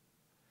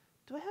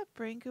 Do I have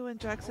brain goo in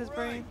Drax's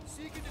brain?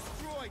 Seek and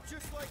destroy,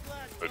 just like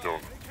last I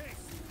don't.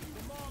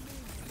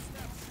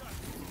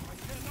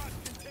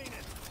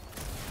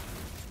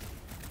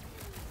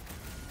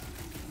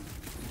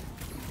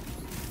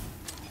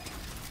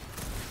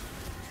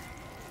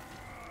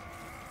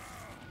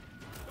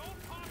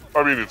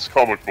 I mean, it's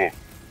comic book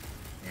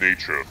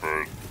nature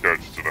for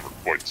characters to never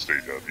quite stay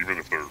dead, even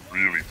if they're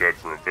really dead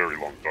for a very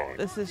long time.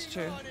 This is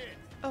true.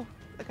 Oh,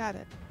 I got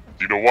it.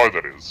 Do you know why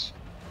that is?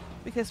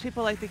 Because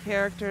people like the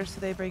characters, so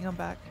they bring them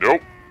back.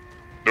 Nope.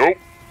 Nope.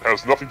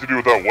 Has nothing to do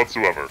with that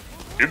whatsoever.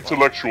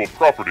 Intellectual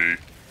property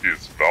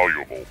is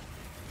valuable.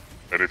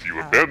 And if you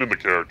abandon the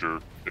character,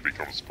 it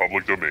becomes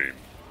public domain.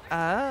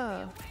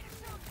 Oh.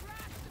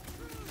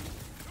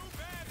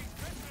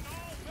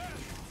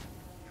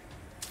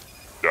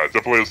 Yeah, it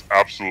definitely has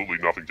absolutely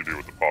nothing to do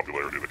with the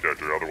popularity of the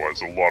character.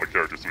 Otherwise, a lot of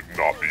characters would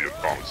not be in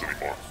comics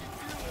anymore.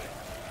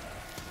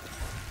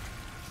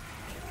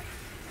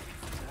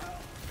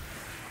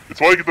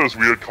 It's why you get those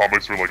weird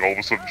comics where, like, all of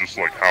a sudden just,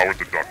 like, Howard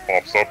the Duck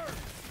pops up.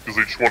 Because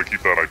they just want to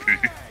keep that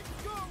IP.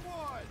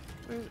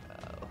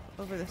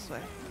 Over this way.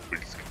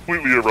 Like, it's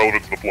completely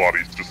irrelevant to the plot.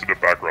 He's just in a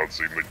background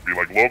scene. They can be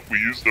like, look, we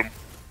used him.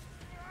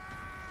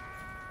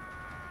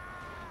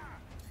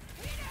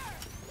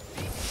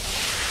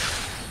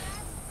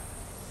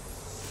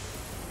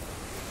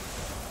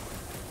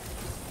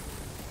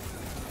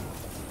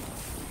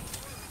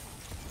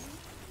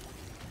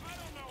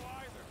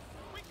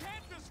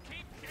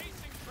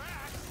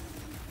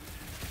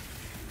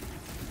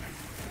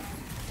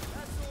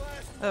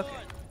 Okay.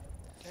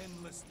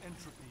 Endless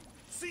entropy.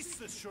 Cease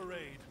this charade.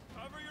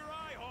 Cover your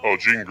eye hole. Oh,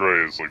 Jean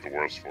Grey is, like, the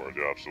worst for it.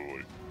 Yeah,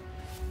 absolutely.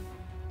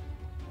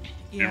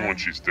 Yeah. Even when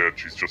she's dead,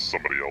 she's just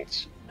somebody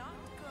else.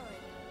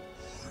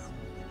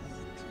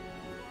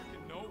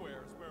 Nowhere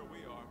is where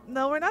we are.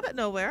 No, we're not at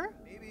nowhere.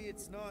 Maybe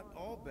it's not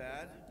all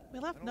bad. We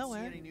left I don't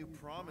nowhere. see any new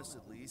promise,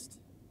 at least.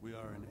 We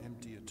are an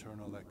empty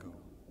eternal echo.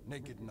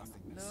 Naked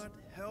nothingness. Not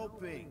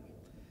helping.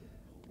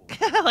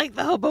 Like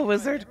the hobo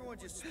wizard. Everyone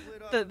just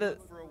split up The and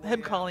look for a way him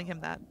out. calling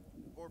him that.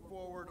 Or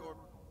forward, or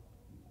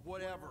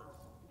whatever.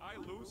 I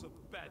lose a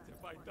bet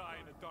if I die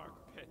in a dark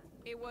pit.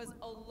 It was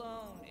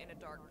alone in a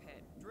dark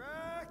pit.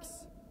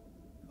 Drax!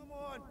 Come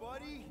on,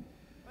 buddy.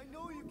 I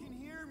know you can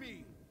hear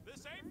me.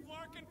 This ain't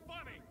flarkin'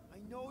 funny.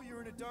 I know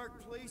you're in a dark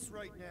place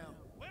right now.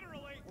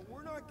 Literally. But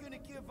we're not gonna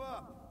give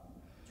up.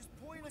 Just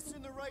point us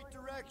in the right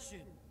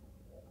direction.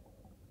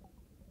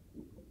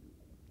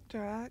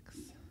 Drax.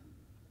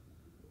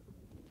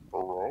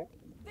 Hello?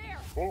 There!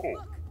 Oh.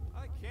 Look!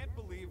 I can't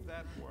believe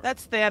that worked.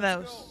 That's Thanos.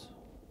 Let's go.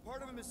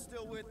 Part of him is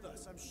still with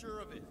us. I'm sure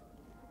of it.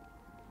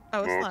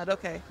 Oh, it's not.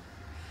 Okay.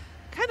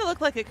 Kind of looked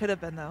like it could have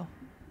been, though.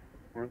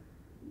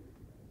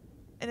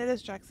 And it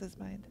is Drax's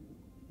mind.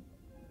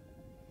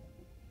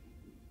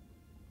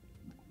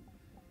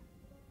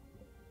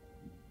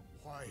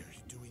 Why are you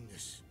doing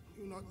this?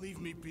 Do not leave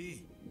me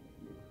be.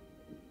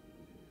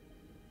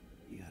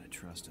 You gotta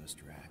trust us,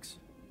 Drax.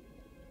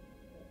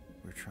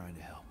 We're trying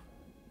to help.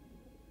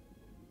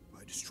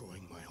 By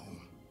destroying my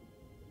home.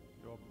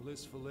 Your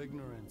blissful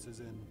ignorance is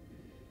an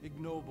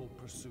ignoble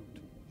pursuit.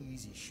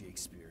 Easy,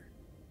 Shakespeare.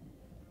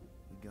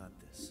 We got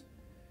this.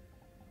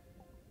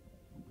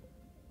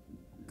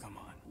 Come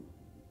on.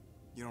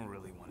 You don't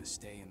really want to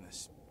stay in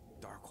this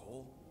dark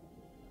hole?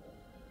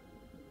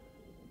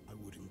 I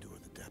would endure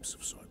the depths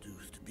of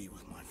Sarduth to be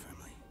with my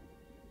family.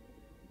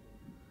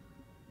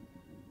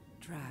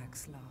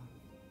 Drax, love.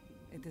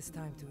 It is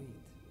time to eat.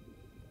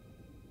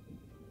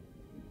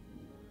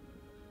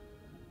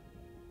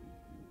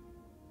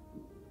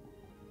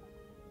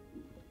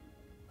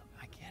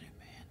 I get it,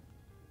 man.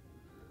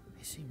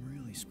 They seem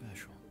really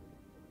special.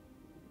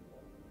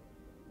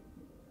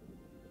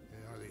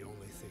 They are the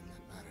only thing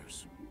that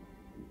matters.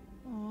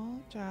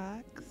 Oh,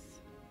 Drax.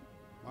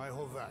 My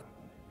Hovat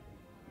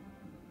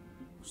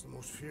was the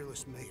most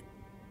fearless mate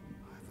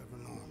I've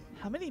ever known.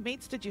 How many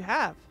mates did you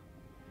have?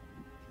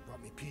 She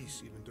brought me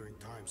peace even during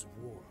times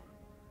of war.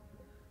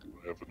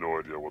 I have no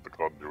idea what the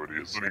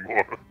continuity is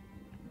anymore.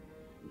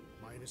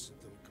 My innocent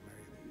little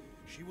Chimera.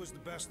 She was the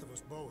best of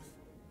us both.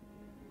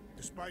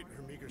 Despite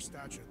her meager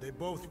stature, they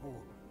both were.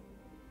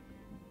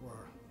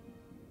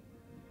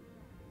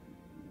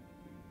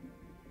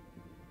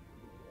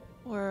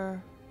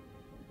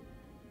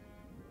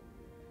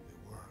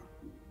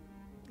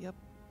 Yep,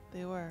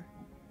 they were.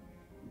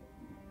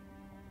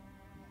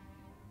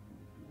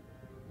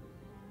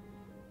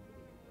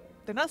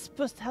 They're not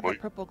supposed to have a Wait.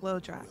 purple glow,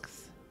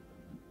 Drax.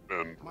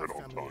 and My right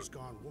on family time. is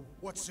gone.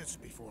 What sits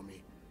before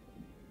me?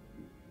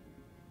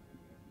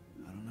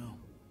 I don't know.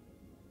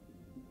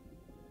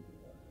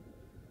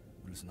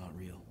 But it's not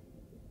real.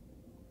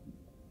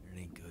 It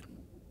ain't good.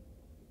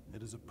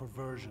 It is a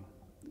perversion,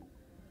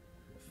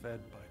 fed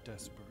by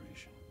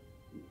desperation.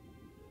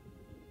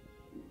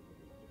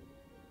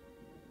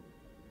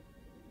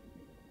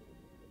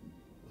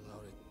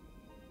 Without it,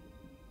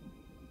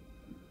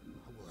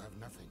 I will have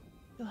nothing.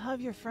 You'll have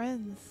your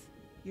friends,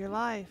 your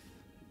life,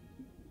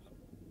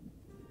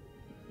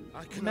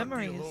 I cannot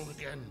memories. be alone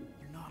again.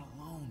 You're not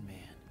alone,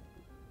 man.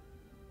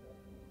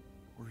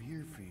 We're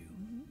here for you.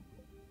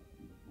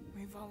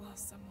 We've all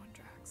lost someone,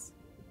 Drax.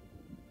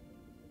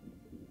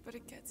 But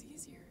it gets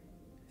easier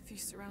if you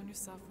surround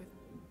yourself with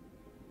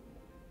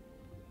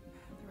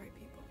the right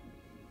people.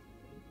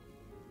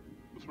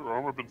 Has her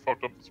armor been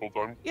fucked up this whole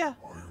time? Yeah.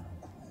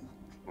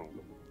 Oh.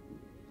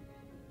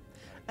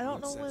 I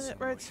don't know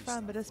where it's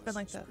from, but it's been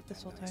like that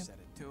this whole time.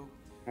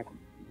 Okay.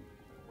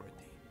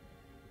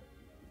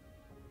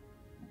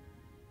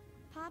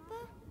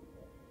 Papa?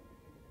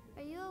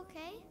 Are you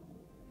okay?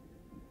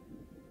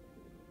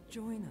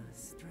 Join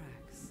us,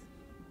 Drax.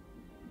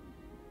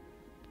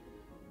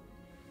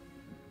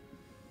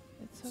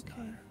 It's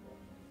okay.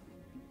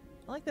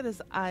 I like that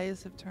his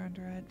eyes have turned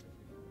red.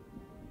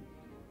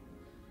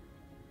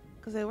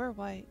 Because they were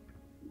white.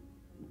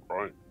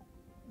 Right.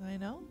 I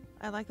know.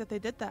 I like that they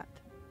did that.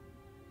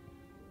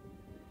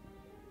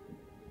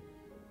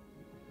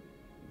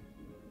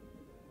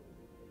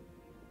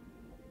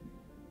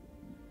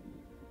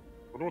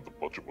 I wonder what the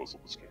budget was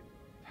of this game.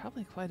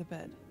 Probably quite a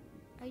bit.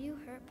 Are you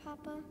hurt,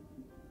 Papa?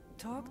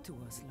 Talk to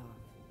us, love.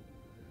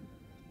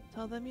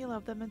 Tell them you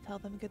love them and tell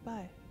them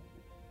goodbye.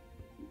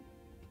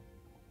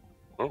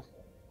 Oh,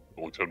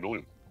 only 10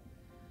 million.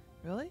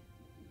 Really?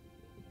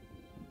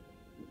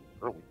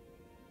 Apparently.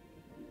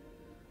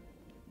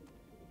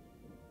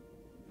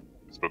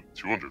 They spent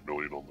 200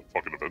 million on the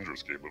fucking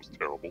Avengers game. It was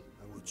terrible.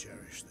 I will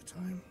cherish the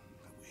time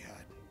that we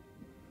had,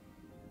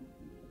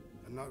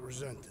 and not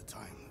resent the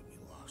time that we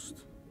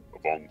lost.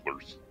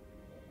 Avonglers.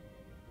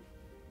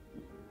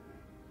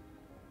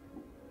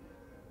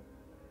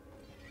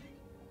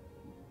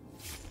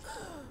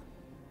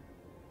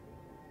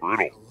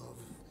 Brutal. I love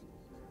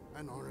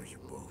and honor you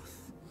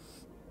both.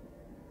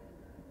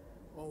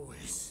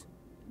 Always.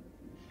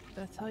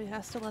 That's how he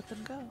has to let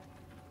them go.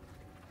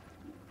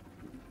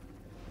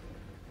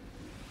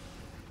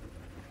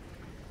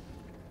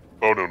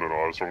 Oh, no,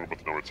 I was wrong about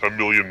the number. 10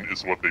 million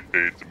is what they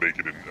paid to make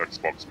it an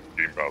Xbox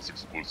Game Pass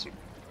exclusive.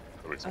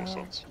 That makes more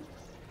sense.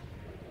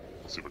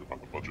 Let's see if I can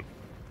find the budget.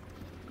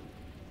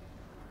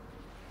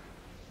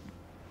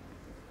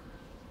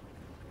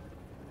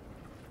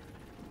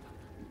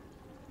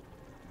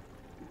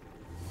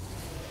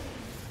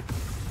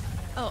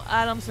 Oh,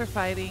 atoms are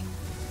fighting.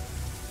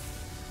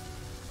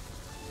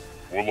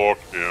 Warlock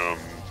and,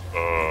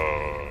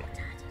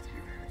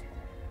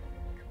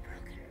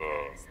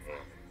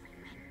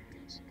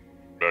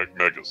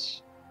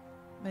 Magus.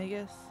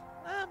 Magus?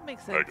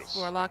 Makes sense. Magus.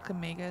 Warlock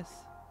and Magus.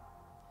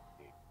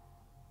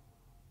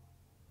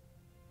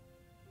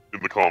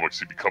 In the comics,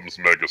 he becomes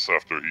Magus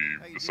after How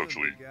he you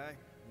essentially doing, big guy?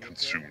 You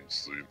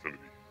consumes the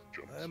Infinity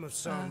Gems. I am of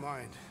sound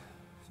mind,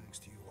 thanks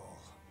to you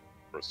all.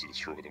 Tries to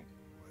destroy them.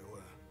 I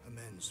owe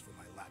amends for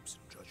my lapse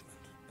in judgment.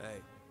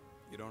 Hey,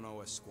 you don't owe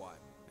us squat.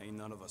 Ain't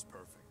none of us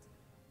perfect.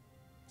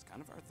 It's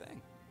kind of our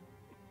thing.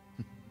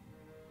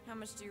 How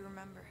much do you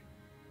remember?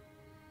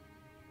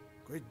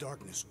 Great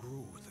darkness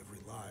grew with every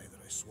lie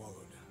that I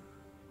swallowed.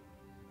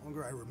 The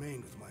longer I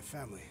remained with my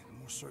family, the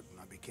more certain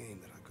I became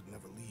that I could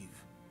never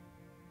leave.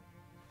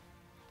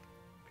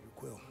 Dear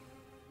Quill,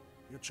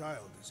 your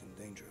child is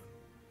in danger.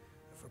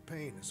 If her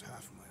pain is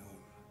half my own,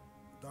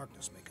 the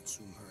darkness may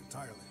consume her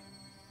entirely.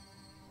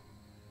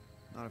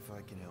 Not if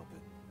I can help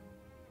it.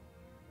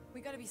 We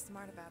gotta be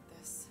smart about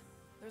this.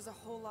 There's a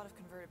whole lot of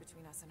converted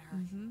between us and her.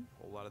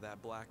 Whole lot of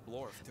that black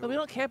blorf, too. But we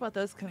don't care about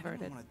those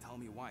converted. Anyone want to tell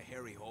me why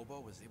Harry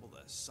Hobo was able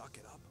to suck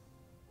it up?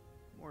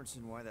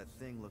 Morrison, why that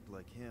thing looked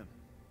like him.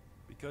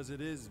 Because it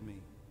is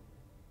me.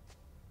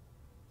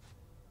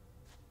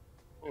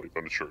 Oh, he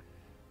found a shirt.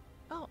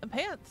 Oh, and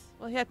pants.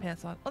 Well, he had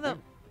pants on. Oh, no.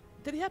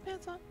 Did he have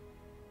pants on?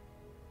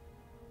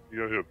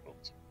 Yeah, he had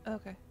pants.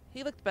 Okay.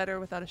 He looked better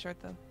without a shirt,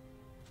 though.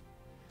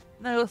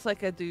 Now he looks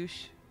like a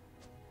douche.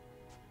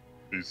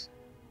 He is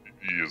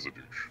a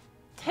douche.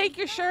 Take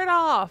your shirt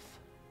off!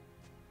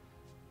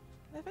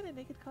 Do I have any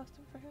naked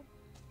costume for him?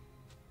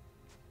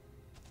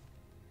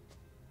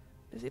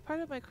 Is he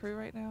part of my crew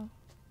right now?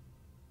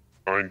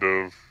 Kind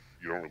of.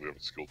 You don't really have a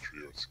skill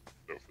tree or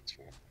outfits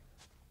for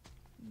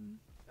him.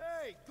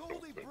 Hey,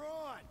 Goldie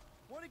Braun!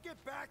 Want to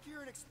get back here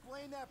and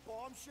explain that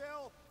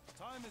bombshell?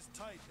 Time is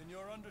tight and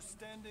your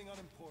understanding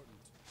unimportant.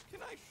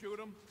 Can I shoot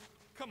him?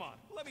 Come on,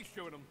 let me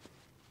shoot him.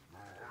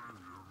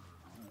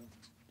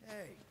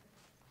 Hey,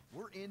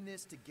 we're in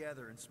this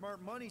together, and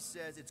Smart Money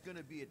says it's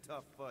gonna be a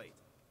tough fight.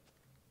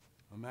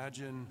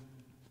 Imagine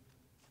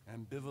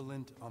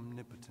ambivalent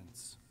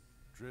omnipotence,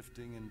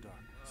 drifting in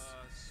darkness.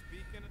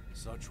 Speaking of...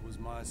 Such was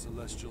my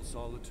celestial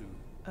solitude.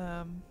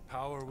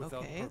 Power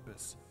without Okay.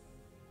 purpose.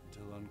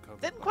 Until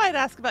uncovered. Didn't by quite me.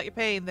 ask about your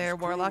pain there, His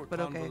crew Warlock, were but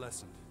okay.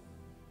 convalescent.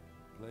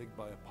 Plagued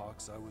by a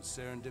pox, I was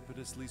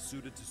serendipitously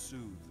suited to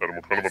soothe. Adam,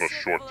 we're kind of on a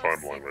Ship short full of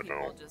timeline sick right now.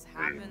 people just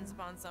happens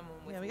upon someone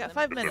with Yeah, we got limp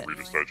 5 It's a minutes.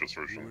 Reader's Digest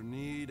You were version.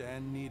 need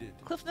and needed.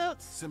 Cliff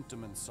notes.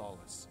 Symptom and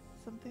solace.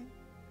 Something.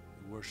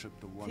 You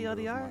worshipped the wonder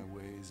TLDR. of my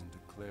ways and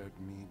declared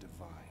me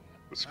divine.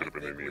 This could have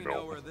been an we know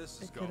email. where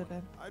this is It could have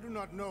going. been. I do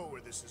not know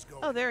where this is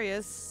going. Oh, there he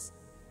is.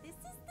 This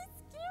is the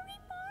scary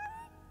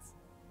part.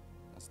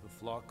 As the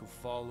flock of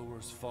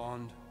followers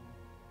fawned,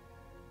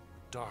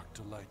 a dark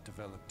delight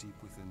developed deep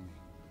within me.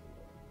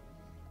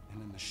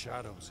 And in the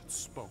shadows it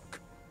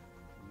spoke.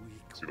 Weak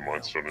See the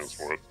Mind Stone in his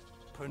forehead.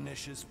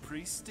 pernicious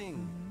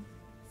priesting.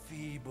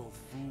 Feeble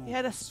fool. He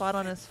had a spot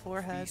on his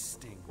forehead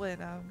when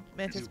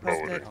Mantis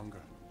probably posted.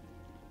 Hunger.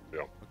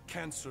 Yeah. A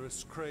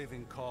cancerous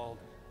craving called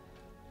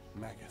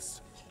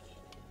Magus.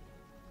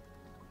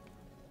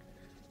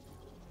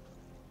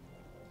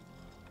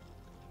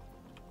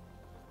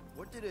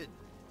 What did it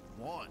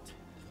want?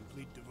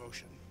 Complete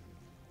devotion.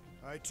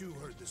 I too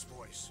heard this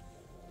voice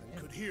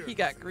and could hear. He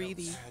got nothing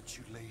greedy. else.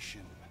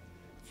 Adulation,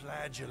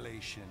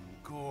 flagellation,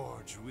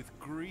 gorged with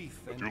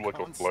grief I and do like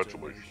a flagellation.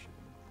 constellation.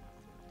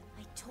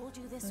 I told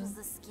you this was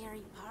the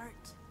scary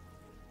part.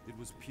 It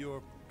was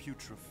pure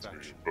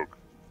putrefaction, Book.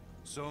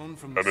 sown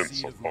from And the then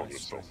seed of self-harm my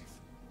yourself. strength.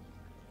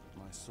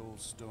 My soul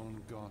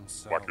stone gone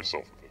sour. Whack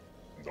yourself with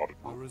it. Not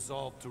I it.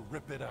 resolved to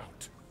rip it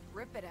out.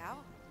 Rip it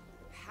out?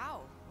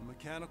 How? A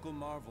mechanical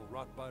marvel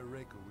wrought by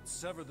Reiko would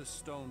sever the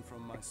stone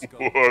from my skull.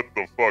 What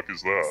the fuck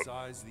is that?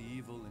 Size the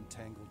evil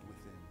entangled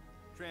within.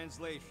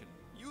 Translation.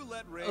 You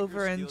let Raker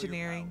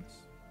Over-engineering. steal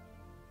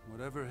your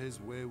Whatever his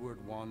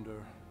wayward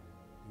wander,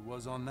 he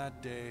was on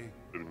that day.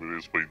 Anybody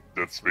who's played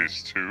Dead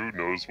Space 2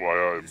 knows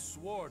why I'm He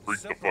swore to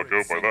freaked the separate fuck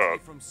out by sanctity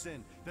that. from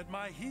sin, that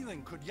my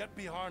healing could yet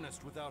be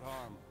harnessed without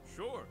harm. powers.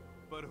 Sure,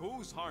 but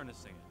who's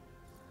harnessing it?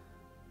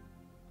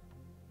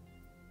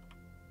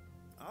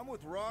 I'm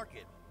with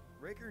Rocket.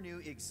 Raker knew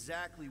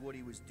exactly what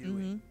he was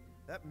doing.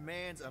 That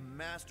man's a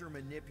master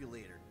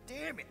manipulator.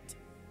 Damn it!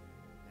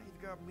 Now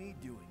you've got me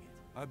doing it.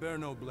 I bear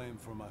no blame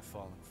for my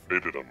fallen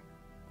friend. Baited him.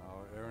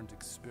 Our errant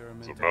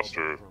experiment It's a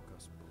master. broke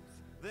us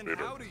both. Then They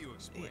how don't. do you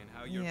explain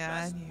how your Yeah,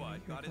 I best knew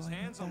bud you were got his going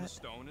with hands on the that.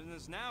 stone and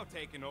is now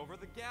taking over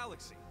the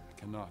galaxy? I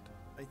cannot.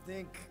 I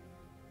think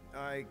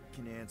I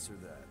can answer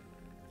that.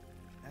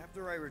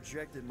 After I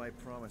rejected my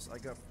promise, I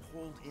got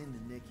pulled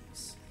into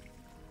Nikki's.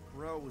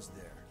 Corel was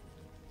there.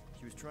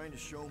 She was trying to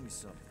show me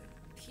something.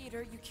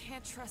 Peter, you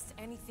can't trust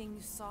anything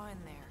you saw in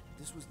there.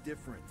 This was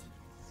different,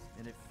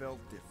 and it felt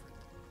different.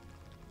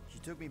 She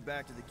took me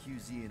back to the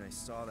QZ and I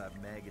saw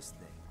that Magus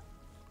thing.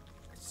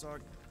 I saw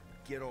it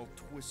get all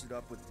twisted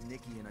up with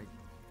Nikki and I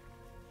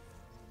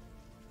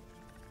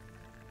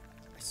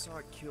saw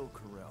it kill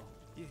Corel.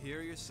 You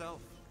hear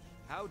yourself?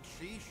 How'd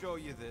she show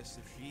you this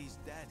if she's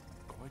dead?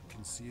 Quite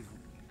conceivable.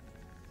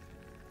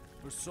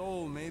 Her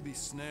soul may be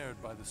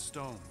snared by the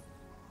stone,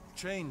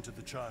 chained to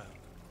the child.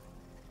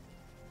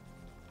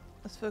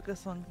 Let's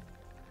focus on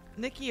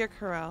Nikki or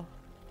Corel.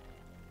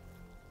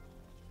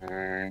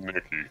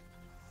 Nikki.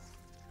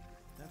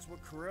 That's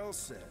what Corel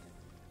said.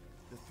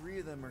 The three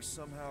of them are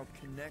somehow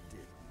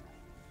connected.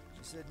 She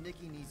said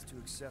Nikki needs to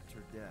accept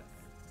her death.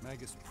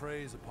 Magus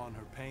preys upon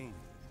her pain,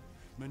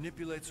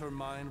 manipulates her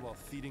mind while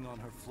feeding on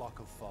her flock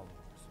of followers.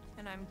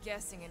 And I'm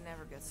guessing it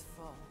never gets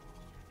full.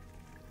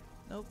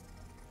 Nope.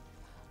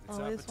 Its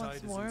Always appetite wants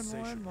is more and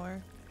more and insatiable.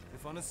 more.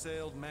 If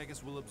unassailed,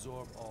 Magus will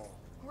absorb all.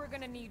 We're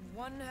gonna need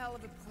one hell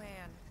of a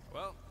plan.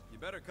 Well, you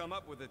better come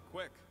up with it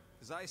quick,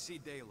 because I see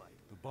daylight.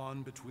 The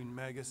bond between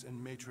Magus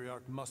and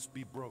Matriarch must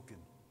be broken.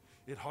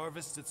 It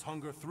harvests its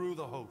hunger through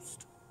the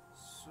host.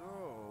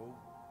 So,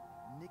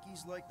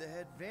 Nikki's like the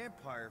head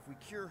vampire. If we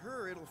cure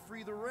her, it'll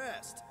free the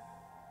rest.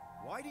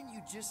 Why didn't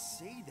you just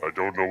say that? I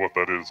don't know what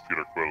that is,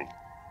 Peter Quill.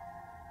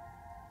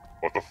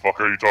 What the fuck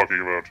are you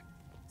talking about?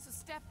 So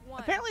step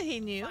one. Apparently he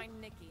knew. Find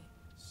Nikki.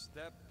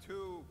 Step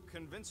 2,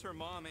 convince her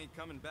mom ain't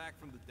coming back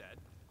from the dead.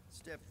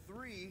 Step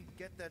 3,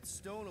 get that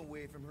stone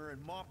away from her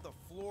and mop the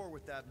floor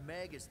with that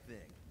Magus thing.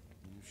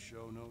 You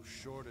show no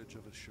shortage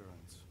of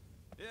assurance.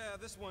 Yeah,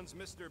 this one's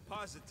Mr.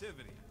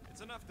 Positivity.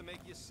 It's enough to make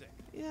you sick.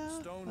 Yeah,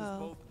 Stone is well,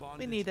 both we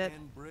bondage need it.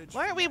 and bridge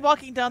Why aren't for we Magus,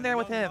 walking down and there a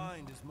with young him?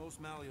 mind is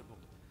most malleable.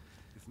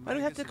 If Why do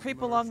we have Magus to is creep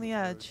merged along the with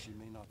her, edge? She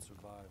may not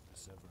survive the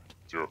severing.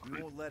 Zero We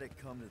creep. won't let it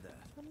come to that.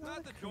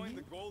 Not to join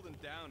the Golden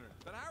Downer,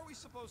 but how are we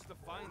supposed to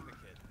find the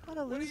kid? Not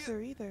a What do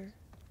loser either.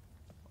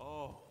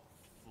 Oh,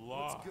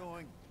 What's Flark.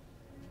 going...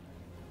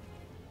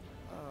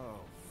 Oh,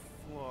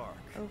 Flark.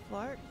 Oh,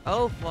 Flark?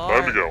 Oh, Flark.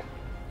 Time to go.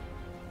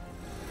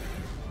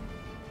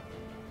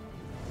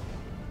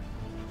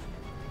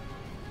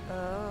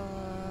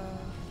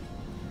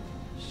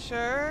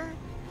 Sure.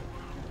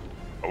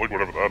 I like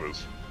whatever that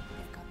is.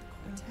 They've got the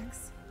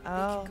cortex.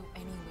 Oh. They can go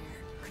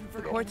anywhere. The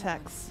Convert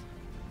cortex.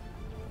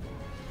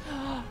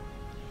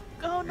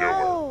 Oh Nowhere.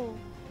 no!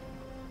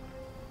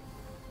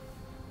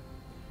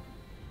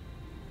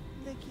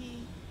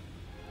 Nikki.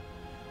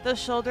 Those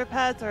shoulder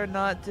pads are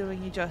not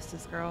doing you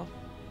justice, girl.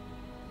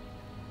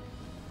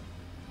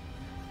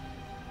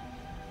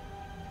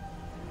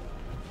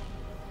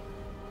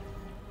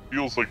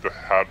 Feels like the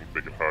hat would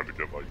make it hard to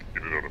get, like,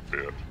 in and out of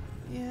bed.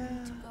 Yeah.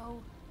 To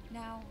go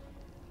now.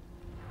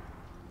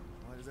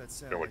 Why does that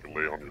sound Kinda like like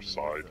lay you're on not your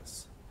coming with side.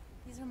 us?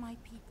 These are my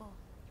people.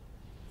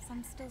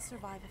 Some still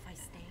survive if I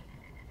stay.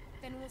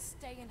 Then we'll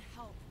stay and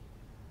help.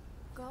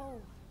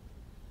 Go.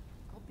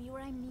 I'll be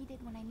where I'm needed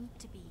when I need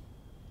to be.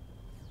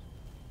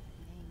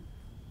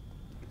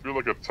 If you're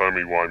like a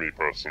timey-wimey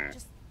person,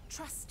 Just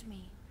trust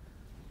me.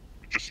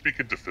 just speak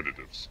in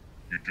definitives.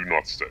 You do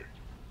not stay.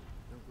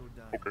 Don't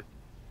go dying. Okay.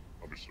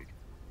 Understood.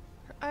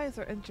 Her eyes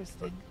are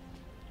interesting.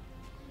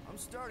 I'm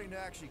starting to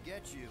actually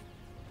get you.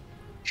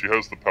 She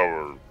has the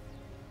power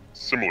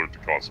similar to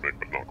Cosmic,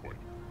 but not quite.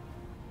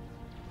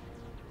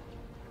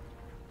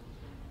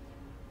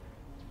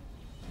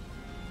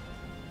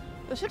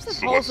 The ships have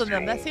holes in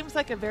them. That Celestial. seems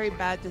like a very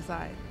bad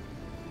design.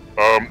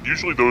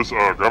 Usually those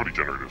are gravity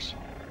generators.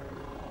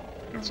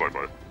 In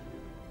sci-fi.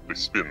 They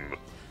spin.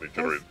 They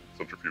generate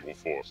centrifugal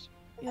force.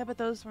 Yeah, but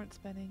those weren't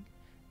spinning.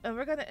 And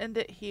we're gonna end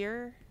it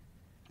here.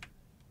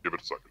 Give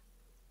it a second.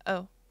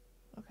 Oh,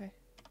 okay.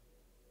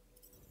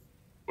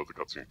 Let the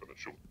cutscene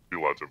finish. You'll be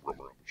allowed to roam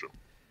around the ship.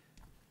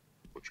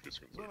 What you guys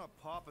can say. You wanna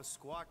pop a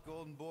squat,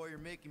 golden boy? You're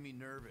making me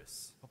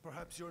nervous. Or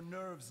perhaps your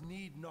nerves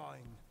need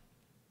gnawing.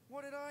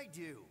 What did I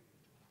do?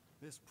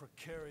 This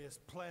precarious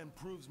plan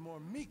proves more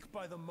meek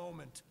by the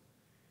moment.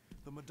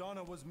 The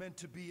Madonna was meant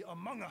to be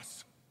among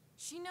us.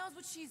 She knows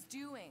what she's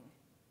doing.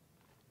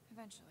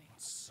 Eventually.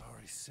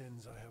 Sorry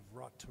sins I have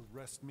wrought to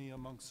rest me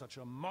among such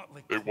a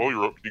motley Hey, while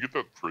you're up, can you get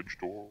that fridge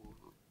door?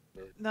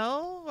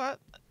 No? What?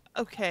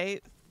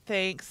 Okay,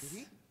 thanks.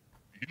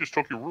 He just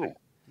took your room.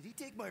 Did he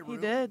take my room? He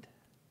did.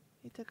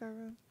 He took our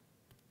room.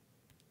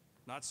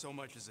 Not so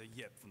much as a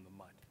yip from the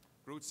mud.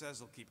 Groot says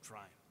he'll keep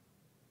trying.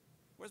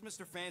 Where's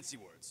Mr. Fancy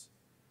Words?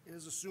 It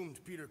is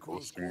assumed Peter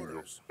Quill's Listening to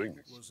orders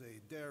things. was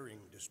a daring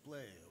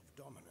display of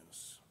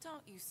dominance.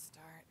 Don't you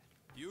start.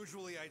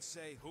 Usually I'd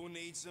say who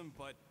needs him,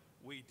 but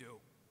we do.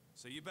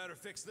 So you better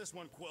fix this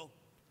one, Quill.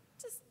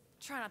 Just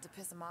try not to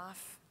piss him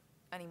off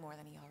any more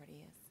than he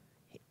already is.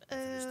 If it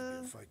is to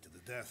be a fight to the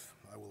death,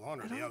 I will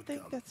honor I the don't outcome.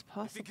 think that's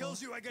possible.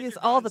 kills you, I get He's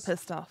your all the guns.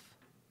 pissed off.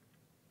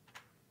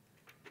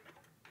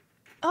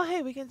 Oh,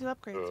 hey, we can do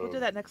upgrades. We'll do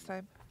that next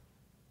time.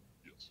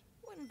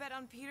 Wouldn't bet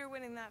on Peter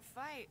winning that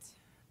fight.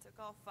 Took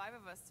all 5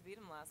 of us to beat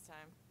him last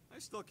time. I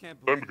still can't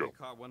Time believe to he go.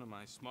 caught one of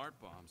my smart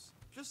bombs.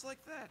 Just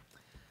like that.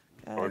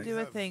 Gotta do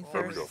a thing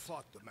There we first. go.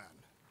 Fought the man.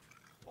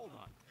 Hold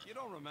on. You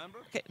don't remember?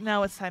 Okay,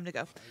 now it's time to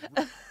go.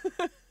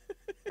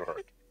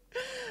 Alright.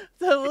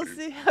 So we'll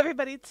see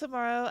everybody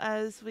tomorrow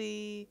as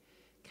we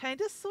kind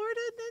of sort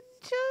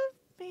of ninja,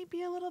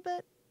 maybe a little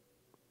bit.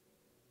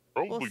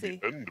 Probably We'll the see.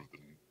 end of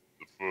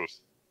the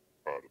first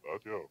part of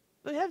that, yeah.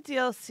 We have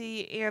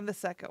DLC and the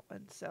second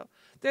one, so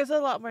there's a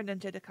lot more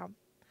ninja to come.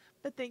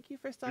 But thank you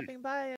for stopping by.